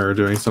floating or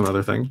doing some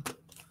other thing?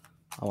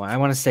 Oh, I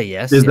want to say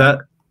yes. Is yeah.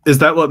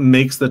 that what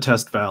makes the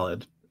test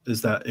valid?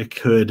 Is that it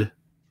could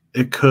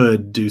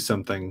do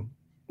something,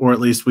 or at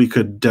least we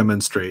could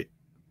demonstrate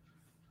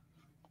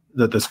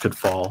that this could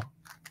fall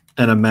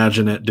and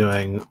imagine it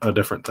doing a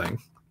different thing?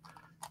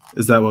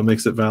 Is that what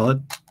makes it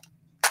valid?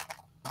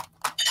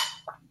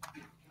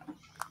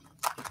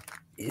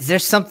 Is there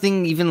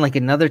something even like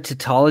another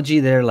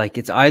tautology there? Like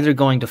it's either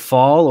going to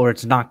fall or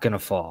it's not going to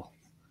fall.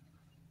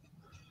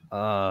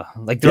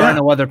 Like there are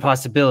no other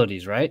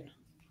possibilities, right?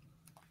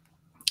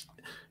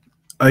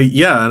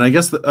 Yeah, and I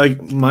guess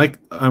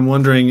I'm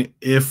wondering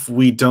if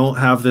we don't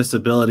have this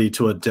ability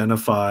to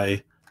identify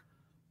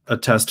a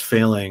test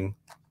failing,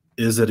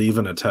 is it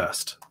even a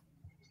test?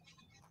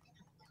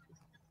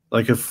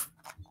 Like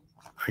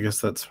I guess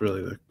that's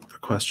really the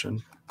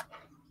question.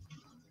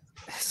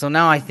 So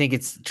now I think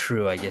it's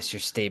true, I guess,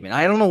 your statement.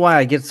 I don't know why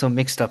I get so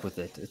mixed up with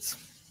it. It's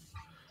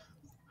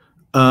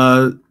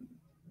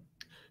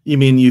you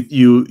mean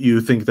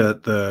you think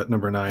that the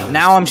number 9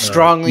 now I'm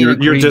strongly in you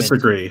agreement.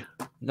 disagree.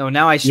 No,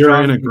 now I You're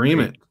strongly in agree.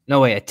 agreement. No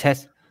way, a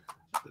test.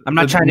 I'm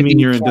not trying to You mean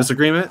be you're in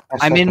disagreement?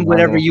 I'm in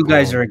whatever you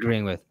guys are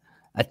agreeing with.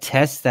 A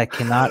test that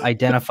cannot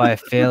identify a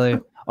failure.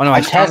 Oh no, I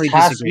A test strongly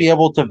has to disagree. be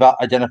able to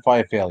identify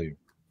a failure.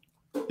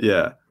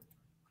 Yeah.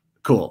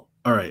 Cool.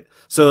 All right.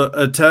 So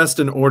a test,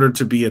 in order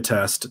to be a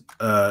test,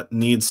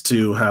 needs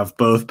to have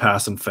both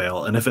pass and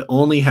fail. And if it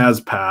only has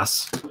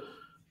pass,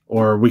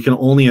 or we can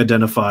only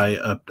identify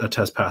a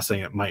test passing,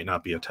 it might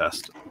not be a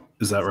test.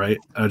 Is that right?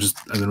 And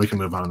then we can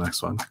move on to the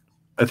next one.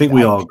 I think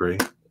we all agree.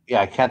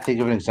 Yeah, I can't think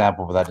of an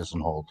example, but that doesn't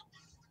hold.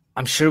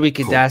 I'm sure we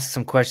could ask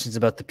some questions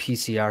about the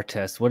PCR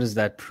test. What does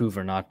that prove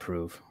or not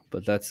prove?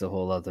 But that's a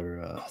whole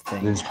other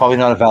thing. It's probably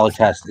not a valid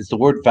test. It's the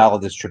word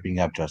valid that's tripping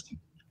you up, Justin.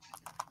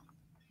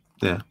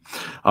 Yeah.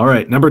 All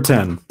right. Number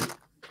 10.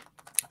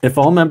 If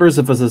all members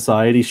of a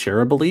society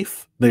share a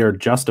belief, they are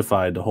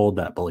justified to hold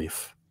that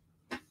belief.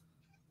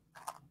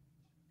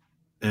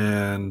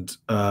 And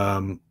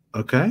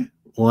okay,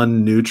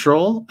 one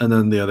neutral, and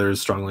then the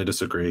others strongly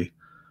disagree.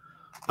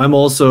 I'm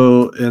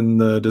also in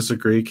the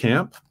disagree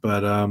camp,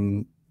 but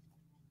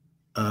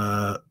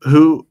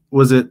who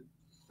was it?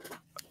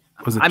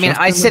 I mean,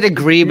 I said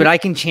agree, but I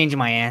can change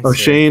my answer. Oh,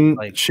 Shane.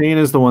 Like, Shane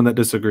is the one that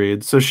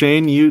disagreed. So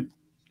Shane, you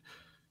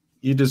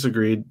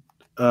disagreed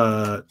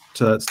to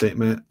that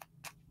statement.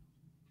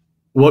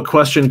 What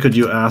question could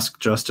you ask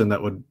Justin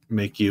that would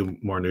make you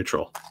more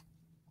neutral?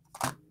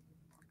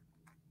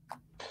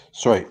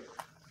 Sorry.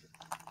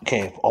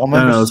 Okay, if all No,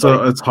 members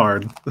so it's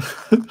hard.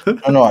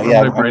 no,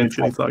 yeah, My brain's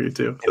getting soggy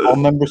too. if all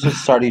members of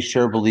society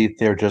share belief,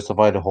 they're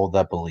justified to hold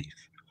that belief.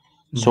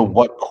 So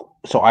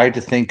so I had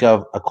to think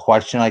of a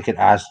question I could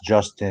ask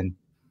Justin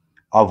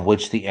of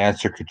which the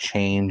answer could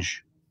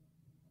change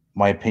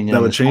my opinion.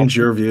 That would change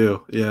your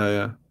view.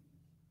 Yeah.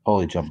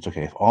 Holy jumps.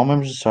 Okay. If all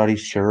members of society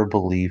share a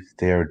belief,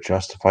 they are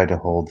justified to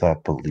hold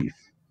that belief.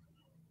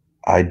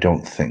 I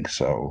don't think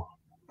so.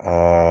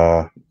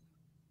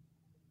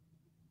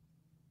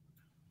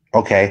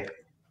 Okay.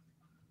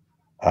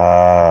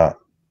 All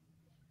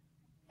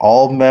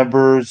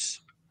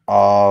members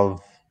of,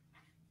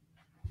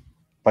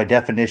 by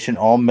definition,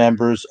 all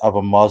members of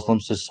a Muslim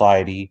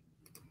society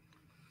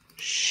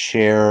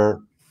share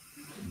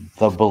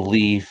the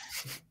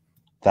belief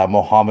that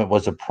Muhammad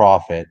was a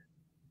prophet.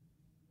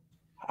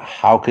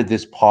 How could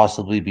this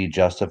possibly be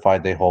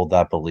justified? They hold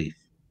that belief.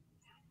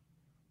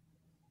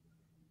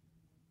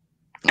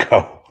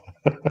 Go.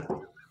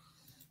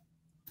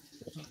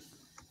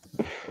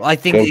 well, I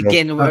think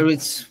again,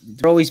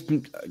 they're always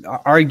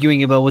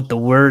arguing about what the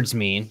words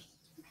mean.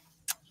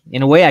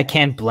 In a way, I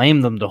can't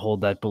blame them to hold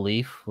that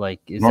belief.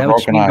 Like, is that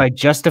what you mean by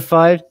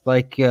justified?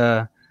 Like,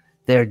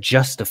 they're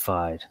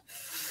justified.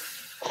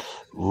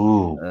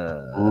 Ooh,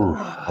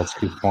 that's a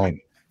good point.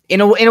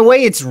 In a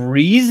way, it's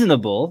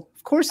reasonable.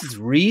 Of course, it's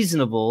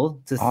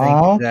reasonable to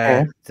think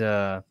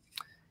that.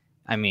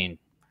 I mean,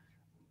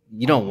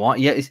 you don't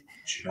want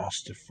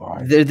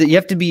justified. Mm-hmm. You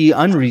have to be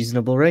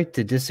unreasonable, right,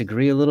 to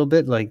disagree a little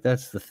bit. Like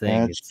that's the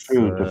thing. That's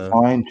true.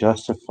 Define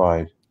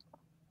justified.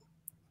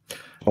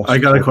 I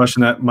got a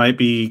question that might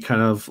be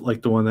kind of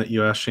like the one that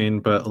you asked, Shane,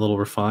 but a little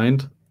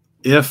refined.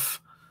 If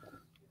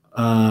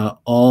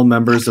all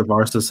members of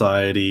our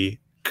society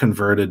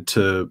converted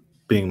to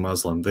being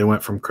Muslim, they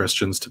went from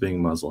Christians to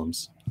being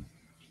Muslims,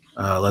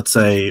 let's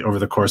say over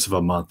the course of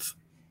a month,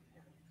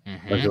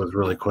 like it was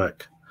really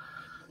quick.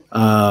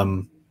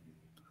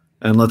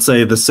 And let's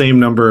say the same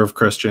number of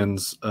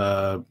Christians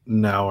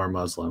now are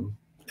Muslim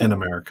in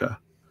America.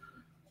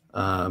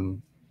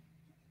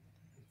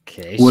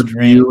 Okay. Would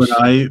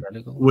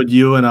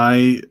you and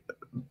I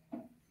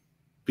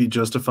be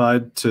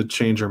justified to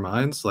change our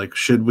minds? Like,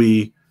 should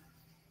we,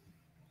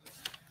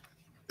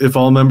 if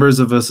all members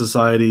of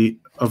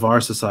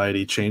our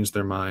society change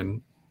their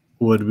mind,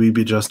 would we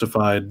be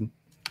justified,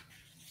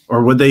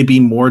 or would they be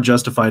more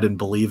justified in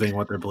believing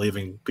what they're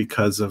believing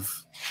because of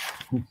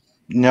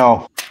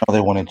No,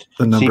 they wouldn't.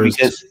 the numbers?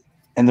 See, because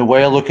And the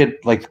way I look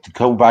at, like, to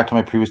go back to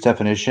my previous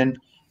definition,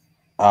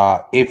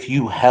 if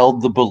you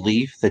held the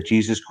belief that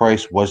Jesus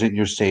Christ wasn't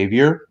your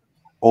savior,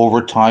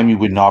 over time you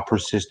would not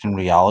persist in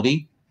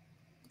reality,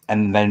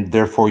 and then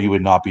therefore you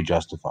would not be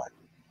justified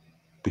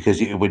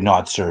because it would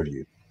not serve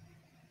you.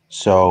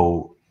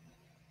 So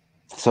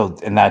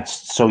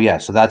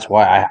that's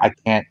why I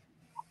can't.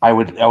 I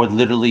would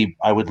literally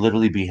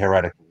be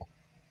heretical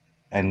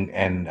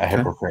and a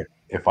hypocrite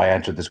if I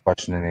answered this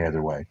question in any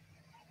other way.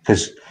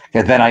 Because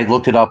then I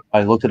looked it up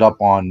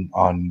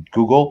on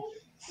Google.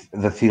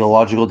 The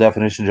theological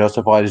definition of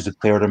justified is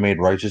declared or made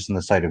righteous in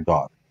the sight of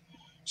God.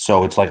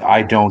 So it's like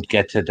I don't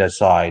get to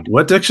decide.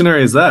 What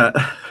dictionary is that?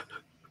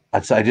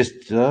 That's how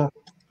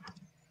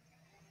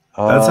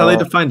they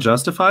define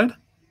justified?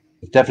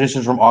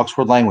 Definitions from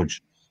Oxford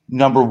Language.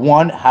 Number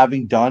 1,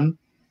 having done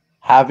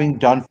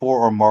for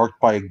or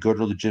marked by a good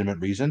or legitimate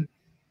reason.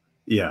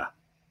 Yeah.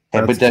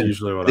 And, that's but then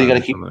usually what you I'm got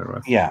to keep. familiar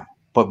with. Yeah,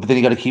 but then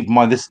you got to keep in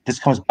mind this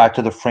comes back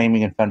to the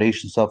framing and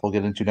foundation stuff we'll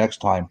get into next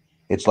time.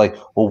 It's like,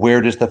 well,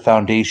 where does the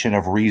foundation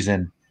of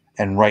reason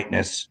and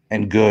rightness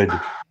and good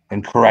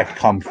and correct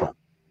come from?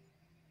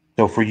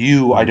 So for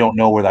you, I don't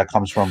know where that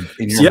comes from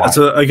in your mind.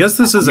 So I guess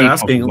this is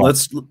asking,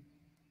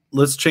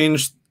 let's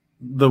change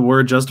the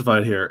word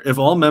justified here. If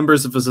all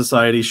members of a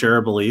society share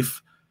a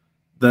belief,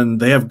 then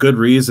they have good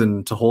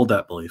reason to hold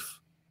that belief.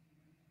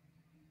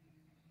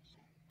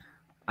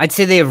 I'd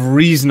say they have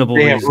reasonable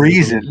They have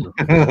reason.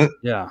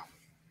 Yeah.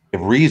 They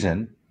have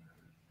reason.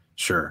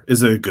 Sure.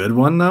 Is it a good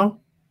one, though?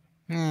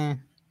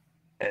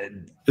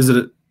 Is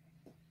it?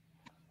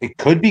 It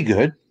could be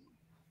good.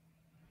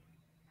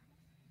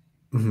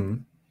 Mm-hmm.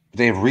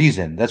 They have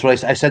reason. That's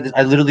what I said.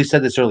 I literally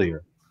said this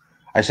earlier.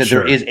 I said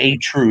there is a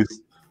truth.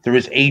 There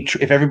is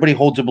if everybody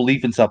holds a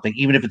belief in something,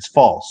 even if it's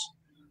false,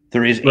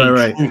 there is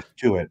a truth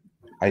to it.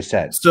 I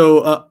said.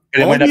 So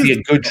it might not be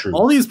a good truth.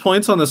 All these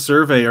points on the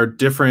survey are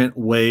different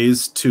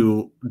ways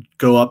to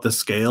go up the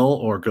scale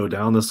or go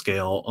down the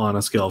scale on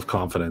a scale of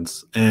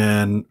confidence.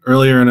 And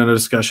earlier in our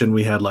discussion,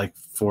 we had like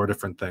 4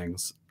 different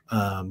things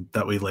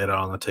that we laid out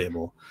on the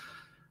table.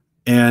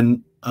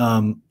 And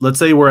let's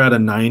say we're at a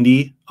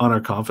 90 on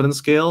our confidence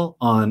scale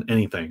on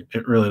anything.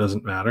 It really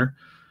doesn't matter.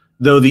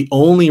 Though the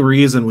only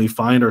reason we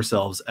find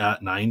ourselves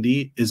at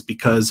 90 is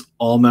because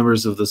all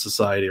members of the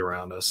society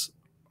around us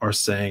are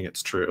saying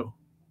it's true.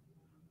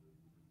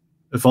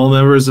 If all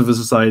members of a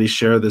society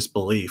share this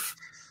belief,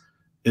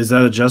 is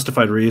that a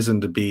justified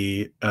reason to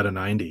be at a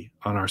 90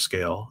 on our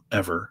scale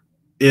ever?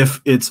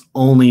 If it's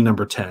only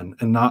number 10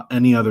 and not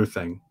any other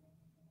thing,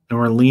 and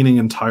we're leaning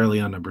entirely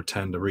on number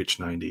 10 to reach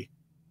 90.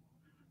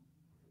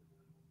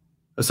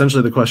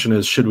 Essentially, the question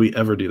is, should we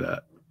ever do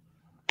that?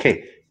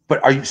 Okay, but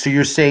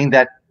you're saying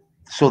that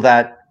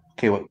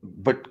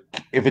but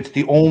if it's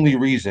the only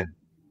reason,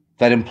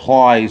 that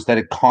implies that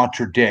it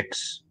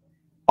contradicts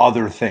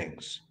other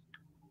things.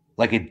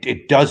 Like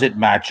it doesn't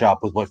match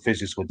up with what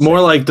physics would say. More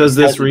like, does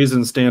this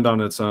reason stand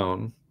on its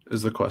own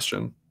is the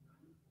question.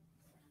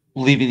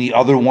 Leaving the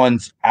other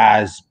ones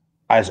as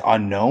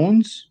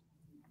unknowns?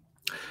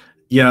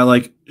 Yeah,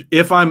 like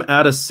if I'm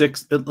at a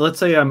 6, let's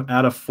say I'm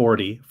at a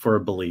 40 for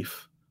a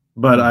belief,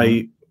 but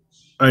I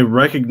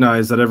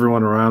recognize that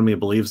everyone around me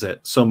believes it.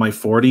 So my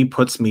 40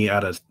 puts me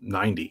at a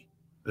 90.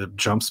 It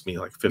jumps me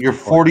like 50. Your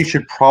 40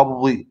 should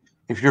probably,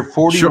 if your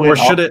 40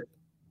 should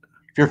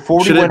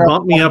it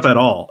bump me up at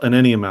all in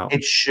any amount?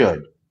 It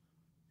should.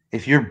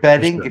 If you're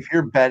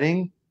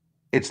betting,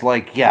 it's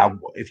like, yeah,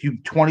 if you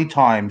 20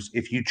 times,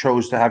 if you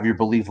chose to have your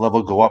belief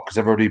level go up because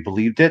everybody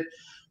believed it,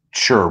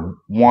 sure,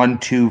 1,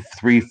 2,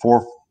 3,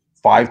 4,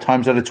 5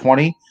 times out of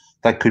 20,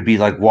 that could be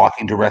like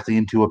walking directly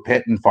into a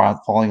pit and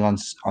falling on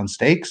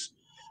stakes.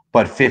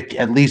 But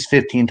at least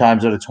 15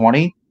 times out of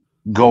 20,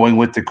 going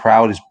with the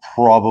crowd is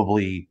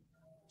probably,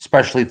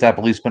 especially if that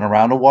belief's been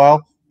around a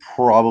while,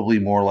 probably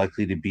more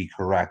likely to be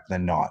correct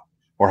than not,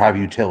 or have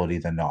utility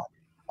than not,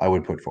 I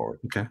would put forward.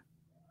 Okay.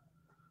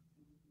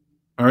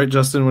 All right,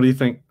 Justin, what do you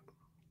think?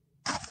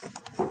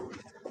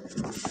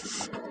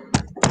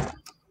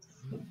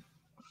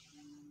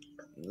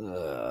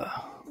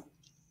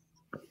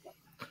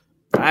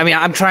 I mean,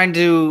 I'm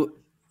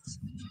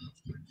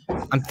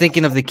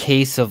thinking of the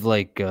case of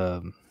like,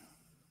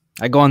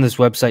 I go on this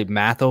website,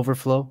 Math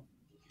Overflow,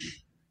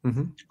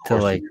 to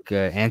like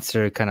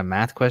answer kind of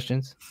math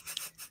questions.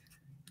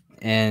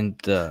 And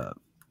for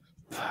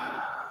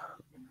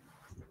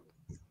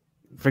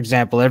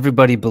example,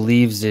 everybody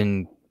believes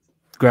in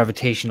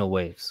gravitational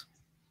waves.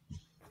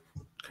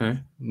 Okay.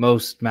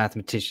 Most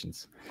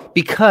mathematicians,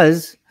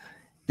 because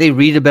they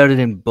read about it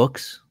in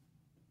books.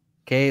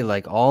 Okay,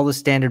 like all the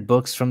standard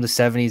books from the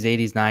 70s,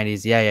 80s,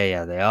 90s.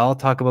 Yeah. They all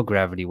talk about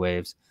gravity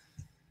waves.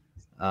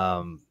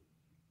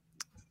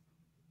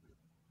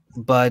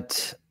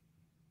 But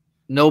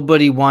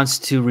nobody wants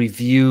to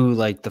review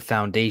like the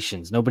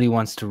foundations. Nobody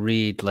wants to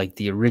read like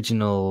the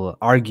original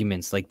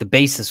arguments, like the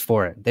basis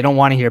for it. They don't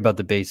want to hear about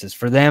the basis.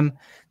 For them,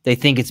 they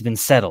think it's been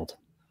settled.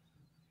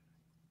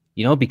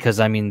 You know, because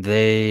I mean,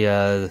 they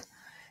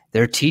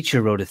Their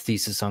teacher wrote a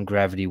thesis on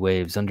gravity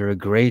waves under a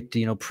great,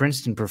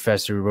 Princeton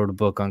professor who wrote a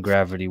book on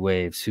gravity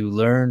waves, who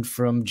learned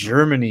from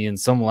Germany in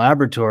some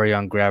laboratory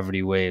on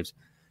gravity waves.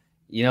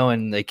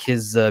 And like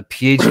his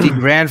PhD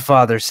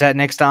grandfather sat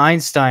next to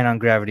Einstein on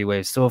gravity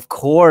waves. So of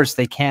course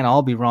they can't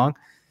all be wrong.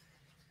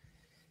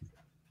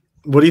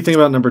 What do you think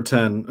about number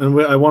 10?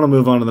 And I want to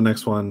move on to the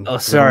next one. Oh,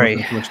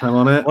 sorry. Too much time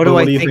on it. What do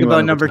I think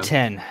about number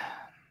 10?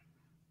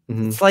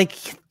 Mm-hmm. It's like,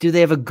 do they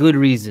have a good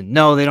reason?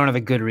 No, they don't have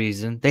a good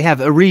reason. They have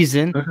a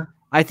reason. Okay.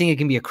 I think it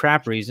can be a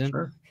crap reason.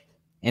 Sure.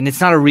 And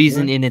it's not a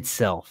reason in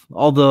itself,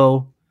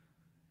 although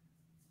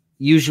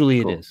usually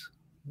it is.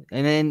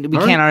 And then we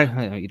can't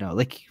argue,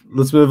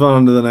 Let's move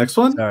on to the next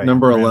one. Sorry,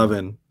 number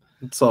 11.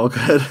 It's all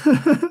good.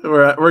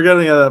 we're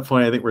getting at that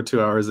point. I think we're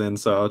 2 hours in,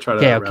 so I'll try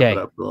to wrap it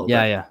up a little bit.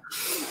 Yeah.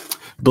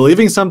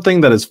 Believing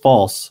something that is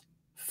false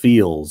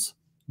feels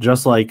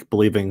just like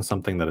believing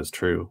something that is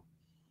true.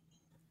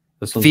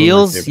 This one's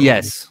feels,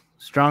 yes.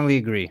 Strongly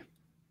agree.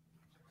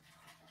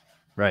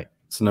 Right.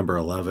 It's number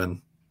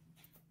 11.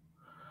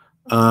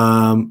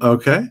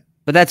 Okay.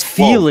 But that's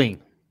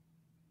feeling.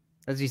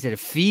 As you said, it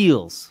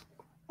feels.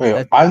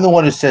 Wait, I'm the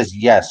one who says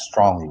yes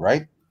strongly,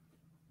 right?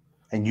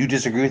 And you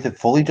disagree with it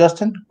fully,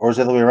 Justin? Or is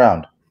it the other way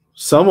around?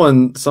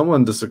 Someone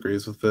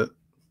disagrees with it.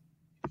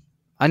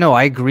 I know,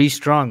 I agree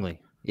strongly.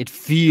 It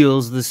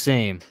feels the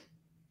same.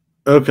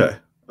 Okay.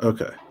 Oh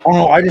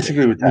no, I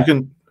disagree with that. You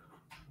can.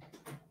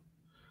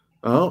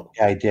 Oh.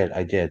 Yeah, I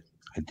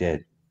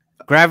did.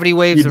 Gravity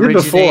waves. You did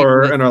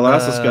before in our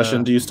last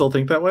discussion. Do you still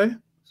think that way?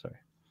 Sorry.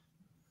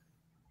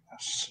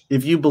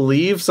 If you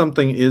believe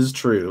something is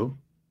true,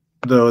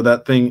 though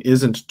that thing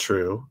isn't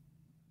true,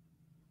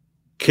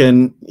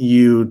 can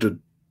you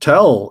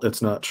tell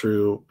it's not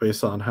true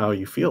based on how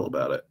you feel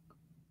about it?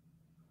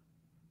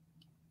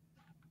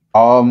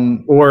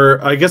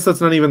 Or I guess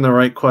that's not even the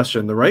right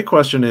question. The right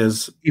question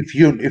is if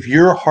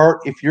your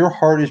heart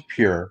is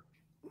pure,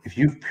 if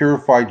you've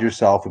purified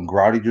yourself and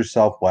grounded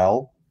yourself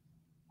well,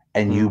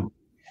 and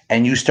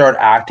you start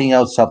acting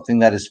out something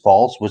that is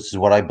false, which is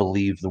what I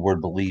believe the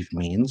word belief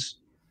means,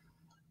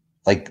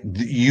 like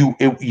you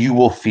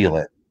will feel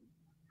it.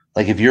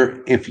 Like if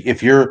you're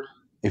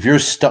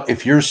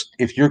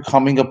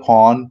coming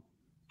upon,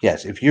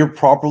 yes, if you're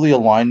properly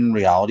aligned in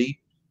reality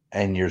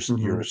and you're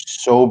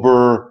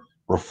sober,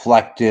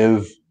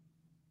 reflective,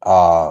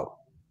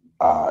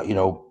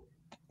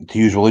 to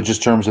use religious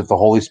terms, if the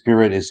Holy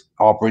Spirit is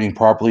operating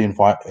properly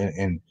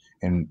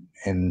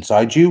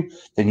inside you,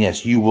 then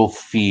yes, you will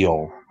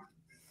feel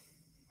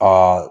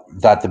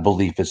that the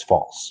belief is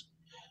false.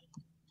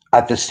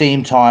 At the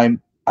same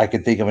time, I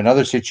could think of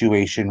another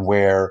situation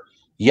where,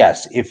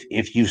 yes,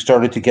 if you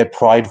started to get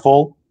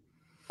prideful,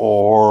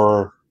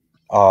 or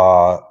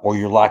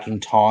you're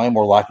lacking time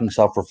or lacking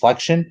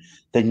self-reflection,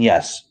 then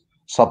yes,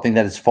 something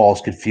that is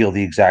false could feel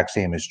the exact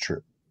same as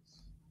true.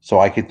 So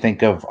I could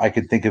think of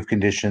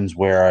conditions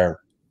where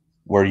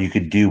you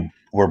could do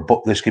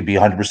this could be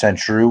 100%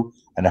 true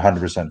and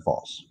 100%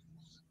 false.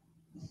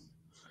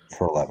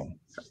 For 11.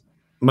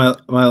 My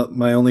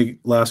only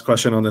last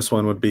question on this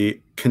one would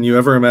be: can you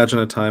ever imagine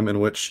a time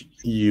in which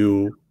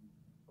you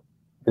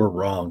were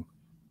wrong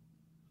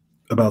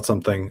about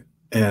something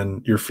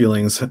and your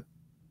feelings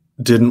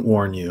didn't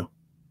warn you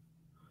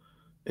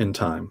in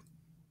time?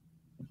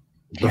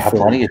 Yeah,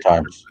 plenty of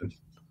times.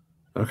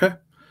 Okay.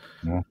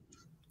 Yeah.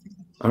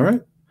 All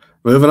right.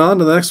 Moving on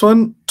to the next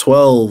one.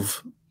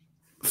 12.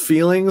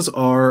 Feelings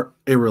are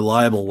a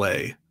reliable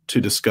way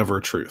to discover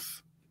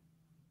truth.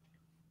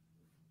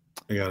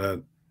 I got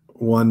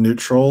one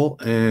neutral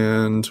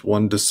and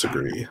one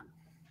disagree.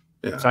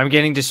 Yeah. So I'm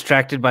getting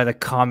distracted by the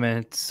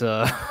comments.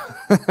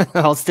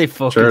 I'll stay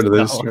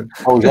focused. Sure.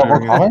 Oh, you got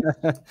more comment?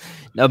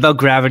 About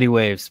gravity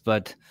waves,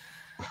 but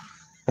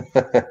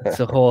it's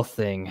a whole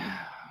thing.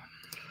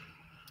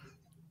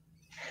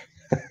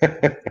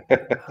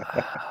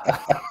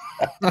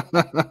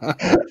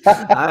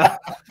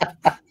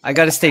 I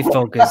got to stay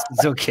focused.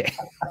 It's okay.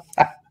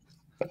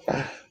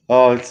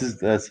 Oh,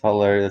 that's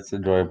hilarious. That's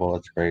enjoyable.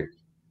 That's great.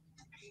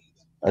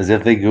 As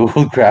if they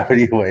Googled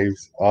gravity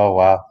waves. Oh,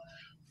 wow.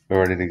 We're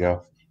ready to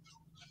go.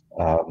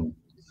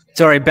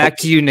 Sorry, back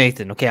to you,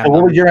 Nathan. Okay.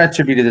 What would your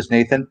answer be to this,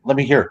 Nathan? Let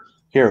me hear.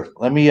 Here,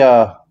 let me,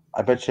 I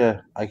bet you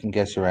I can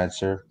guess your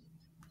answer.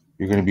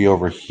 You're going to be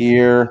over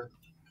here.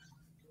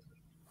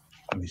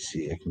 Let me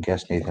see. I can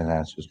guess Nathan's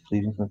answers.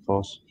 Pleading for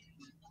false.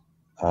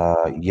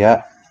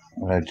 Yeah.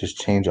 I'm going to just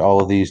change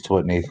all of these to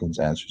what Nathan's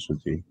answers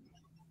would be.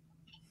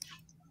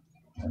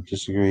 I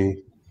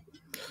disagree.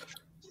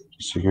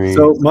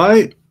 So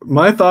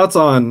my thoughts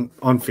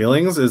on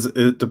feelings is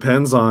it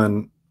depends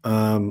on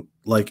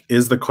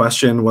is the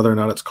question whether or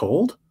not it's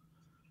cold?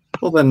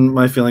 Well, then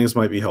my feelings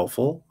might be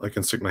helpful. I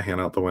can stick my hand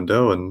out the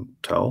window and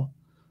tell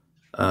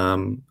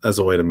as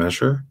a way to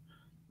measure.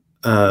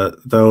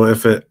 Though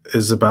if it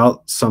is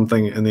about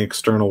something in the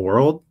external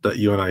world that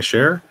you and I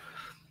share,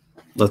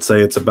 let's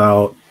say it's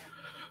about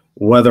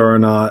whether or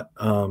not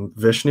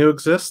Vishnu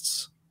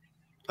exists,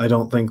 I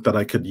don't think that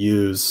I could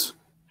use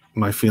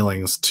my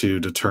feelings to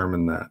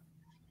determine that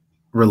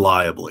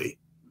reliably.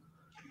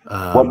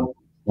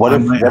 What I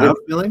if, might what if have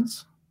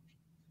feelings?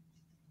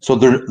 so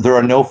there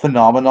are no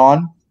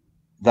phenomenon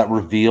that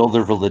reveal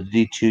their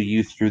validity to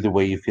you through the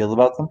way you feel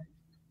about them?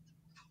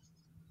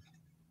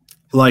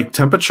 Like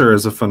temperature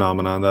is a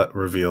phenomenon that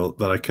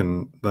I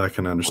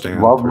can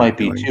understand. Love through might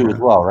be feeling, too as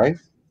well, right?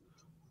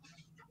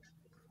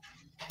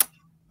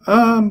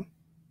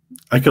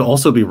 I could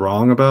also be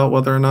wrong about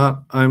whether or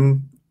not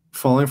I'm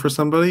falling for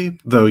somebody,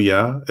 though.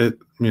 Yeah,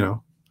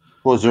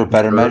 Was there a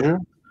better Sure. measure?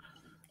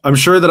 I'm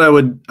sure that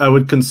I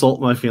would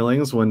consult my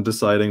feelings when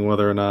deciding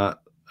whether or not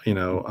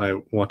I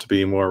want to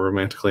be more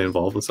romantically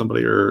involved with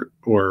somebody or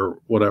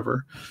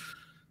whatever.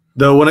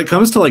 Though when it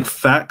comes to like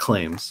fact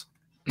claims,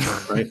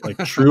 right, like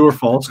true or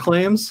false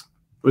claims,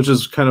 which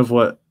is kind of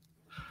what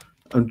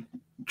I'm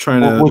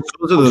trying to.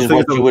 Those are the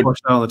things that we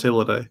pushed out on the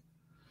table today.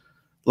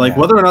 Like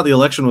whether or not the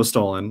election was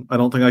stolen, I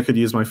don't think I could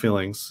use my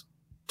feelings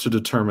to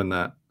determine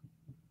that.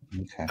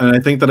 Okay. And I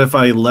think that if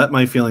I let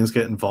my feelings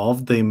get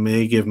involved, they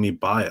may give me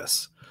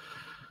bias.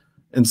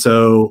 And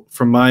so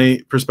from my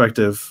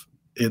perspective,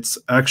 it's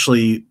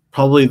actually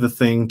probably the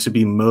thing to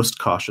be most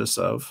cautious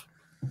of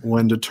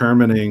when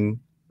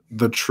determining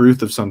the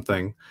truth of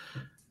something,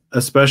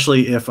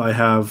 especially if I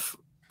have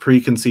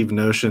preconceived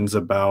notions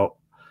about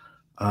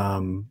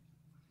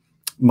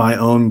my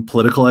own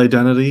political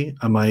identity.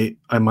 I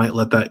might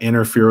let that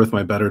interfere with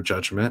my better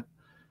judgment.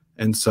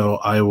 And so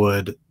I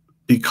would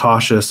be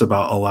cautious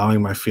about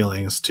allowing my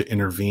feelings to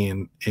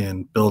intervene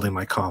in building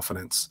my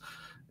confidence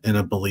in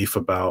a belief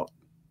about,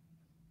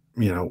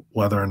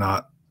 whether or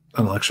not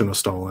an election was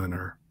stolen,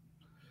 or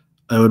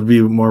I would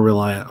be more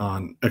reliant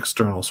on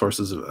external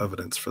sources of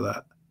evidence for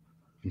that.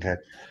 Okay.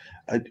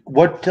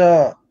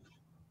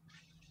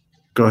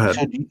 Go ahead.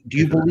 So do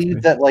you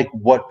believe that like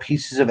what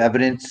pieces of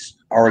evidence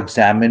are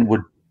examined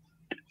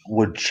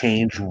would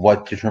change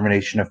what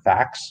determination of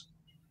facts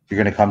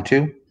you're going to come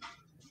to?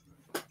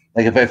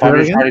 Like if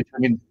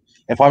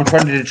I'm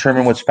trying to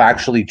determine what's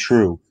factually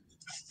true,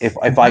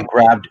 if I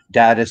grabbed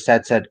data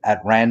sets at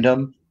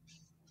random,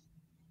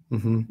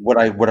 would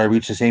I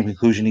reach the same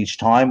conclusion each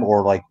time,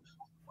 or like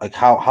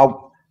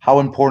how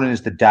important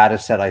is the data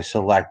set I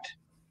select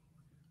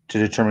to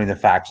determining the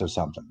facts of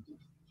something?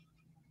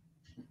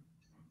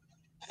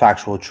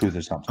 Factual truth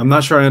of something. I'm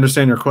not sure I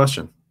understand your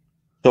question.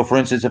 So, for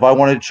instance, if I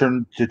wanted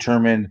to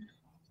determine,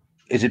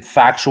 is it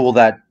factual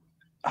that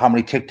how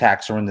many Tic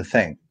Tacs are in the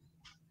thing?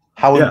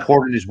 How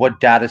important is what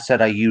data set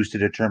I use to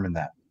determine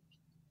that?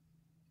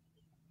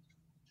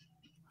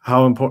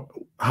 How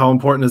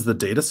important is the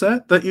data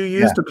set that you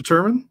use to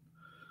determine?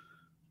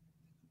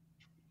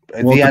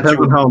 Well, it depends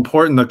on how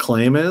important the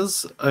claim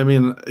is. I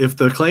mean, if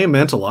the claim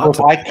meant a lot, if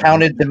I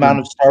counted the amount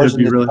of stars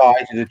in the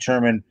sky to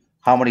determine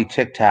how many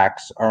Tic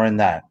Tacs are in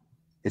that,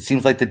 it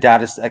seems like the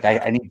data. Like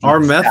I need.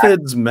 Our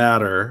methods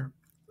matter.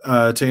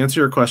 To answer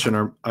your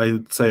question,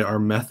 I'd say our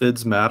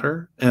methods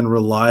matter, and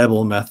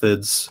reliable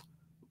methods,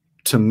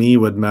 to me,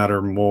 would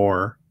matter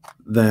more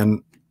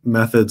than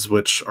methods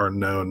which are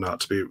known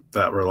not to be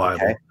that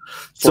reliable. Okay.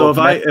 So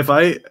if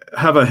I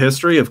have a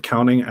history of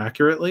counting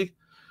accurately,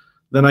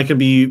 then I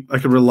could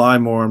rely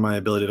more on my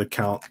ability to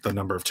count the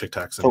number of Tic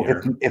Tacs in the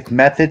air. If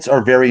methods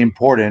are very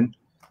important,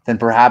 then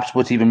perhaps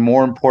what's even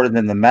more important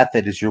than the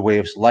method is your way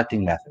of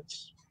selecting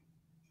methods.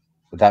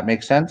 Would that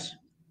make sense?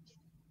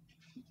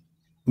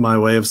 My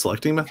way of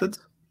selecting methods?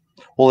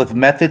 Well, if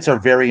methods are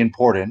very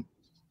important,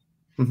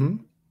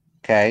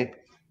 okay,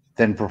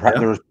 then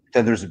perhaps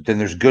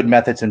there's good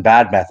methods and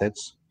bad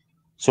methods.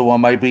 So what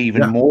might be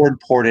even more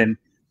important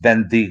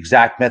than the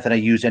exact method I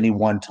use any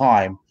one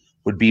time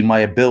would be my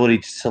ability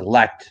to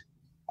select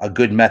a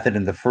good method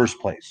in the first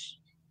place.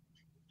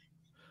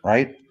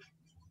 Right?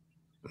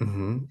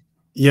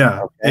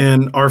 Yeah. Okay.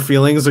 And are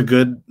feelings a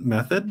good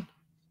method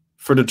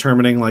for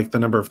determining like the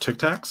number of Tic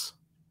Tacs?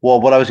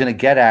 Well, what I was going to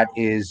get at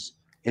is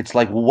it's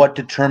like what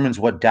determines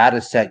what data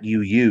set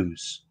you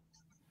use.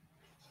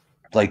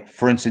 Like,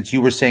 for instance, you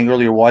were saying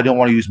earlier, well, I don't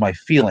want to use my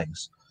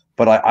feelings,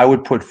 but I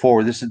would put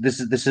forward, this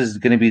is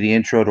going to be the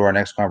intro to our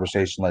next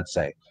conversation, let's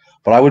say,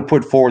 but I would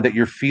put forward that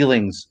your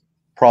feelings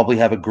probably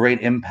have a great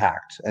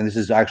impact. And this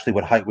is actually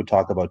what Haidt would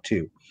talk about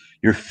too.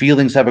 Your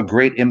feelings have a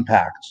great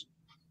impact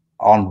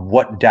on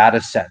what data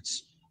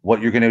sets,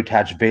 what you're going to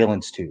attach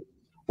valence to,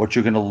 what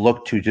you're going to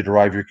look to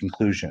derive your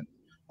conclusion,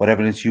 what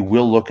evidence you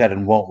will look at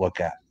and won't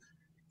look at.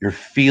 Your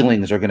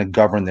feelings are going to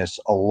govern this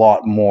a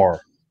lot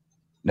more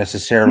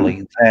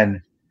necessarily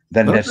than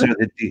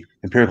necessarily the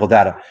empirical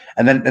data.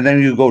 And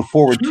then you go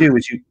forward too,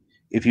 is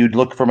if you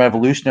look from an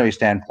evolutionary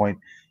standpoint,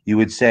 you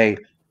would say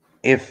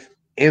if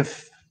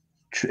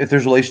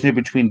there's a relationship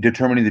between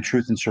determining the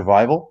truth and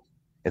survival,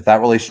 if that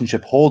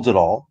relationship holds at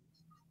all,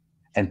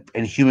 and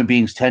human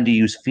beings tend to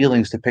use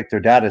feelings to pick their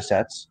data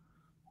sets,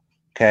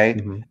 okay,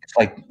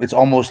 it's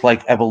almost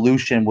like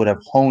evolution would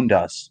have honed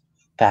us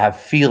to have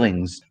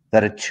feelings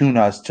that attune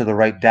us to the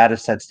right data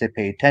sets to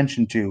pay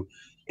attention to,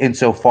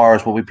 insofar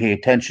as what we pay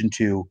attention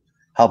to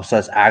helps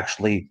us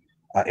actually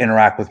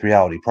interact with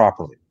reality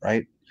properly,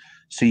 right?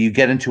 So you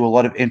get into a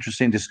lot of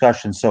interesting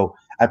discussions. So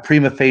at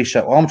prima facie,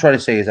 all I'm trying to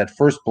say is at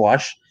first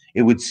blush,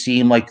 it would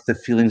seem like the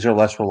feelings are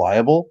less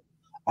reliable.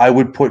 I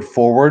would put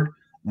forward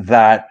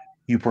that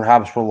you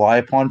perhaps rely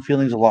upon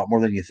feelings a lot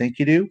more than you think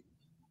you do.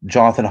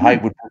 Jonathan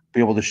Haidt would be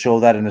able to show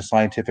that in a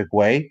scientific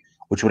way,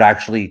 which would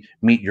actually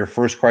meet your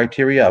first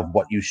criteria of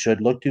what you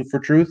should look to for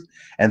truth.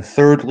 And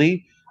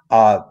thirdly,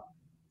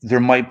 there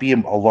might be a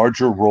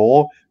larger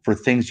role for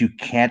things you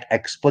can't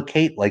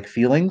explicate, like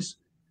feelings,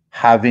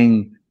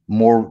 having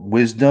more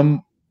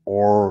wisdom,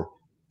 or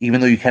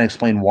even though you can't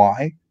explain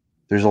why,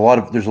 there's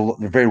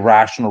very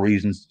rational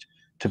reasons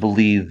to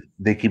believe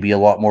they could be a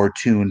lot more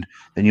attuned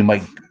than you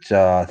might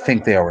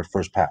think they are at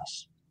first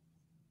pass.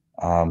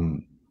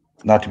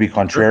 Not to be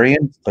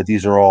contrarian, but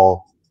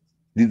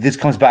this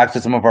comes back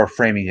to some of our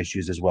framing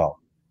issues as well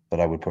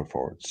that I would put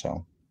forward.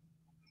 So,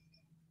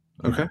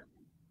 Okay.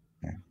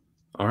 Yeah.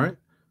 All right.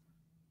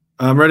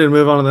 I'm ready to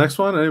move on to the next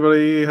one.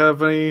 Anybody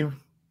have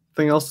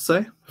anything else to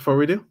say before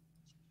we do?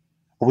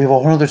 We have a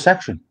whole other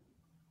section.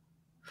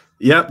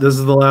 Yep, this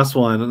is the last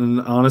one.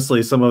 And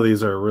honestly, some of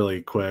these are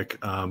really quick,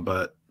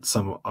 but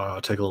some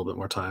take a little bit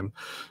more time.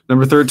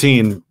 Number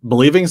 13,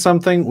 believing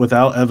something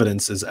without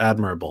evidence is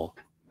admirable.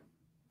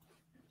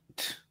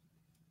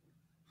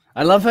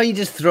 I love how you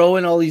just throw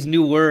in all these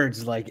new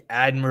words like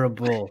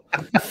admirable,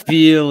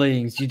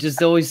 feelings. You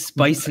just always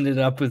spicing it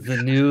up with the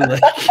new,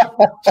 like,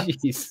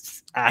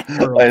 jeez,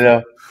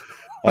 admirable.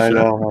 I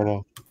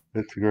know.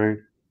 It's great.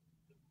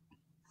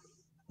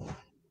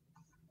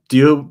 Do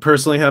you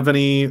personally have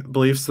any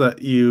beliefs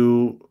that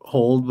you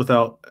hold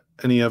without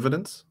any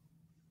evidence?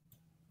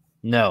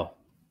 No.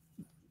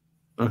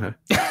 Okay.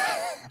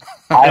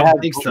 I don't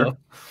think so.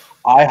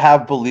 I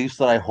have beliefs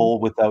that I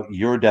hold without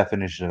your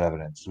definition of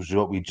evidence, which is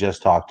what we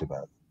just talked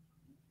about.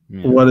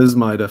 What is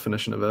my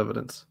definition of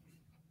evidence?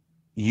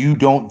 You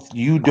don't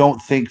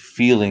think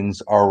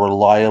feelings are a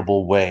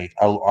reliable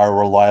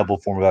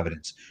form of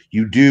evidence.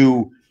 You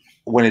do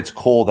when it's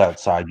cold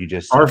outside. You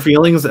just Are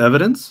feelings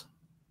evidence?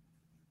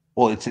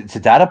 Well, it's a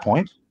data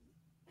point.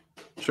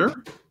 Sure.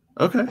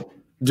 Okay.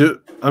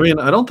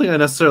 I don't think I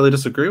necessarily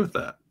disagree with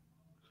that.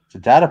 It's a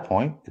data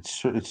point.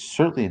 It's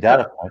certainly a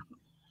data point.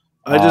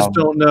 I just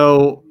don't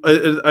know.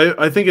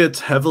 I think it's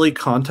heavily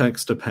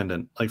context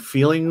dependent. Like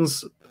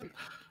feelings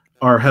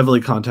are heavily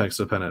context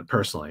dependent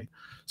personally.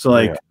 So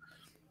like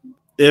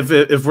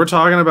if we're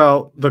talking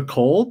about the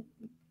cold,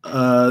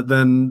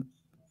 then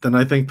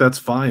I think that's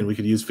fine. We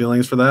could use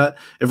feelings for that.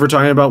 If we're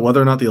talking about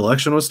whether or not the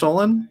election was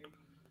stolen,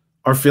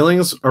 our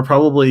feelings are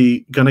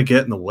probably going to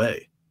get in the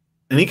way.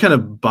 Any kind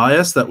of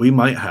bias that we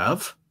might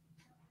have,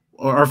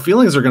 or our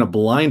feelings are going to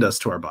blind us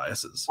to our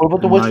biases. What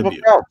about the wisdom of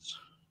crowds?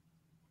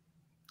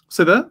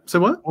 Say that? Say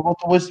what? What about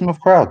the wisdom of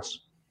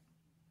crowds?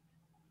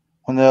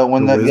 When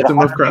wisdom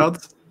of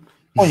crowds?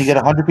 When you get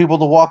 100 people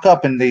to walk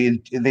up and they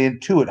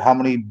intuit how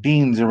many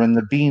beans are in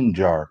the bean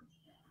jar,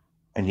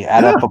 and you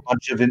add up a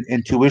bunch of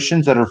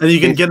intuitions that are, and you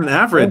can get an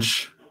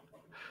average.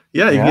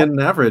 Yeah, you can get an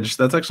average.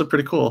 That's actually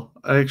pretty cool.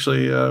 I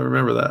actually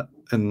remember that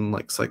in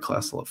like psych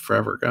class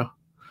forever ago.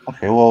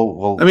 Okay,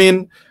 well, I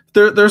mean,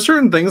 there are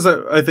certain things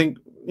that I think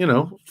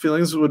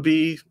feelings would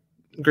be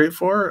great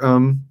for.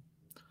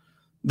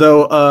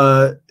 Though,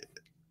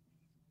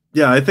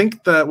 I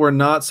think that we're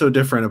not so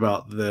different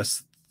about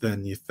this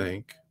than you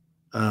think.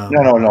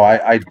 No.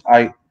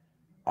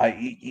 I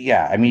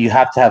mean, you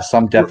have to have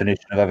some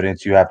definition of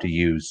evidence you have to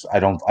use. I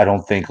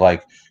don't think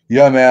like,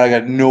 yeah, man, I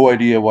got no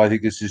idea why I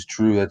think this is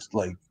true. That's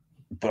like,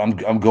 but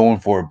I'm going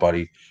for it,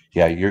 buddy.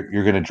 Yeah,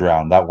 you're gonna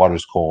drown. That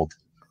water's cold.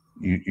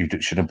 You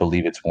shouldn't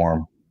believe it's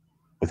warm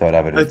without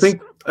evidence.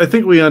 I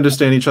think we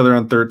understand each other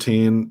on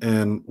 13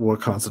 and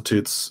what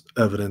constitutes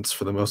evidence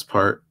for the most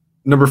part.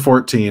 Number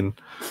 14,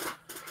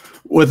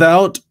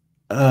 without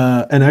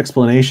an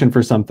explanation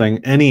for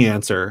something, any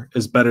answer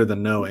is better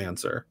than no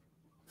answer.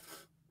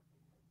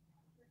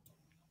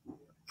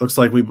 Looks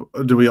like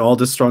we all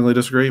just strongly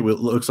disagree?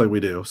 Looks like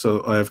we do.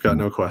 So I've got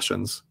no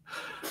questions.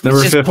 Number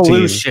it's just 15.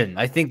 Pollution.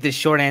 I think the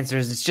short answer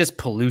is it's just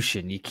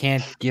pollution. You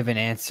can't give an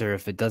answer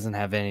if it doesn't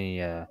have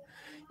any.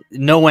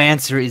 No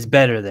answer is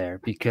better there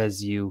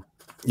because you.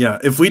 Yeah,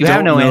 if we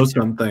don't know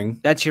something,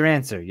 that's your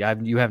answer. You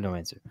have no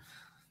answer.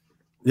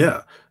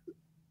 Yeah.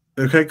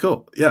 Okay.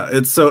 Cool. Yeah.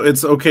 It's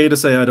okay to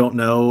say I don't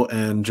know,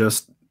 and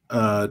just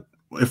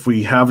if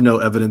we have no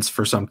evidence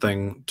for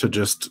something, to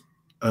just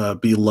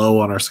be low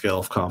on our scale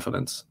of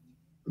confidence.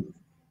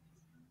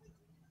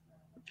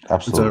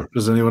 Absolutely.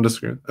 Does anyone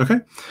disagree? Okay.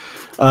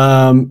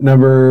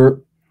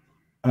 Number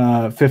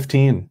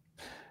 15.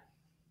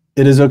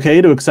 It is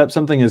okay to accept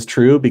something as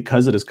true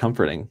because it is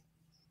comforting.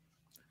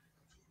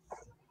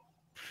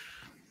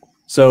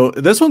 So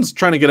this one's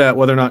trying to get at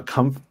whether or not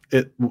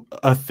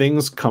a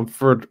thing's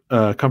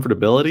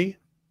comfortability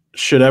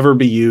should ever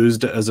be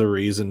used as a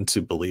reason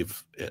to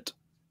believe it.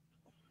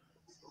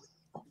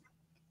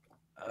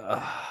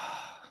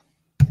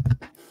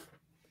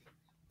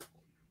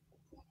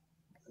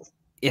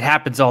 It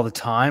happens all the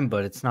time,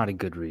 but it's not a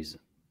good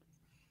reason.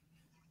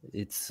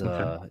 It's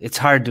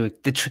hard to.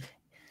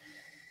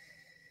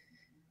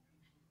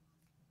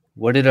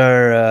 What did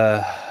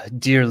our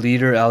dear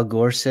leader Al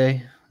Gore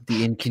say?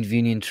 The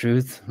inconvenient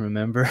truth.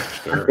 Remember?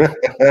 Sure.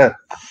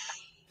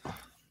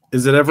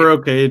 Is it ever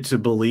okay to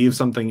believe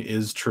something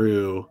is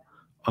true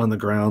on the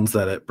grounds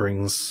that it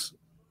brings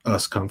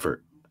us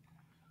comfort?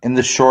 In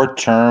the short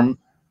term,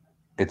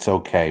 it's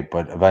okay,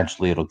 but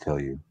eventually it'll kill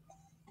you.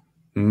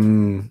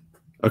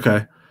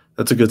 Okay.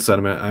 That's a good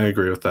sentiment. I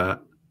agree with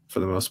that for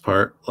the most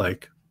part.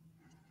 Like,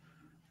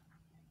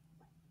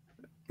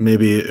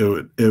 maybe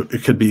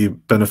it could be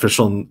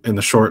beneficial in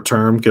the short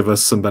term, give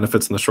us some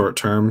benefits in the short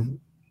term,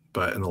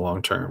 but in the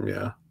long term,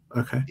 yeah.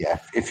 Okay. Yeah,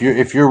 if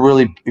you're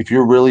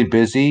really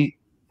busy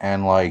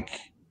and like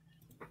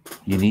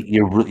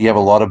you have a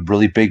lot of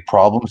really big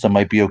problems, it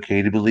might be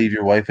okay to believe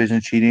your wife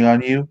isn't cheating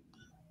on you.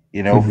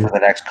 For the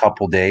next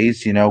couple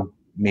days.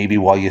 Maybe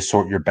while you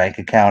sort your bank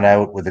account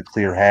out with a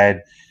clear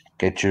head,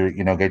 get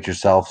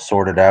yourself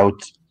sorted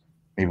out.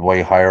 Maybe while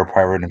you hire a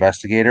private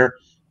investigator,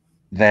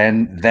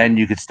 then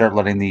you could start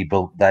letting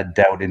that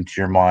doubt into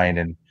your mind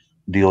and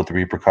deal with the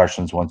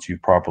repercussions once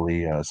you've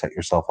properly set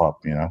yourself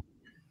up.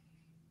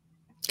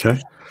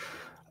 Okay.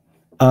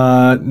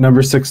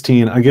 Number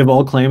 16. I give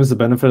all claims the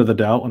benefit of the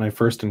doubt when I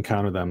first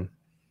encounter them.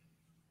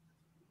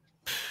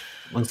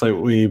 Looks like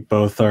we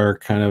both are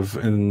kind of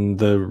in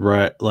the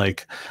right.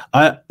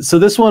 So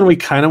this one we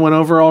kind of went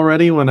over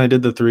already when I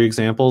did the 3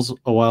 examples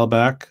a while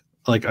back.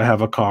 Like, I have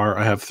a car,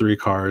 I have 3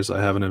 cars,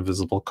 I have an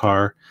invisible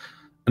car,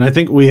 and I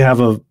think we have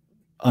a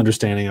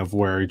understanding of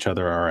where each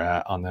other are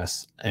at on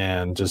this,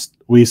 and just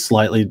we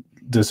slightly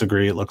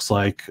disagree. It looks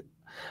like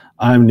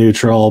I'm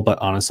neutral, but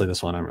honestly,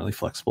 this one I'm really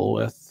flexible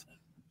with.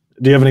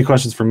 Do you have any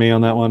questions for me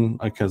on that one?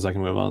 Because I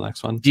can move on to the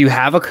next one. Do you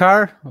have a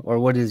car, or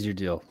what is your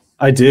deal?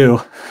 I do.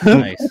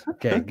 Nice.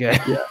 Okay,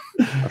 good. Yeah.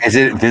 Is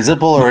it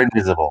visible or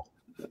invisible?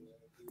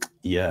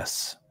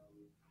 Yes.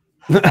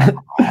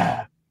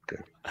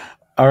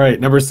 All right,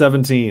 number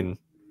 17.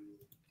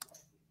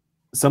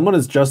 Someone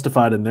is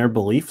justified in their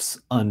beliefs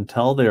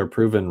until they are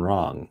proven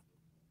wrong.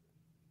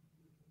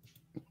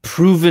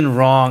 Proven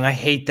wrong. I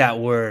hate that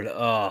word.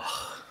 Ugh.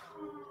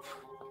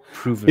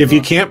 Proven If wrong.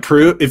 you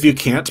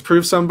can't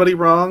prove somebody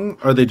wrong,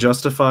 are they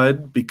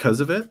justified because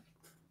of it?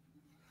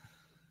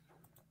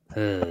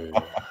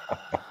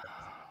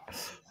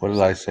 What did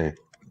I say?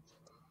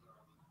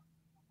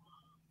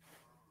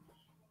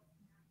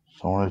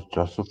 Someone is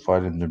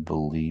justified in their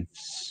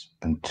beliefs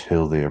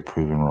until they are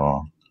proven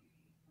wrong.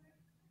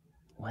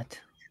 What?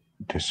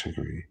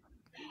 Disagree.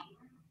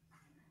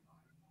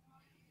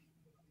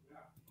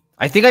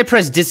 I think I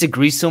pressed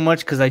disagree so much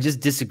because I just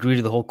disagree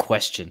to the whole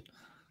question.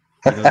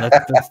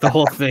 That's the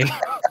whole thing.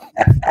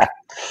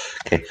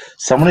 Okay.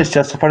 Someone is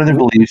justified in their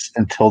beliefs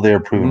until they are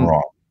proven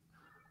wrong.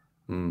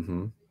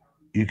 Mm-hmm.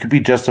 You could be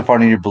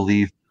justified in your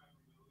belief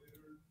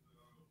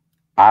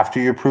after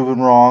you're proven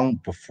wrong,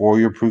 before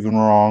you're proven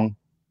wrong.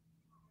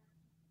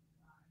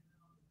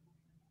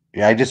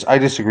 Yeah, I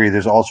disagree.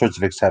 There's all sorts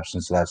of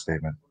exceptions to that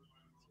statement.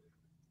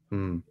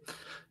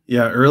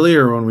 Yeah,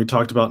 earlier when we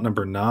talked about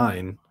number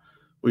 9,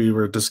 we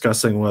were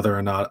discussing whether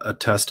or not a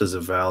test is a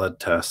valid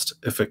test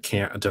if it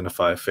can't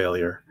identify a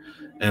failure.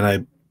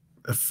 And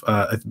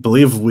I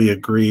believe we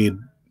agreed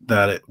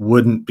that it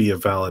wouldn't be a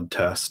valid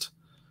test.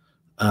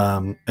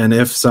 And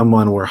if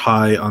someone were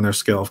high on their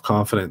scale of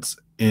confidence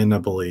in a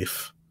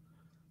belief,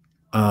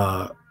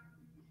 and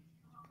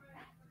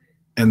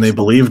they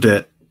believed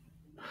it,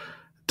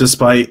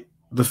 despite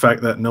the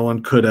fact that no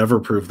one could ever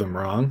prove them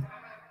wrong,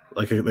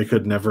 like they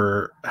could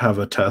never have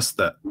a test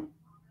that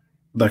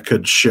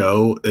could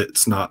show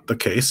it's not the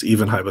case,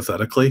 even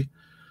hypothetically,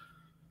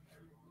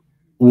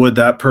 would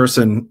that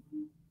person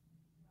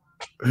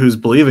who's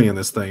believing in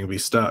this thing be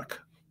stuck?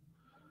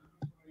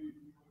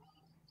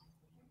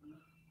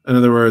 In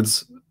other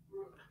words,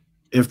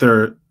 if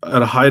they're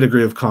at a high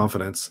degree of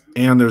confidence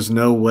and there's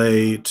no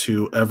way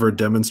to ever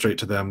demonstrate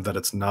to them that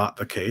it's not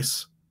the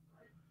case,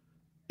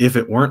 if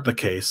it weren't the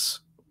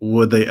case,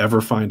 would they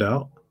ever find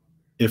out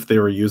if they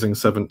were using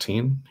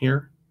 17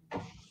 here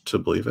to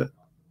believe it?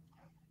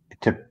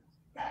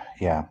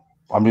 Yeah.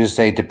 I'm just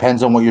saying, it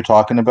depends on what you're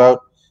talking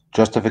about.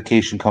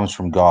 Justification comes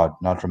from God,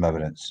 not from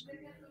evidence.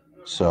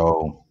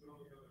 So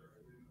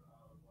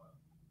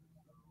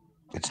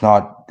it's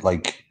not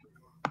like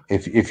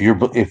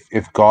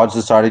if God's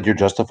decided you're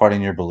justified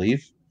in your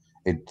belief,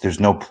 there's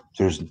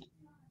the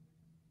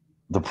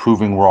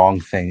proving wrong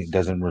thing. It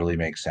doesn't really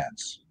make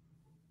sense.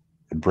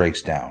 It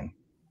breaks down.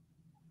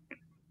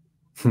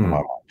 In my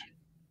mind.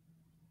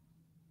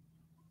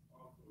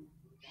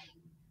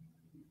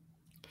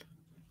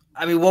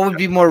 I mean, what would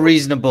be more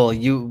reasonable?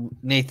 You,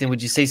 Nathan,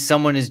 would you say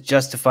someone is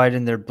justified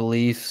in their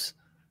beliefs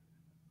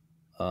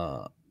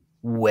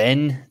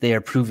when they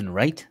are proven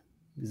right?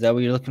 Is that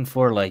what you're looking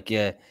for? Like,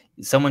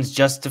 someone's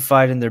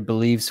justified in their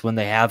beliefs when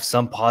they have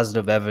some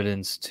positive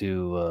evidence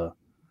to.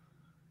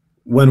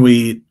 When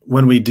we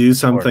do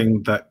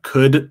something that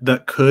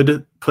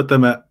could put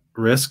them at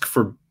risk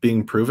for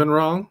being proven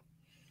wrong,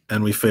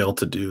 and we fail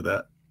to do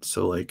that.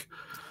 So, like,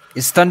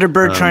 is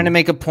Thunderbird trying to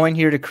make a point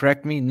here to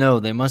correct me?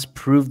 No, they must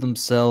prove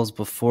themselves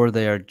before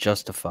they are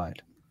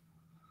justified.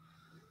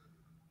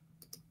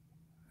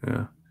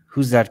 Yeah.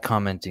 Who's that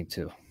commenting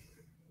to?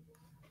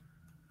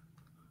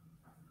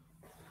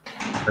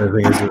 I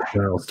think it's a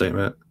general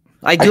statement.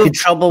 I do have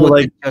trouble with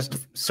like.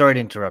 Sorry to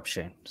interrupt,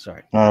 Shane.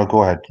 Sorry. No,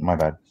 go ahead. My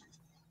bad.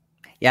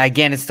 Yeah,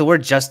 again, it's the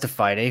word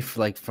justified.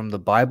 Like from the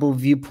Bible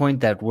viewpoint,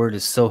 that word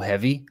is so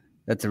heavy.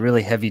 That's a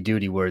really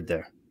heavy-duty word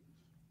there.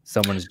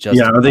 Someone is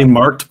justified. Yeah, are they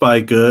marked by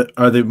good?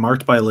 Are they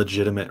marked by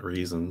legitimate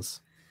reasons?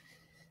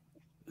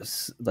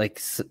 Like,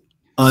 so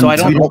I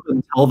don't know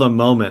until the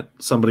moment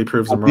somebody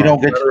proves them wrong. You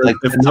don't get to, like,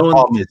 if that's no the one,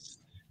 problem is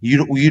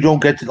you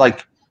don't get to,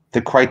 like,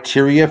 the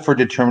criteria for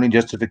determining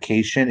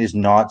justification is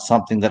not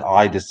something that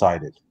I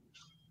decided.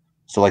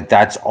 So, like,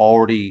 that's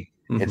already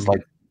it's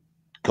like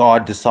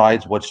God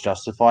decides what's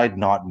justified,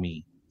 not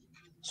me.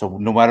 So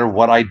no matter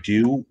what I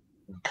do,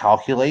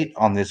 calculate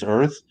on this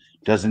earth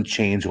doesn't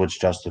change what's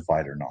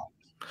justified or not.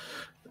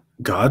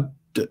 God,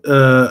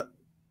 God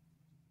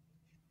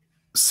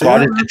is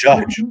the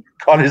judge.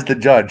 God is the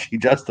judge. He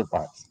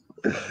justifies.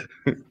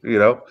 You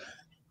know.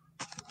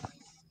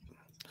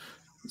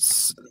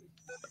 So,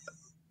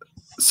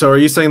 are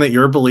you saying that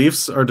your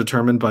beliefs are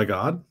determined by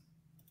God?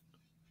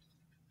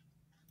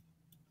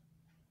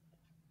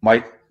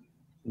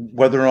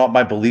 Whether or not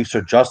my beliefs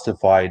are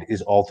justified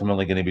is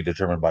ultimately going to be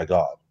determined by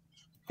God.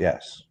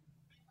 Yes.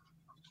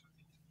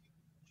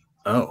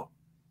 Oh.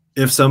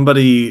 If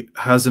somebody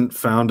hasn't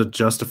found a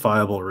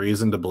justifiable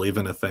reason to believe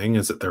in a thing,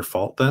 is it their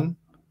fault then?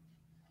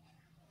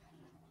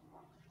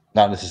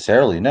 Not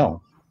necessarily,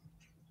 no.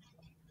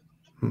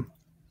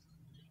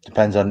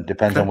 Depends on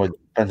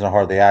how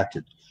hard they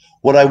acted.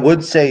 What I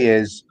would say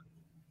is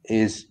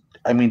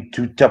I mean,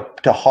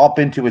 to hop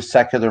into a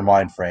secular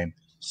mind frame,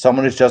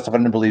 someone is justified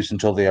in their beliefs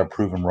until they are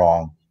proven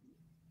wrong.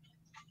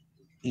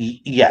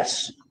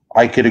 Yes,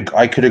 I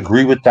could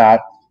agree with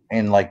that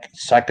in like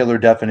secular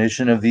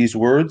definition of these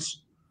words.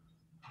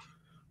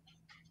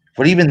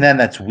 But even then,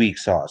 that's weak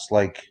sauce.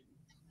 Like,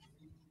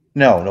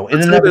 no.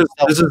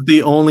 This is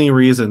the only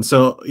reason.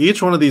 So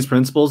each one of these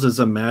principles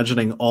is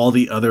imagining all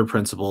the other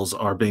principles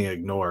are being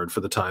ignored for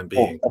the time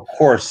being. Of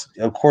course,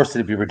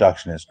 it'd be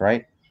reductionist,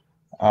 right?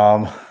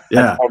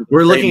 Yeah,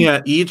 we're looking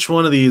at each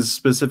one of these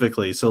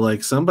specifically. So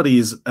like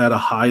somebody's at a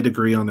high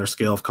degree on their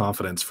scale of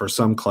confidence for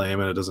some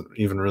claim, and it doesn't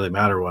even really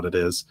matter what it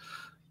is,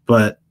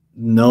 but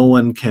no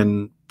one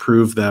can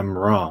prove them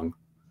wrong.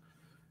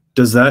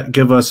 Does that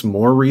give us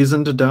more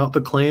reason to doubt the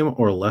claim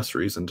or less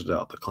reason to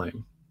doubt the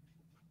claim?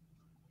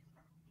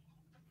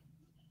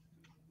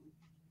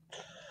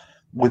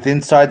 With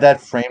inside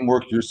that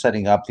framework you're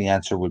setting up, the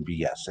answer would be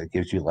yes. It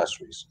gives you less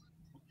reason.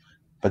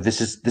 But this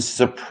is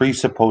a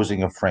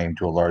presupposing a frame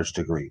to a large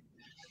degree,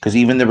 because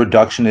even the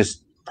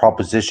reductionist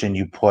proposition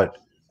you put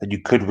that you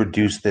could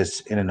reduce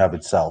this in and of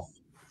itself,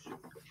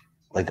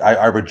 like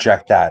I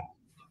reject that.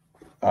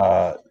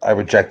 I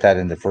reject that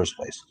in the first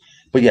place.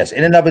 But yes,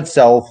 in and of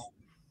itself,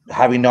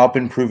 having not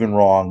been proven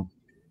wrong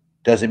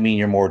doesn't mean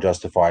you're more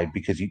justified,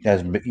 because you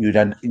haven't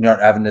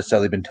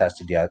necessarily been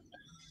tested yet.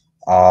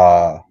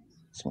 But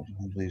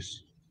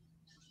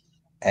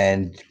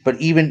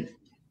even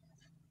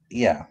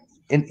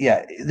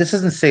this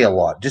doesn't say a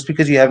lot. Just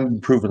because you haven't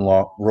been proven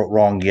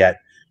wrong yet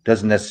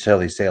doesn't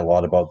necessarily say a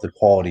lot about the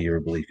quality of your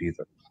belief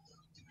either.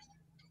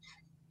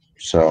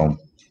 So,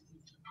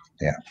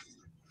 yeah.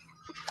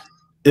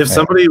 If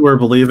somebody were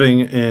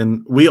believing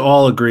in, we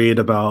all agreed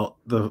about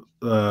the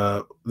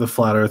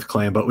flat Earth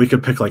claim, but we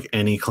could pick like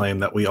any claim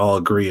that we all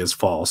agree is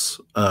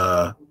false,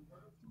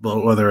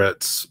 whether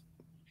it's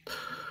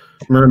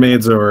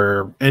mermaids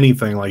or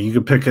anything. Like you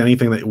could pick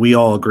anything that we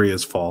all agree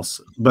is false.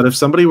 But if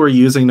somebody were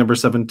using number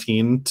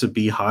 17 to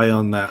be high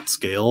on that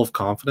scale of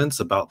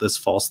confidence about this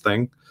false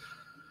thing,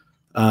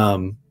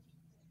 but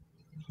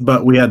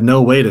we had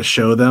no way to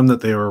show them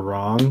that they were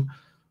wrong,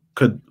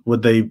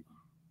 would they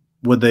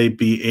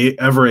be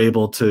ever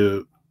able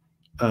to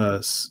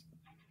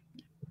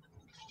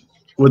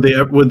would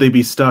they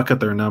be stuck at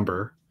their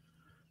number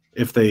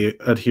if they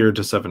adhered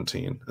to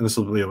 17? And this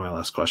will be my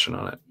last question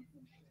on it.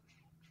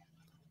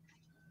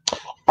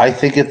 I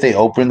think if they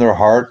open their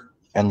heart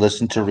and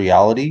listen to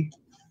reality,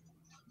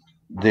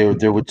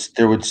 there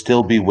would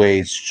still be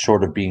ways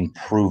short of being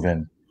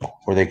proven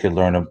where they could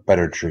learn a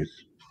better truth.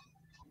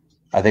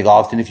 I think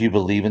often if you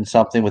believe in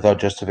something without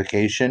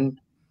justification,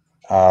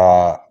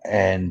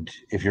 and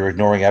if you're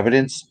ignoring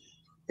evidence,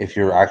 if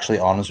you're actually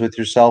honest with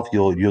yourself,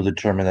 you'll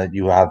determine that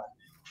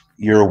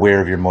you're aware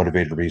of your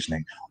motivated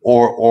reasoning,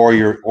 or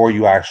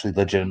you actually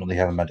legitimately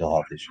have a mental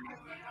health issue.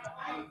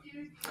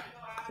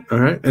 All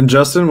right. And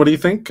Justin, what do you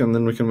think? And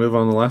then we can move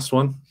on to the last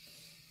one.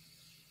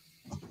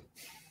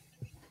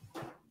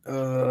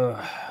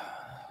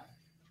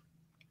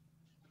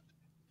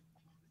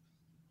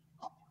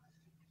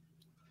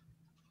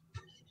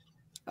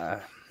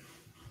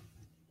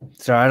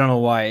 Sorry, I don't know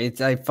why.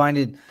 I find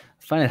it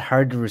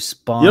hard to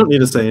respond. You don't need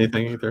to say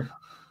anything either.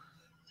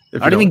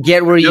 I don't even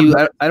get where you.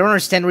 I don't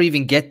understand where you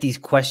even get these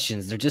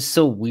questions. They're just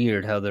so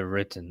weird how they're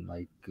written.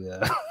 Like,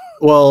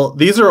 well,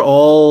 these are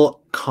all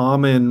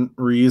common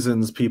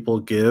reasons people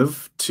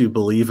give to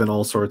believe in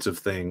all sorts of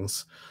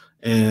things,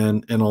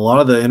 and in a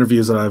lot of the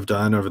interviews that I've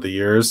done over the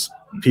years,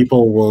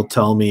 people will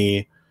tell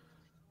me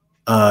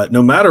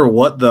no matter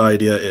what the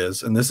idea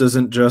is, and this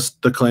isn't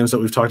just the claims that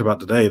we've talked about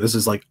today. This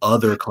is like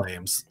other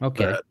claims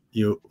that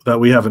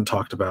we haven't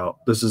talked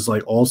about. This is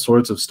like all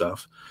sorts of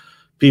stuff.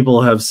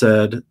 People have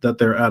said that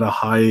they're at a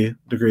high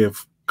degree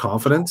of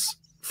confidence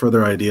for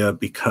their idea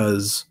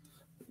because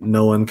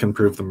no one can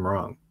prove them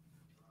wrong.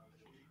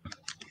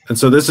 And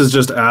so this is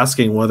just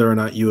asking whether or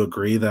not you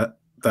agree that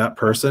that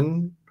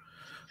person.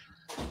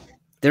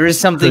 There is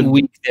something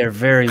weak there.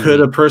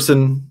 Could a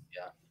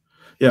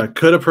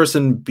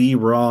person be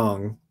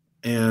wrong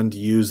and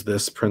use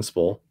this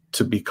principle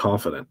to be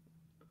confident?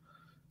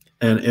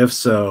 And if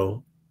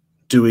so,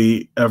 should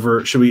we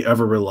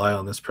ever rely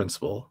on this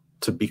principle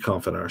to be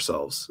confident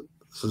ourselves?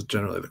 This is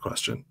generally the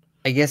question.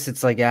 I guess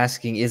it's like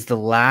asking, is the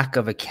lack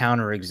of a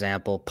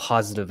counterexample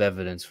positive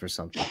evidence for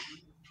something?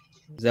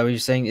 Is that what you're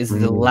saying? Is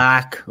the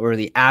lack or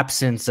the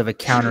absence of a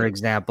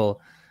counterexample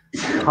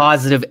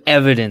positive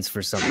evidence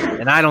for something?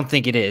 And I don't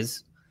think it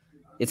is.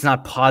 It's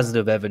not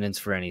positive evidence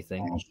for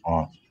anything.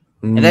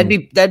 And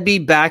that'd be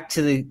back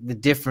to the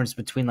difference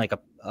between like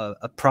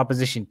a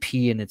proposition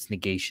P and its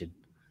negation.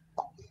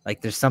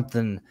 Like there's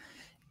something,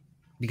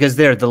 because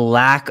the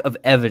lack of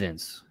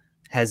evidence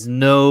has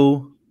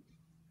no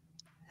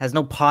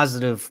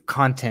positive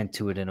content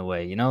to it in a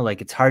way, you know,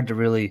 like it's hard to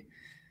really,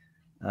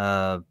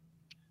 I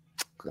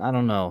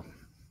don't know.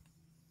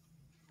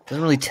 It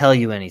doesn't really tell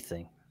you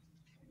anything.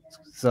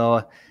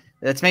 So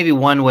that's maybe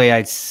one way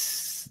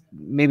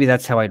maybe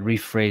that's how I'd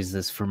rephrase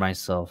this for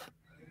myself.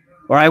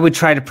 Or I would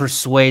try to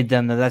persuade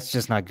them that that's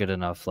just not good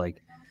enough.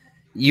 Like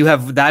you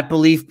have that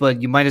belief,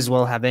 but you might as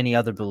well have any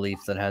other belief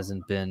that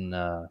hasn't been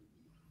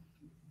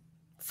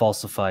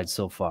falsified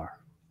so far.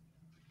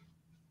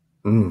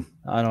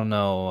 I don't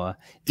know. I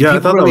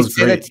thought that was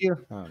great. That to you?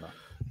 I don't know.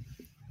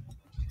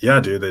 Yeah,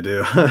 dude, they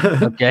do.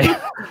 Okay.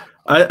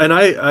 I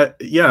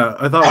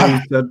thought what you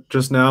said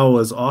just now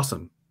was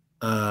awesome.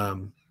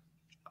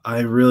 I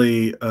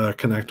really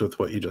connect with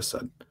what you just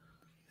said.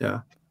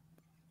 Yeah.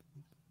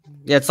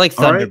 Yeah, it's like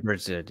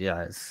Thunderbirds did.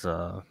 Yeah, it's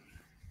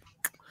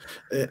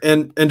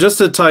and just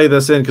to tie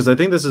this in, because I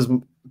think this is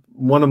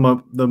one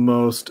of the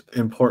most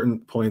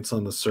important points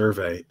on the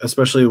survey,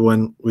 especially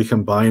when we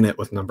combine it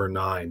with number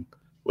 9,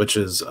 which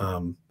is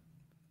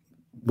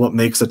what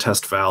makes a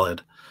test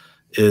valid,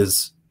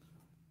 is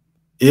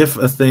if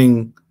a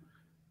thing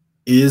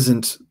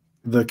isn't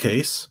the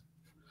case,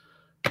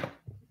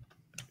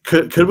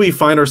 could we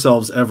find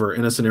ourselves ever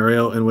in a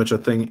scenario in which a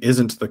thing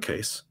isn't the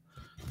case,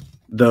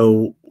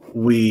 though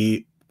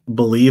we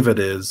believe it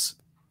is,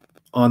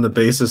 on the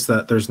basis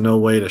that there's no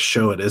way to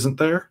show it isn't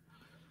there,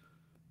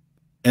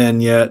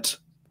 and yet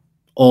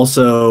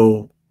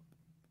also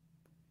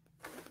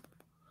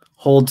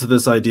hold to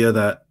this idea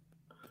that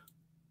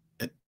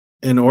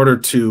in order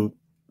to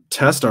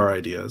test our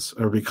ideas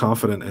or be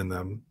confident in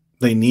them,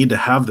 they need to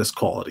have this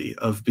quality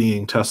of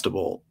being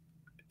testable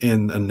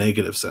in a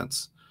negative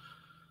sense.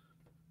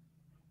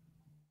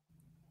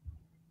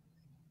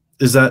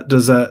 Does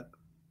that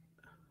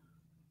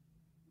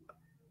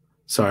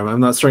sorry, I'm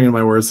not stringing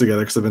my words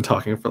together because I've been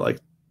talking for like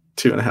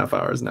 2.5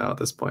 hours now at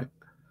this point.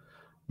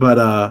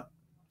 But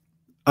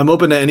I'm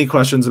open to any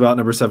questions about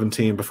number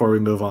 17 before we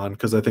move on,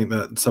 because I think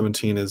that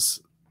 17 is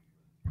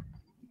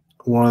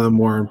one of the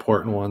more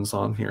important ones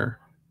on here.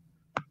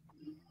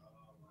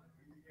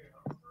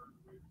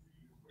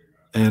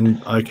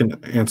 And I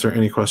can answer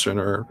any question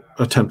or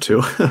attempt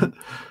to.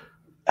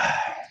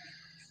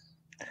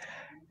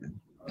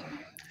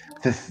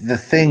 The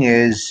thing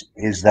is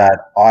that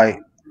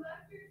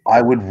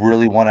I would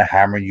really want to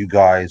hammer you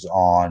guys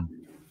on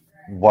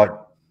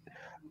what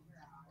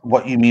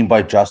you mean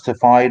by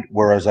justified,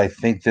 whereas I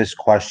think this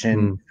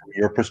question from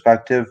your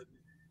perspective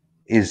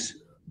is,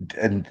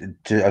 and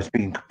I'm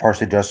speaking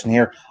partially to Justin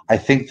here, I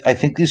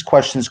think these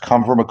questions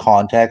come from a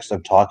context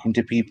of talking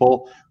to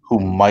people who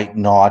might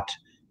not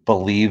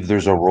believe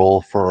there's a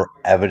role for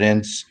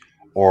evidence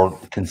or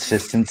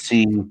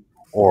consistency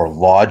or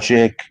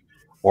logic,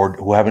 or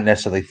who haven't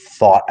necessarily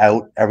thought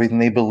out everything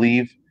they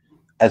believe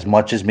as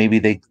much as maybe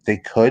they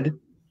could,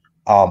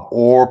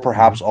 or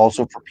perhaps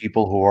also for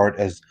people who aren't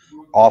as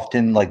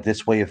often, like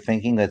this way of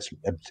thinking that's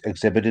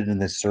exhibited in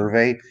this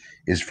survey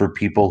is for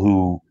people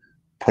who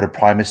put a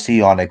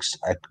primacy on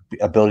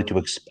ability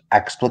to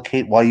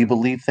explicate why you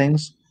believe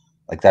things.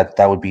 Like that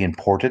would be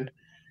important,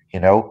 you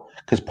know,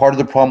 because part of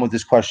the problem with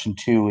this question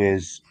too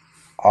is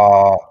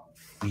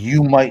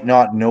you might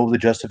not know the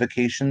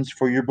justifications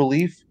for your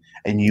belief,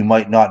 and you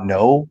might not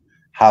know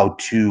how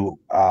to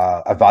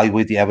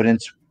evaluate the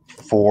evidence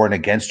for and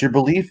against your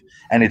belief,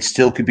 and it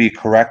still could be a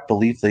correct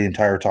belief the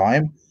entire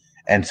time.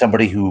 And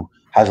somebody who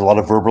has a lot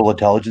of verbal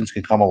intelligence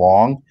can come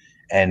along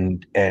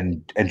and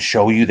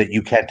show you that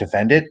you can't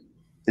defend it.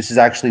 This is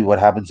actually what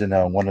happens in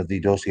one of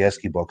the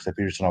Dostoevsky books that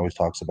Peterson always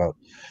talks about.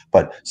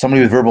 But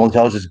somebody with verbal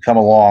intelligence can come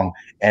along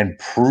and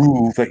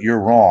prove that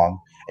you're wrong,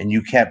 and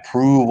you can't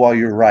prove why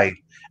you're right,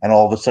 and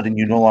all of a sudden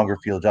you no longer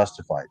feel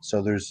justified.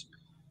 So there's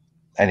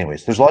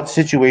lots of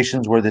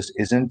situations where this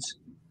isn't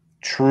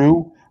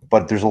true,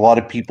 but there's a lot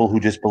of people who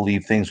just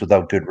believe things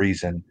without good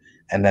reason,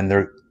 and then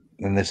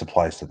this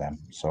applies to them.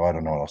 So I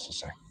don't know what else to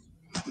say.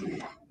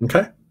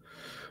 Okay.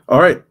 All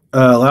right.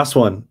 Last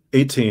one.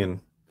 18.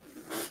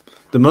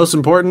 The most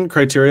important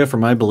criteria for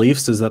my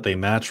beliefs is that they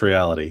match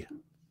reality.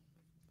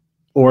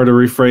 Or to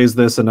rephrase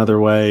this another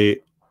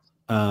way,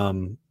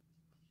 and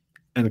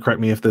correct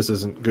me if this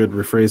isn't good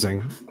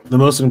rephrasing, the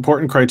most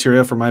important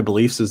criteria for my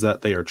beliefs is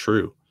that they are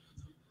true.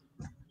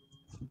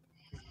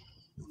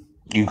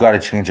 You got to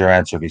change your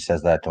answer if he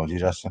says that, don't you,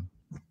 Justin?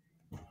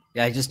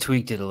 Yeah, I just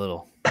tweaked it a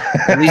little.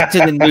 At least to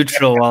the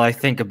neutral while I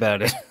think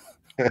about it.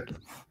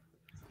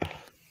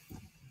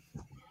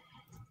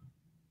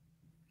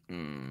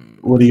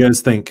 What do you guys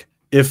think?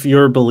 If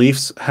your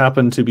beliefs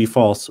happen to be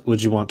false,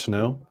 would you want to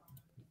know?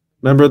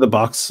 Remember the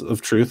box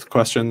of truth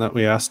question that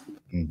we asked?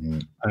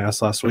 I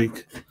asked last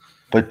week.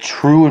 But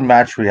true and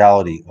match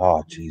reality.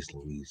 Oh, geez,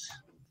 Louise.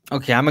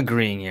 Okay, I'm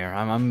agreeing here.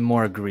 I'm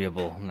more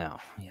agreeable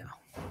now. Yeah.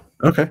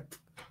 Okay.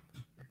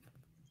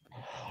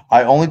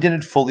 I only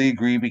didn't fully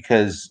agree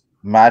because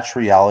match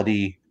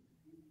reality.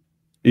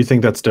 You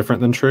think that's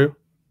different than true?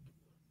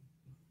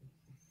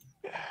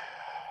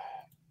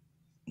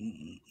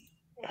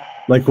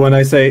 Like when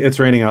I say it's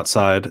raining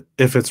outside,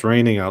 if it's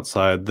raining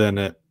outside,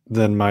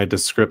 then my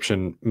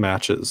description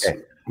matches. Okay.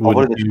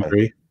 Would you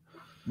agree?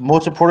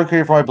 Most important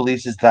criteria for my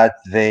beliefs is that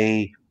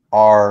they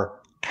are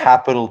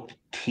capital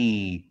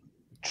T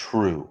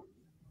true.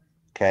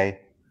 Okay.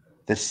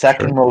 The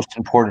second most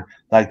important,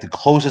 like the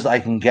closest I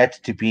can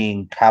get to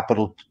being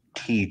capital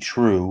T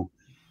true,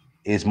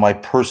 is my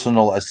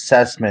personal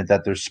assessment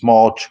that there's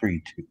small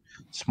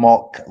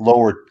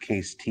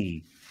lowercase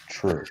t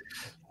true.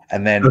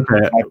 And then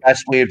my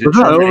best way of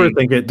determining.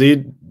 Overthink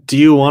it. Do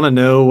you want to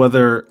know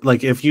whether,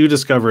 like, if you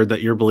discovered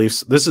that your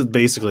beliefs, this is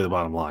basically the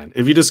bottom line.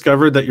 If you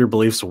discovered that your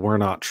beliefs were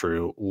not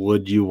true,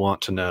 would you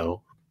want to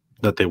know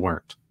that they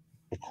weren't?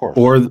 Of course.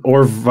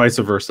 Or vice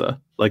versa.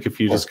 Like if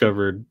you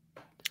discovered.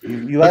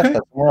 You asked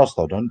that somewhere else,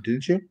 though,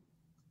 didn't you?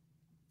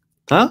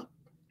 Huh?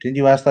 Didn't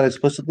you ask that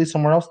explicitly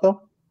somewhere else,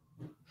 though?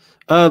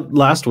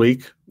 Last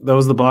week. That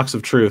was the box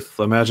of truth.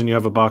 Imagine you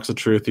have a box of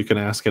truth. You can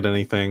ask it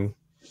anything.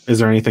 Is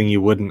there anything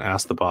you wouldn't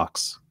ask the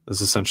box?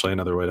 Is essentially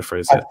another way to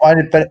phrase it. I find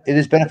it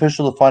is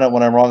beneficial to find out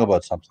when I'm wrong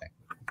about something.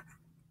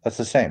 That's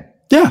the same.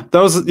 Yeah, that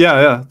was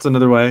it's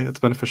another way. It's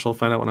beneficial to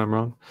find out when I'm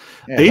wrong.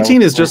 Yeah,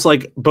 18 is just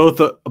like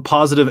both a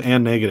positive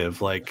and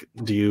negative. Like,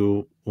 do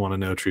you want to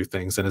know true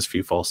things and as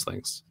few false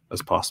things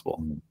as possible?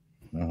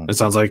 Mm-hmm. It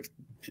sounds like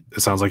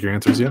your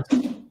answer is yes.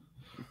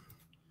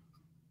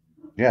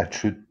 Yeah,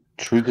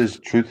 truth is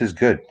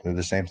good. They're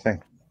the same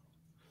thing.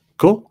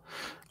 Cool.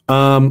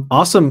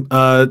 Awesome.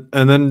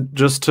 And then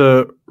just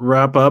to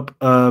wrap up,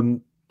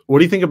 what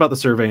do you think about the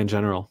survey in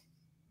general?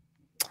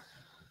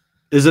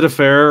 Is it a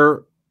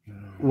fair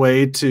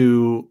way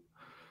to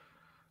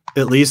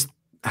at least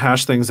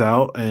hash things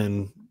out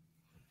and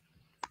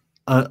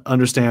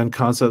understand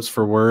concepts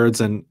for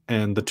words and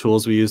the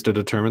tools we use to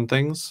determine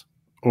things?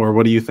 Or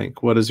what do you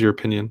think? What is your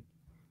opinion?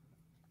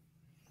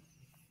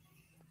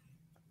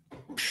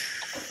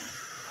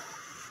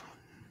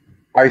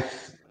 I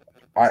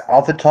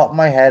off the top of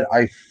my head,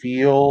 I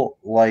feel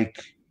like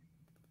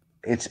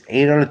it's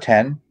 8 out of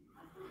 10.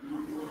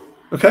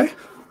 Okay.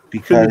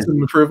 Because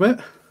some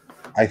improvement.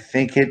 I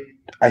think it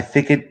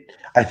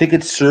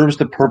serves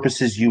the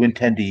purposes you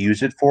intend to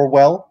use it for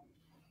well.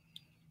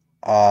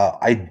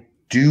 I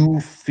do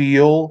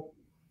feel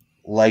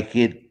like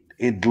it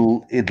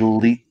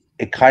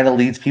kind of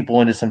leads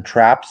people into some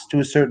traps to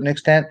a certain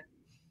extent.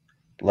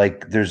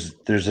 Like there's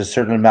a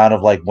certain amount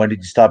of like, when did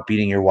you stop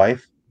beating your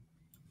wife?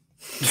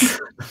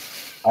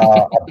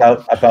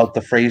 About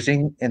the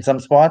phrasing in some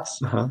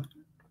spots,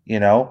 you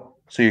know,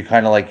 so you're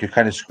kind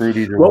of screwed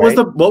either way.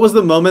 What was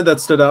the moment that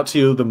stood out to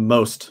you the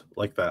most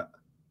like that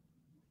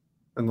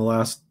in the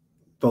last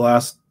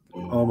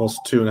almost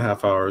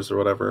 2.5 hours or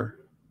whatever?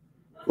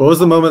 What was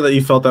the moment that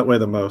you felt that way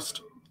the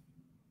most?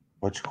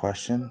 Which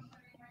question?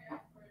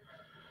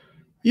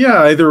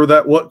 Yeah, either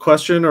that what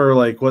question or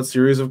like what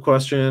series of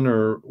question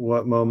or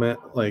what moment,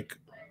 like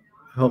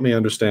help me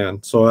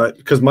understand. So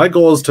because my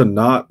goal is to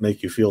not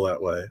make you feel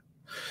that way.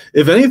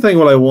 If anything,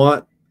 what I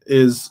want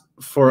is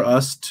for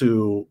us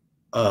to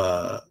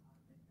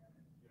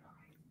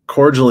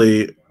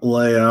cordially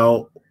lay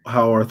out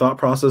how our thought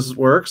process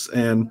works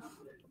and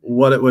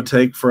what it would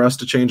take for us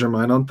to change our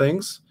mind on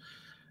things.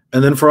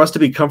 And then for us to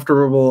be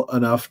comfortable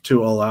enough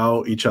to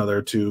allow each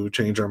other to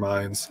change our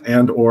minds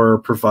and or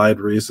provide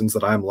reasons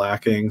that I'm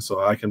lacking so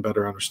I can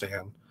better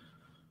understand.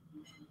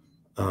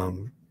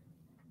 And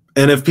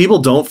if people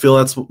don't feel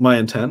that's my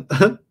intent,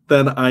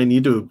 then I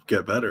need to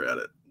get better at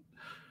it.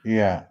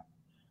 Yeah.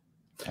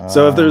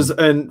 So if there's,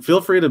 and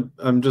feel free to,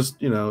 I'm just,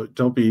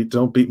 don't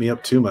beat me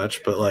up too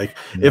much, but like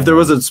if there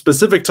was a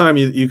specific time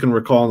you can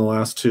recall in the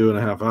last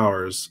 2.5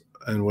 hours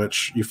in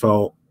which you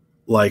felt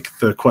like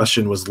the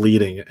question was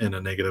leading in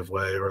a negative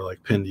way or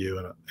like pinned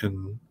you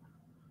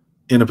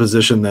in a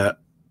position that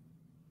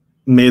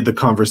made the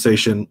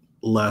conversation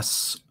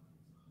less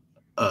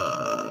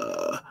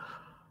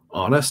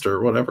honest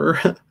or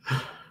whatever,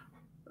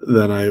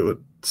 then I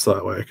would, so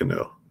that way I can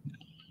know.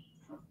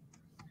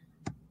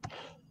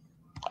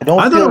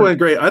 I thought it went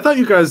great. I thought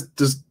you guys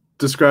just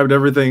described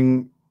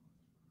everything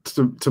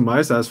to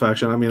my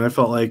satisfaction. I mean, I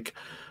felt like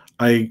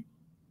I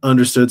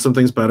understood some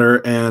things better,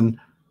 and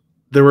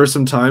there were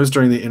some times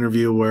during the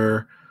interview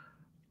where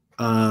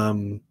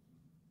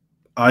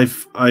I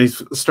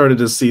started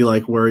to see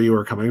like where you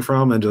were coming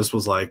from, and just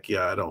was like,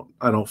 yeah,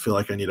 I don't feel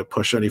like I need to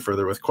push any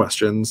further with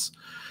questions.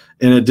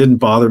 And it didn't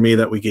bother me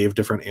that we gave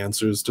different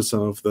answers to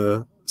some of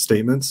the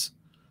statements.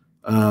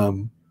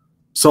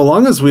 So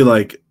long as we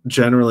like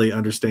generally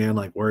understand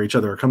like where each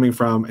other are coming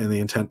from and the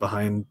intent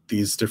behind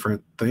these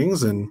different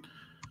things. And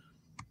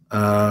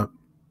I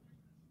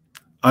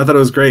thought it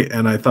was great.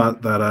 And I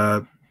thought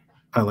that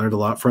I learned a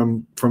lot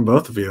from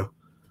both of you.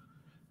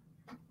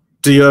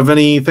 Do you have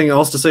anything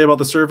else to say about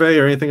the survey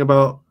or anything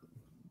about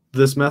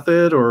this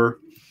method or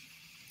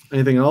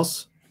anything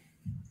else?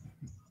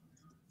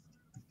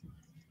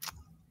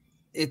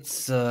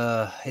 It's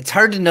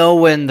hard to know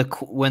when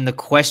the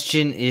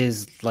question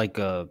is like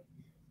a,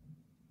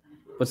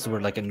 what's the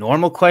word, like a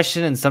normal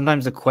question, and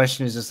sometimes the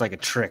question is just like a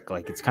trick,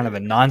 like it's kind of a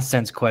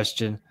nonsense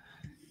question,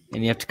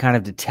 and you have to kind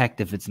of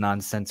detect if it's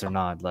nonsense or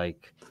not.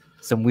 Like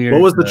some weird.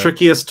 What was the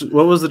trickiest?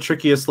 What was the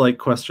trickiest like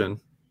question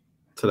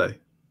today?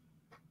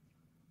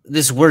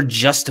 This word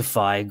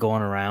justify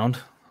going around.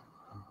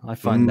 I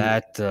find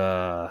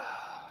that.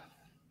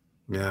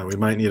 Yeah, we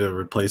might need to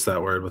replace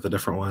that word with a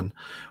different one.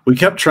 We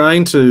kept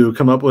trying to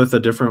come up with a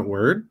different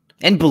word.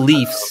 And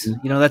beliefs.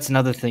 That's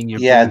another thing.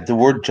 The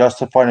word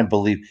justified and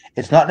belief.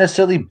 It's not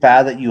necessarily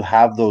bad that you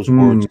have those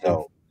words,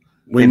 though.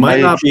 We might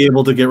not be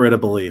able to get rid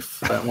of belief.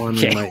 That one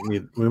Okay.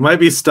 we might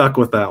be stuck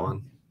with that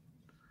one.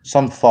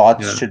 Some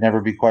thoughts should never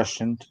be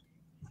questioned.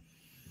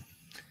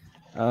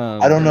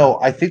 I don't know.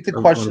 I think the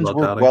questions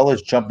work well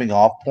as jumping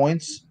off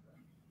points.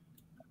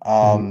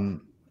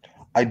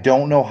 I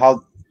don't know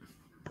how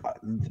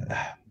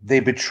they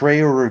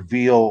betray or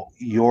reveal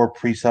your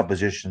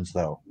presuppositions,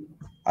 though.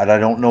 And I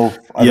don't know if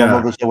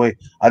there's a way.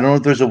 I don't know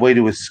if there's a way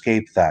to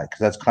escape that, because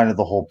that's kind of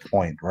the whole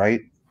point,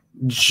 right?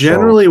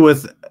 Generally,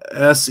 with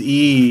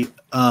SE,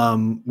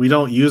 we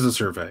don't use a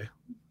survey,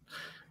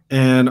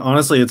 and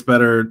honestly, it's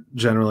better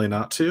generally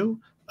not to.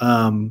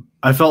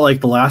 I felt like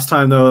the last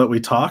time though that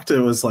we talked, it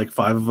was like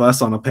 5 of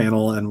us on a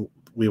panel, and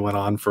we went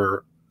on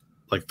for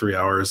like 3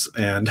 hours,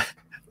 and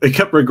it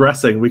kept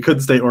regressing. We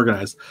couldn't stay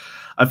organized.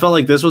 I felt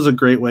like this was a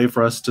great way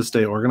for us to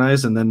stay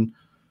organized, and then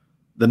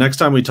the next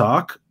time we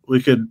talk,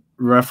 we could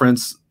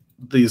reference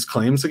these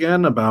claims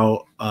again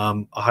about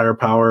a higher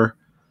power,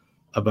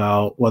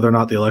 about whether or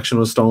not the election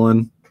was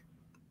stolen,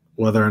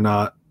 whether or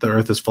not the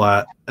Earth is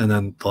flat, and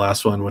then the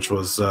last one, which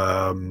was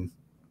what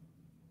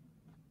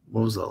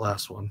was that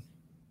last one?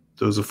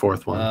 There was a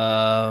fourth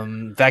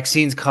one.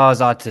 Vaccines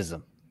cause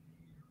autism.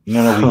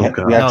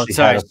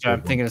 Sorry,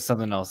 I'm thinking of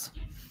something else.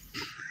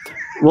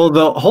 Well,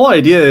 the whole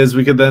idea is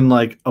we could then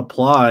like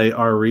apply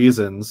our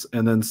reasons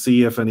and then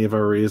see if any of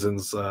our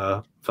reasons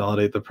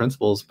validate the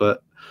principles.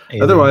 But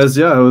otherwise,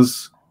 it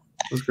was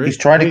great. He's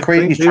trying to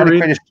create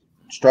a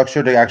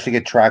structure to actually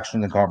get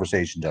traction in the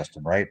conversation,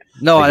 Justin. Right?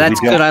 No, that's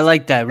good. I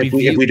like that.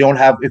 If we don't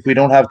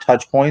have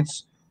touch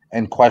points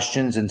and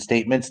questions and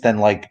statements, then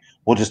like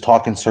we'll just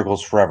talk in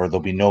circles forever. There'll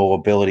be no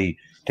ability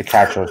to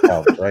catch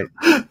ourselves, right?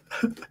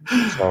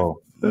 So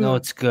no,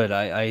 it's good.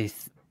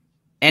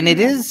 And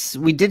it is.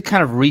 We did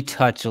kind of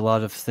retouch a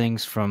lot of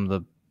things from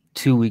the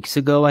 2 weeks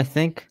ago, I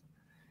think.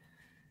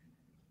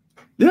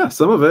 Yeah,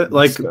 some of it,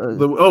 like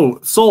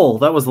soul.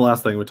 That was the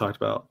last thing we talked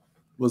about.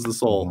 Was the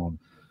soul.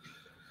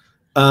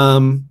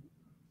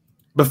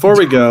 Before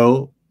we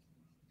go,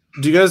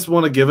 do you guys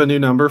want to give a new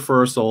number for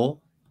our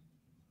soul,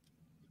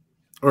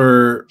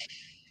 or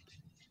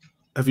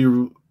have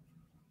you?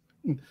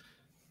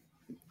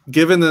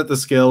 Given that the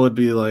scale would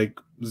be like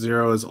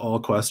 0 is all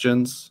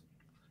questions,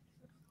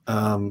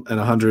 and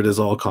 100 is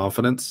all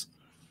confidence,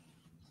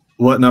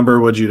 what number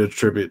would you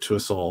attribute to a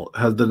soul?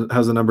 Has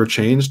the number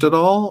changed at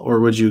all, or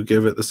would you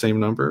give it the same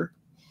number?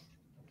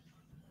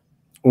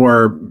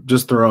 Or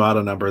just throw out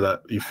a number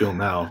that you feel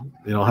now.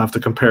 You don't have to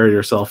compare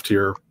yourself to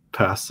your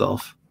past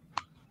self.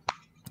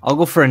 I'll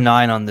go for a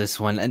 9 on this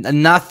one.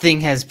 And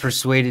nothing has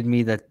persuaded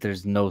me that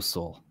there's no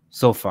soul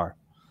so far.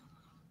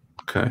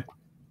 Okay.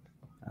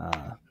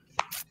 But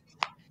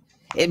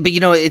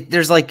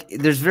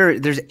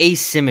there's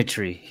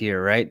asymmetry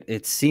here, right?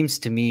 It seems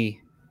to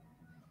me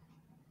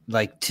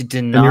like to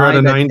deny. And you're at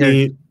a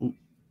 90.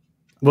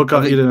 What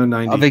got you to a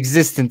 90 of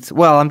existence?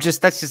 Well,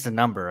 that's just a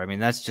number. I mean,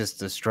 that's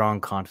just a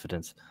strong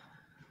confidence.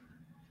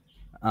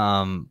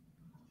 Yeah.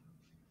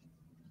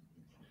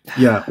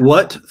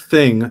 What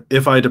thing,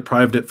 if I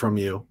deprived it from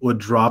you, would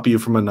drop you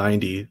from a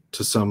 90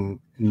 to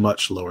some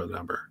much lower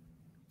number?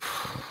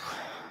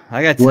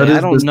 I got to say, I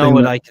don't know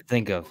what I could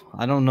think of.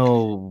 I don't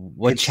know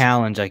what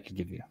challenge I could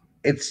give you.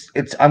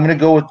 I'm going to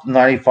go with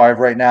 95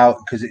 right now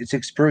because it's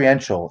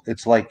experiential.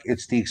 It's like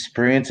it's the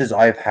experiences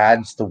I've had.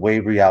 It's the way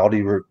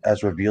reality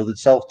has revealed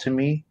itself to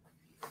me.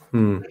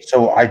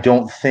 So I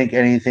don't think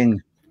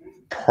anything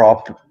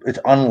it's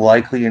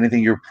unlikely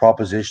anything you're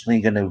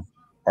propositionally going to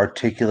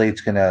articulate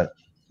is going to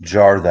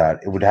jar that.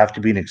 It would have to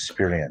be an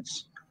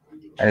experience.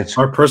 And it's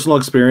our personal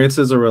experience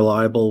is a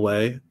reliable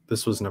way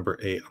This was number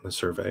 8 on the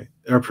survey.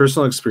 Are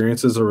personal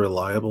experiences a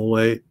reliable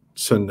way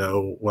to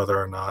know whether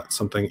or not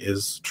something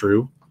is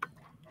true?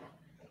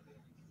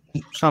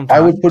 Sometimes.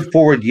 I would put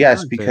forward yes,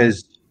 Okay.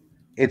 because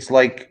it's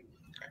like,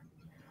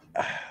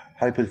 how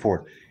do I put it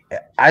forward?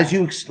 As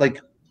you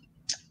like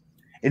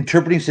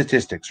interpreting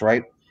statistics,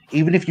 right?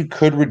 Even if you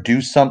could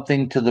reduce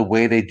something to the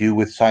way they do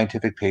with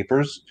scientific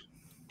papers,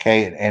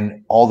 okay,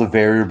 and all the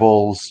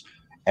variables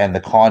and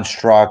the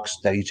constructs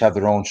that each have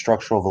their own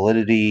structural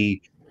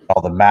validity,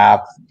 all the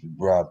math,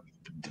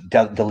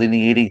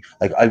 delineating,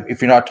 like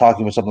if you're not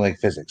talking about something like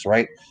physics,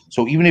 right?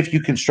 So even if you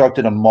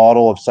constructed a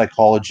model of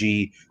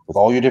psychology with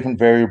all your different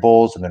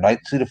variables and they're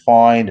nicely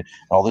defined, and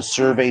all the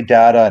survey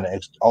data and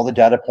all the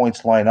data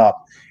points line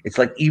up, it's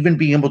like even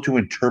being able to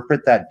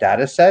interpret that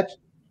data set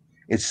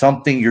is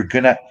something you're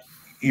gonna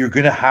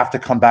have to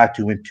come back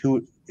to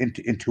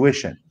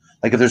intuition.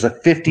 Like if there's a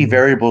 50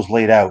 variables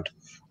laid out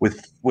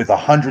with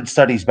 100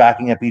 studies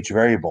backing up each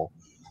variable,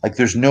 like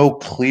there's no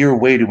clear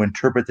way to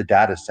interpret the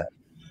data set.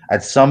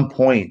 At some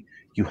point,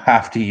 you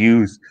have to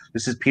use.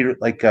 This is Peter.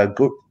 Like,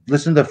 go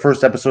listen to the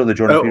first episode of the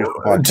Jordan Peterson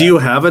podcast. Do you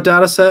have a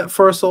data set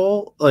for a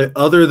soul, like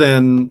other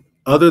than?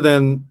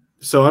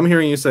 So I'm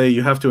hearing you say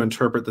you have to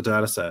interpret the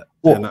data set,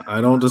 and I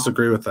don't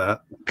disagree with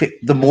that. Okay,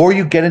 the more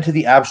you get into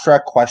the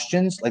abstract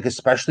questions, like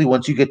especially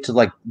once you get to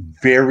like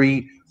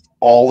very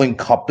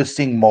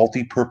all-encompassing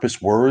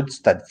multi-purpose words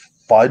that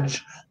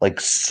fudge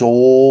like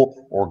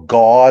soul or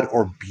God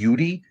or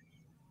beauty,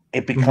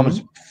 it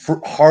becomes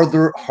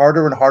harder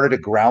and harder to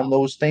ground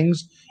those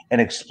things in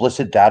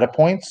explicit data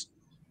points.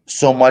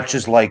 So much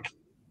as like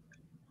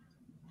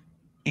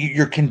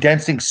you're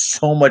condensing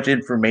so much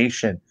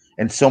information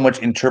and so much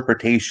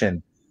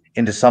interpretation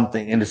into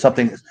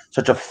something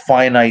such a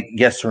finite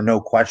yes or no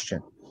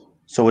question.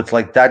 So it's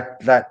like that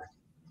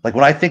like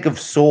when I think of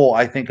soul,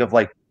 I think of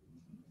like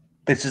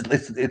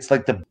it's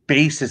like the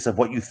basis of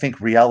what you think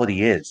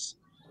reality is.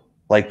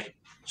 Like,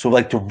 so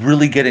like to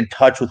really get in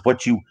touch with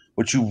what you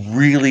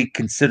really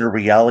consider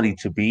reality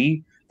to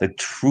be, the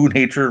true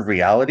nature of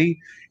reality,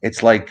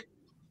 it's like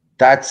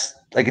that's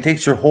like it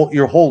takes your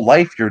whole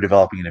life you're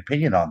developing an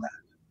opinion on that.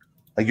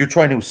 Like you're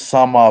trying to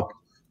sum up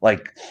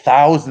like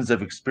thousands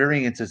of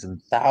experiences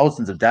and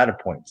thousands of data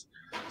points.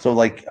 So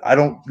like I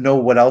don't know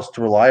what else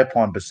to rely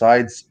upon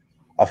besides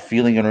a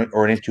feeling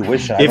or an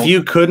intuition. If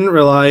you couldn't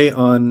rely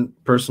on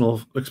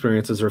personal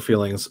experiences or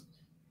feelings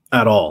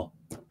at all,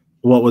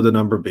 what would the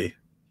number be?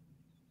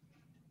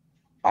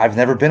 I've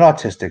never been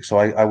autistic, so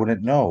I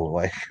wouldn't know.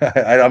 Like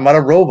I'm not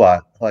a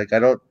robot. Like I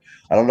don't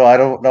know. I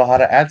don't know how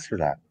to answer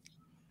that.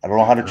 I don't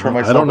know how to turn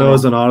myself. I don't know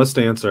is an honest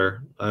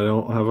answer. I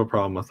don't have a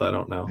problem with. I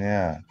don't know.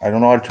 Yeah, I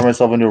don't know how to turn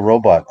myself into a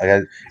robot.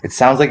 Like it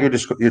sounds like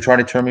you're trying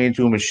to turn me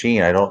into a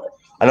machine. I don't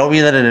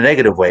mean that in a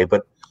negative way,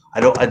 but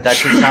that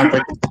just sounds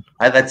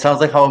like that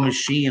sounds like how a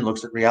machine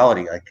looks at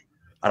reality. Like,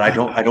 and I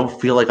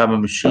don't feel like I'm a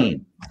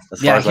machine.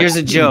 Here's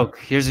a joke.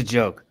 Here's a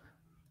joke.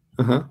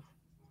 Uh-huh.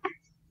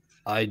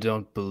 I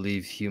don't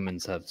believe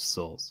humans have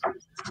souls.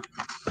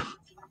 Very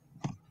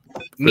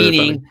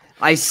Meaning, funny.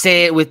 I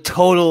say it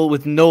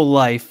with no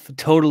life,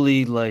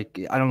 totally like,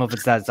 I don't know if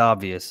it's that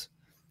obvious.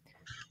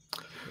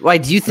 Why,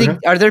 do you think,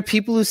 are there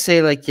people who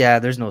say like, yeah,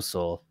 there's no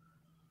soul?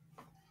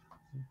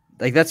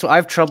 Like, that's what I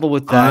have trouble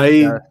with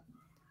that.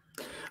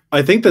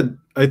 I think that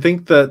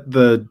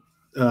the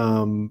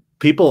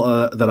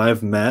people that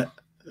I've met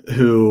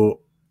who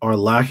are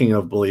lacking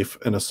of belief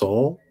in a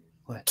soul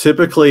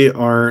typically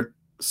aren't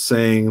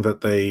saying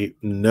that they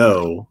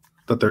know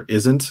that there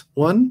isn't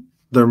one.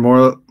 They're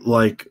more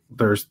like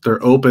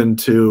they're open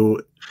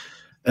to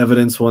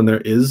evidence when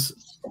there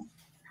is,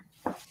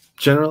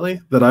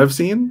 generally, that I've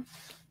seen.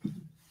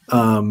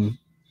 And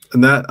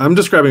that I'm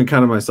describing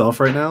kind of myself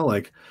right now.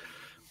 Like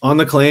on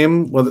the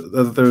claim whether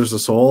there's a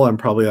soul, I'm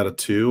probably at a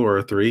 2 or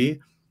a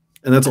 3.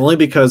 And that's only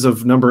because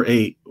of number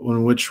 8,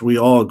 in which we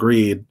all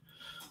agreed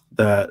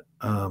that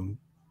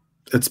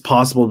it's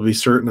possible to be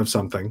certain of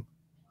something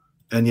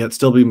and yet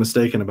still be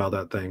mistaken about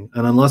that thing.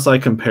 And unless I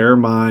compare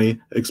my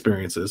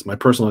experiences, my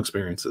personal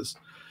experiences,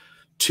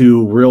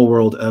 to real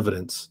world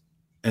evidence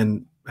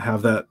and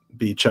have that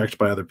be checked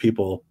by other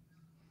people,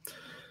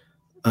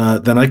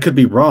 then I could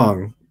be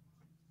wrong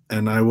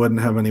and I wouldn't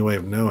have any way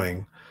of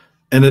knowing.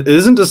 And it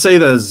isn't to say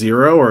that a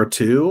 0 or a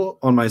 2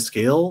 on my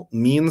scale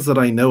means that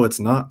I know it's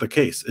not the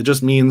case. It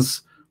just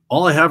means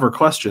all I have are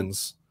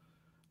questions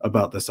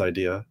about this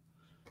idea.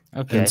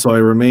 Okay. And so I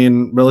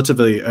remain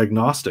relatively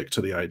agnostic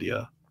to the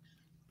idea.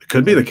 It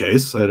could be the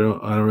case. I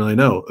don't really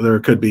know. There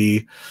could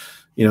be,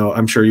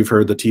 I'm sure you've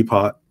heard the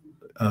teapot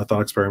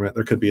thought experiment.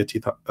 There could be a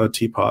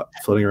teapot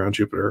floating around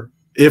Jupiter.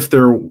 If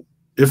there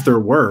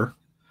were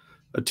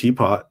a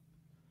teapot,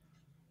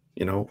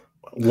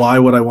 why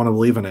would I want to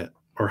believe in it?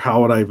 Or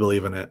how would I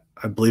believe in it?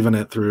 I believe in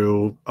it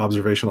through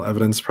observational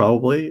evidence,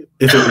 probably.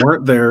 If it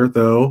weren't there,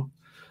 though,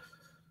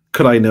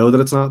 could I know that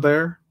it's not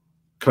there?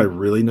 Could I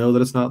really know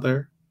that it's not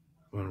there?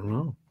 I don't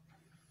know.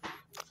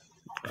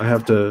 I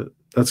have to.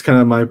 That's kind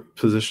of my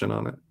position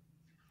on it.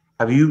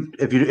 Have you?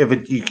 If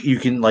you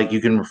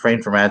can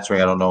refrain from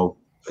answering. I don't know.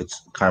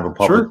 It's kind of a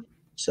public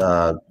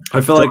I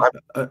feel so like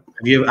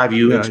have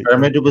you yeah,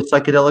 experimented with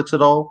psychedelics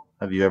at all?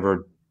 Have you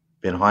ever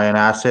been high on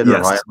acid or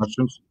Yes. high on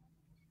mushrooms?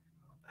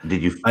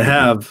 I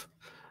have.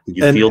 Did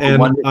you feel the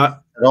one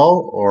at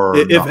all, or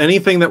if no?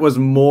 anything, it was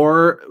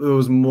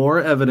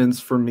more evidence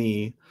for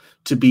me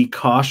to be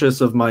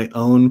cautious of my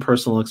own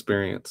personal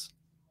experience.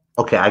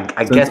 Okay,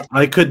 I Since guess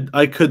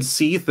I could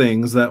see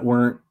things that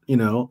weren't,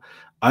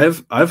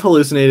 I've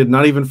hallucinated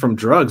not even from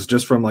drugs,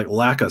 just from like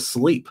lack of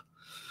sleep.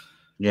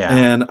 yeah.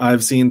 And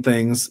I've seen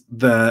things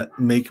that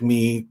make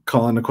me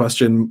call into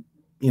question,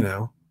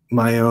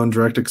 my own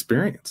direct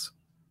experience.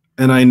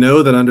 And I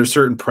know that under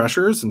certain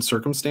pressures and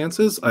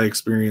circumstances, I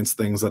experience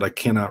things that I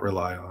cannot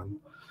rely on,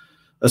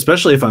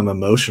 especially if I'm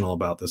emotional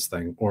about this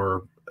thing,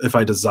 or if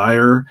I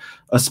desire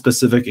a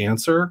specific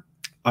answer,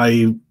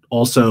 I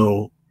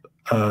also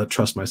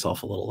trust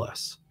myself a little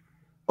less.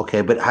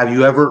 Okay, but have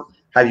you ever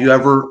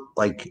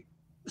like,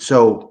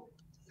 so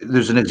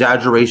there's an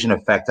exaggeration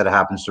effect that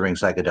happens during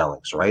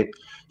psychedelics, right?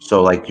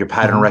 So like your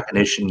pattern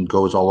recognition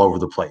goes all over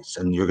the place,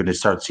 and you're going to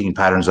start seeing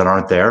patterns that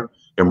aren't there.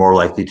 You're more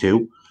likely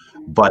to.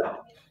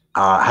 But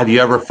have you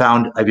ever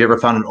found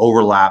an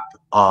overlap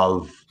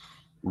of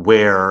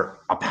where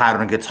a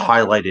pattern gets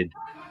highlighted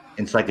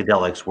in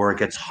psychedelics, where it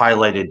gets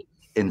highlighted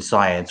in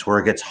science, where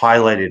it gets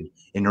highlighted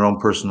in your own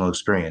personal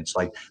experience?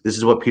 Like, this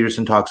is what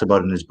Peterson talks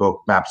about in his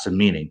book Maps of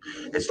Meaning.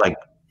 It's like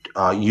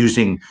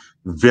using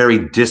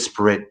very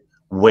disparate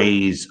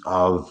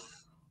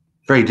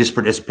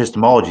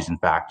epistemologies, in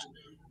fact,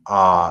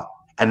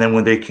 and then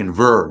when they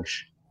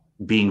converge,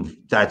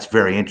 that's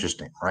very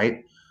interesting,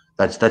 right?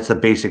 That's the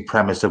basic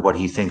premise of what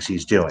he thinks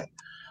he's doing.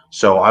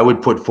 So I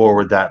would put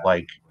forward that,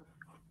 like,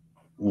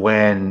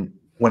 when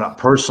I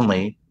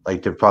personally,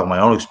 like, to talk my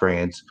own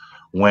experience,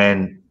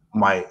 when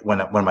my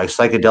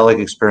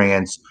psychedelic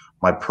experience,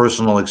 my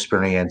personal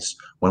experience,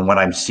 when what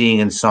I'm seeing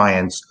in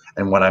science,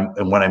 and when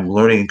I'm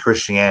learning in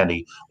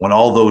Christianity, when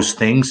all those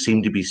things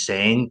seem to be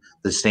saying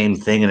the same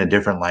thing in a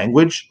different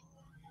language,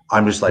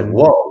 I'm just like,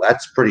 whoa,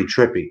 that's pretty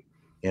trippy,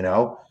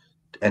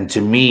 And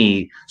to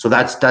me, so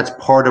that's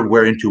part of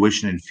where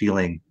intuition and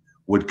feeling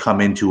would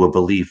come into a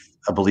belief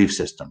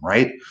system,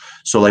 right?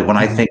 So like when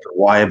I think of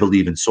why I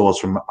believe in souls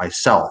for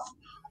myself,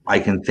 I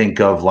can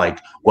think of like,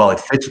 well, it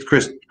fits with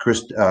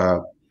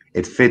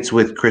it fits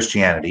with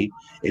Christianity.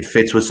 It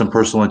fits with some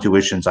personal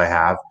intuitions I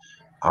have.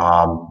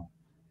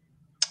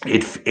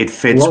 It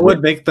fits. What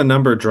would make the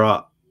number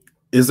drop?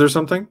 Is there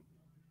something?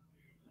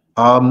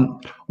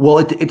 Well,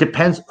 it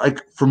depends.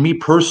 Like, for me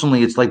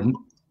personally, it's like,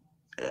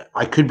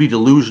 I could be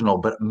delusional,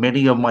 but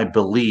many of my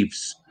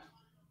beliefs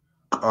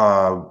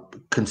are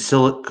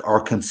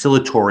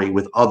conciliatory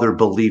with other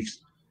belief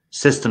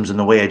systems in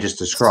the way I just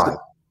described.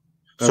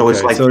 So Okay,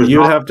 it's like, so you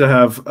would have to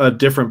have a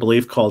different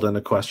belief called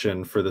into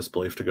question for this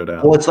belief to go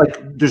down. well, it's like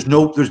there's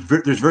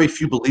very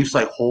few beliefs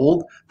I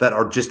hold that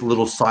are just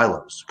little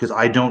silos, because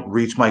I don't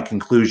reach my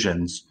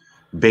conclusions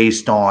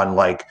based on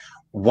like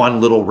one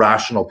little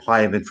rational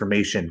pie of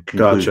information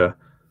conclusion. Gotcha.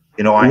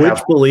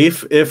 Which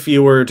belief, if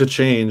you were to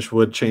change,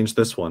 would change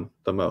this one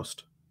the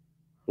most?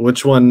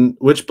 Which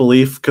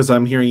belief? Because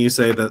I'm hearing you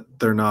say that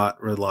they're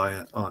not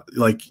reliant on,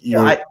 like,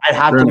 I'd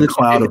have to in a lose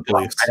cloud of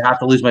beliefs. I'd have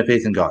to lose my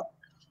faith in God.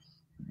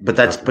 But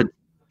that's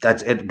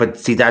it. But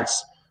see,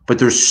 but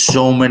there's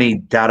so many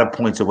data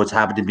points of what's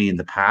happened to me in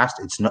the past.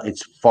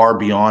 It's far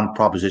beyond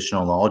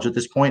propositional knowledge at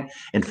this point.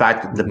 In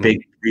fact, the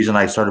big reason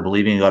I started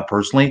believing in God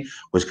personally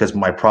was because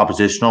my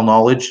propositional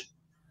knowledge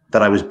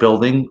that I was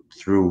building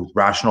through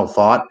rational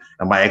thought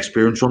and my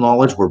experiential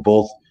knowledge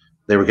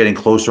they were getting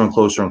closer and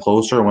closer and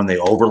closer. And when they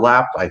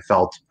overlapped, I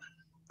felt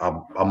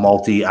a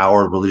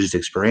multi-hour religious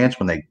experience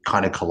when they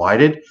kind of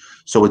collided.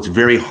 So it's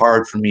very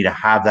hard for me to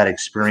have that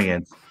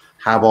experience,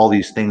 have all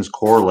these things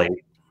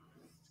correlate,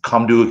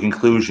 come to a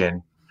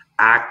conclusion,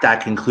 act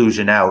that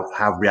conclusion out,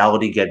 have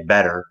reality get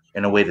better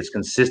in a way that's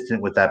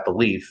consistent with that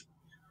belief,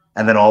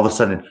 and then all of a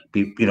sudden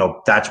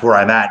that's where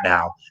I'm at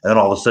now. And then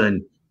all of a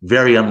sudden,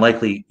 very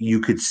unlikely you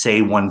could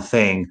say one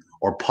thing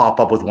or pop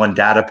up with one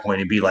data point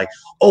and be like,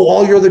 oh,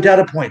 all your other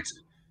data points,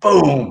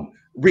 boom,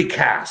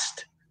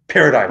 recast,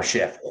 paradigm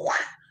shift.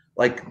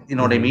 Like, you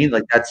know what I mean?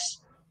 Like, that's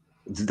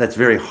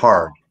very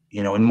hard,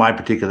 in my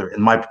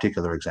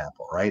particular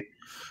example, right?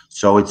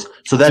 So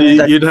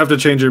you'd have to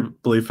change your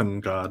belief in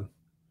God.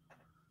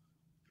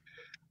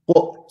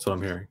 Well, that's what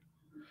I'm hearing.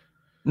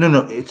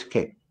 No, it's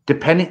okay.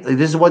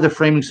 This is why the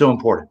framing's so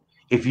important.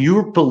 If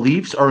your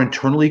beliefs are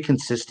internally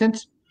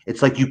consistent,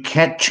 it's like you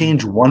can't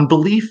change one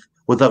belief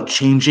without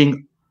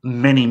changing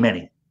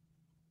many.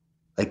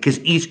 Like, because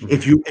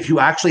if you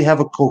actually have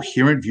a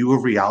coherent view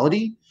of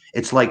reality,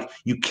 it's like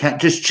you can't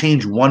just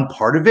change one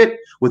part of it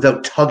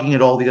without tugging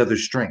at all the other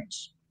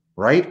strings,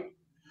 right?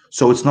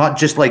 So it's not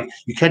just like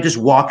you can't just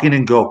walk in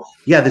and go,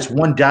 yeah, this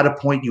one data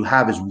point you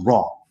have is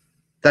wrong.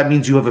 That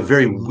means you have a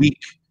very weak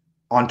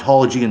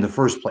ontology in the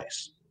first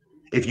place.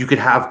 If you could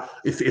have,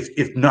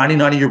 if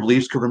 99 of your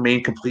beliefs could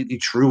remain completely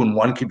true and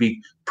one could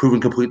be proven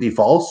completely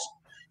false,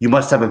 you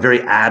must have a very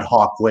ad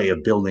hoc way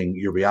of building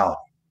your reality,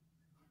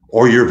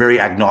 or you're very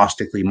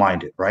agnostically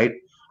minded, right?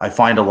 I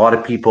find a lot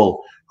of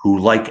people who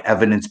like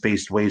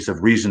evidence-based ways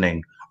of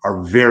reasoning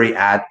are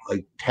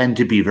tend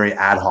to be very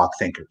ad hoc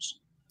thinkers,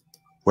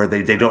 where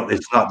they don't.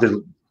 It's not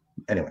the.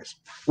 Anyways,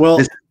 well,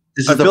 this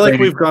is I feel like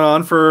we've gone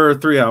on for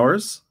 3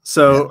 hours,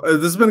 so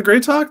this has been a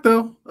great talk,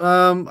 though.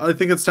 I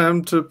think it's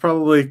time to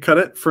probably cut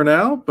it for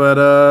now,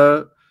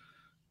 but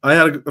I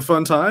had a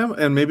fun time,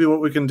 and maybe what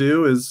we can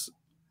do is,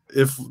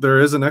 if there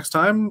is a next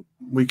time,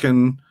 we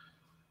can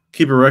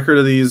keep a record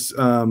of these,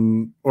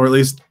 or at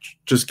least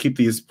just keep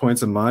these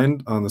points in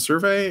mind on the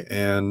survey.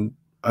 And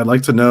I'd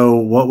like to know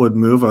what would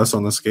move us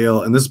on the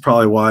scale. And this is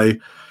probably why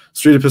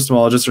street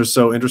epistemologists are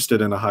so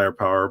interested in a higher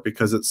power,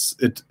 because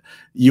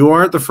you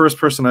aren't the first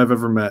person I've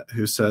ever met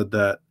who said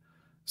that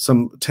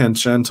some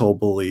tangential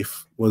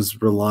belief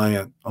was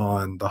reliant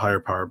on the higher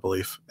power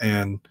belief.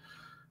 And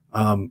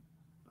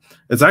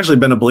it's actually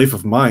been a belief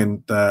of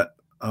mine that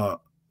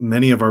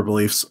many of our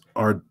beliefs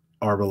are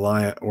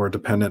reliant or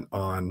dependent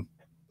on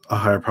a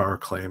higher power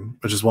claim,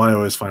 which is why I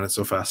always find it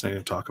so fascinating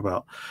to talk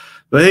about.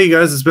 But hey,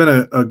 guys, it's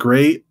been a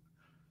great,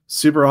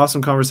 super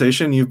awesome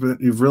conversation.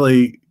 You've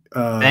really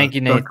thank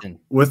you, Nathan,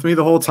 with me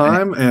the whole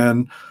time,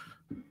 and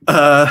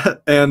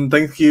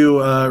thank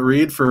you,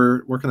 Reed,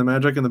 for working the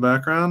magic in the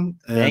background.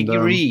 And, thank you,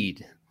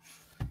 Reed.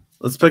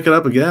 Let's pick it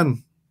up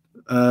again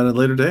at a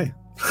later day.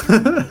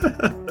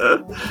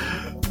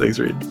 Thanks,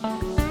 Reed.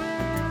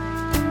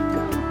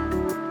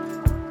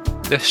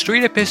 The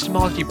Street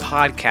Epistemology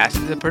Podcast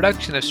is a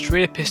production of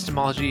Street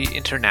Epistemology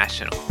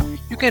International.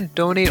 You can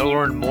donate or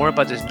learn more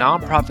about this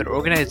nonprofit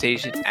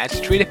organization at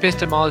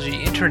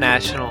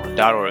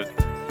streetepistemologyinternational.org.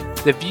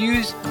 The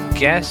views,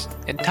 guests,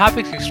 and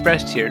topics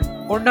expressed here,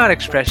 or not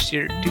expressed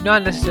here, do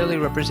not necessarily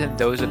represent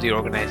those of the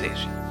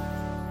organization.